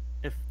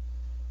 if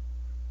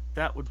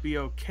that would be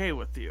okay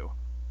with you.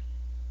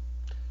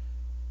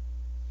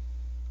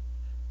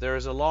 There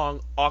is a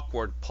long,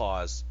 awkward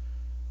pause.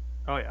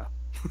 Oh yeah.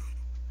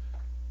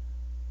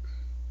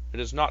 It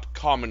is not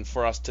common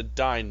for us to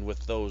dine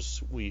with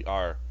those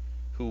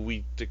who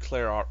we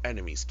declare our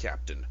enemies,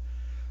 Captain.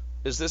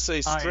 Is this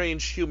a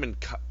strange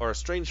or a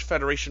strange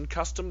Federation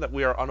custom that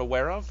we are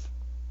unaware of?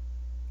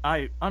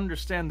 I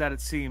understand that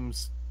it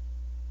seems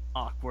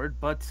awkward,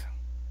 but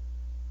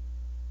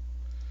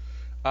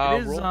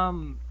it is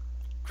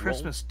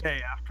Christmas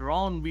Day after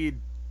all, and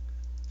we'd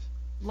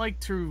like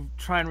to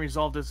try and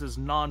resolve this as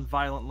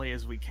non-violently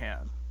as we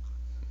can.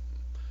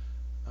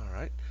 All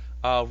right.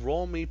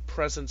 Roll me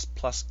presence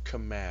plus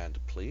command,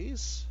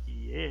 please.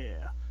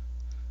 Yeah.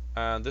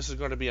 And this is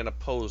going to be an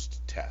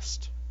opposed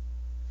test.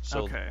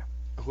 So okay.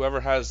 Whoever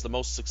has the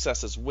most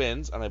successes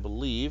wins, and I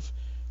believe,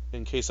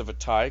 in case of a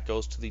tie, it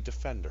goes to the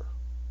defender.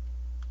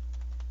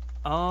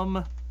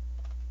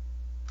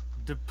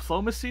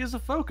 Diplomacy as a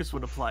focus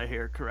would apply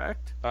here,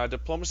 correct?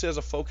 Diplomacy as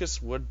a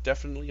focus would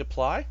definitely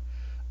apply.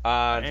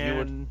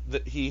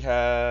 He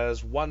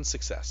has 1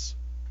 success.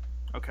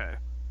 Okay.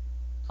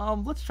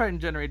 Let's try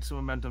and generate some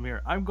momentum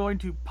here. I'm going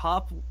to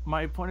pop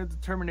my point of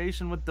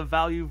determination with the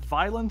value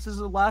violence is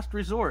a last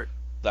resort.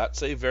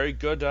 That's a very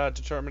good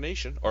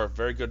determination, or a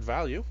very good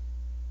value.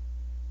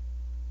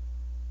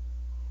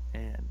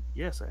 And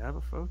yes, I have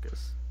a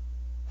focus.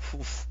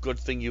 Oof, good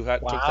thing you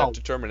took that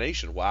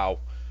determination. Wow.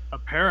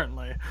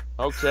 Apparently.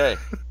 Okay.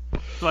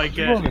 So I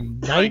get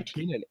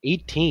 19 and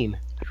 18.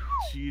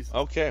 Jesus.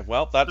 Okay,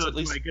 well, that's so at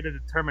least... Do I get a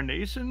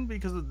determination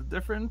because of the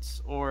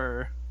difference,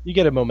 or... You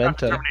get a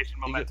momentum. Determination,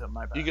 momentum,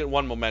 my bad. You get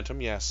 1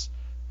 momentum, yes.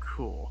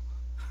 Cool.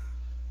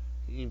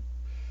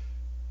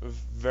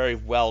 Very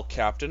well,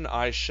 Captain.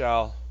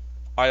 I'll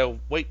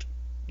await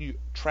you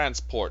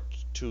transport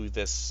to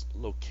this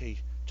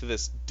to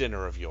this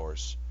dinner of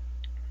yours.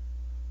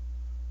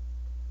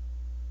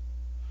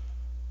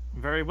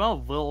 Very well.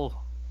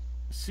 We'll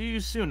see you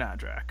soon,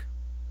 Adrak.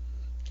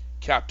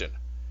 Captain.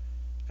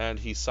 And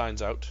he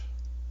signs out.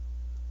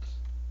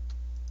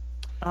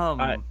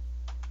 I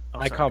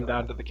calm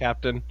down to the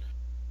captain.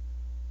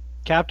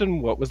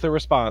 Captain, what was the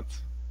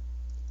response?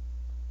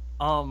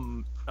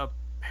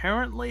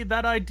 Apparently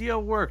that idea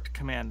worked,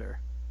 Commander.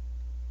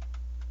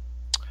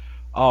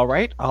 All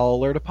right, I'll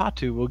alert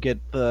Apatu. We'll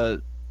get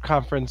the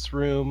conference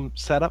room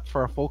set up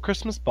for a full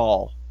Christmas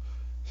ball.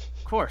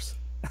 Of course.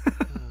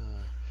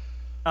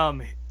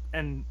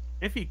 And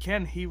if he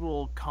can, he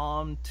will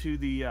come to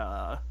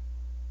the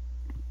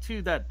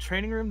to that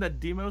training room that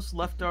Demos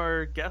left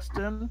our guest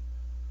in.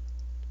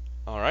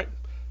 All right.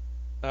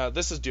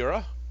 This is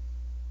Dura.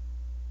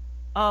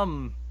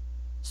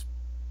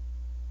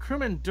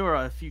 Crewman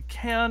Dura, if you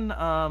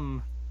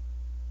can,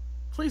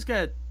 please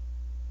get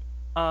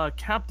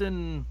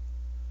Captain,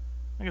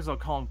 I guess I'll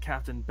call him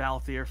Captain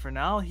Balthier for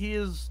now. He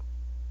is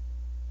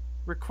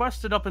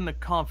requested up in the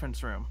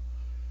conference room.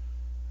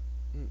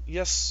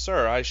 Yes,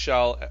 sir. I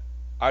shall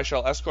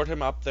escort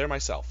him up there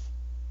myself.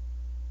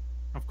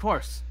 Of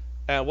course.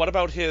 And what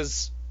about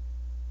his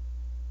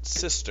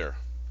sister?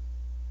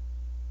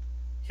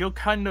 He'll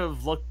kind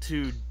of look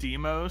to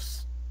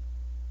Demos.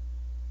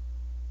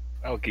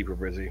 I'll keep her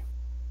busy.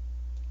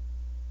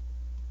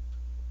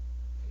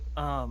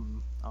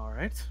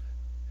 Alright.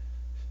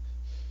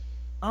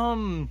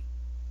 Go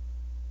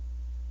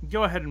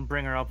ahead and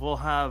bring her up. We'll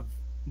have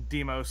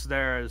Demos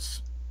there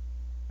as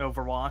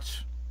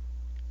Overwatch.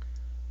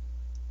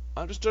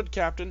 Understood,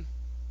 Captain.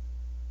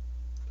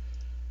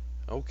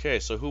 Okay,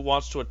 so who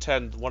wants to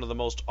attend one of the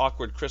most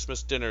awkward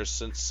Christmas dinners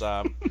since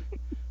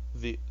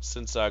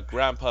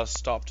Grandpa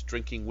stopped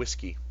drinking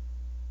whiskey?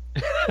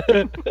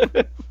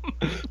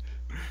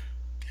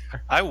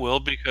 I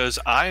will, because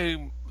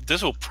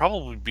this will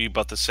probably be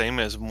about the same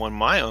as when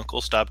my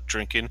uncle stopped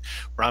drinking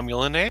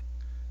Romulan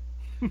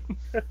ale.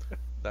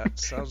 That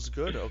sounds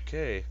good.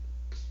 Okay.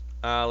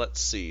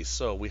 Let's see.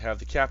 So we have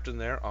the captain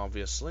there,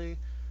 obviously.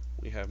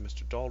 We have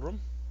Mr. Dahlram.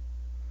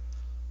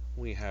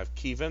 We have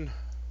Kevin.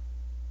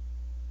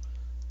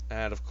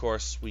 And of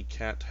course, we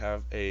can't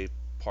have a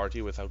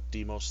party without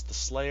Demos the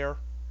Slayer.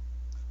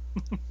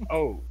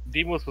 Oh,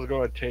 Demos was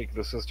going to take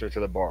the sister to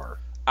the bar.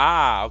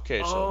 Ah,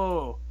 okay.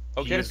 So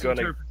okay,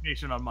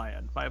 misinterpretation on my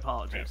end. My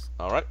apologies.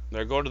 Yeah. All right,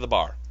 they're going to the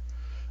bar.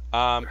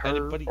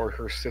 Anybody or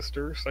her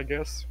sisters, I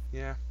guess.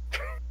 Yeah.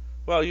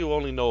 Well, you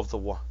only know of the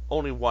one.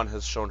 Only one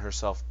has shown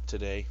herself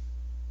today.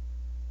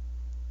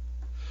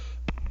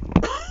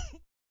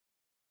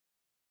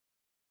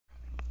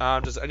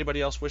 Does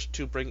anybody else wish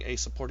to bring a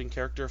supporting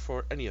character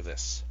for any of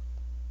this?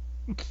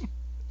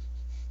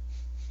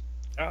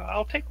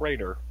 I'll take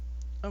Raider.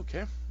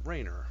 Okay,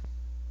 Rainer.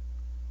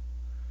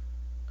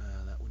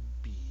 That would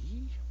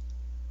be...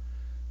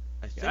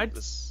 I think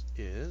this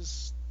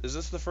is... Is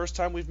this the first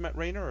time we've met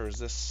Rainer, or is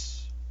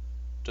this...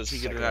 Does he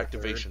get an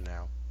activation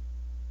now?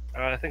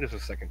 I think this is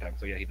the second time,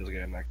 so yeah, he does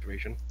get an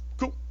activation.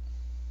 Cool.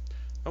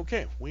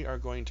 Okay, we are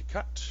going to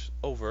cut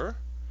over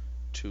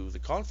to the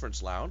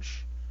conference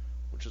lounge,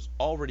 which is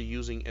already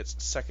using its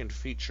second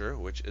feature,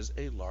 which is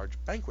a large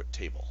banquet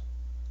table.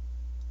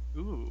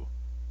 Ooh.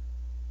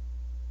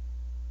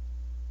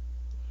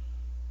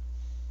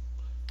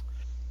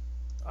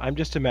 I'm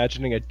just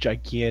imagining a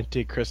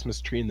gigantic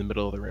Christmas tree in the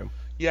middle of the room.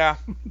 Yeah.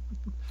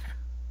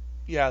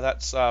 Yeah,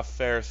 that's a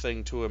fair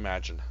thing to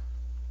imagine.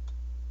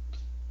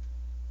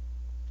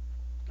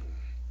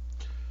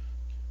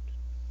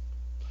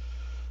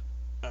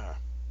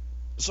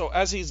 So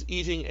as he's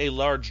eating a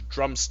large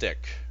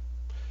drumstick,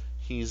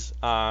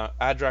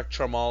 Adrak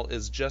Charmal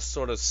is just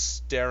sort of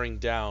staring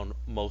down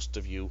most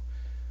of you,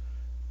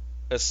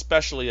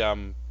 especially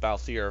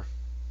Balthier.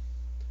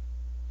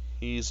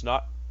 He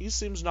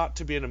seems not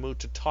to be in a mood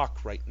to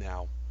talk right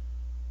now.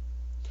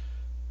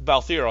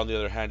 Balthier, on the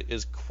other hand,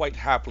 is quite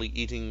happily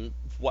eating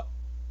what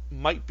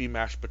might be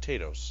mashed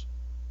potatoes.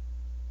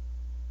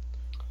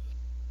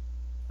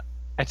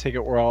 I take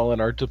it we're all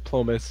in our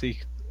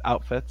diplomacy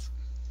outfits.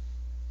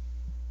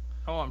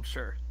 Oh, I'm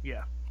sure.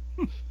 Yeah.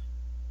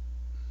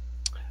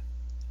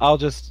 I'll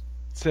just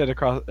sitting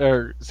across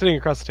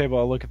the table.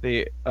 I'll look at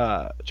the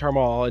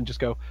Charmal and just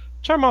go,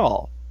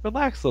 Charmal,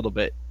 relax a little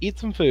bit, eat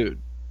some food.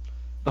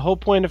 The whole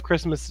point of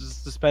Christmas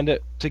is to spend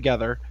it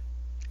together,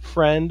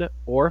 friend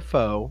or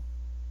foe,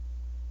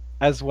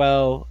 as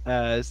well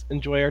as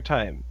enjoy our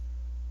time,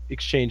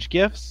 exchange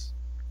gifts,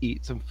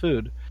 eat some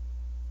food.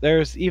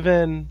 There's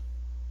even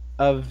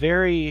a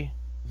very,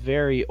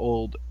 very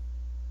old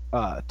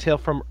tale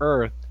from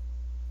Earth,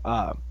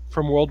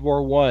 from World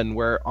War I,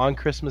 where on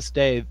Christmas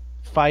Day,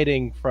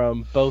 fighting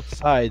from both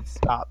sides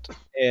stopped,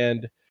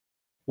 and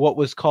what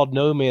was called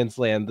No Man's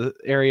Land, the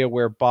area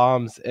where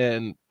bombs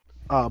and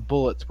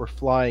bullets were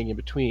flying in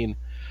between,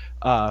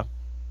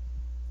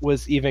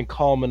 was even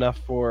calm enough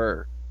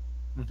for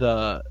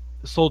the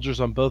soldiers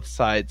on both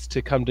sides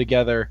to come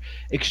together,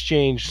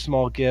 exchange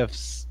small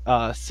gifts,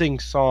 sing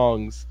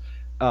songs,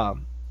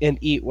 and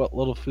eat what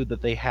little food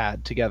that they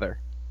had together.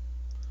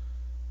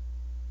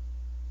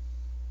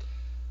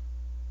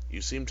 You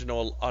seem to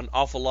know an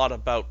awful lot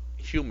about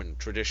human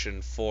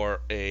tradition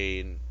for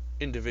an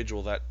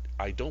individual that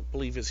I don't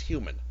believe is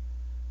human.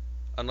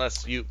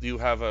 Unless you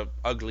have a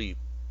ugly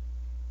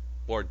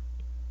or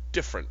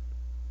different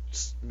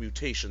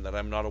mutation that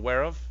I'm not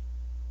aware of.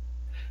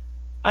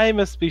 I am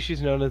a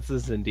species known as the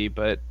Zindi,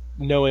 but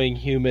knowing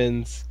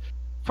humans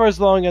for as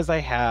long as I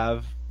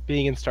have,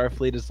 being in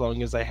Starfleet as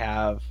long as I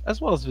have,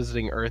 as well as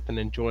visiting Earth and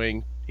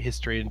enjoying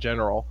history in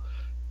general,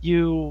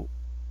 you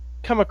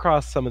come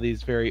across some of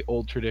these very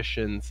old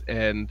traditions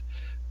and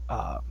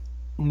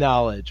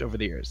knowledge over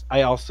the years.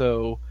 I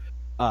also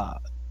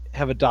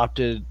have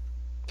adopted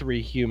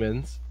 3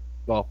 humans.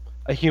 Well,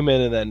 a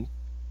human and then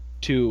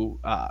 2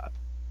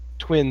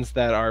 twins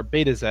that are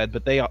Beta Z,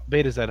 but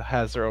Beta Z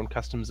has their own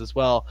customs as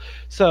well.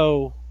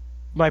 So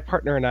my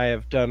partner and I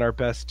have done our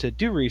best to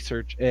do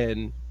research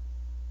and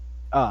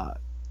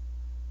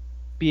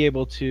be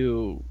able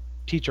to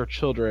teach our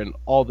children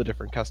all the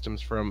different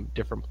customs from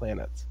different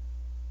planets.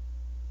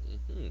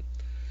 Mm-hmm.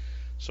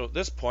 So at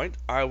this point,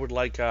 I would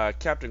like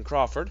Captain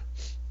Crawford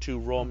to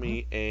roll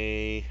me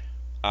a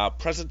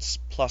presence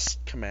plus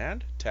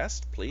command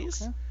test,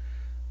 please.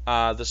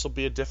 Okay. This will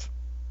be a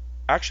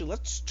Actually,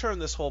 let's turn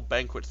this whole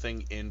banquet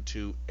thing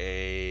into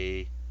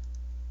a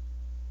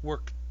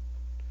work.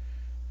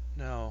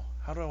 No,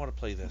 how do I want to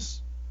play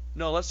this?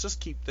 No, let's just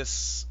keep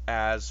this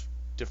as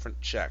different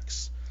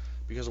checks,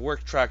 because a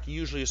work track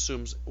usually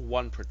assumes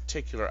one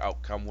particular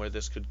outcome where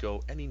this could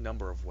go any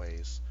number of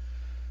ways.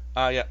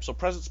 Yeah, so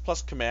presence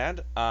plus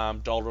command,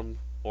 Dalrum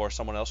or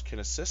someone else can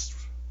assist.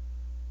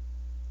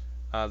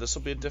 This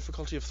will be a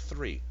difficulty of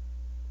 3.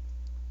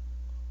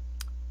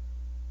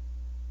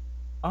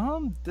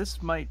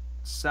 This might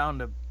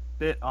sound a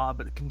bit odd,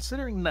 but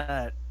considering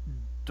that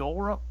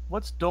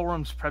what's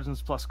Dolrum's presence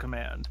plus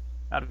command?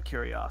 Out of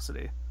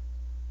curiosity.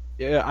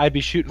 Yeah, I'd be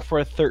shooting for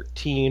a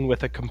 13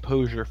 with a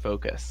composure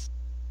focus.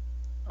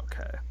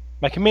 Okay.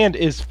 My command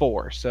is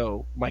 4,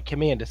 so my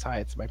command is high.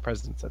 It's my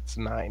presence that's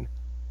 9.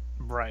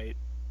 Right.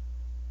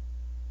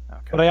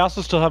 Okay. But I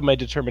also still have my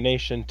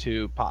determination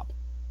to pop.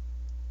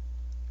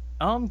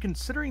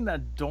 Considering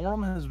that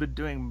Dolrum has been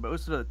doing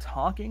most of the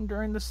talking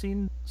during the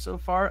scene so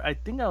far, I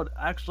think I would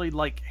actually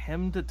like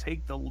him to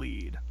take the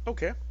lead.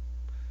 Okay.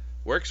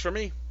 Works for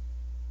me.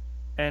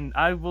 And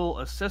I will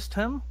assist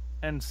him,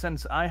 and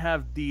since I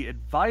have the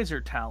advisor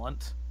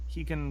talent,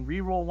 he can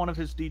reroll one of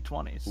his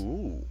d20s.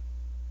 Ooh.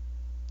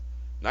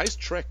 Nice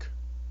trick.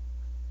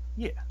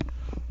 Yeah.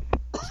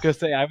 I was going to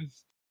say, I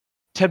was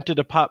tempted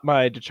to pop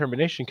my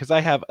determination because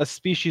I have a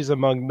species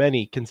among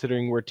many,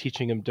 considering we're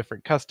teaching him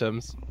different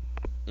customs.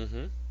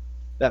 Mm-hmm.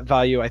 That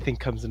value, I think,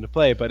 comes into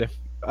play. But if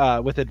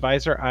with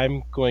advisor,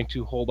 I'm going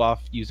to hold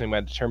off using my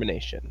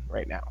determination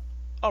right now.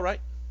 All right.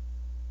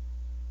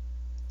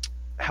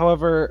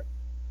 However,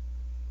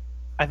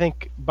 I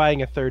think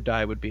buying a 3rd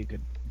die would be a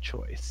good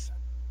choice.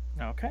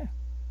 Okay.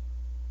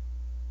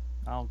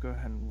 I'll go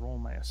ahead and roll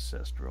my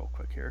assist real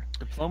quick here.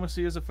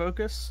 Diplomacy is a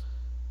focus?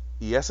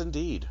 Yes,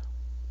 indeed.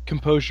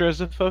 Composure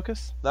as a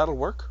focus? That'll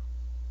work.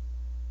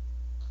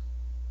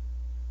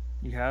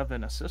 You have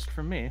an assist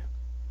from me.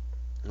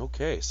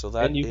 Okay, so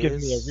that And you give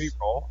me a is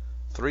reroll.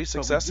 3 But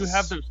successes. we do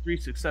have those 3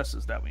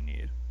 successes that we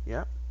need.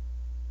 Yeah.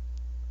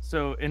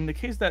 So in the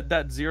case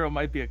that 0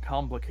 might be a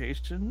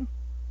complication,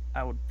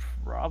 I would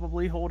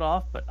probably hold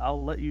off, but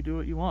I'll let you do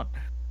what you want.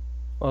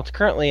 Well, it's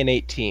currently an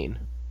 18.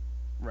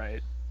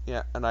 Right.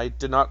 Yeah, and I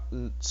did not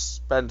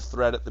spend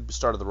thread at the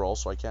start of the roll,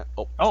 so I can't.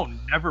 Oh,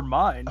 never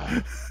mind.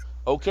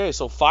 Okay,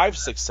 so 5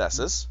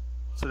 successes.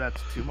 So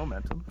that's 2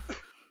 momentum.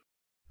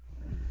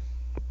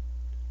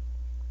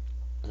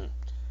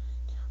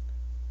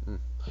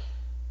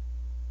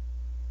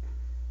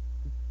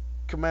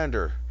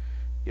 Commander,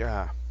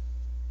 yeah,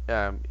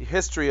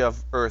 history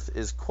of Earth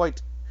is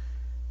quite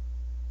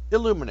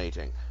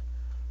illuminating.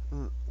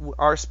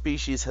 Our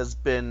species has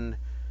been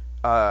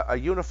a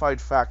unified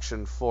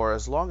faction for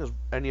as long as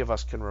any of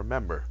us can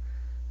remember.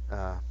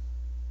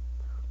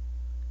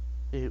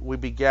 We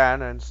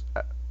began, and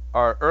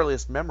our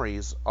earliest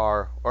memories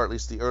are, or at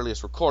least the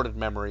earliest recorded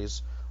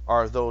memories,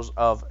 are those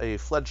of a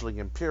fledgling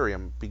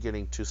imperium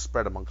beginning to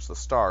spread amongst the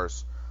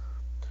stars.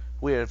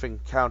 We have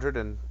encountered,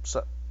 and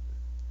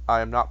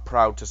I am not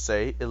proud to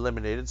say,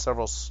 eliminated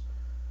several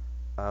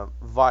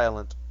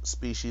violent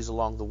species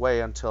along the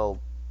way until,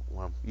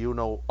 well, you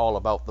know all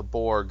about the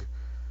Borg.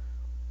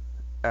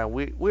 And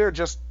we are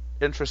just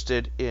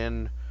interested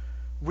in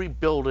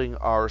rebuilding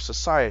our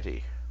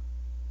society.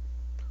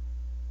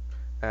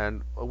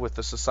 And with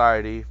the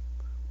society,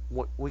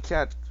 we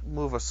can't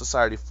move a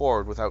society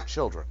forward without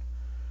children.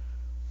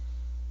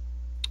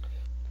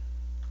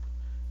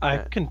 I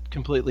can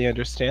completely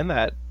understand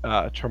that,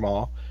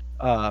 Tramal.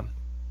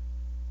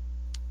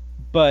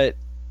 But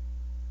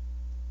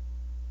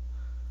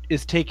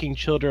is taking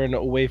children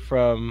away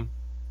from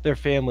their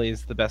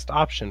families the best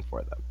option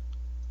for them?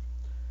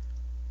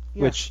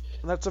 Yes,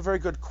 that's a very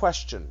good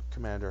question,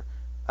 Commander.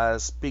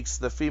 Speaks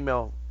the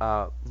female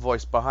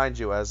voice behind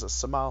you as a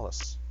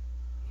Samalis.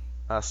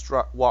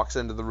 Walks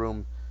into the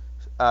room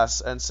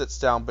and sits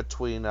down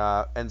between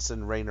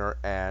Ensign Raynor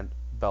and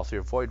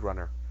Belthier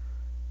Voidrunner.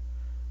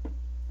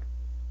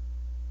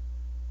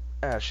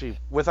 She,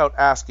 without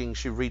asking,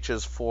 she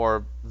reaches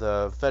for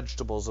the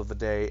vegetables of the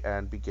day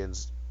and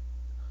begins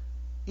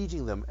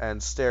eating them,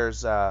 and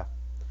stares at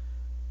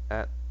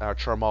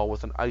Charmal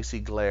with an icy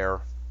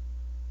glare.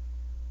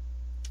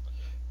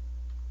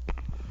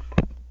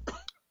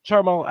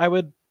 Charmal, I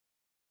would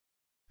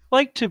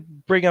like to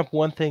bring up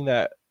one thing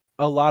that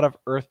a lot of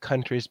Earth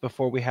countries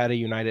before we had a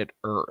united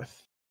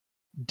Earth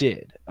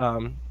did.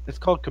 It's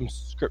called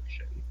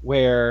conscription,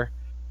 where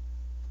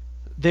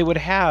they would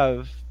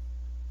have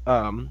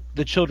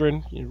the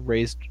children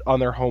raised on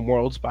their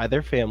homeworlds by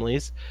their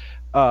families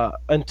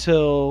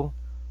until,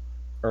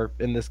 or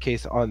in this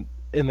case,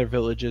 in their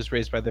villages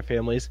raised by their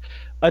families,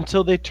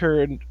 until they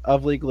turned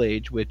of legal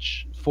age,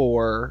 which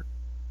for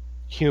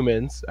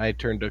humans, I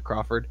turned to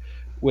Crawford,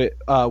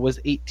 was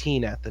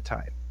 18 at the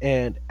time.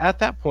 And at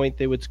that point,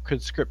 they would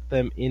conscript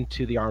them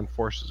into the armed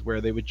forces, where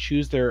they would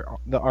choose the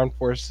armed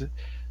force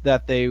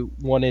that they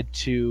wanted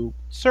to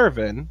serve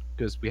in,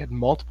 because we had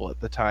multiple at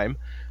the time.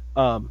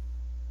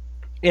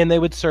 And they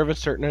would serve a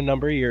certain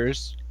number of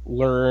years,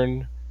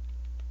 learn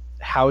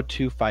how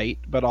to fight,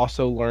 but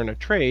also learn a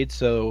trade.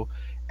 So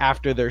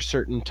after their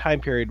certain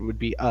time period would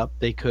be up,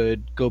 they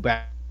could go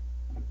back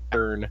and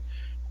return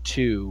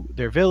to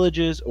their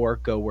villages or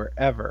go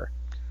wherever.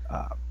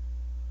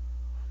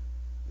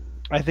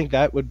 I think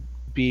that would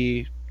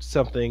be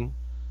something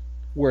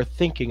worth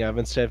thinking of,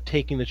 instead of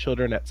taking the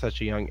children at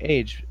such a young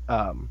age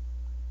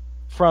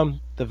from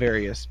the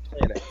various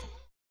planets.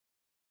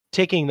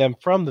 Taking them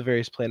from the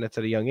various planets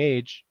at a young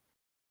age,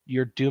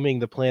 you're dooming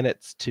the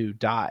planets to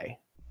die.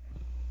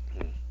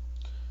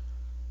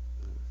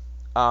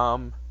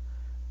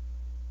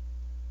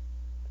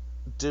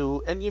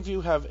 Do any of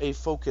you have a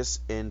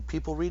focus in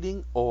people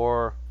reading,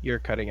 or... You're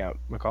cutting out,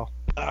 McCall.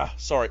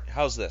 Sorry,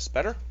 how's this?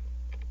 Better?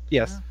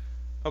 Yes.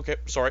 Okay,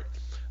 sorry.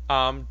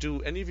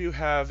 Do any of you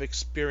have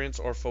experience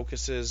or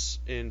focuses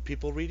in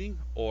people reading,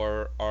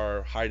 or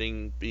are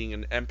hiding being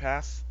an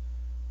empath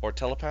or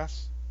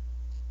telepath?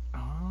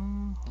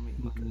 Let me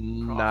look at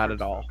Not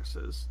at all.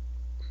 Focuses.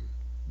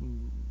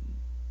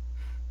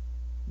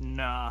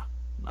 Nah.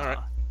 All right.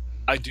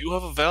 I do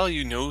have a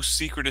value. No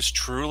secret is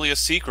truly a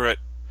secret.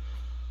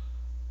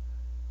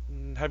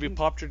 Have you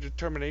popped your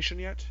determination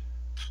yet?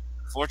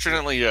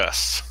 Fortunately,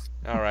 yes.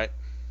 All right.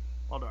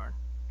 Well, darn.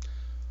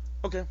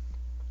 Okay.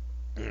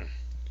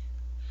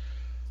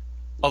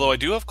 Although I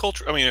do have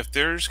culture. I mean, if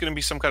there's going to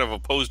be some kind of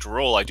opposed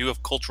role, I do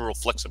have cultural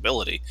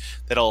flexibility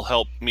that'll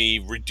help me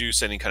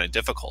reduce any kind of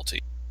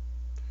difficulty.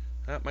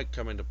 That might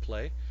come into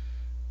play.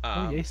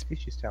 Yay,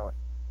 species talent.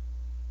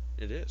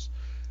 It is.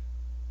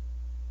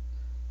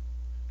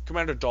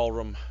 Commander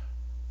Dalrum,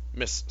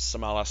 Miss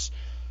Samalas,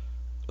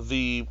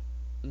 the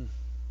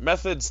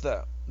methods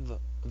that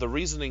the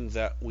reasoning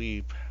that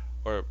we,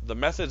 or the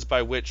methods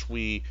by which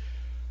we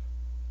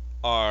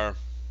are,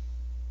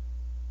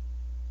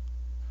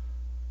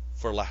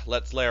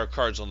 let's lay our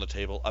cards on the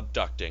table,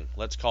 abducting,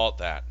 let's call it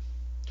that,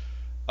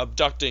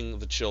 abducting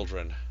the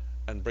children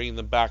and bringing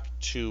them back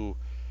to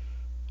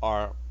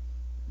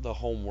the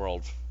home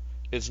world.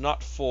 It's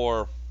not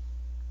for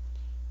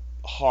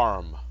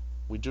harm.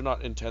 We do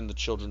not intend the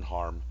children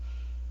harm.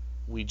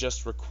 We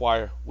just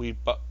require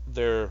but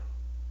they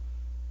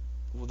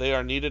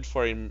are needed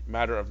for a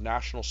matter of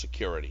national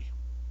security.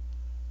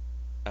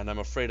 And I'm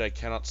afraid I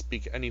cannot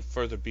speak any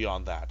further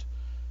beyond that.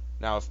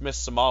 Now, if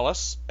Miss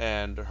Samalis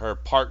and her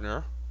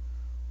partner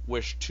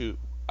wish to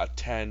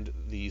attend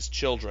these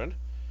children,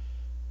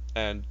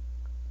 and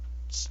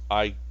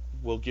I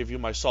will give you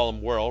my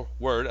solemn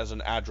word as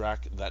an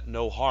Adrak that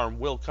no harm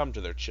will come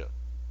to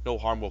no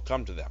harm will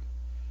come to them.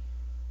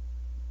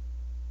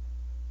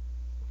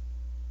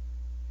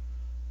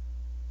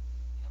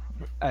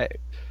 I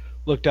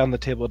look down the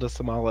table to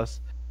Samalis.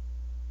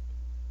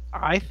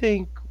 I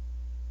think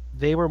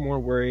they were more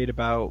worried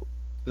about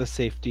the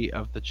safety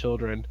of the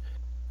children,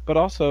 but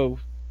also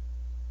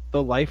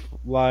the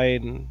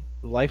lifeblood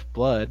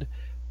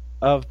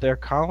of their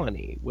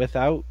colony.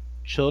 Without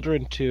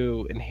children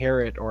to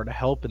inherit or to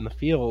help in the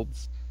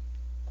fields,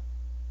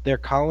 their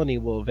colony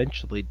will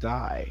eventually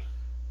die.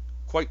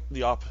 Quite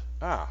the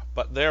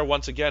but they're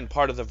once again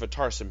part of the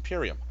Vitars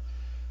Imperium,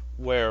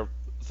 where,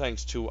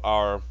 thanks to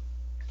our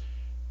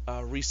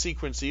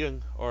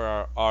resequencing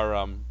or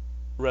our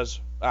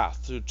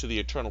to the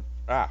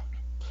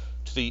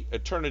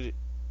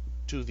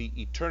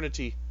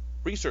eternity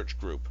research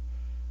group,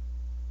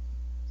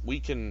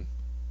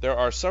 there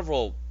are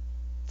several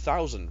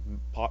thousand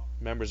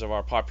members of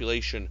our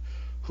population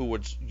who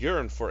would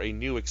yearn for a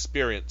new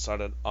experience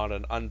on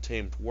an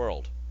untamed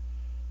world.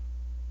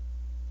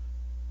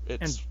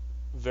 It's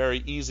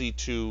very easy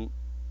to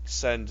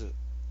send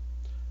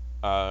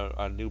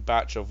a new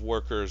batch of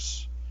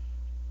workers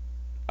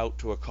out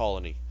to a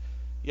colony.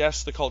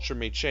 Yes, the culture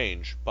may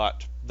change,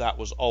 but that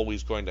was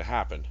always going to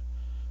happen.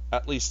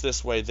 At least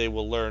this way they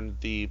will learn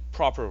the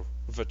proper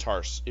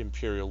Vitars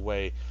imperial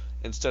way,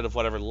 instead of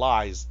whatever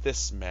lies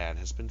this man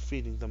has been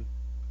feeding them.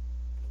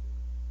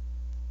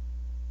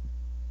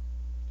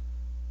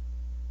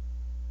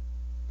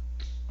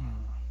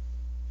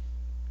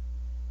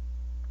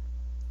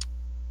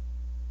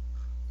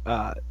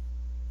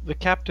 The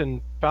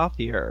Captain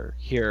Balthier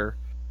here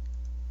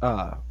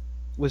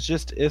was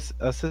just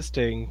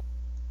assisting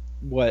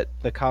what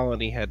the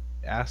colony had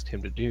asked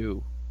him to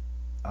do.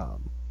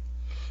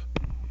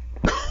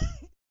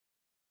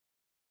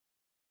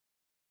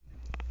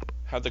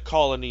 Had the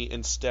colony,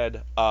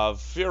 instead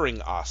of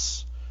fearing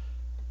us,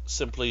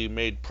 simply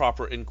made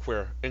proper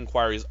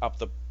inquiries up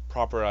the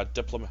proper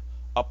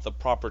up the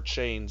proper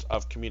chains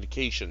of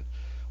communication,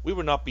 we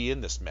would not be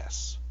in this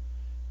mess.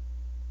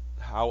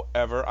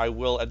 However, I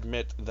will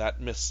admit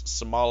that Miss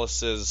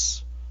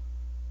Samalis's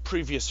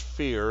previous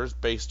fears,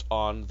 based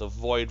on the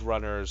Void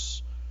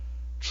Runners'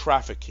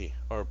 trafficking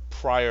or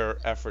prior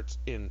efforts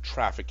in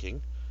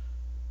trafficking,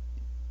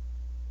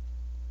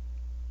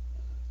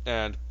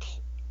 and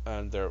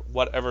their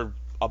whatever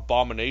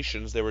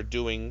abominations they were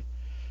doing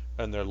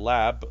in their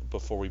lab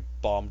before we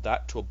bombed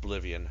that to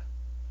oblivion.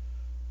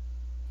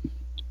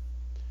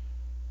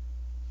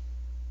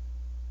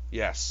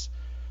 Yes,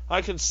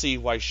 I can see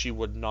why she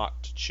would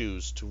not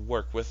choose to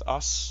work with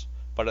us,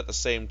 but at the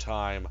same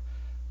time,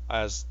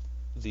 as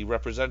the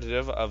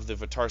representative of the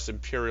Vitars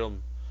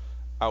Imperium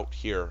out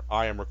here,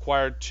 I am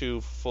required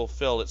to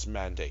fulfill its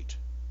mandate.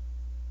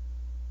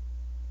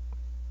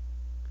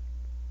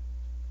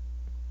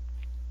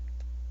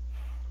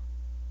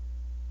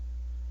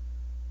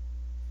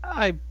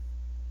 I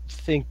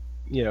think,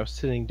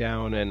 sitting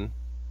down and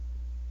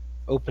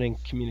opening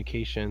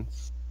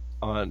communications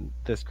on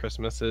this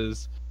Christmas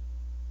is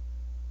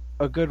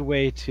a good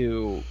way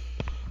to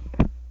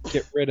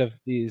get rid of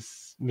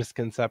these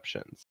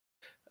misconceptions.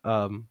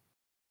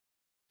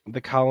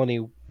 The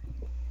colony,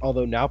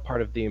 although now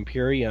part of the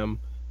Imperium,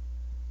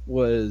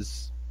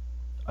 was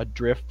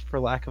adrift, for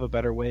lack of a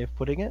better way of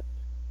putting it,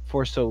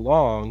 for so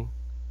long.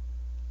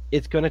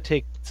 It's going to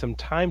take some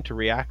time to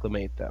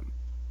reacclimate them.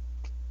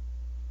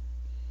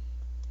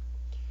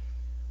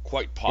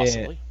 Quite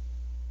possibly.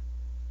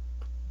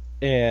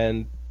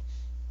 And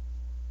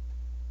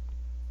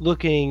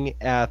looking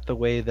at the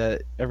way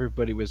that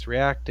everybody was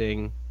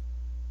reacting,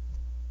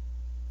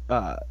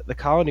 the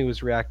colony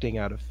was reacting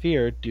out of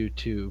fear due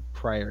to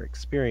prior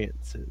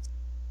experiences.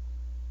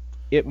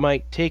 It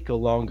might take a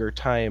longer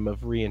time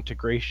of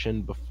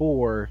reintegration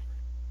before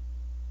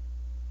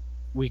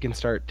we can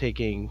start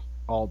taking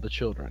all the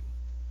children.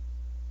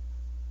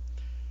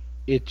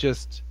 It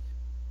just,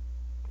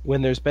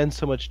 when there's been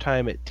so much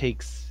time, it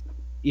takes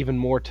even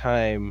more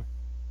time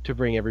to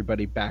bring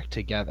everybody back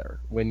together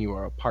when you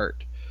are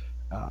apart.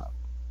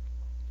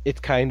 It's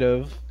kind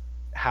of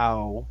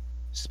how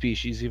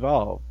species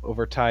evolve.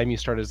 Over time, you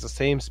start as the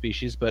same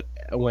species, but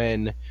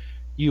when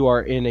you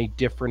are in a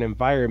different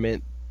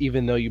environment,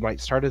 even though you might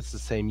start as the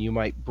same, you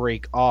might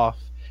break off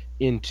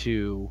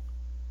into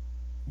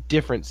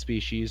different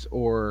species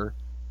or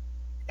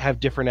have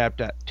different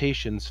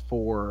adaptations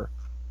for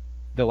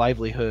the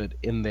livelihood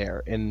in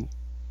there. And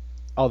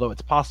although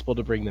it's possible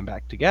to bring them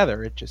back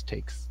together, it just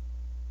takes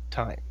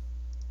time.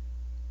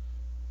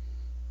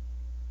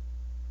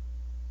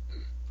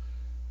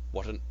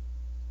 What an...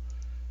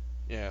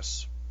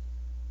 Yes.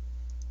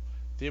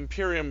 The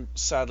Imperium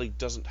sadly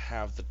doesn't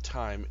have the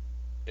time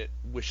it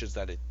wishes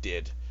that it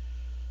did.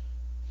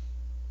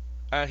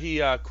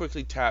 He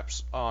quickly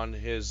taps on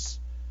his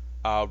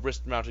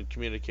wrist-mounted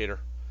communicator.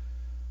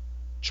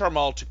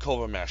 Charmal to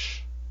Kovamesh.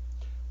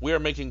 We are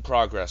making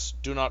progress.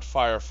 Do not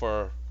fire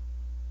for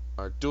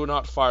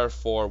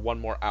 1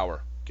 more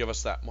hour. Give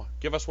us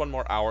 1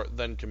 more hour,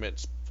 then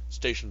commit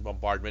station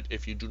bombardment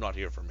if you do not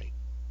hear from me.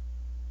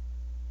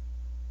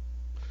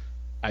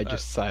 I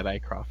just side-eye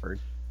Crawford.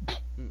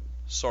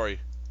 Sorry.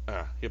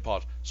 He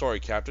apologized. Sorry,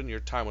 Captain. Your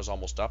time was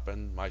almost up,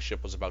 and my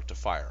ship was about to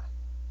fire.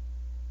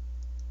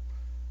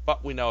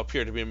 But we now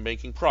appear to be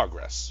making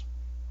progress.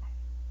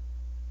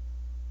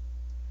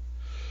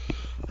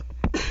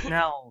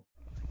 Now,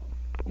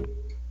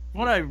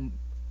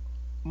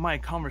 my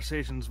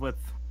conversations with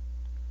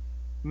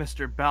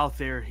Mr.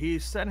 Balthier, he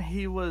said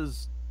he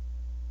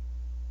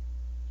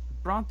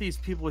brought these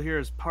people here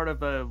as part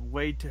of a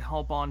way to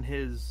help on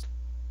his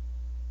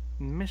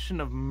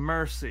mission of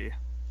mercy.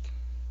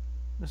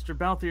 Mr.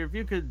 Balthier, if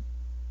you could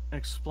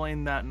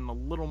explain that in a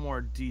little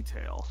more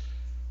detail.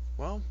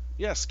 Well,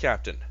 yes,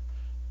 Captain.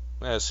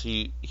 As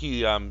he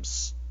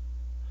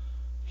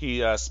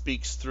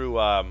speaks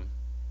through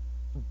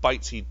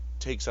bites he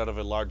takes out of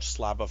a large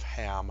slab of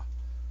ham.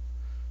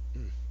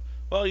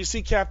 Well, you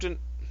see, Captain,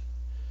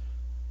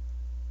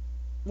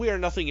 we are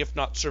nothing if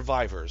not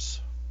survivors.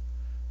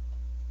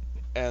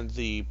 And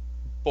the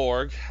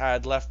Borg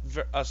had left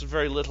us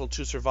very little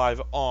to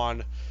survive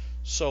on,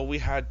 so we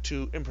had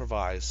to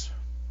improvise.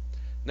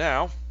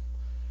 Now,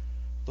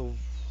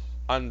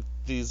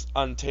 these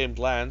untamed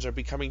lands are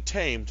becoming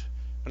tamed,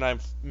 and I'm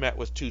met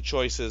with 2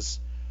 choices.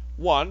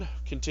 1,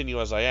 continue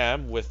as I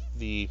am with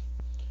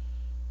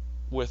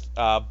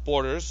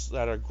borders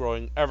that are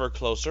growing ever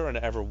closer and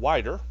ever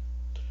wider,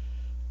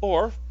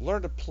 or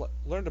learn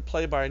to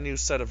play by a new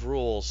set of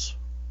rules.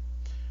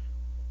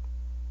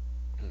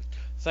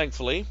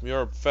 Thankfully,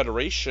 your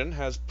Federation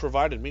has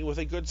provided me with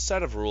a good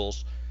set of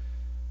rules,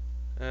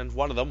 and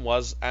one of them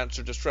was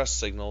answer distress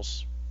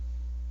signals.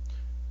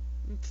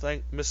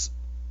 Miss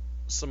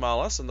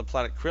Samalas and the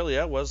planet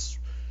Krylia was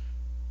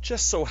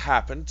just so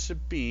happened to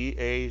be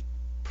a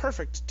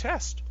perfect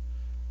test.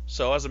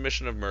 So, as a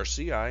mission of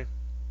mercy, I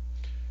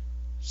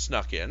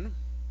snuck in.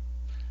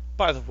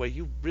 By the way,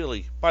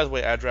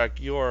 Adrak,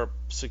 your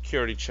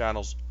security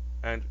channels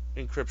and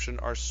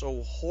encryption are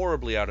so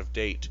horribly out of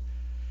date.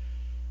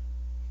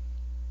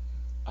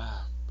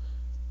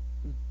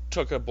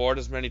 Took aboard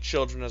as many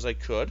children as I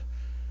could,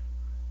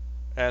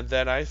 and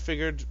then I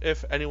figured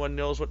if anyone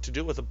knows what to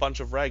do with a bunch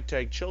of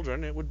ragtag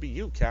children, it would be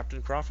you,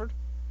 Captain Crawford.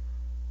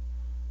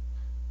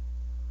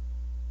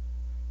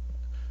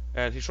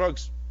 And he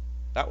shrugs.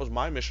 That was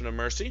my mission of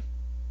mercy.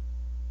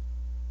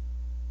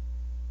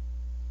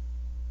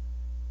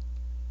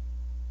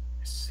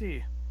 I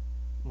see.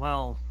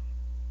 Well,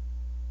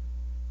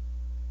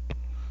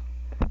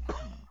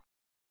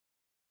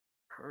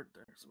 heard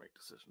there's to make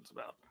decisions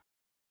about.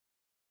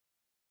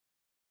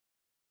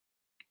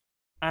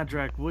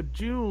 Adrak, would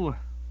you,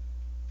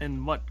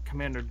 and what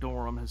Commander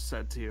Durham has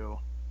said to you,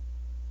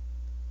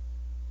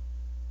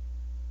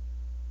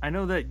 I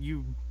know that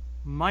you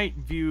might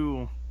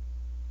view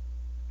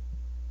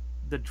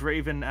the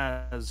Draven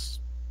as,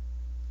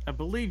 I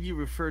believe you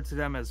referred to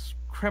them as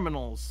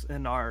criminals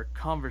in our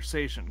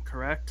conversation,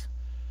 correct?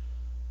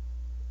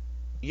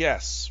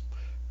 Yes,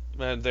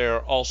 and there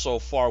are also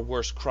far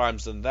worse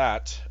crimes than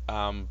that.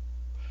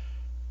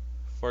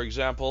 For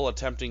example,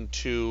 attempting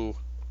to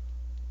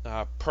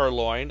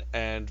purloin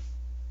and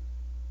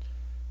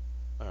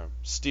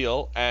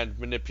steal and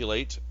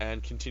manipulate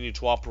and continue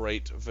to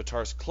operate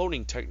Vitar's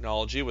cloning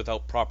technology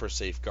without proper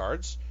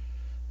safeguards.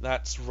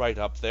 That's right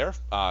up there.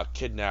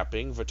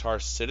 Kidnapping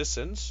Vitar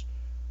citizens.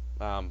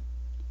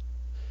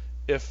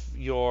 If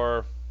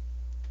your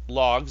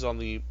logs on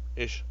the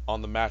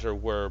matter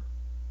were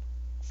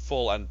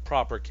full and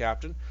proper,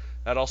 Captain,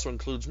 that also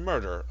includes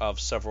murder of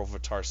several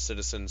Vitar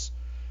citizens.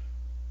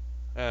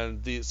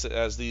 And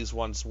these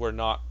ones were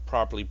not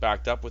properly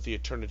backed up with the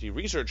Eternity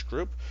Research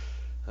Group,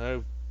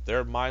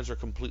 their minds are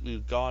completely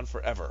gone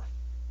forever.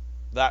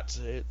 That's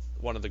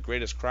one of the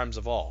greatest crimes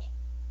of all.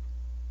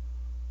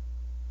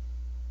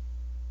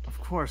 Of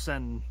course,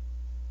 and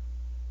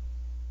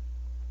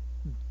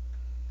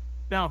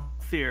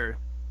Balthier,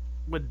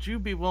 would you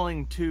be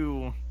willing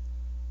to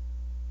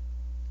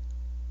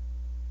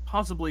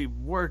possibly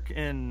work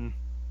in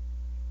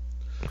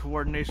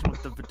coordination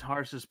with the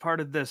Vitars as part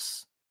of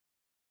this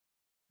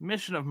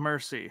mission of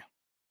mercy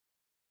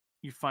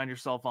you find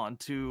yourself on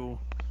to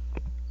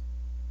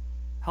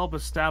help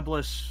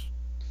establish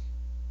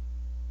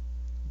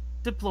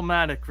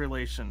diplomatic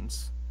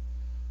relations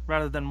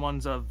rather than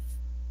ones of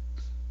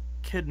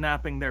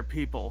kidnapping their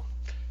people?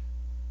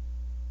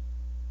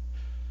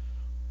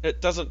 It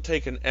doesn't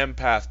take an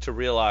empath to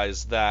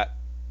realize that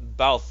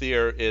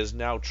Balthier is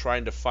now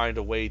trying to find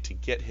a way to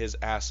get his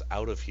ass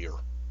out of here.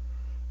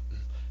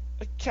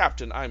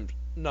 Captain, I'm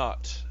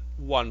not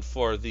one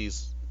for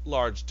these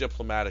large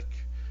diplomatic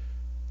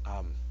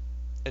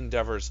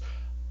endeavors.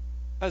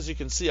 As you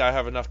can see, I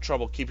have enough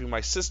trouble keeping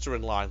my sister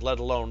in line, let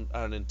alone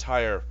an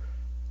entire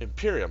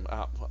Imperium.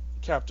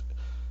 Captain,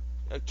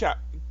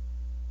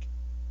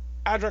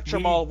 Adrak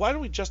Jamal, why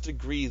don't we just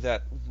agree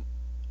that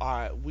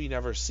we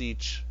never see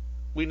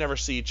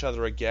each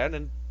other again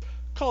and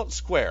call it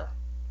square?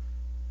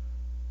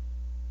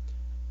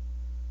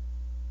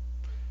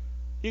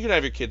 You can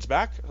have your kids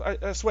back,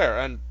 I swear,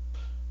 and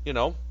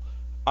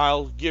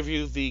I'll give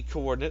you the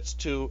coordinates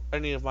to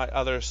any of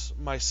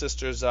my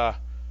sister's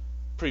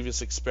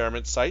previous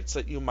experiment sites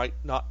that you might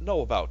not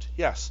know about.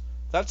 Yes,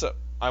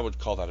 I would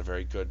call that a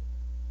very good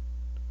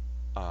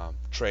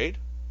trade.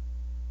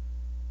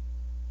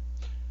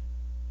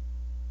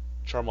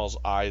 Charmal's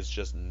eyes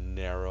just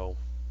narrow.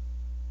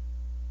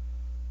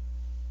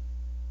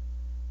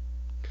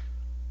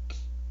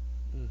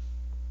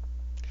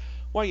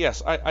 Well,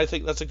 yes, I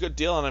think that's a good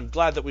deal, and I'm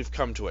glad that we've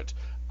come to it.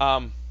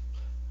 And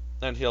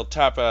he'll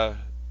tap a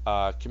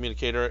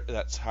communicator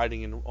that's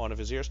hiding in one of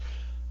his ears.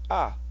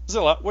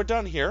 Zilla, we're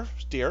done here,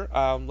 dear.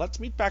 Let's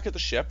meet back at the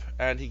ship,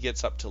 and he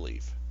gets up to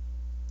leave.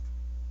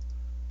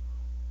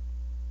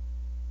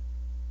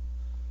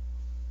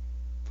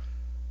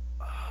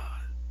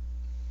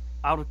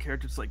 Out of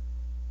character, it's like,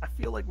 I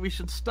feel like we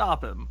should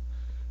stop him,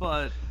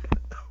 but...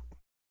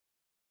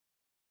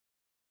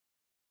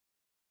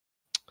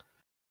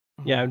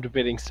 Yeah, I'm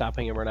debating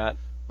stopping him or not.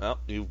 Well,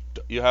 you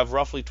have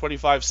roughly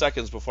 25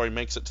 seconds before he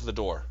makes it to the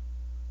door.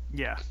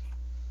 Yeah.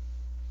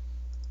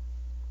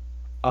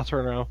 I'll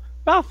turn around.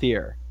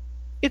 Balthier,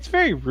 it's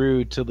very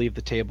rude to leave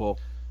the table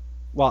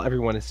while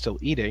everyone is still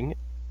eating.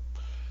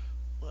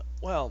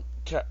 Well,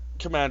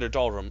 Commander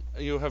Dalram,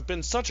 you have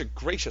been such a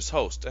gracious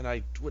host, and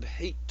I would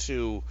hate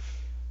to,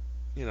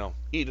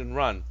 eat and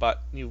run,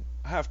 but you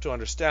have to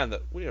understand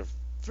that we are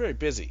very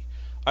busy.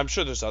 I'm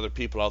sure there's other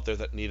people out there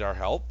that need our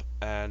help,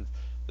 and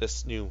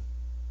and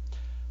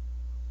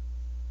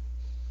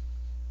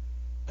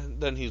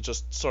then he'll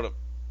just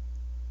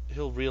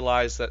he'll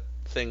realize that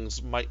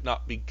things might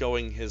not be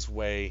going his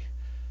way.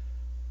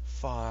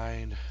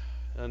 Fine.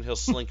 And he'll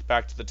slink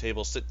back to the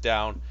table, sit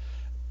down,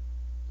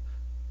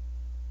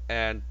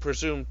 and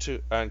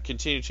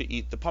continue to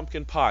eat the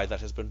pumpkin pie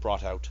that has been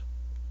brought out.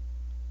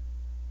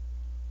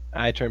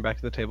 I turn back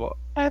to the table.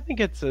 I think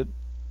it's a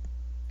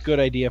good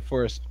idea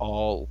for us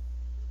all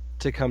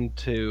to come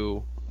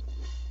to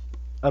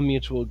a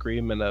mutual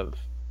agreement of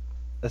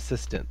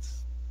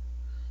assistance.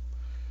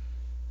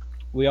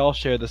 We all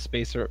share the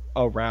space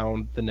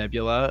around the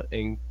nebula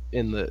in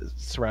the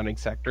surrounding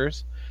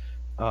sectors.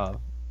 I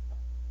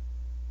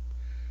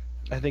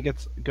think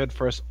it's good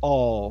for us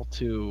all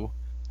to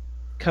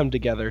come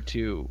together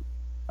to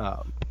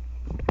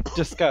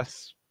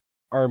discuss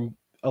our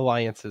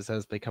alliances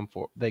as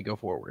they go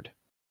forward.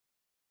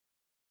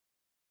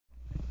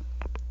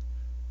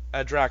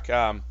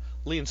 Adrak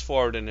leans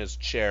forward in his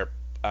chair,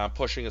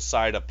 pushing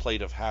aside a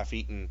plate of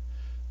half-eaten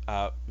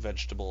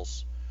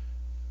vegetables.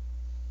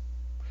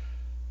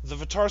 The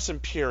Vitars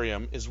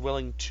Imperium is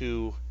willing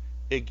to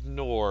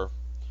ignore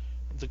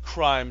the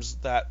crimes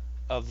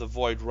of the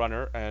Void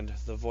Runner and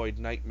the Void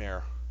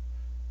Nightmare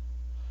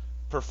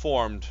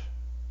performed,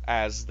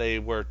 as they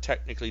were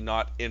technically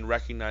not in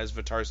recognized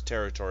Vitars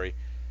territory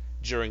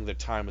during the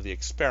time of the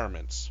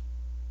experiments.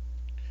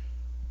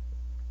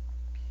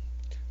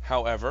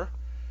 However,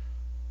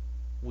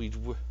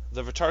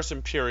 the Vitars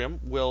Imperium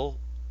will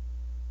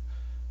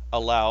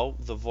allow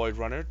the Void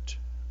Runner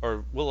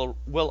will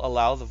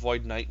allow the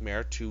Void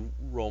Nightmare to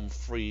roam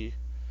free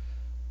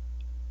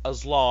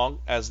as long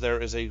as there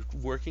is a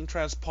working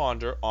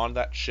transponder on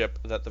that ship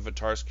that the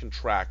Vitars can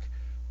track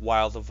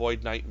while the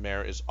Void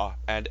Nightmare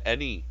and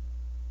any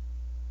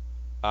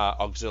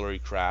auxiliary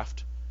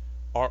craft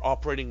are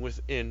operating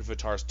within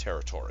Vitars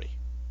territory.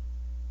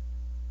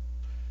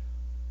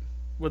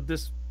 Would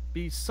this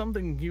be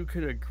something you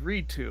could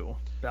agree to,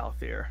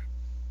 Balthier?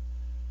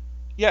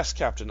 Yes,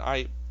 Captain.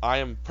 I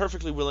am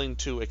perfectly willing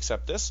to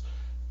accept this,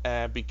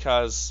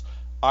 because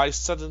I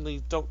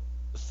suddenly don't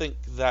think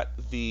that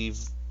the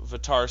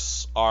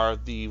Vitars are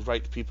the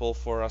right people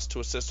for us to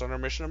assist on our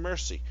mission of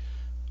mercy.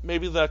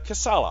 Maybe the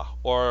Kasala,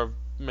 or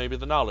maybe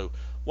the Nalu.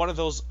 One of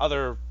those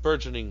other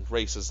burgeoning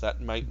races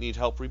that might need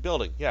help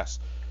rebuilding, yes.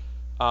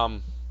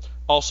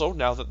 Also,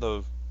 now that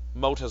the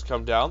moat has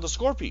come down, the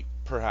Scorpi,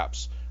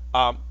 perhaps.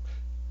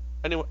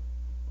 Anyway,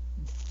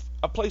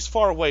 a place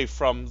far away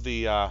from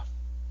the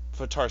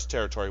Vitars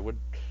territory would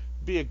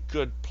be a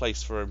good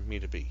place for me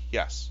to be,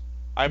 yes.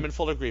 I'm in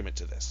full agreement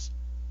to this.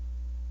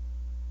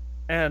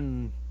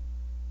 And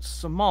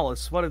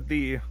Somalis, what of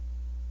the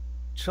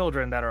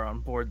children that are on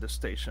board the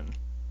station?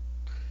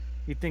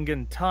 You think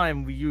in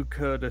time you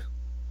could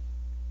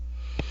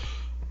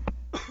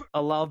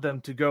allow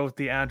them to go with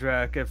the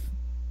Adrak if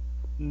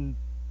you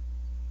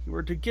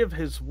were to give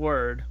his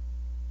word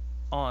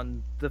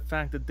on the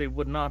fact that they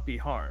would not be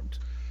harmed?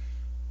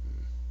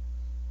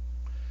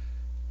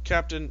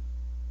 Captain,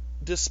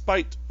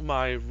 despite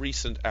my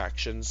recent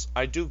actions,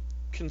 I do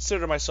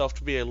consider myself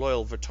to be a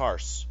loyal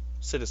Vitars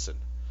citizen.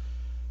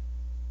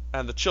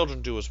 And the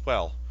children do as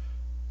well.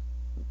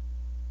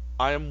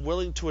 I am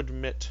willing to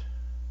admit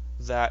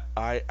that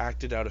I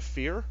acted out of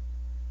fear,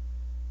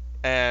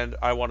 and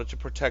I wanted to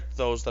protect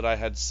those that I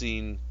had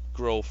seen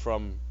grow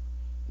from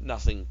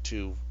nothing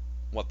to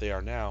what they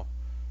are now.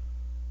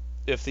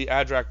 If the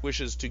Adrak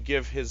wishes to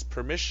give his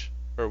permission,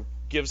 or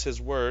gives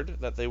his word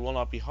that they will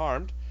not be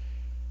harmed,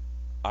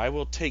 I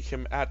will take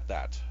him at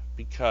that,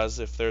 because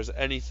if there's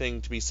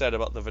anything to be said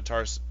about the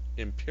Vitars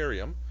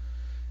Imperium,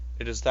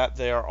 it is that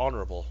they are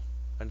honorable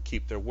and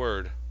keep their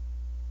word.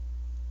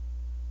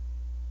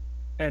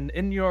 And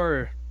in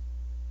your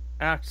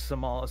act,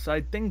 Samalis,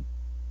 I think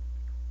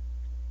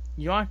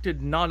you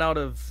acted not out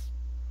of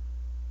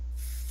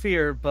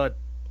fear, but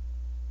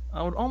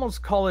I would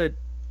almost call it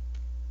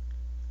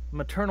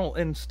maternal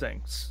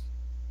instincts.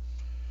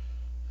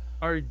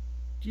 Are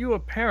you a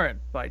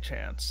parent by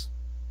chance?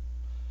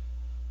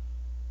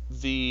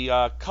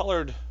 The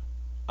colored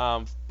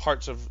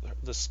parts of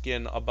the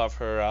skin above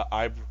her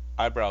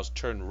eyebrows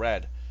turn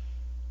red.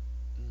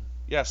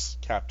 Yes,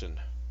 Captain.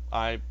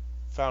 I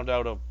found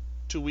out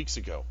 2 weeks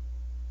ago.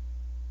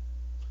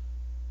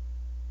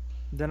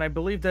 Then I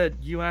believe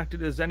that you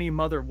acted as any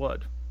mother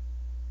would.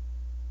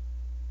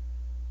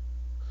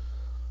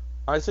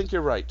 I think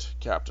you're right,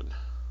 Captain.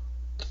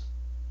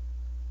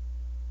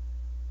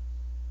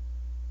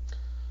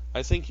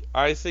 I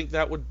think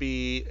that would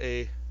be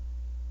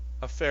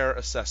a fair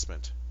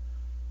assessment.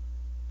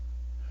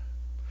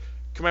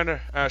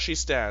 Commander, she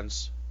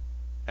stands,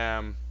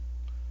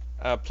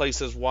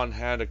 places one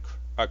hand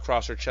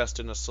across her chest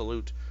in a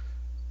salute.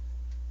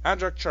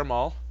 Adrak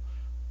Charmal,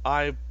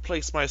 I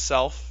place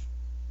myself,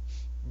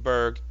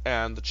 Berg,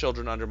 and the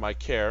children under my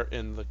care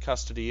in the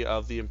custody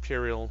of the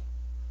Imperial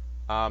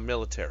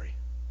military.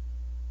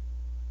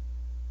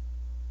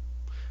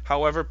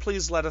 However,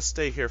 please let us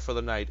stay here for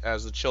the night,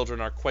 as the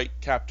children are quite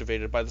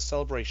captivated by the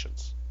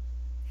celebrations.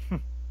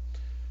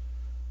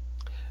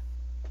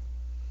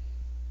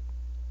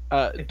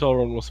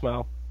 Dolron will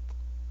smile.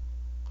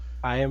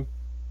 I am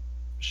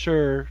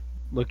sure,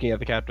 looking at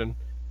the captain,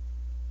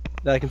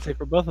 that I can say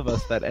for both of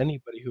us that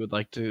anybody who would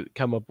like to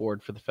come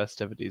aboard for the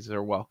festivities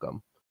are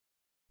welcome.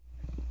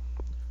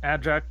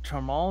 Adrak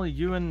Charmal,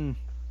 you and,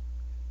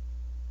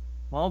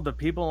 well, the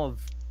people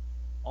of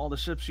all the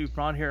ships you've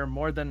brought here are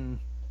more than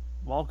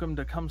welcome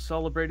to come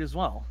celebrate as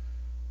well.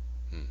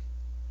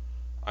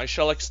 I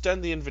shall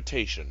extend the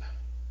invitation.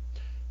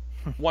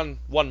 One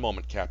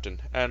moment,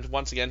 Captain. And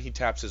once again, he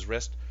taps his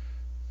wrist.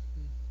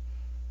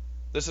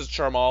 This is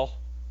Charmal.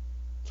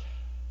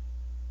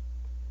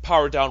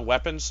 Power down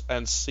weapons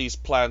and cease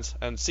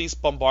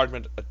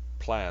bombardment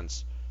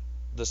plans.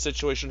 The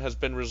situation has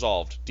been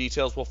resolved.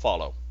 Details will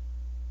follow.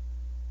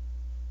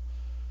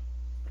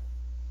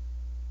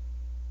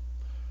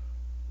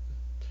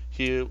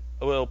 He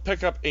will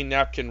pick up a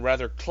napkin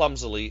rather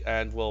clumsily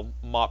and will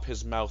mop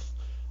his mouth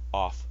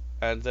off,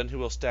 and then he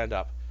will stand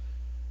up.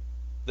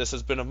 This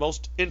has been a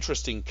most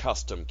interesting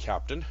custom,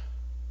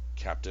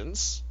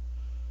 Captains.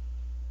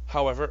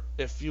 However,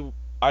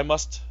 I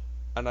must,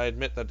 and I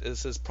admit that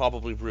this is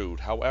probably rude.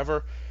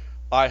 However,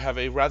 I have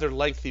a rather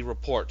lengthy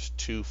report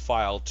to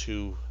file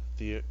to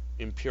the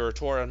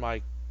Imperator and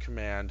my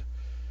command.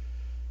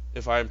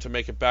 If I am to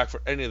make it back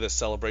for any of this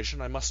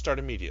celebration, I must start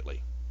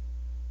immediately.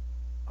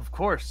 Of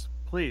course,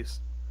 please.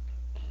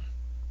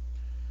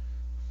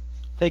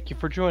 Thank you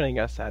for joining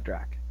us,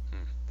 Adrak.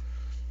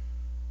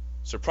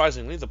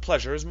 Surprisingly, the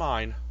pleasure is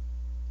mine.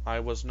 I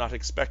was not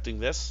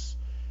expecting this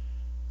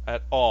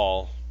at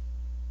all.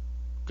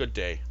 Good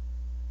day.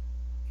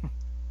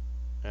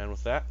 And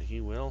with that,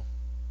 he will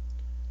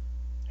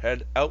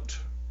head out.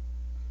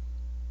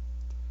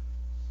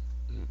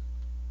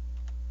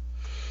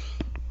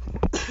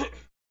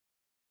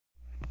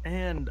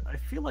 And I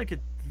feel like at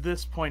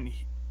this point,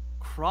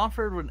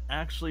 Crawford would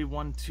actually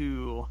want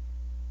to...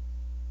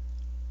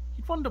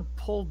 He'd want to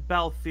pull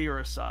Balthier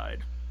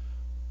aside.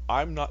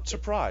 I'm not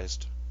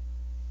surprised.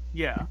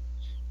 Yeah.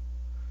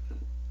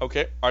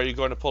 Okay, are you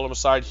going to pull him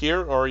aside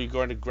here, or are you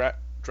going to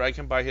drag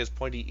him by his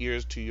pointy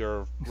ears to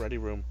your ready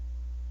room?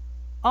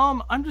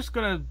 I'm just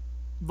gonna,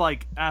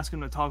 ask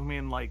him to talk to me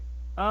and,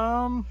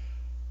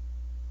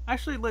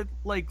 actually,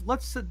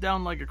 let's sit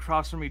down,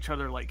 across from each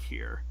other,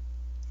 here.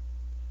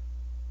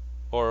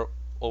 Or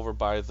over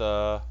by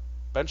the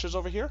benches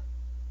over here?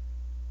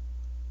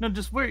 No,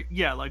 just where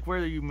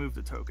you move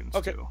the tokens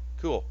Okay, to.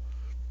 cool.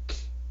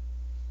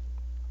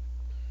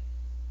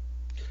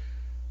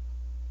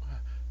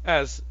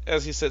 As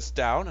he sits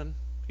down, and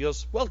he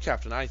goes, "Well,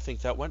 Captain, I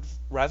think that went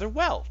rather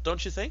well,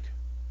 don't you think?"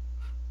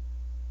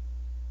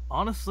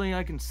 Honestly,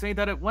 I can say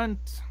that it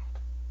went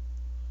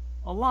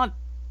a lot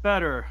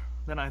better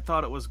than I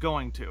thought it was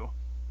going to.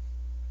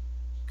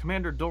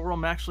 Commander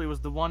Dorum actually was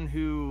the one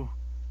who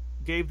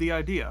gave the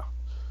idea.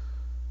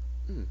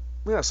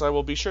 Yes, I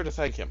will be sure to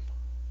thank him.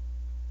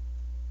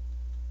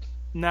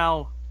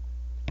 Now,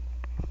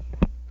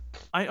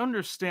 I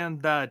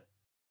understand that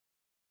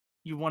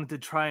you wanted to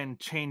try and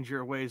change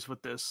your ways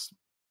with this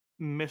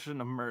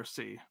mission of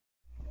mercy,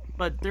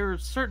 but there are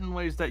certain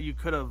ways that you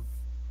could have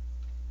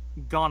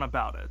gone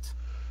about it.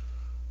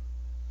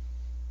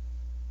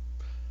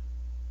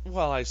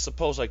 Well, I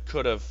suppose I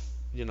could have,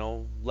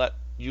 let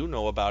you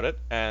know about it,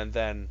 and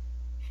then,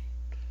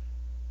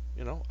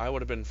 I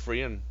would have been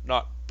free and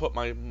not put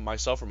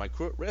myself or my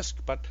crew at risk.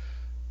 But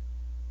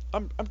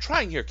I'm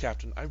trying here,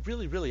 Captain. I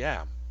really, really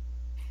am.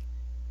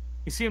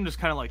 You see him just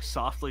kind of like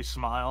softly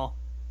smile,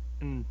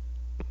 and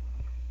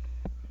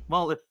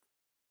well, if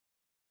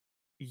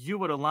you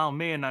would allow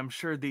me, and I'm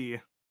sure the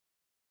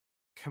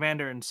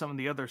commander and some of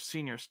the other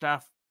senior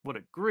staff would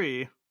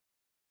agree,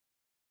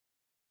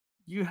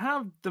 you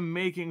have the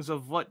makings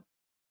of what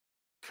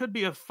could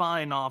be a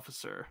fine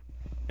officer,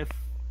 if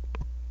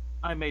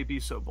I may be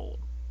so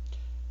bold.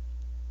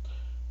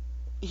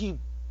 He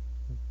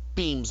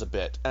beams a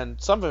bit,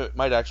 and some of it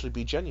might actually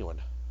be genuine.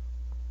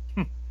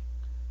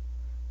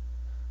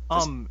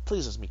 This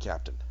pleases me,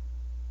 Captain.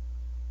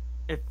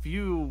 If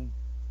you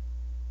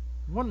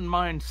wouldn't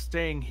mind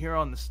staying here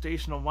on the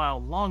station a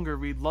while longer,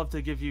 we'd love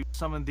to give you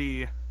some of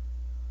the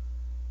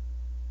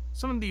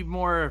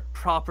more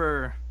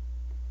proper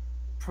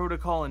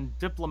protocol and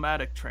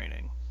diplomatic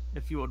training,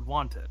 if you would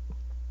want it.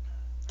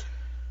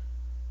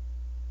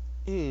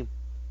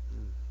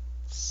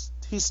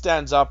 He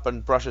stands up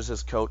and brushes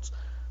his coat.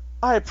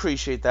 I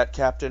appreciate that,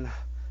 Captain,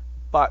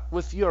 but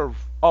with your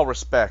all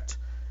respect,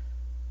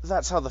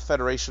 that's how the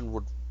Federation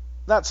would.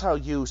 That's how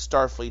you,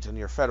 Starfleet, and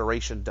your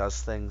Federation does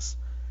things.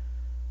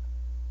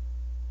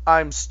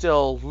 I'm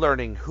still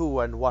learning who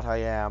and what I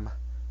am,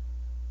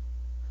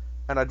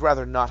 and I'd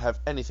rather not have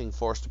anything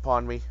forced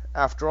upon me.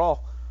 After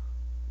all,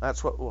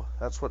 that's what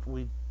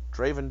we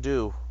Draven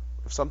do.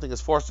 If something is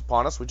forced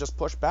upon us, we just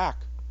push back.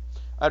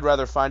 I'd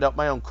rather find out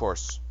my own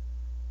course.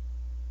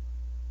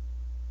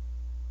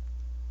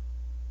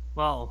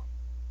 Well,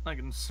 I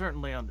can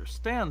certainly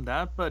understand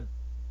that, but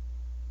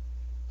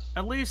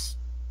at least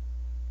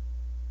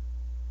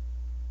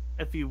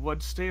if you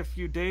would stay a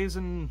few days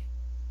and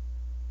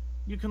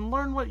you can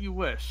learn what you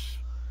wish,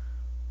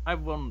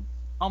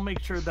 I'll make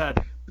sure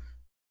that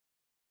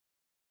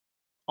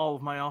all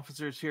of my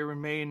officers here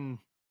remain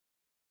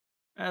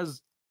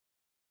as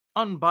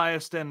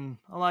unbiased and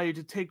allow you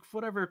to take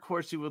whatever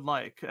course you would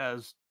like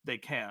as they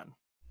can.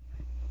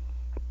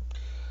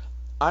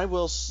 I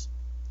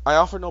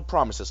offer no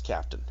promises,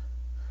 Captain.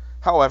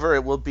 However,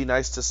 it will be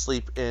nice to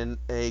sleep in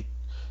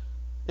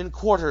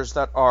quarters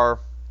that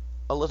are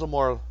a little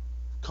more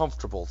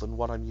comfortable than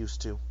what I'm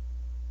used to.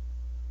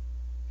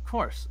 Of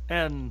course.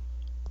 And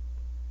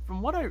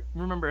from what I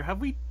remember,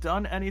 have we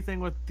done anything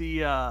with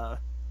the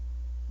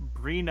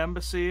Breen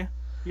Embassy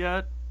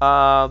yet?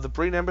 The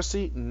Breen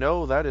Embassy?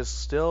 No, that is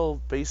still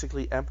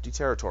basically empty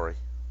territory.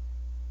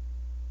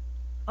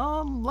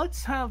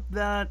 Let's have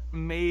that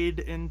made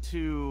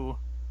into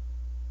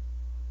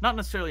not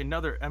necessarily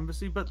another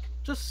embassy, but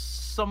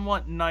just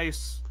somewhat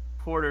nice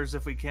quarters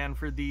if we can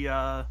for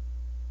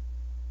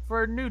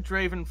our new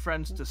Draven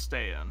friends to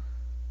stay in.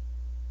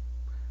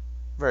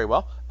 Very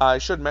well. I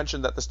should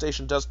mention that the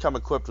station does come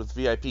equipped with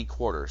VIP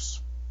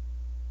quarters.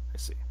 I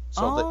see.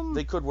 So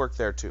they could work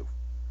there too.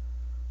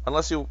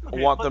 Unless you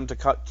Okay, want them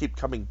to keep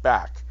coming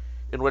back,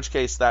 in which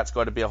case that's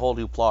going to be a whole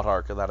new plot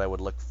arc that I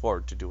would look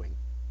forward to doing.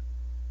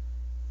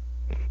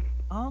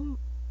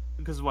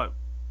 Because what?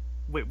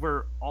 Wait,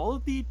 were all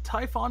of the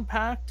Typhon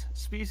Pact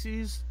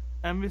species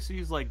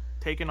embassies like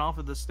taken off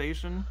of the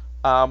station?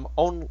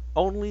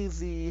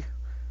 Only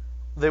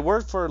they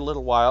were for a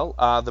little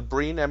while. The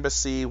Breen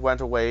Embassy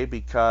went away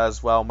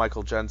because, well,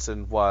 Michael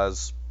Jensen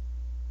was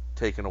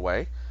taken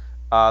away.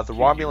 The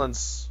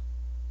Romulans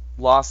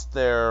lost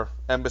their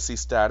embassy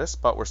status,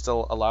 but were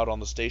still allowed on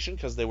the station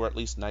because they were at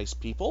least nice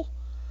people.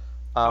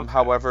 Okay.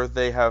 However,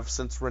 they have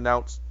since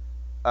renounced.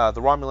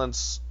 The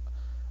Romulans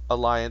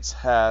Alliance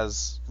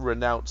has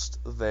renounced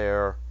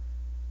their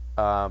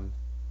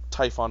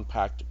Typhon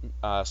Pact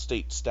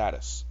state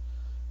status,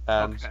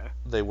 and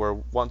they were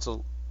once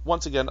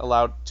again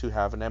allowed to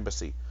have an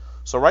embassy.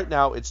 So right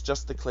now, it's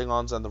just the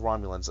Klingons and the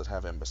Romulans that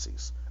have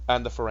embassies,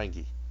 and the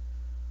Ferengi.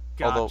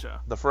 Gotcha. Although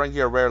the Ferengi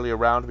are rarely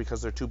around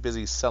because they're too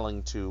busy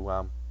selling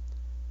to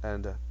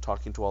and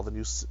talking to all the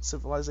new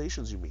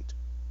civilizations you meet.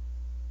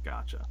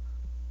 Gotcha.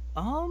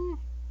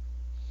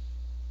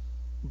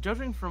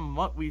 Judging from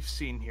what we've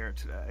seen here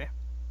today,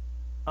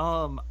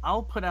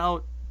 I'll put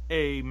out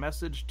a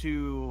message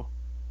to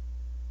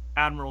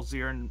Admiral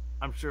Zier, and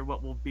I'm sure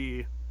what will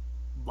be,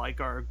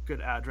 like our good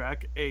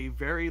Adrak, a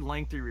very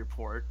lengthy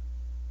report,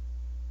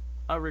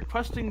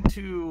 requesting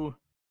to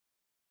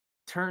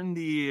turn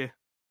the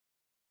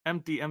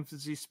empty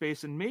embassy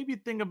space and maybe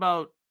think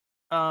about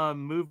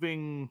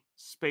moving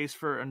space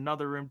for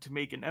another room to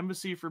make an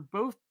embassy for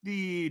both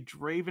the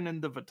Draven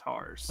and the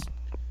Vatars.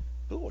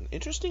 Ooh, an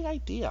interesting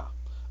idea.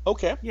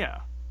 Okay. Yeah.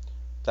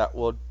 I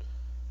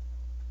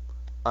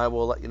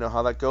will let you know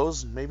how that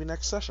goes maybe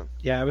next session.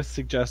 Yeah, I was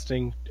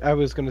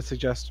going to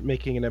suggest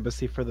making an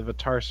embassy for the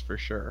Vatars for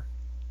sure.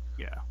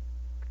 Yeah.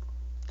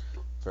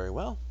 Very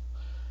well.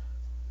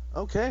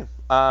 Okay.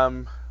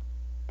 So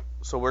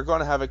we're going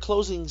to have a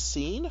closing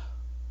scene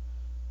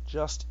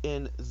just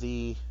in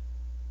the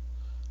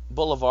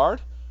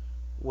boulevard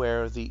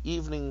where the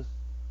evening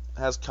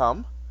has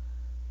come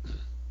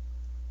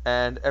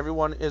and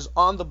everyone is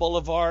on the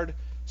boulevard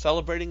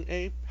celebrating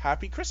a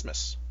happy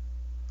Christmas.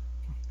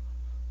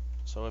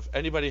 So if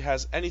anybody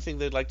has anything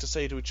they'd like to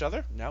say to each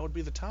other, now would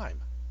be the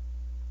time.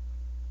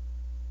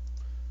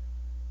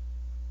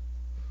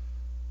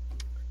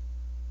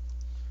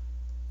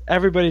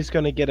 Everybody's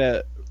gonna get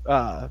a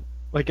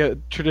like a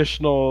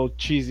traditional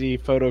cheesy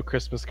photo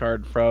Christmas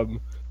card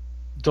from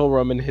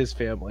Dolrum and his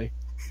family.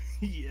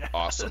 Yes.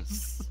 Awesome.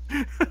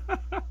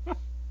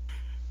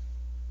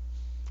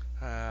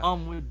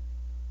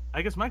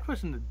 I guess my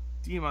question to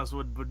Demos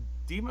would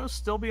Demos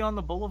still be on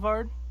the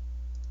boulevard,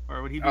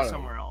 or would he be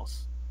somewhere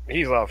else?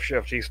 He's off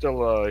shift. He's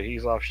still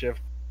he's off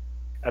shift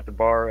at the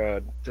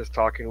bar, just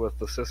talking with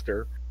the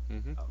sister.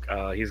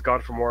 Mm-hmm. He's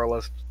gone from more or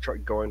less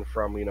going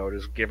from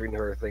just giving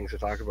her things to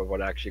talk about,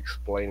 but actually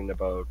explaining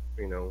about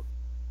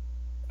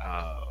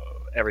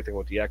everything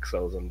with the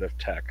exos and the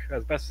tech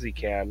as best as he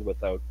can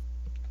without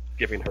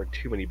giving her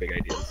too many big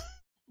ideas.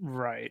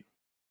 Right.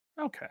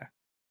 Okay.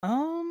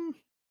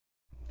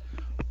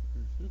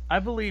 I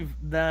believe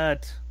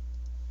that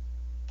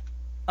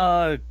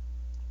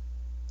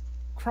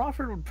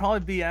Crawford would probably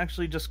be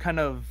actually just kind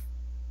of,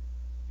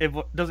 it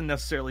doesn't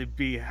necessarily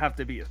have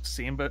to be a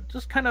scene, but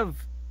just kind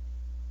of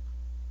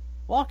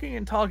walking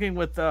and talking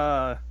with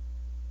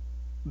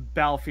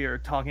Balfour,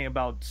 talking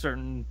about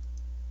certain,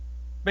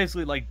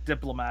 basically like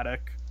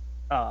diplomatic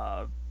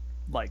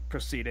like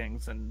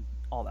proceedings and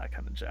all that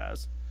kind of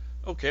jazz.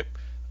 Okay.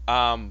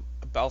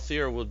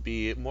 Balthier would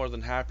be more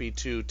than happy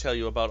to tell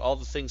you about all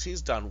the things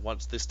he's done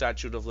once the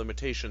statute of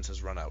limitations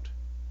has run out.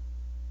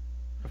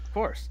 Of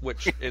course.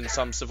 Which in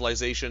some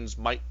civilizations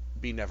might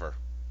be never.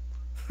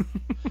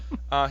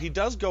 He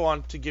does go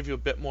on to give you a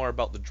bit more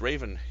about the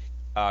Draven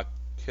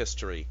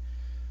history,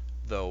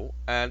 though,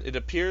 and it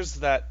appears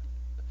that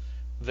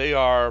they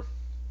are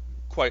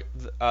quite...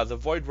 the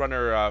Void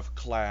Runner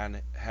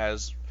clan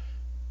has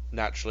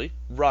naturally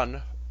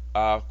run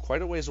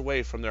quite a ways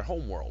away from their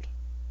homeworld.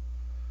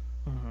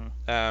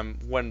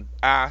 Mm-hmm. When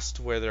asked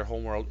where their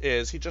homeworld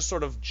is, he just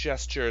sort of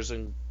gestures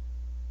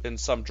in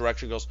some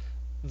direction, goes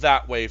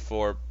that way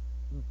for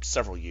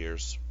several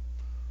years.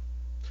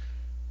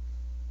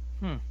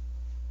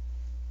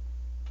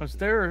 Was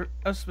there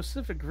a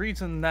specific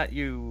reason that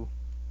you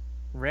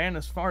ran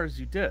as far as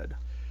you did?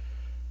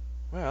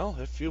 Well,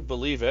 if you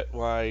believe it,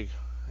 why...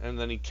 And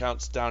then he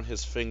counts down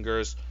his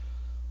fingers.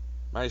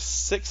 My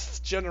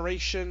 6th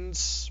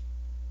generation's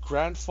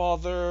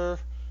grandfather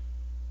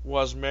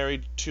was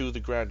married to the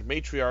Grand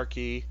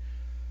Matriarchy,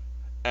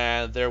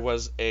 and there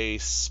was a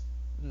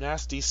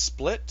nasty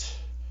split,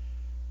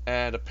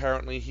 and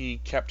apparently he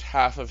kept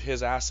half of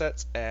his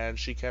assets, and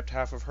she kept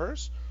half of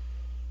hers,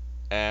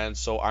 and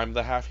so I'm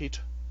the half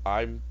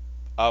I'm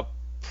a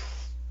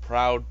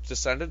proud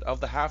descendant of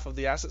the half of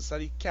the assets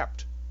that he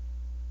kept.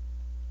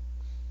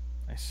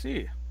 I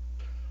see.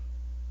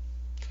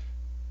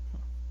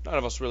 None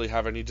of us really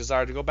have any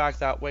desire to go back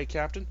that way,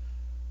 Captain.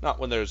 Not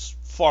when there's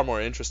far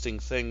more interesting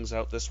things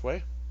out this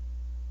way.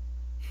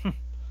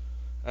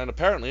 And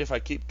apparently, if I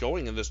keep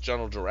going in this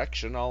general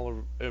direction,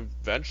 I'll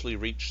eventually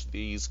reach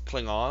these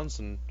Klingons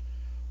and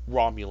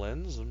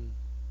Romulans and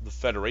the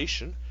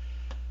Federation.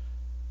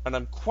 And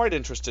I'm quite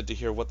interested to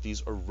hear what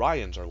these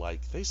Orions are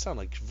like. They sound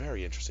like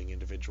very interesting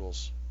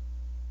individuals.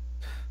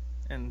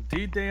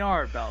 Indeed they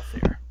are,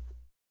 Balthier.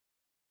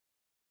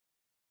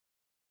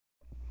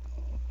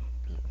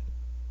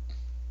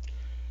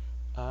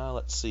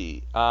 Let's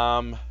see.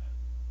 Kevin,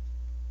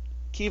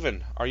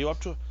 are you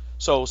up to...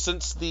 So,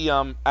 since the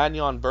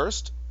anion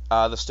burst,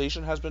 the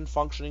station has been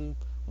functioning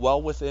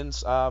well within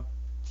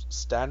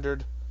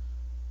standard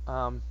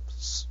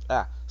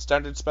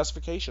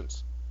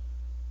specifications.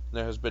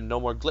 There has been no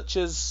more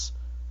glitches,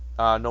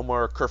 no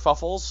more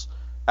kerfuffles,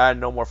 and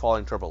no more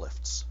falling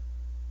turbolifts.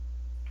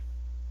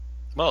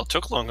 Well, it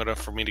took long enough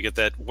for me to get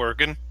that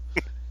working.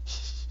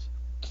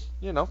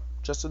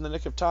 Just in the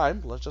nick of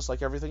time, just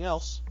like everything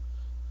else.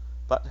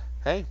 But,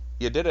 hey,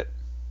 you did it.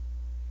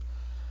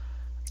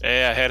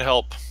 Hey, I had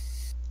help.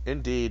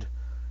 Indeed.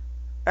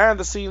 And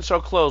the scene shall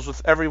close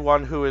with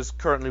everyone who is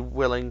currently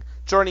willing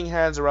joining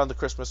hands around the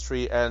Christmas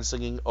tree and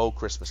singing "Oh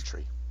Christmas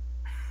Tree."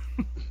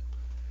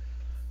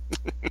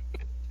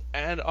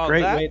 And on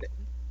Great that... way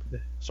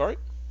Sorry?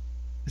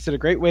 I said a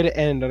great way to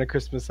end on a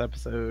Christmas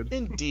episode.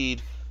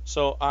 Indeed.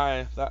 So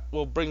that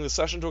will bring the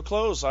session to a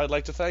close. I'd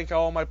like to thank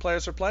all my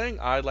players for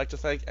playing. I'd like to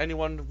thank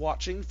anyone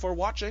watching for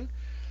watching.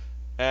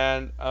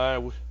 And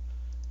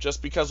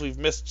just because we've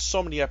missed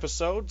so many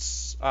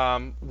episodes,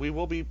 we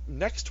will be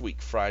next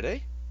week,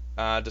 Friday,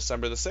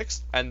 December the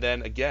 6th, and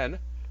then again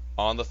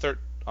on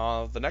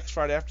the next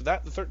Friday after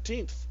that, the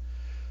 13th.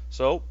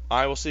 So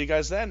I will see you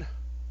guys then.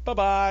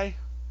 Bye-bye.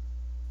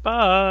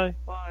 Bye.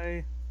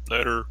 Bye.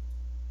 Later.